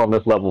pick on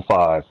this level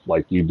 5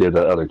 like you did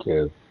the other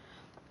kid.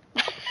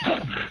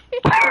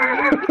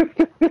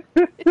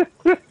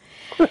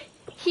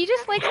 He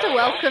just likes to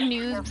welcome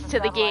noobs to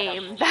the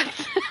game.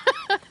 That's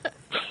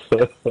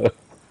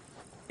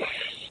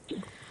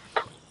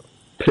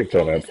Picked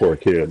on that poor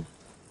kid.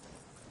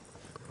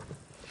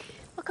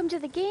 Welcome to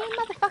the game,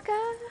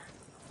 motherfucker.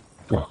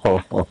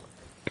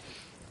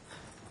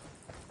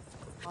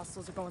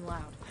 Hostiles are going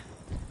loud.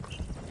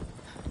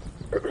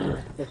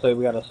 Looks like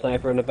we got a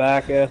sniper in the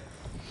back.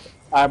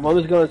 Alright, one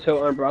is going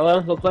to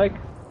Umbrella, looks like.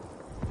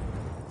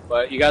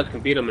 But you guys can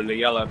beat them in the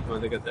yellow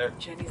when they get there.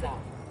 Jenny's out.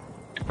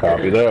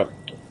 Copy that.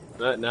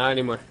 Not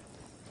anymore.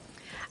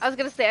 I was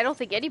gonna say, I don't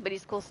think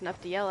anybody's close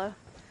enough to yellow.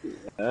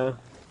 Yeah.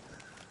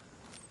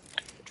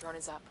 Drone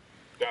is up.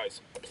 Guys,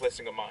 I'm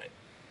placing a mine.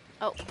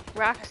 Oh,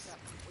 rocks.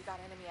 We got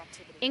enemy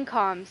activity. In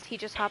comms. He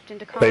just hopped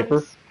into comms.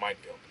 Paper.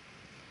 Minefield.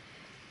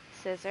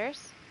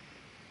 Scissors.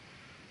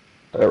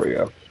 There we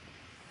go.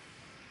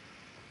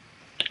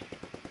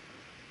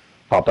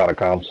 Popped out of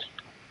comms.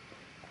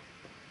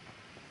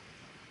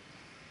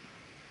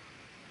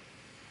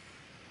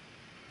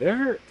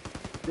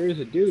 There's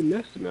a dude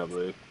next to me, I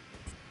believe.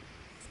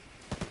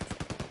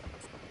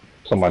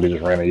 Somebody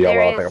just ran a yellow.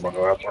 I think I'm gonna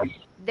go after him.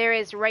 There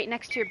is right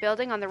next to your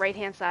building on the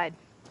right-hand side.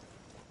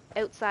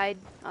 Outside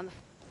on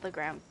the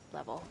ground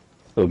level.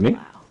 It was me?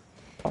 Wow.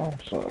 Oh,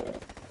 sorry.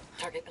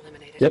 Target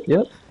eliminated. Yep.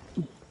 Yep,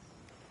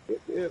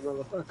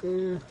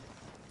 motherfucker.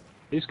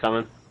 He's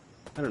coming.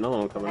 I don't know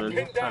when I'm coming in.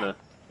 He's kinda...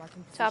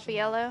 Top of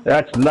yellow.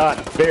 That's not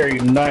very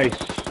nice.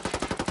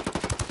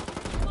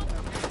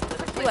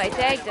 Ooh, I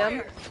tagged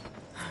him.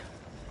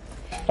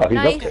 Oh, he's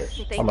Nice.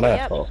 upstairs. Thank I'm an you,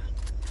 asshole.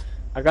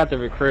 I got the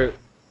recruit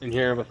in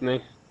here with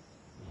me.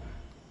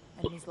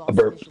 Enemies A lost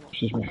burp. visual.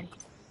 Excuse me.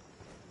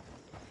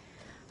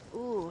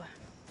 Ooh,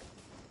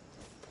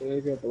 Yeah,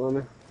 you got the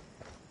woman.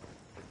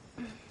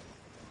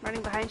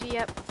 running behind you.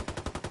 Yep.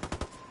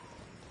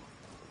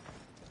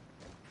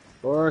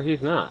 Or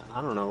he's not.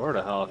 I don't know where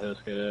the hell his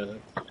kid is.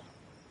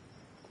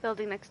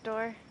 Building next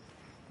door.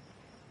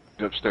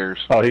 Upstairs.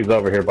 Oh, he's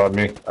over here by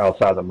me,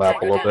 outside the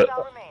map a little bit.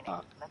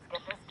 Let's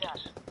get this done.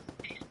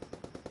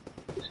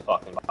 These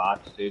fucking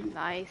bots, dude.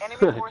 Nice.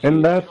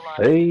 In the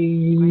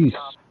face.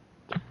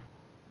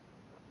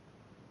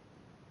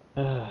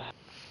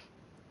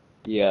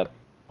 Yeah,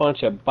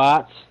 bunch of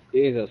bots.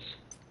 Jesus.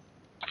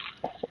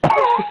 That's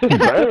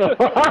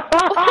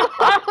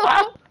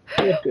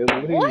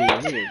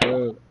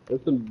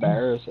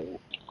embarrassing.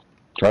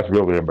 That's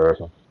really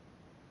embarrassing.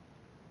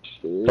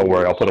 Don't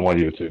worry, I'll put him on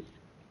YouTube.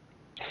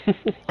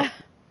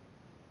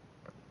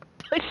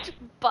 Bunch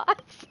of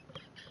bots.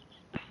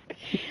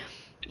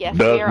 Yes, Does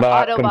they are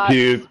not Autobots.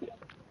 compute.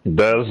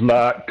 Does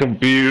not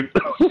compute.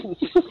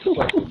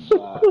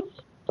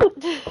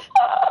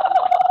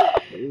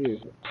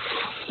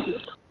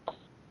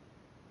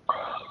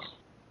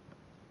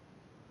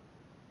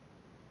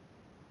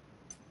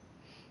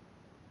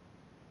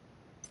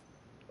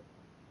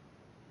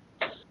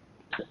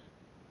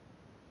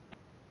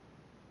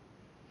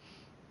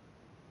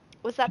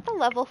 Was that the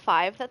level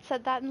 5 that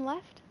said that and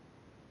left?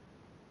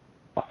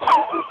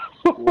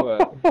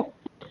 What?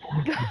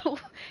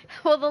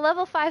 Well, the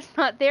level 5's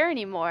not there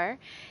anymore.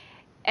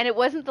 And it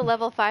wasn't the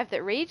level 5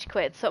 that rage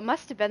quit, so it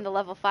must have been the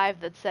level 5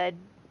 that said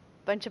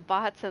bunch of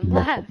bots and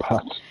left.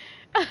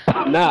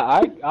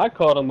 Nah, I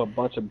called them a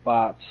bunch of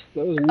bots.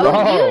 Oh, you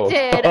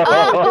did?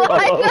 Oh,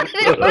 I thought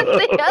it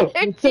was the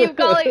other team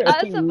calling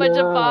us a bunch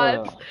of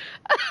bots.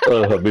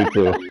 Me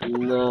too.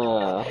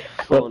 Nah.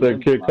 But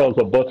that kid calls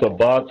a bunch of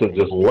bots and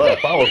just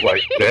left. I was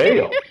like,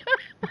 damn.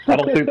 I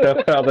don't think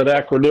that's how that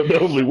acronym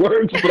normally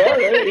works, but all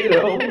right, you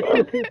know.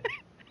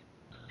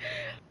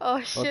 Oh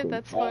shit,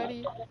 that's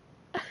funny.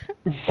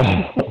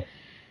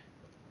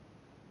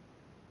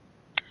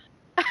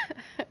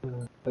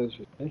 That's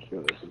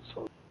ridiculous. It's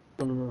so...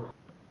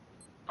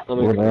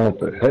 We're now with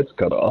the heads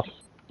cut off.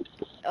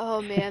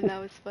 Oh man, that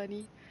was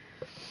funny.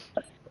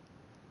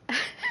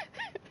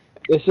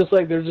 It's just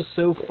like they're just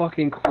so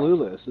fucking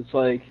clueless. It's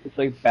like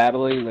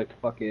battling like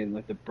fucking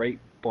like the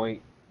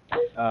Breakpoint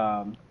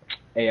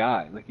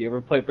AI. Like you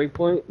ever play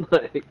Breakpoint?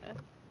 Like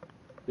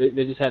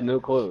they just had no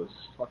clues.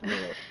 Fucking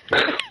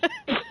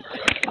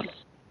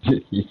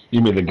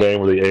You mean the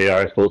game where the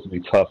AI is supposed to be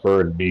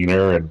tougher and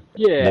meaner and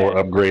more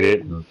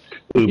upgraded, and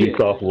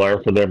Ubisoft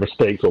learned from their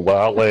mistakes of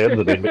Wildlands,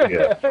 and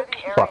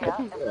fuck it.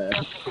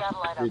 Yeah.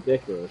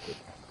 Ridiculous.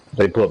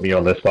 They put me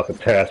on this fucking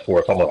task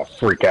force, I'm gonna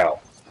freak out.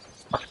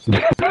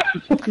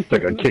 They're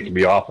gonna kick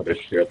me off of this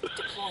shit.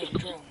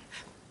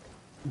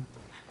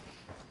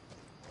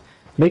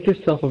 Make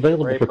yourself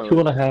available for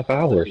 2.5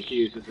 hours.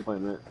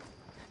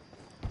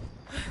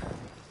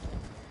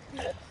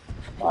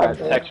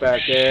 Tech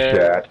back there.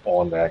 Chat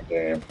on that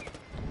game.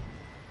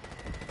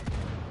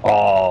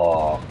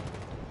 Oh.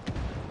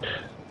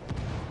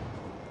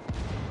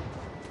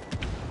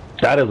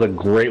 That is a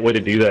great way to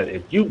do that.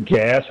 If you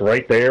gas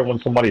right there when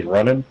somebody's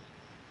running,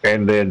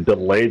 and then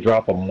delay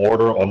drop a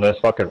mortar on this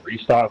fucking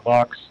restock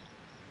box,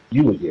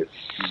 you would get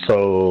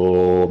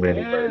so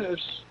many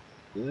burgers.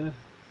 Yeah.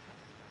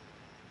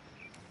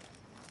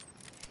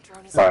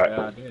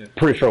 Alright,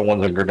 pretty sure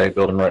one's in grenade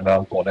building right now.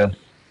 I'm going in.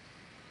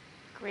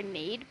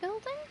 Grenade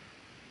building?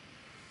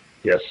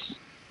 Yes.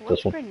 What's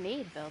this one.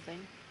 grenade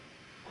building?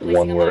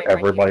 One where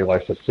everybody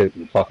likes to sit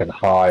and fucking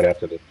hide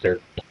after their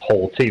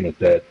whole team is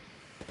dead,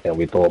 and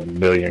we throw 1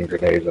 million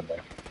grenades in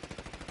there.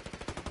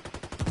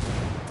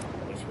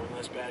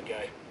 bad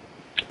guy.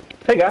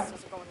 Hey, guys.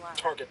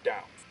 Target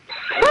down.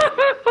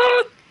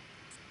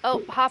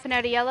 Oh, hopping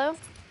out of yellow.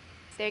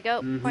 There you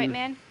go, point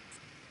man.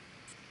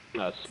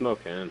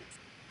 Smoking.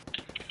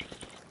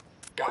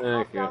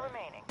 Thank you.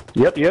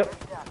 Yep. Yep.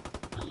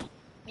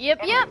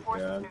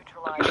 God.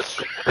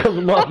 Because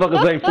the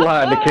motherfuckers ain't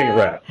flying the king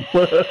rat.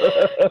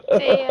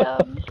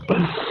 Damn.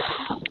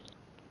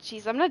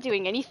 Jeez, I'm not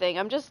doing anything.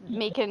 I'm just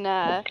making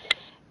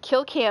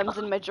kill cams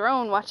in my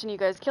drone, watching you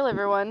guys kill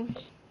everyone.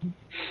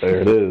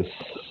 There it is.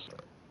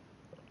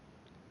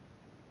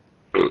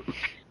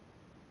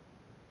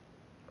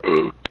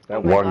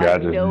 That one guy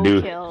just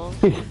knew.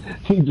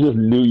 He just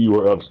knew you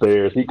were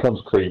upstairs. He comes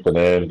creeping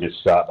in and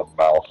gets shot in the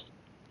mouth.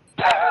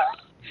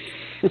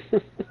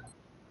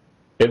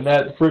 And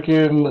that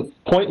freaking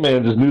point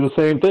man just knew the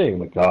same thing.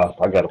 Like, gosh,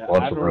 I got a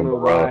bunch of room to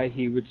run. Why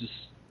he would just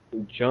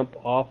jump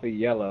off a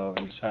yellow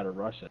and try to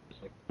rush it.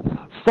 It's like,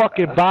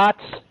 fucking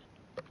bots.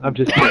 I'm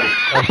just kidding.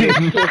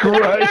 Jesus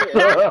Christ.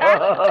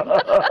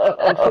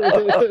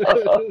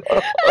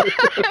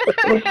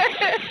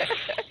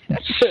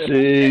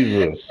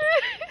 Jesus.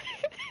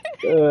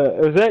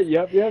 Was that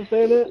Yup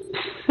saying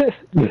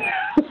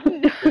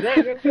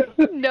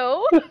that?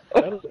 No.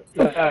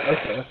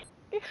 Okay.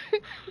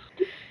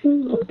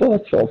 A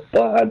bunch of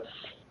bots.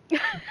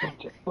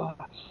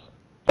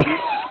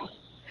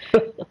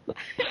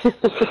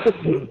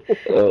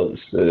 Oh,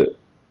 shit.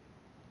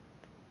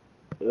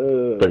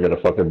 They're gonna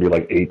fucking be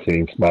like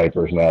 18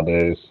 snipers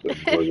nowadays.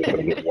 We're just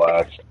gonna get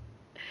whacked.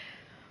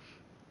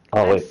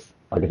 Oh, wait.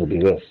 I get to do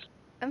this.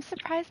 I'm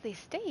surprised they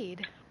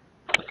stayed.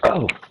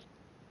 Oh.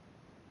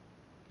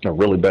 A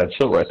really bad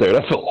chill right there.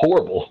 That felt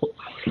horrible.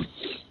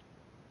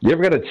 You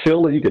ever got a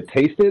chill and you could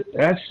taste it?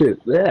 That shit,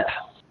 yeah.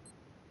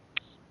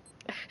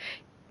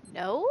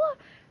 No?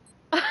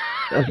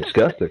 That's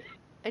disgusting.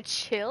 A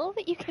chill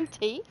that you can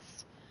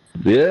taste?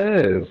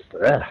 Yes.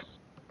 Yeah.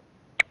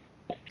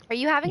 Are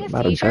you having a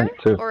Not a seizure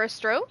drink, too. or a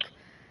stroke?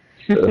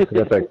 I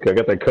got that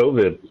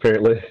COVID,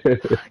 apparently.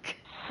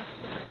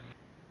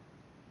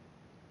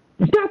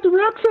 Dr.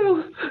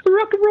 Roxo,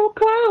 rock and roll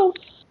clown.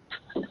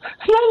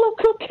 Swallow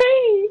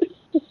cocaine.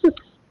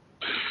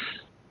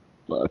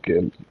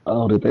 Fucking.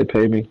 Oh, did they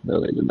pay me?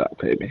 No, they did not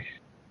pay me.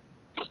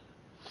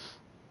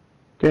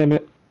 Damn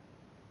it.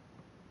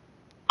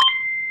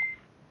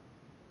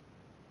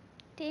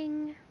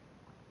 Ding.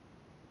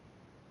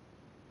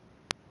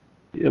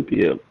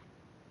 Yep.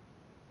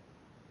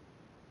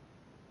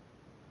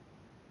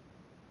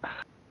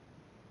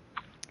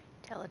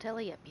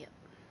 Tella, yep.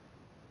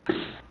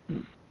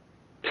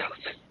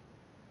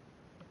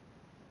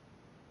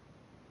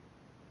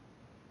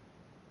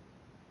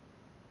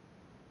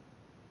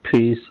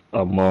 Peace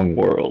among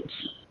worlds.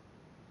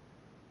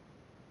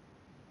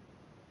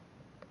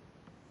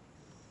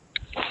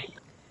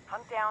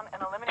 Hunt down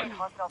and eliminate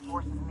hostile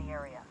forces in the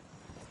area.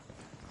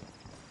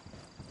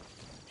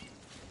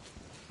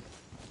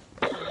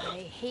 I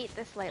hate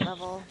this light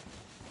level.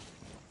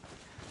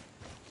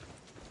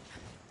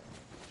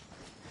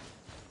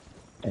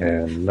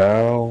 And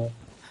now,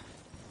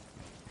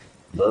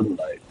 the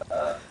night.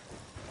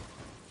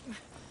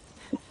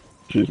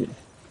 Excuse me.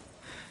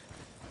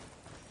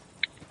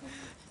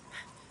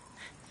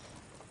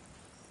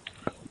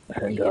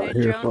 Hang out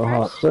here for a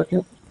hot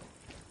second.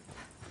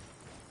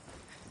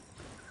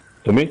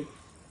 To me?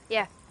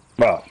 Yeah.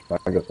 Ah,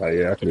 I guess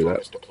I can do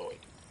that.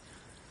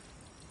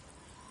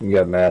 You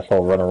got an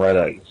asshole running right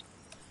at you.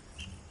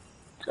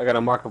 I got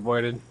a mark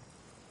avoided.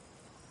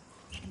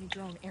 He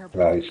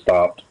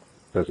stopped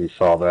because he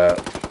saw that.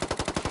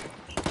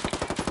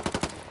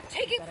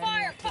 Taking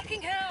fire!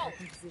 Fucking hell!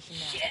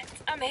 Shit,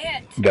 I'm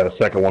hit. You got a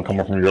second one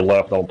coming from your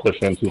left. Don't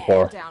push in too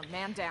far.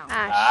 Man down.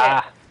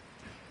 Ah,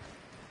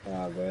 shit.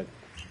 Oh, good.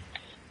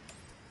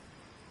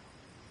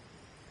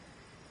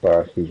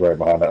 Sorry, he's right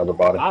behind the other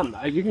body.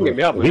 You can get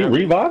me up. Is he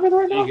reviving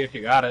right now? If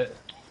you got it.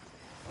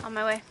 On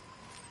my way.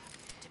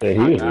 Yeah,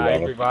 he is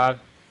reviving. Revived.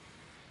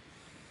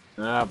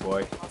 Ah,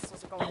 boy.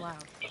 Hostiles are going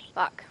loud.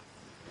 Fuck.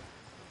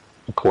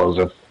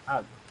 Closing.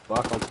 Ah,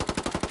 fuck him.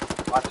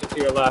 Watch it to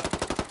your left.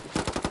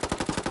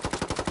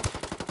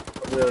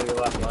 Really, your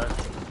left line.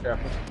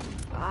 Careful.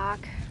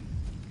 Fuck.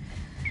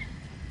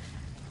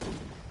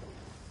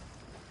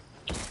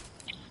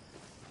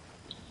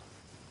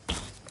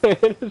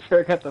 This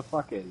guy got the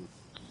fucking...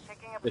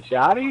 The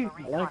shotty? I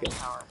like it.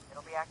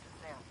 It'll be active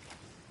soon.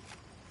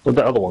 Where'd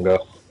the other one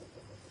go?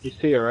 You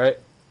see it, right?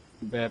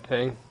 Bad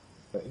ping.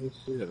 But you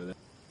see it over there.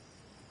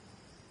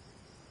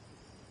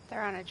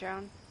 They're on a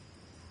drone.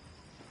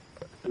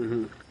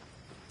 Mm-hmm.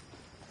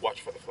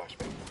 Watch for the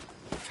flashbang.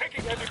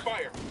 Taking heavy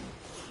fire.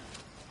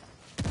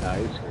 Nah,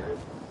 he's scared.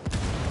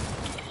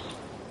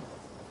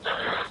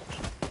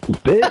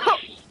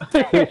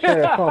 Bitch! Get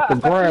your ass off the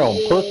ground,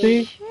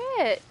 pussy!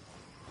 Shit.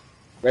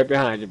 Right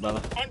behind you,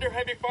 brother. Under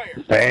heavy fire.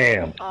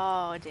 Damn!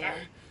 Oh, damn.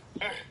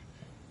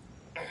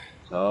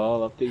 It's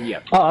all up to you.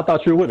 Oh, I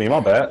thought you were with me. My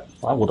bad.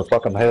 I would have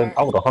fucking I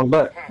would have hung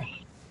back.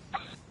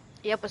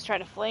 Yep, was trying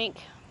to flank.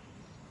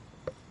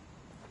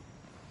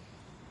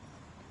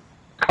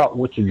 Caught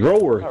with your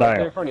drawers Right there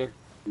in down. front of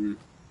you.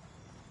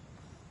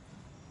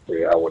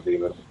 Yeah, I wouldn't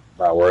even.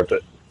 Not worth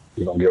it.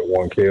 You don't get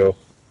one kill.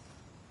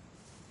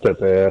 Set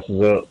their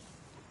asses up.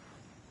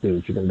 See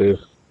what you can do.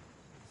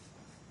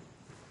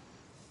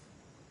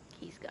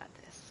 He's got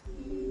this.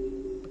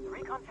 The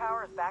recon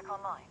tower is back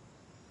online.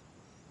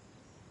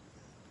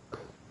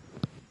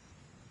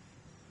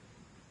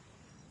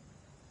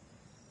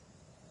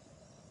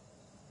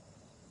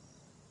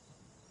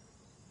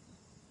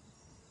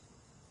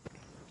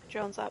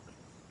 Drone's up.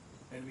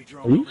 Enemy Are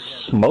drone you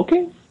overhead.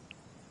 smoking?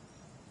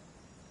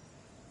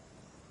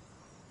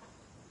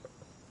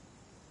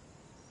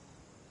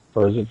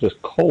 Or is it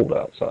just cold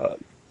outside?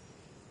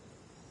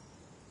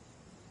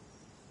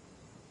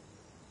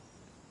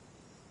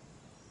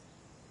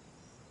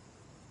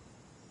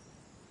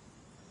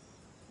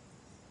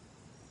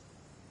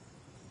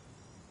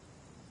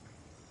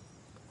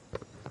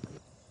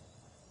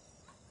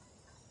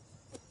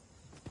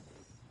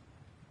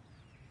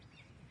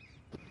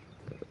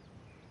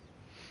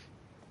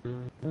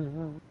 The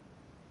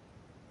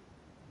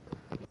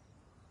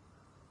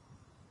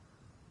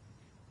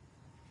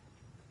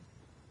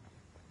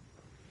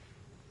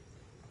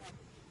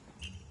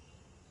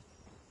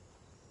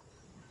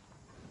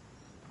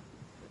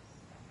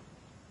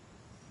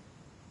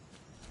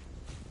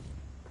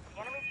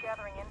enemy's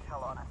gathering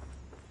intel on us.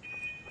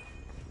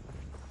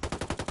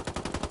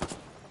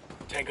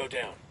 Tango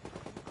down.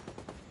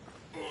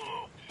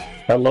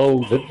 Hello,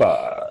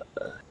 goodbye.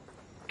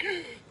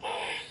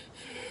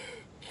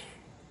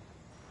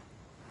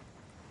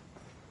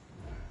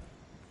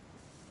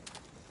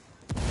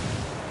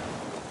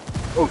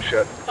 Oh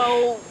shit.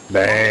 Oh.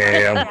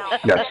 Damn.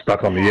 Got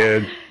stuck on the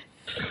edge.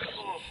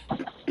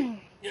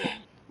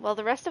 Well,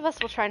 the rest of us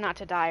will try not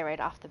to die right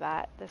off the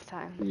bat this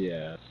time.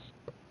 Yeah.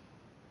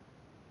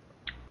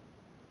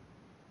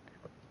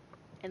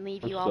 And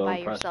leave I'm you all so by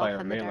impressed yourself by our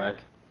in the melee. dark.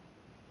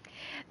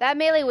 That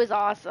melee was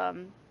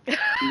awesome.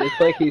 It's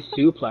like he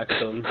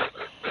suplexed him.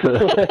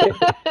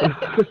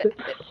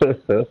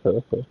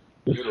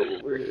 Get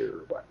over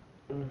here.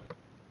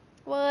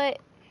 What?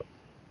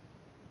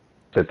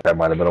 That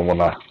might have been one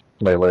I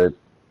melee.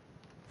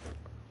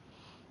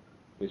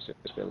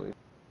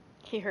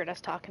 He heard us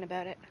talking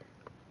about it.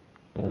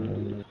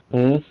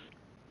 Mm-hmm.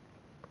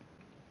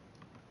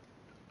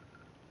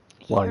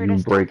 He While heard you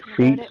us break talking about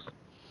feet it.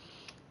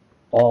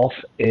 off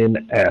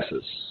in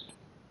asses.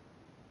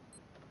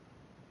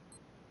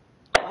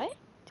 What?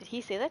 Did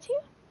he say that to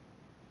you?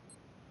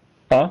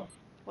 Huh?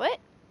 What?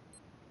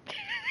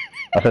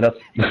 I said that's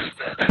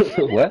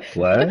what?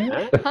 What?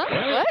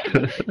 Huh?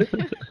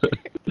 What?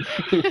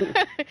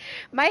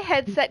 My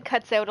headset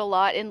cuts out a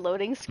lot in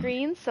loading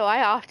screens, so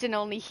I often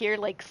only hear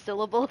like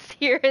syllables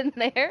here and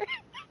there.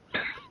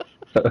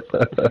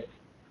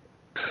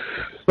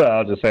 Well,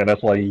 I was just saying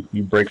that's why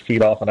you break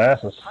feet off in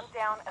asses. Hunt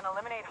down and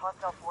eliminate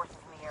hostile forces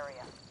in the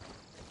area.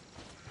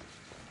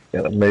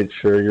 Gotta make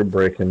sure you're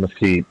breaking the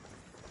feet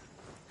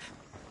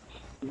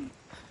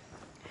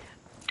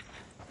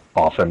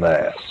off in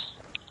the ass.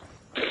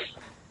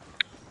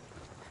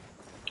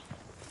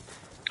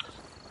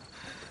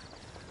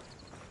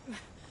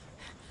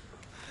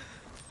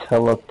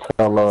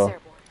 Tella.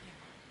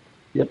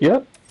 Yep.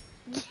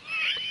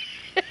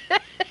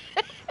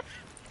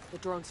 The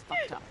drone's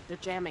fucked up. They're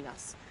jamming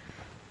us.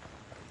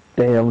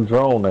 Damn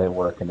drone ain't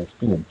working. It's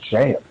being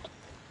jammed.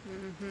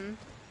 Mm-hmm.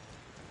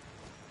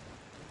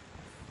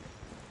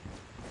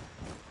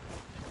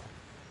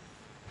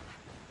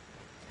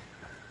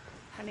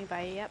 Running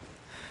by you, yep.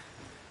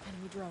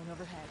 Enemy drone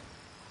overhead.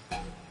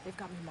 They've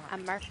got me marked.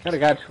 I'm marked. Got a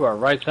guy to our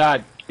right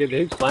side.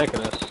 He's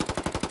flanking us.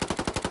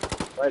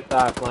 Right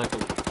side flanking.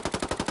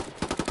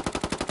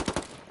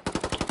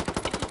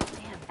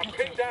 Damn.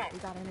 Pinned down. We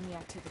got enemy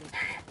activity.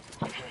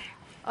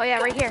 Oh yeah,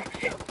 right here.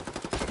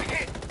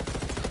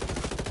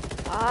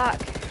 Fuck.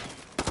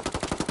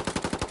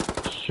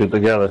 Shoot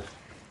together.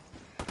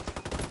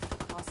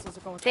 Hostiles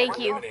are going Thank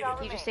through. you.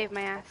 You just saved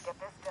my ass. Get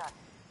this done.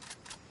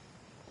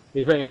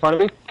 He's right in front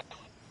of me.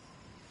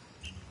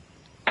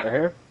 Right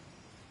here.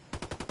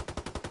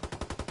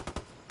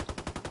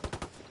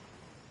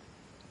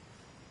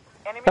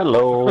 Enemy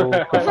Hello.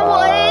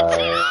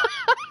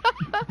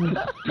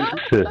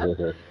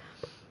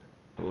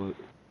 What?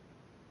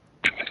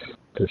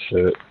 Good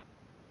shit.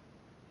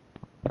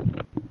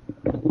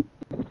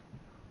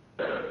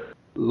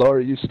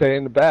 Laura, you stay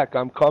in the back.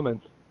 I'm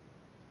coming.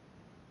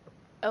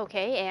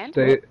 Okay, and?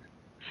 Stay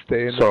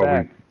in the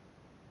back.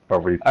 Are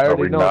we I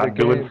already know not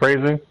the doing game.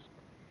 phrasing?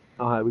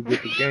 Alright, we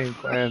get the game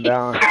plan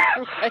down.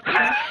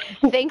 Right.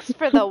 Thanks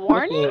for the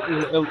warning.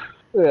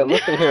 Yeah,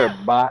 listen here,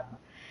 bot.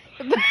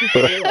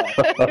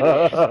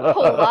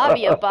 Whole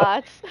lobby of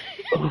bots.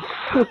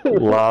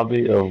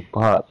 Lobby of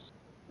bots.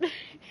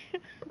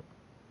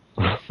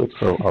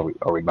 So are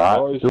we not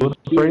doing the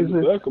phrasing?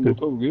 I'm gonna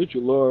come get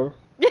you, Laura.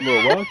 I'm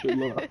gonna watch you,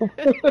 Laura.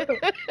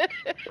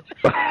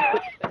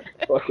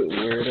 Fucking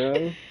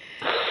weirdo.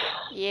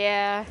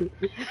 Yeah.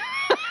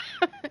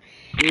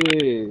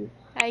 Yeah.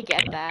 I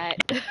get that.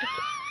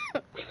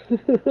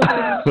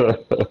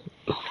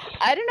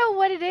 I don't know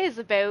what it is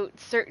about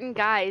certain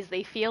guys.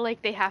 They feel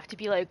like they have to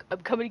be like, I'm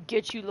coming to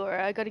get you,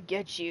 Laura. I gotta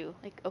get you.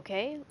 Like,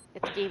 okay,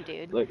 it's a game,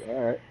 dude. Like,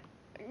 alright.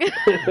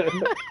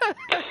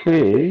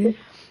 See?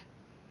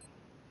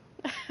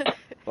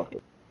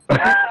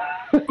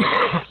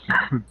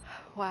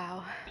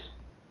 Wow.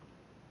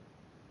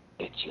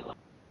 Get you.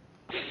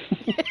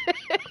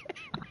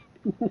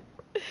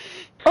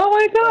 Oh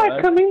my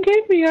god, come and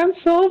get me, I'm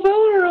so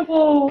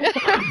vulnerable! Boom!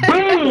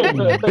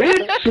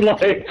 Bitch!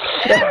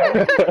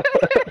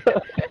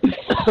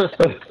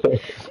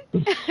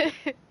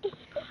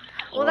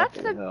 Well, that's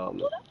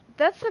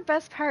the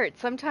best part.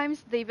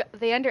 Sometimes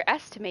they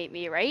underestimate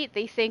me, right?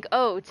 They think,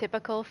 oh,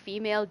 typical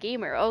female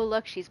gamer. Oh,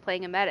 look, she's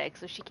playing a medic,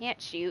 so she can't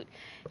shoot,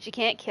 she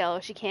can't kill,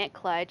 she can't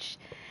clutch.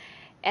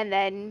 And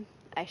then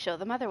I show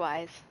them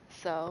otherwise.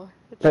 So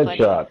it's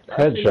Headshot,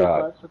 funny.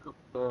 headshot.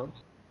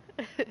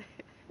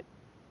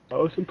 I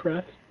was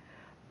impressed.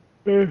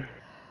 Who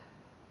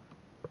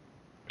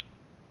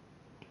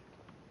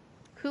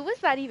was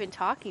that even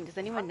talking? Does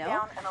anyone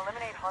know?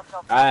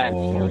 I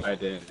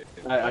did.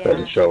 I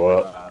couldn't show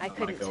up. I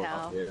couldn't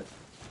tell.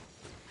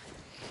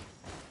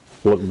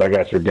 Look back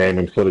at your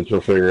gaming footage, you'll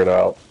figure it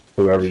out.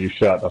 Whoever you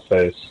shot in the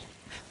face.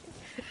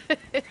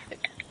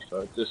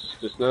 So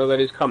just know that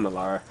he's coming,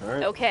 Laura. All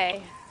right.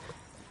 Okay.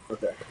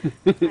 Okay.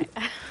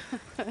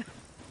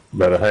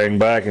 Better hang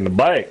back in the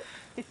bike.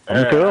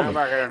 I'm coming.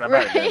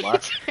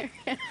 Right.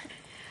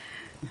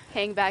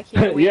 Hang back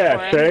here. Wait Yeah,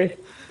 for him. Shay.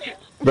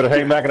 Better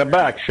hang back in the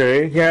back,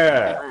 Shay.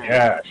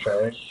 Yeah,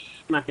 Shay.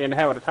 Smack you in the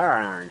head with a tire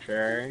iron,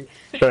 Sherry.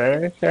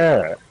 Shay,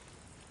 yeah.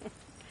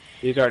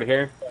 He's already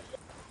here.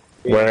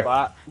 Where?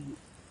 Spot.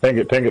 Ping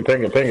it. I don't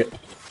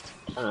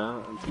know.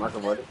 I'm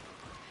marking wood.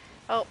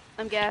 Oh,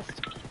 I'm gassed.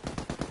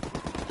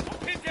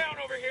 Pin down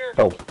over here.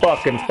 Oh,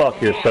 fucking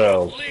fuck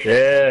yourselves.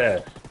 Yeah.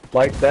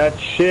 Like that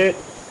shit.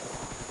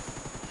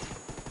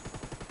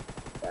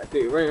 That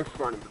dude right in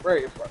front of me.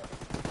 Right in front of me.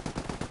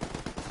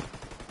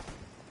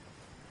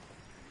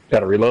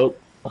 Gotta reload.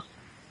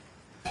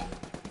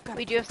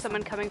 We do have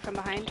someone coming from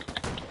behind.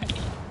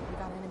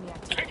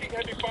 Taking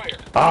heavy fire.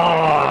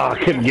 Ah, I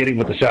couldn't get him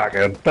with the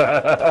shotgun.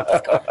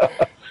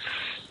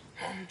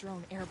 Enemy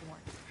drone airborne.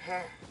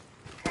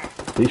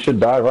 He should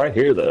die right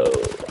here, though.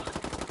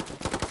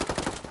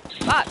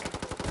 Fuck.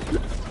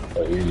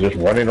 He's just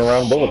running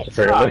around bullets,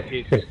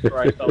 apparently. Jesus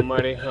Christ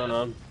almighty. Hold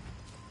on.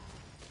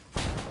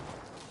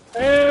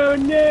 Oh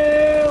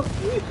no!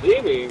 You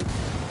see me.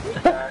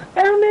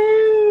 Oh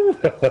no!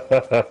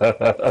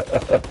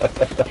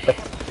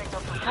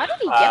 How did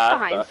he get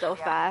behind so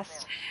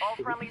fast?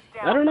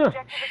 I don't know.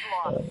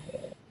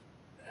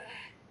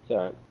 It's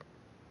alright.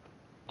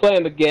 Play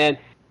him again.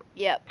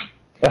 Yep.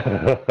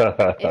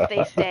 If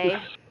they stay.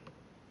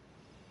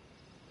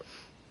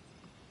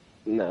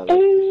 No.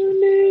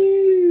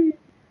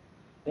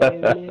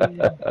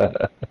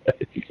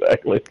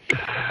 Exactly.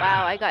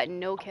 Wow, I got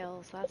no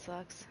kills. That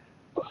sucks.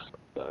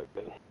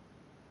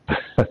 I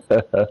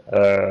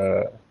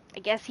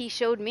guess he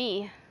showed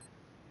me.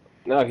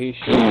 No, he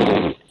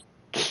should.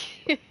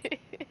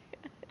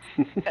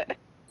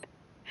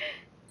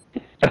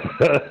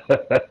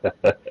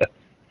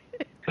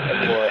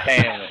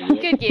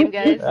 Good game,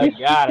 guys. I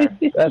got her.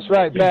 That's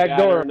right, back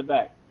door in the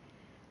back.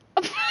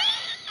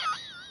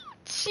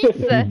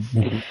 Jesus.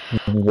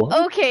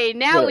 What? Okay,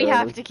 now we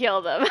have to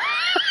kill them.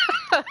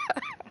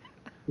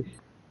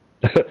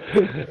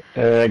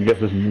 I guess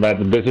this is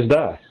the bitches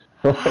die.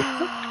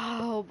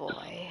 Oh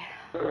boy.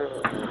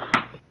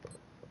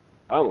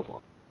 I almost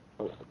won.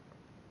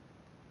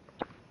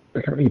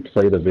 I can't even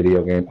play the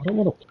video game. I don't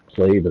want to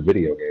play the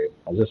video game.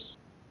 I'll just...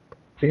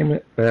 Damn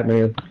it,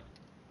 Batman.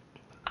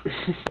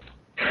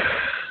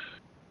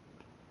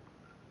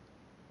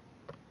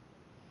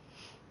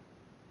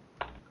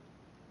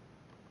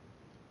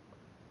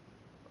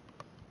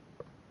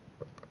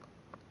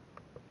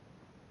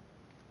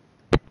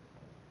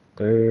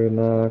 They're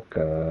not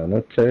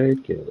gonna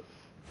take it.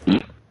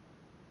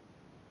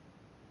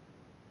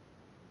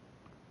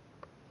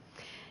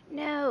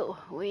 No,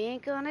 we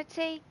ain't gonna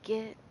take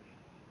it.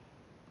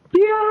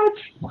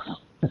 Biatch!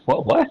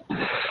 What?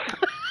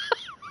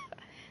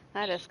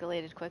 That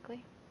escalated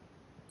quickly.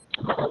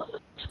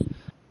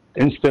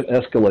 Instant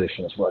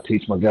escalation is what I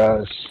teach my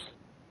guys.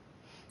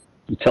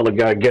 You tell a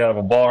guy get out of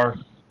a bar,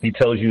 he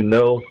tells you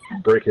no,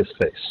 break his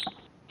face.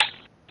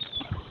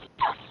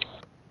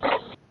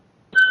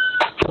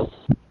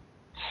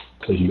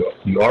 Because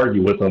you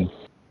argue with him,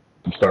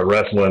 you start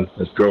wrestling,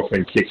 his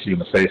girlfriend kicks you in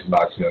the face and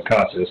knocks you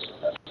unconscious.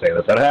 I'm not saying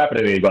that's not happened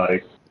to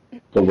anybody,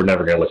 but we're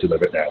never going to let you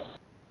live it down.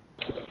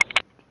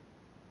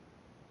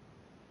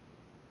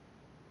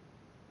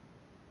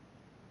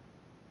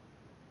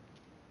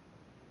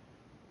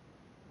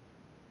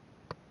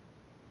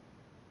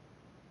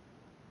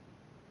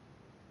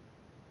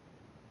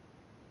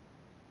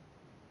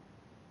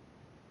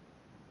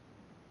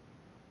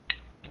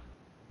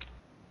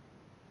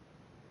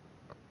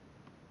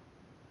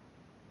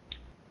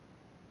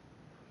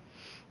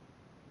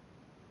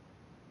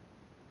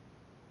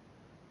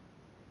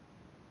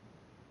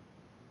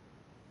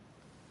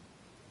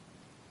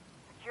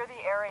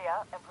 the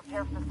area and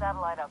prepare for the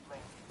satellite uplink.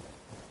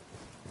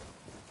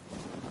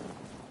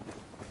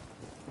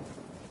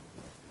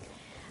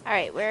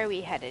 Alright, where are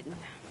we headed?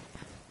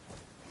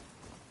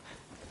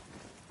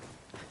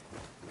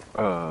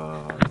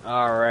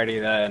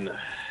 Alrighty then.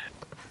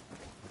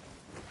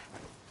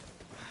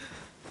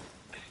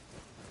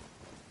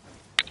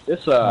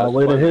 This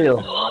way to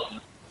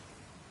hell.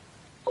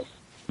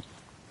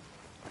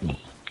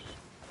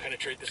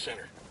 Penetrate the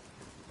center.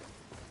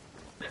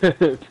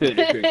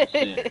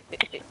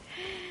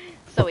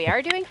 So we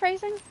are doing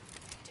phrasing?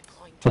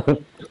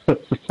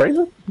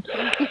 Phrasing?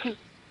 Enemy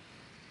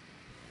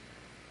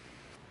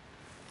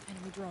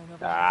drone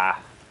over.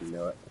 Ah, you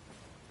know it.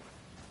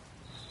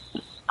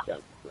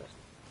 Yep.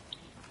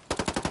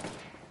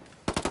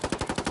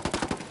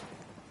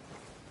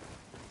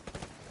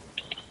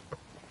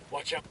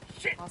 Watch out.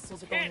 Shit.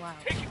 Hostiles are going loud.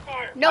 Taking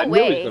fire. No I way.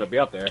 knew he was gonna be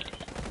up there.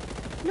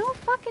 No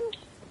fucking.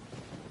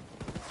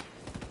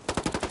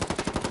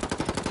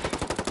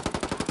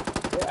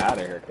 Get out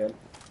of here, kid.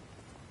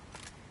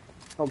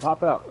 Don't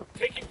pop out.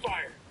 Taking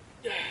fire.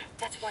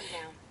 That's one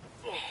down.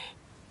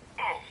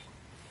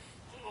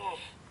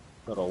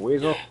 Little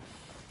weasel.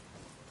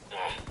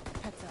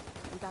 Heads up.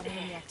 We got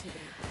enemy activity.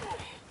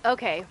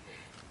 Okay.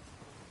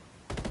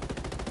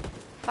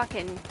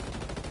 Fucking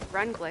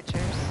run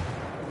glitchers.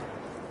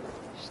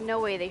 There's no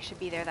way they should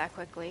be there that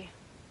quickly.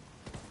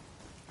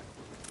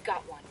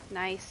 Got one.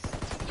 Nice.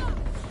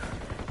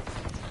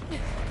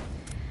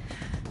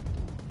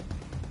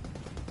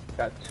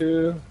 Got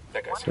two.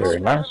 That guy's Very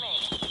nice.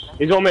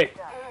 He's on me.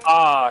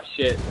 Ah,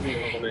 shit.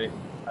 He's on me.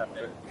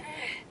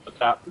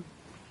 What's up?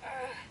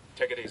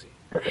 Take it easy.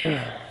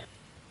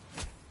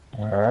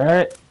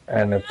 Alright,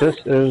 and if this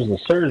is the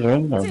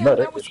surgeon or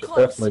medic, it should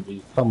definitely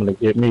be coming to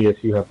get me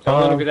if you have Don't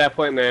look time. at that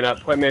point man up.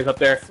 Point man's up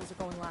there. Hostiles are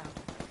going loud.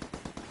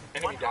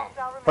 Enemy down.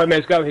 Point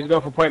man's going. He's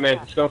going for point man.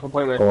 He's going for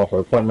point man. Going for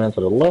a point man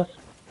to the left.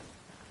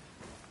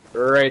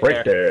 Right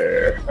Right there.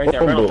 there. Right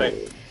there. Right on Boom.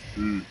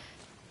 thing.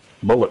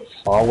 Bullets.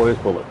 Always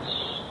bullets.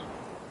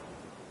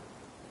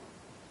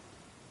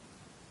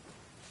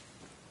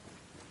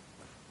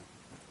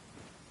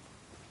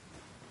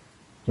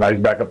 Now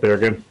he's back up there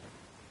again.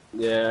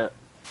 Yeah.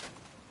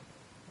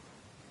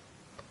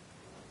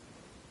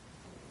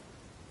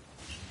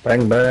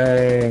 Bang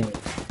bang.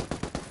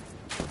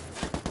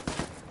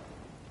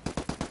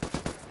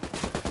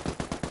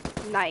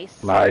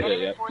 Nice. Nice.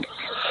 Yeah.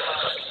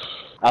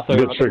 I thought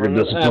Good trigger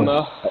discipline.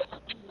 ammo.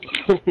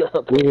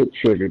 Good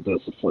trigger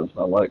discipline.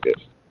 I like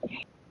it.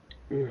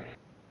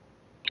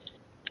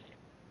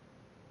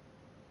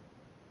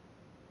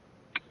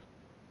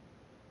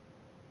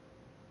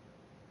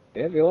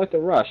 Yeah, if you like the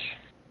rush.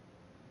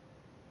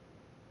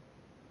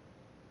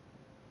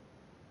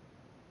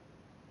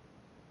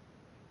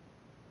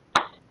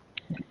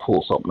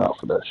 Pull something out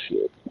for that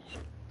shit.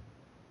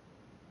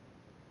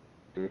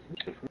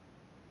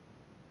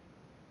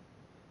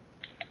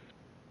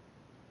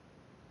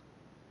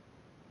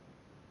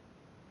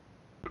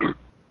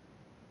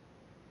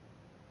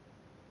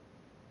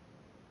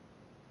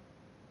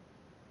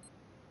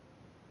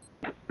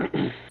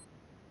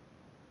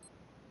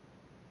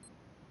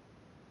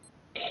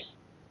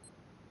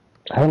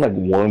 I had like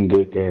one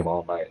good game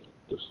all night.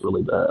 Just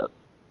really bad.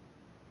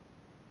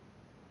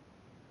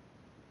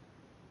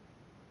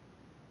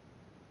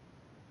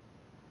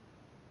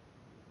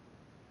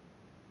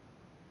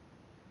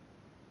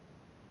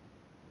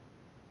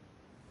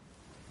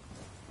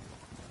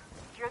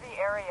 Secure the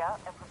area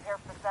and prepare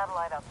for the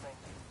satellite uplink.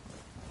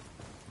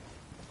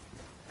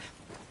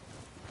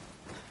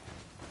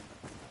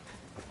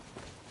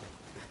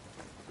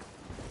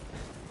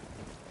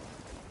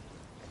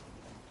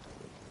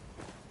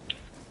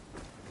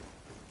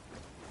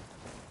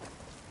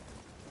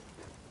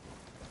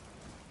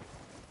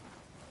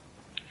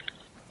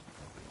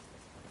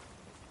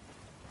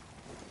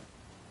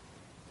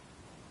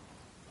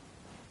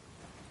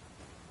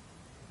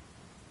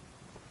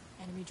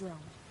 Enemy drone.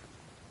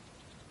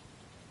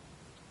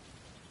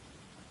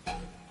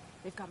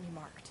 They've got me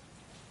marked.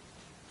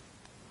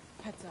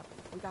 Heads up.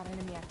 We got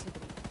enemy activity.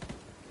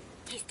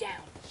 He's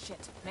down.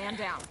 Shit. Man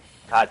down.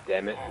 God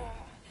damn it.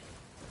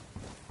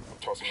 I'm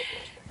tossing the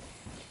flashbang.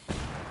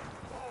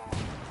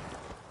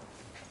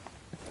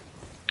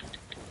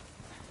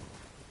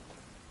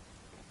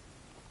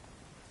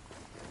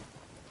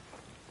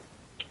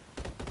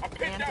 I'm pinned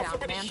Man down. down,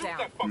 Somebody man shoot down.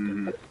 that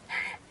fucker.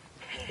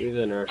 He's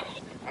a nurse.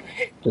 I'm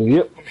hit.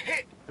 Yep. I'm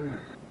hit.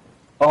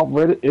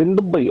 Already in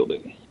the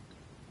building.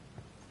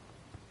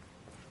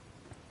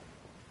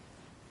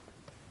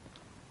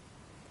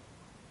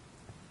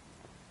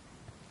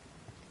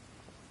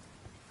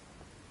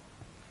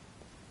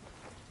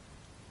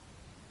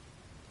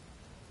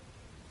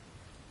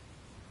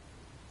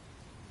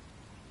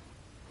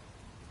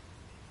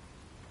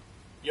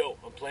 Yo,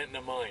 I'm planting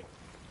a mine.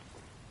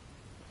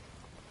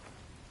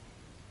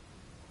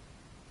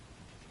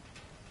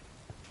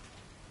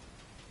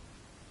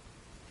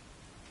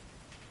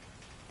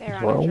 They're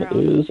on a Drone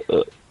drone. is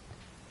up.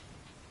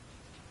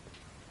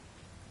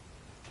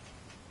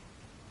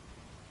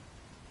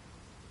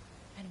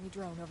 Enemy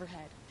drone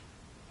overhead.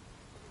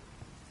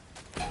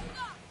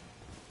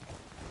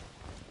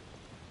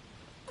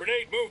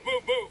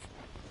 Move.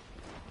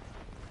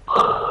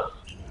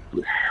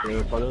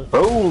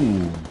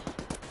 Boom!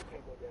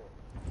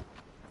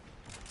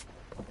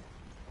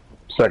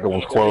 Second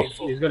one's close.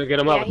 He's gonna get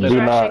him Yeah, up. he's Do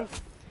rushing.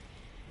 not.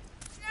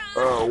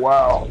 Oh,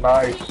 wow.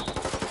 Nice.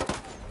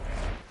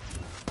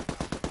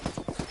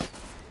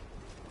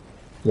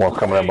 One's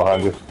coming in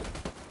behind you.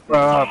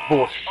 Ah,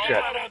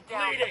 bullshit.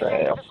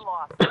 Damn.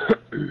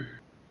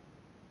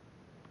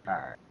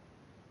 Alright.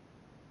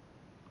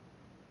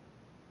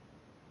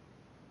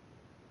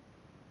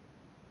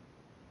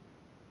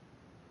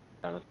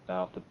 Down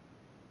off the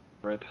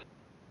rip.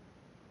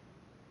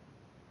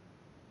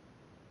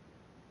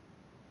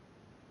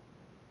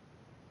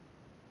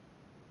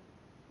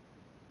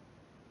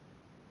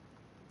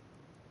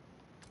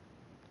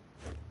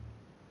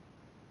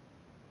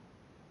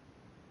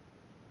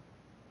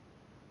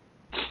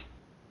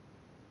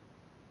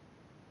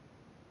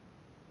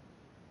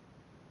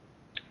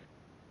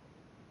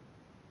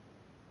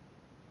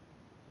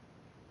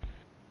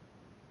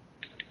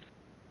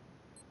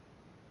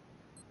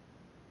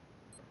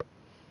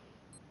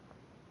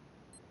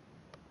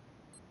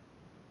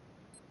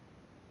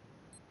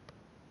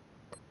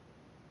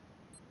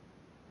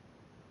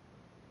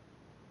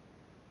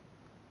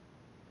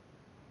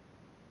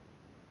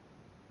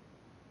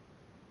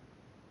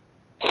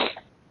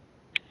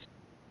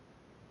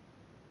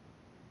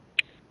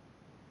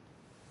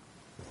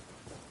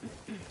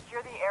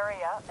 Secure the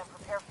area and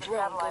prepare for the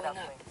satellite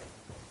uplink.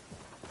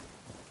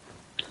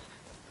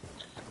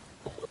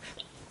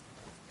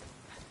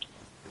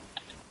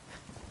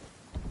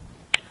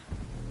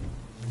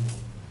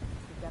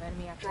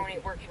 Drone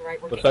ain't working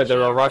right. Looks like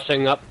they're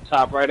rushing up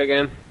top right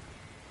again.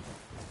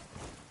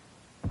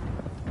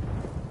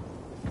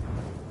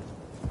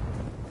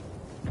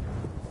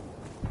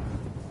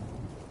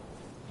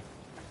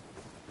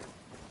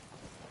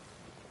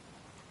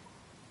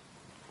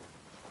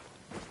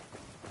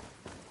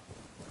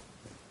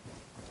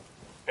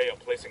 Hey, I'm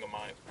placing a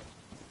mine.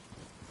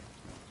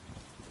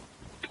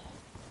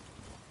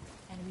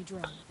 Enemy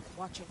drone.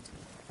 Watch it.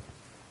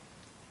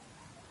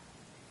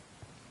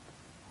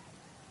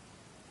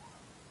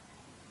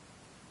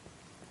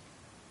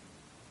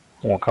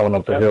 One coming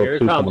up the Yep, hill, here he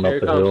two comes, coming here up he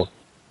the comes. hill.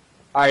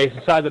 Alright, he's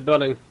inside the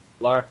building,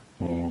 Laura.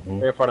 Mm-hmm.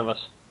 Right in front of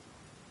us.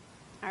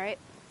 Alright.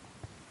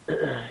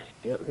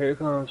 Yep, here he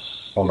comes.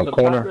 On the It's up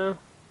corner. top now?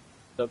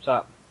 It's up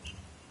top.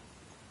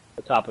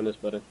 The top in this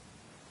building.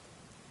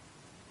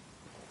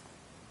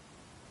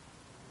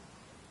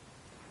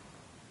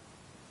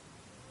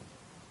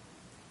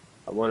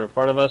 One in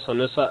front of us on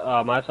this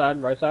side, my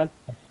side, right side.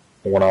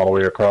 One all the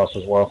way across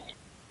as well.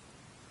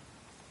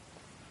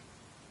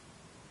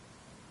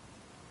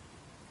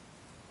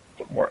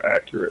 More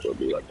accurate would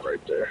be like right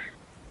there.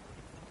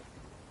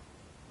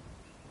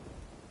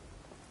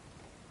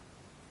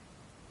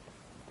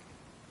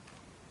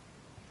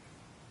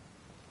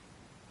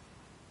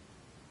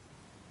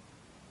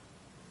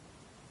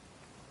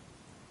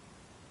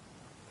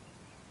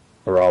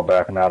 They're all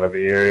backing out of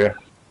the area.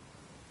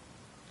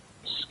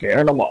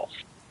 Scaring them off.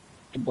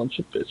 A bunch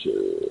of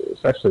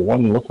bitches. Actually,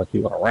 one looked like he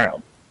went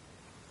around.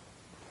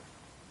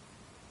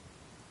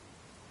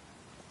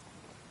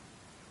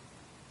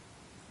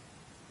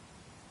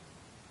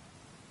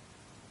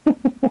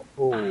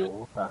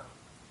 Oh, okay.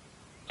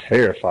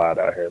 Terrified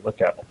out here.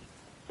 Look at him.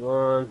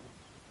 One.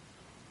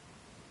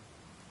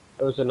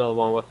 There was another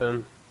one with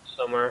him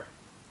somewhere.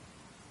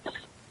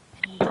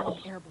 Enemy drone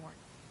airborne.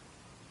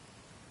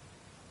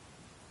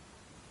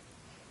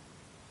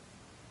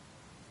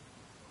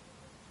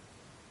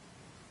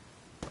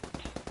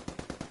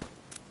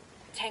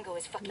 Tango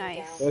is fucking Nice.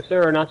 down. Yes,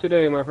 sir. Not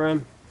today, my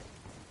friend.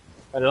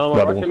 Another one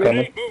Another rushing one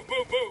me? coming.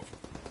 Move.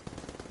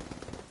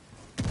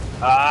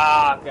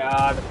 Ah,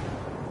 God.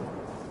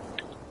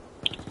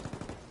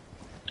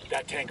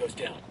 That tango's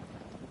down.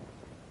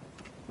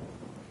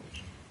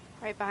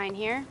 Right behind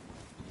here.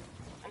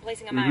 I'm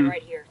placing a mine Mhm.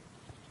 right here.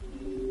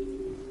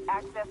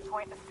 Access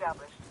point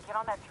established. Get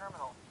on that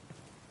terminal.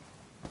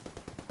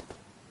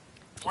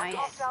 One Nice.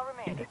 hostile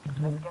remaining.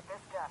 Let's get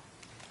this done.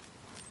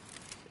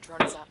 The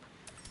drone is up.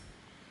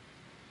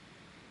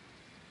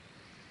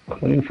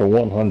 Clean for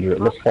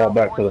 100. Let's fall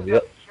back to the...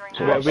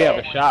 Yep. We have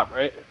a shot,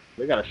 right?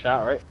 We got a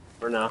shot, right?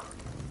 Or no?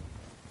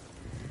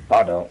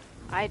 I don't.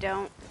 I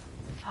don't.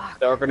 Fuck.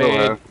 Throw a grenade.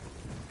 Okay.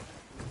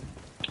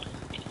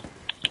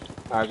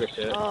 Alright, good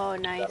shit. Oh,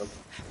 nice. Got him.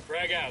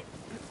 Frag out.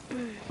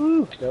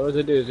 Whew, that was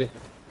a doozy.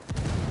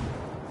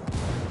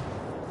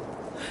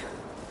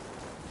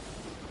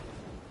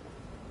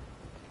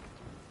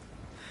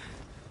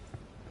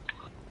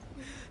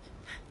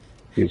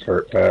 He's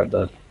hurt bad,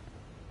 though.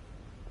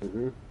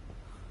 Mm-hmm.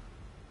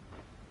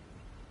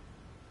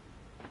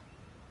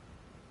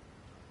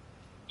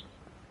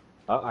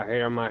 Oh, I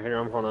hear him,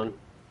 hold on.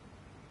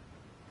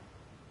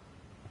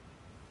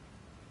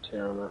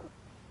 Hear him.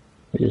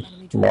 He's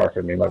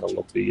marking me like a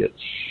little bitch.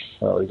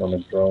 Oh, he's on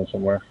his drone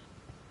somewhere.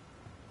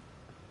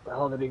 Where the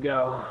hell did he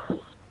go?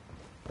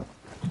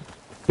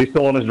 He's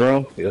still on his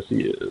drone? Yes,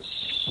 he is.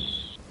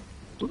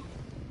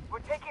 We're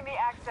taking the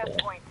access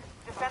point.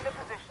 Defend the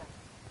position.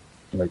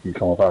 Make you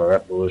come up out of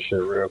that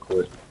bullshit real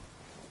quick.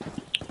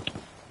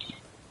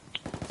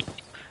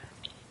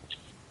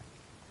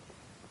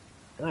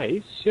 Nah,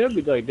 he should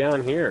be like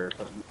down here or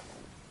something.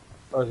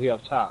 Or is he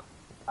up top?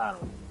 I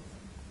don't know.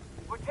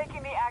 We're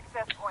taking the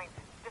access point.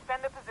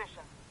 Defend the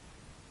position.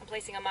 I'm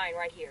placing a mine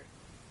right here.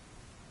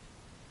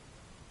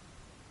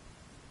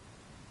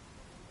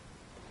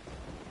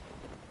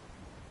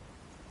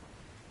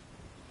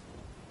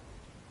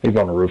 He's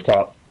on the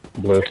rooftop.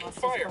 Blue.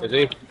 Is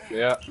he?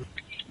 Yeah.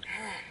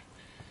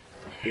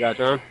 You got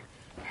John?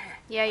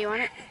 Yeah, you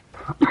want it?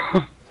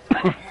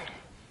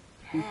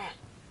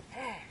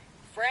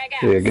 Frag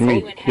out. Yeah, See you in give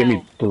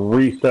me hell.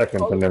 3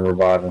 seconds and then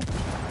revive him.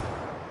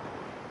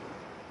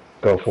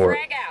 Go for it.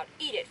 Frag out.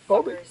 Eat it,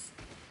 fuckers.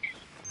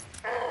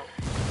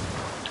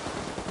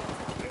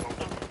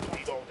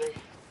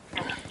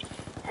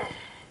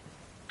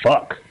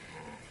 Fuck.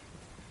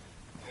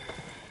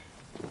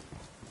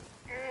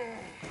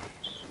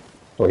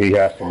 Well, he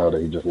has to know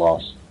that he just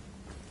lost.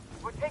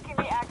 We're taking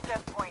the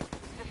access point.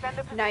 Defend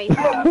the position. Nice.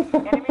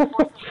 Enemy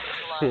forces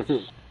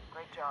neutralized.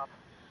 Great job.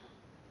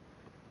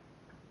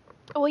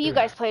 Well, you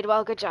guys played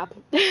well. Good job.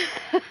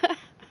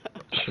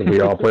 We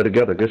all play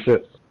together. Good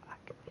shit.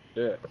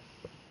 Yeah.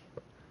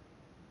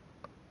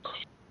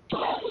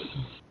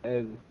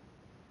 And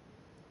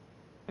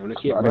I'm gonna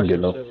keep I didn't get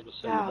no.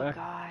 Oh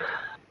God.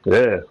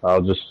 Yeah,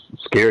 I'll just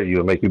scare you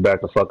and make you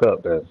back the fuck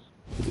up then.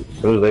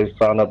 As soon as they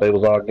found out they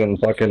was all getting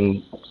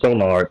fucking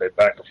sonar, they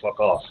backed the fuck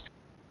off.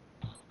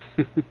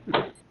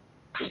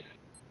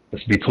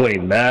 It's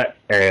between that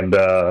and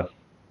that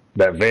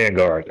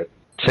Vanguard that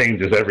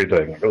changes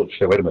everything. Oh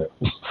shit, wait a minute.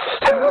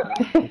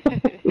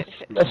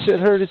 That shit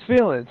hurt his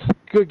feelings.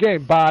 Good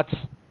game, bots.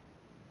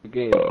 Good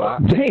game,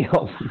 bots.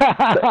 Damn.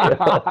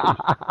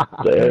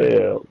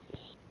 Damn.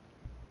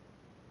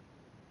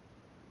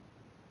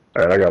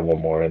 Alright, I got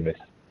one more in me.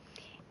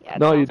 Yeah,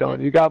 No, you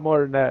don't. You got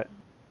more than that.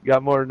 You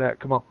got more than that.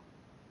 Come on.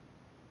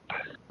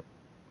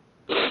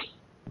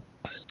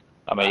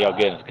 I mean, y'all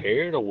getting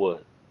scared or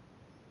what?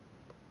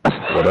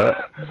 What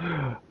up?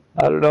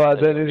 I don't know. I've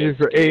been in here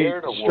for 8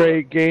 Scared or what?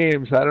 straight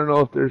games. I don't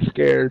know if they're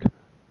scared.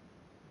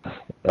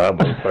 I'm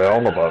gonna say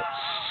all about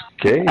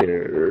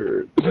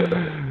scared.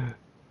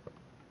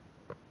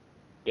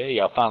 Yeah,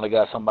 y'all finally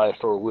got somebody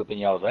started whipping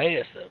y'all's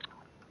ass up.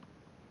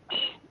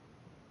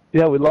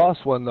 Yeah, we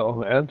lost one though,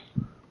 man.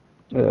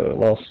 Yeah, we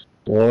lost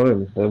one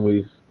and then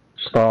we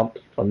stomped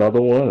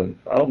another one. And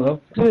I don't know.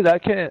 Dude, I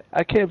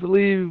can't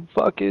believe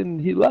fucking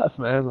he left,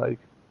 man. Like,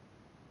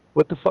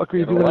 what the fuck are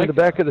you doing in the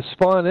back of the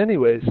spawn,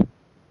 anyways?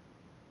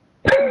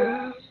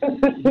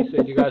 You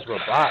said you guys were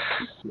bots.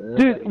 Man.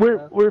 Dude,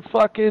 we're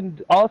fucking,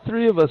 all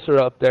 3 of us are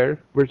up there.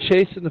 We're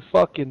chasing the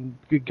fucking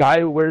guy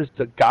who wears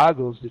the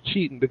goggles,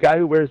 the guy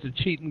who wears the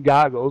cheating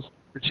goggles.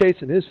 We're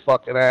chasing his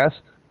fucking ass.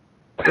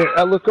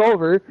 I look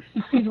over,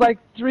 he's like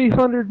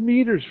 300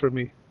 meters from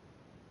me.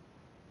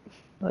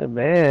 Like,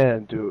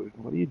 man, dude,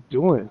 what are you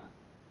doing?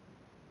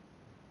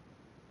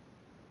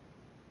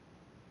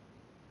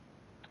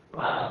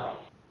 I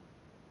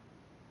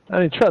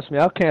mean, trust me,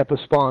 I'll camp a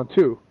spawn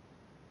too.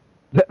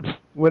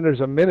 When there's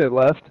a minute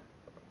left.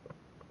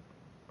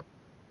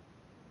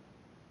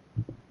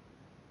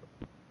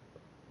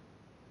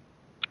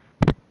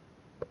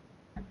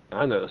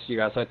 I noticed you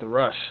guys like to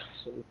rush.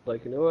 So it's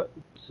like, you know what?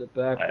 Sit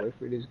back, wait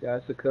for these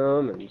guys to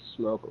come, and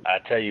smoke them. I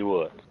tell you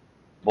what,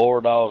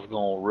 Borodog's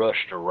gonna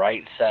rush the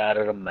right side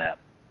of the map.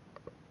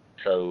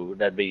 So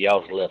that'd be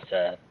y'all's left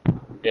side.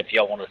 If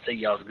y'all want to see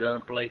y'all's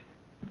gunplay,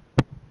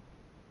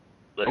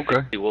 let's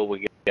see what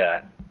we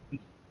got.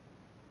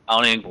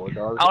 I don't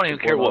even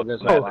care what map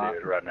it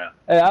is right now.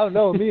 Hey, I don't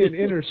know. Me and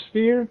Inner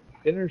Sphere,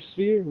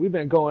 we've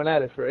been going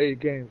at it for 8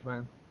 games,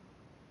 man.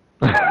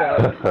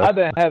 I've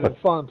been having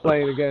fun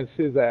playing against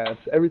his ass.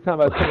 Every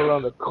time I come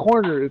around the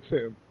corner, it's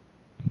him.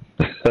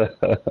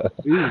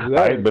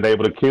 I ain't been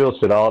able to kill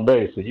shit all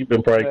day, so you've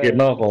been probably getting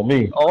off on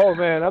me. Oh,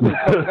 man, I've been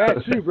coming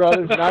at you,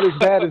 brother. Not as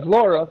bad as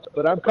Laura,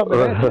 but I'm coming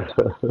at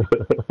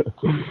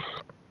you.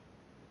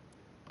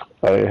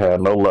 I ain't had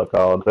no luck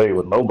all day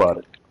with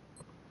nobody.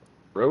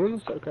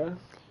 Ruins? Okay.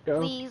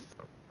 Go. Please.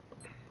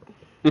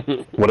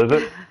 What is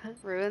it?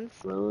 Ruins.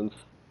 Ruins.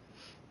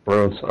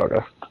 Ruins, okay.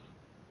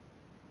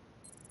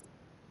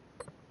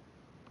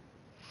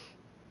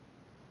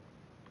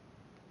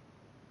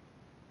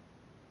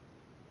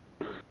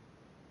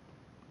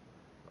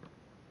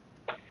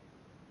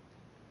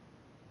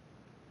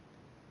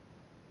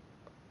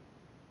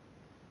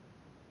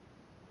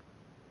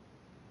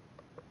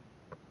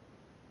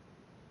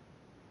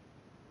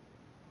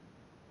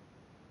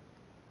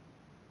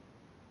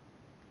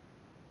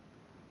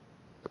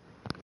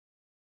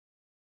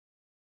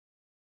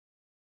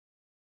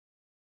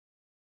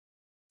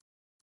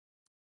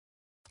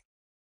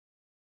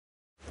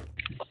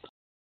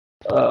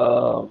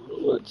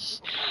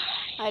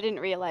 I didn't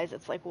realize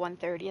it's like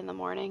 1:30 in the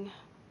morning.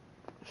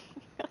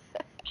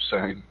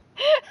 Same.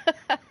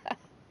 I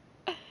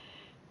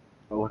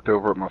looked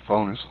over at my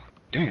phone. It's like,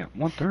 damn,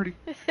 1:30.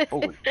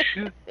 Holy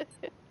shit.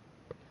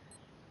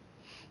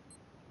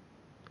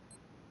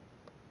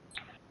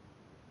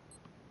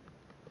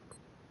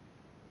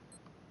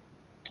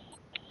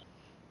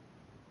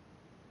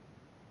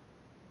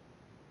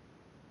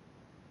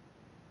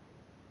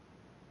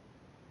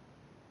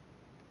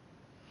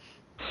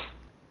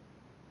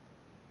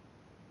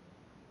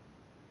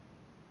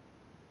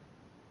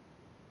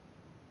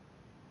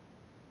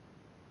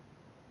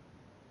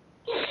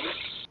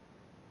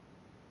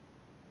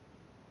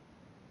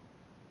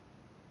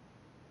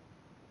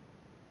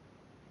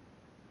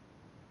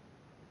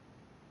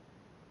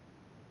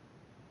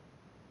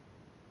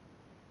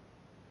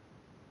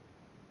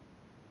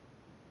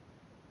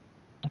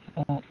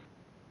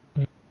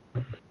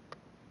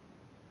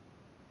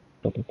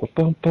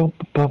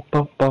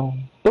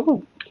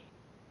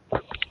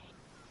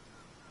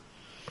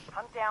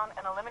 Hunt down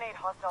and eliminate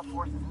hostile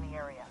forces in the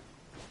area.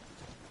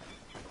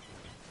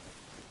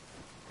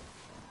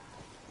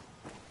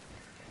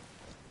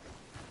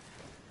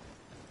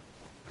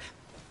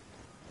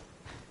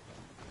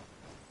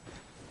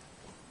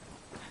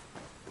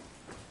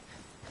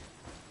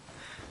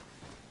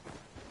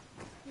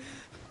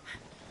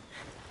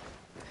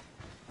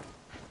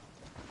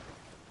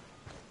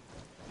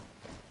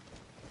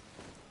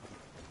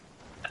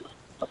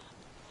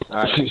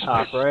 Alright,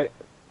 top right.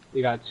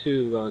 You got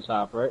two on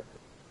top right.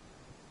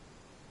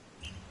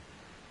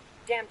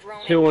 Damn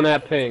drone. Two on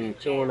that ping.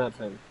 Two on that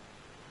ping.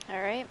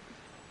 Alright.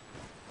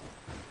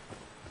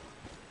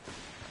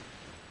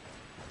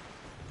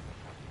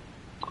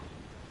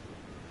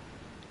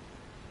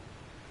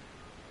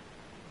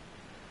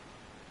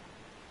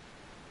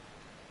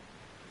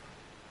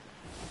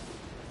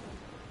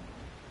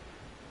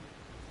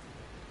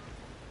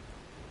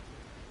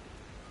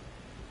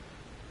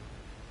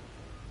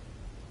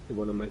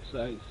 One of my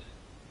sights.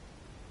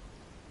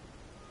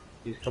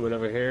 He's coming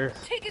over here.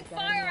 Taking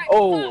fire.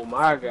 Oh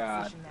my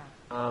god.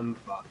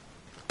 Fuck.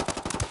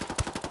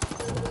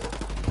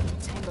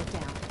 Tango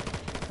down.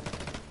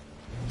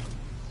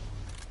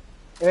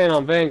 And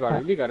on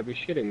Vanguard, you gotta be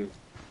shitting me.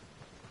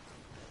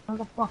 What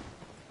the fuck?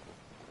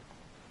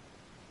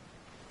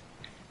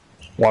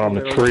 One on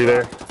the tree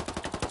there.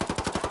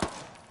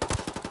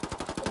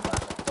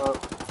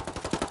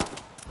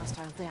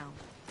 Hostile down.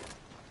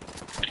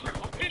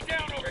 Pin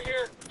down over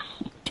here.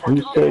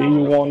 You say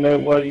you want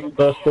that way, you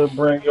best to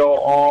bring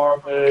your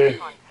army.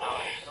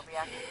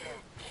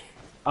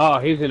 Oh,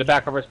 he's in the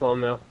back of our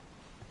spawn now.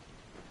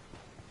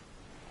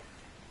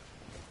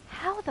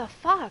 How the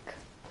fuck?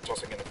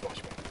 Tossing in a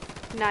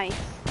flashbang. Nice.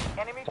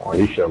 Oh,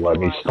 he should let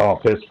me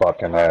stomp his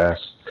fucking ass.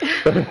 I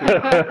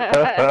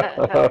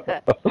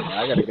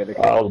gotta get a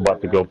I was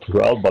about to go.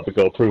 I was about to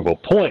go prove a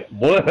point.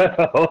 Well,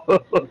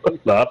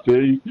 I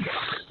feel you.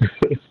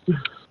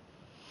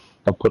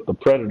 I put the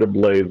predator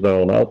blades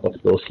on. I was about to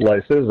go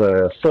slice his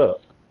ass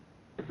up.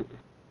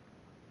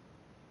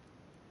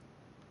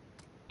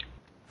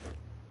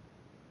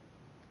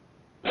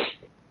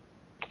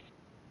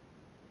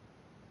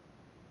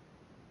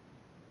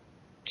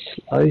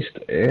 Sliced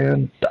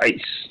and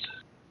diced.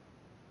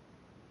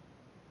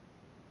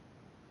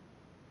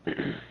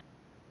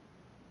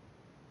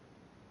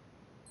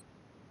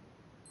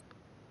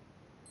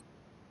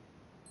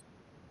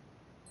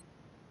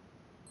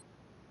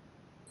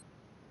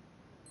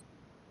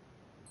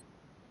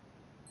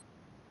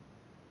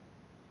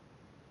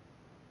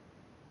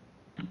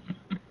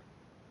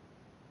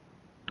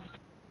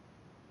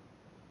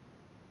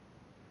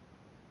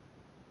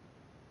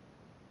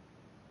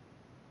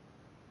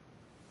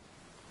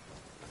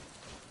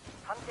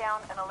 Hunt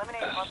down and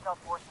eliminate hostile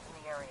forces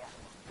in the area.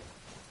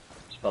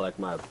 This felt like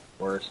my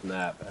worst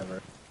map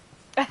ever.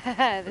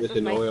 This This is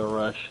an my oil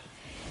rush.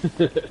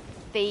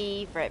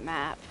 favorite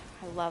map.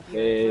 I love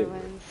your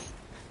Favorite. ruins.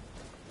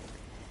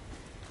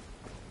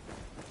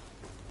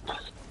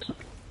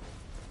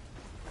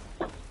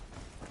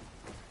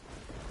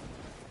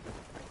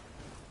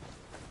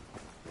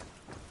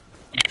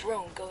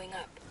 Drone going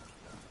up.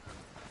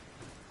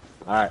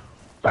 Alright,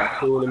 back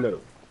two in the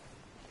middle.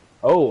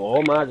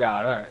 Oh my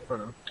god, alright,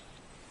 hold on.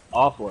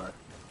 Off where?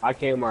 I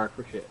can't mark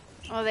for shit.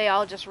 Oh, they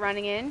all just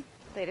running in?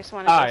 They just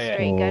want to go Yeah.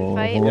 straight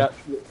gunfight? Yep.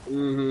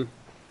 Mm-hmm.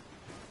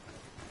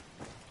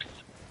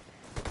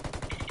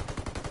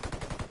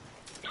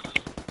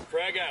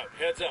 Frag out.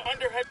 Heads up.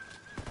 Underhead.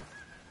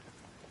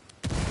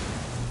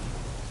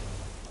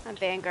 I'm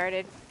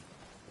vanguarded.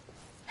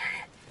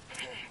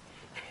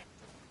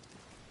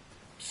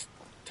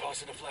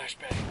 Tossing a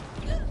flashbang.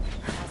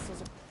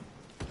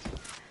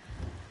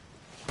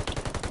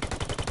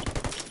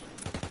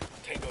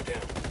 Tango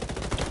down.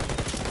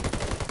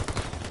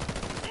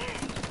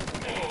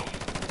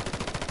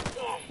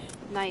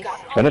 Nice.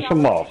 Finish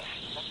him off.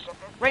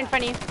 Right in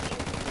front of you.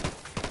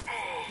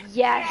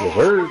 Yes.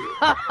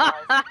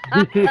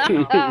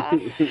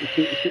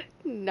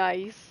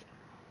 Nice.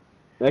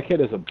 That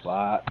kid is a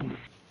bot.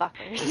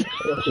 Fuckers.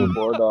 Some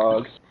boar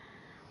dogs.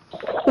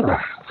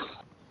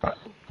 I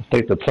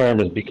think the term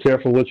is be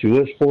careful what you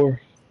wish for. Is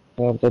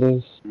that what that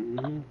is?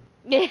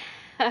 Yeah.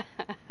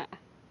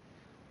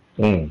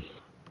 Mm.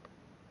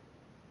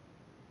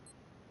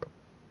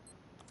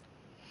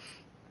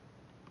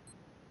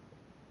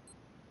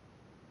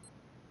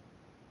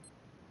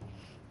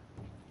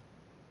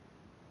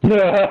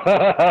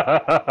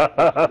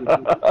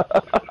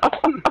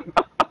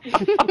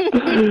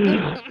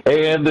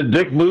 And the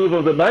dick move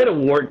of the night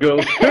award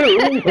goes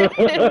to.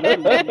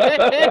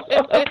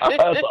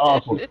 That's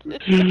awesome.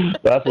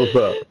 That's what's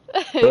up.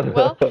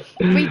 Well,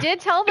 we did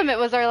tell them it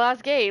was our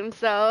last game,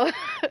 so.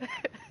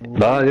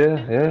 Nah,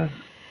 yeah.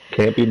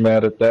 Can't be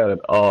mad at that at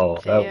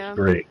all. That Yeah. was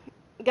great.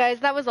 Guys,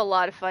 that was a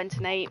lot of fun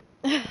tonight.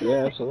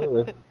 Yeah,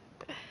 absolutely.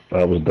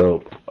 That was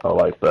dope. I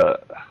like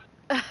that.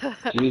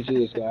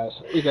 GG's, guys.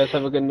 You guys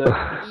have a good night.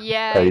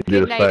 Yeah, Hey, you do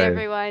good the night, same.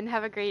 everyone.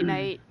 Have a great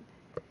night.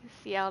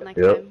 See y'all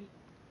next Yep. time.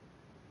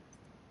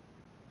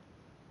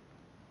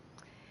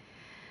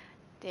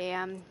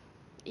 Damn.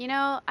 You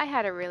know, I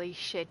had a really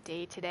shit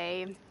day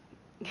today.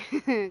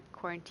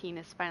 Quarantine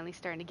is finally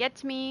starting to get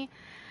to me,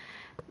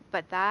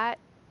 but that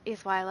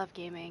is why I love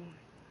gaming.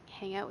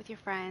 Hang out with your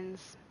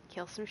friends,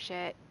 kill some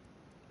shit,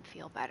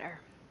 feel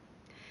better.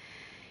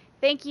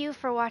 Thank you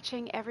for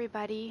watching,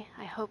 everybody.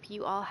 I hope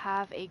you all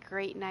have a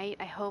great night.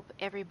 I hope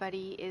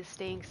everybody is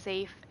staying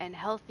safe and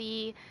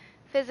healthy,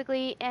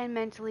 physically and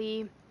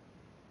mentally.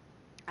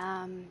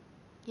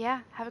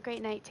 Yeah, have a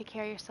great night. Take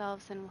care of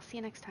yourselves, and we'll see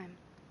you next time.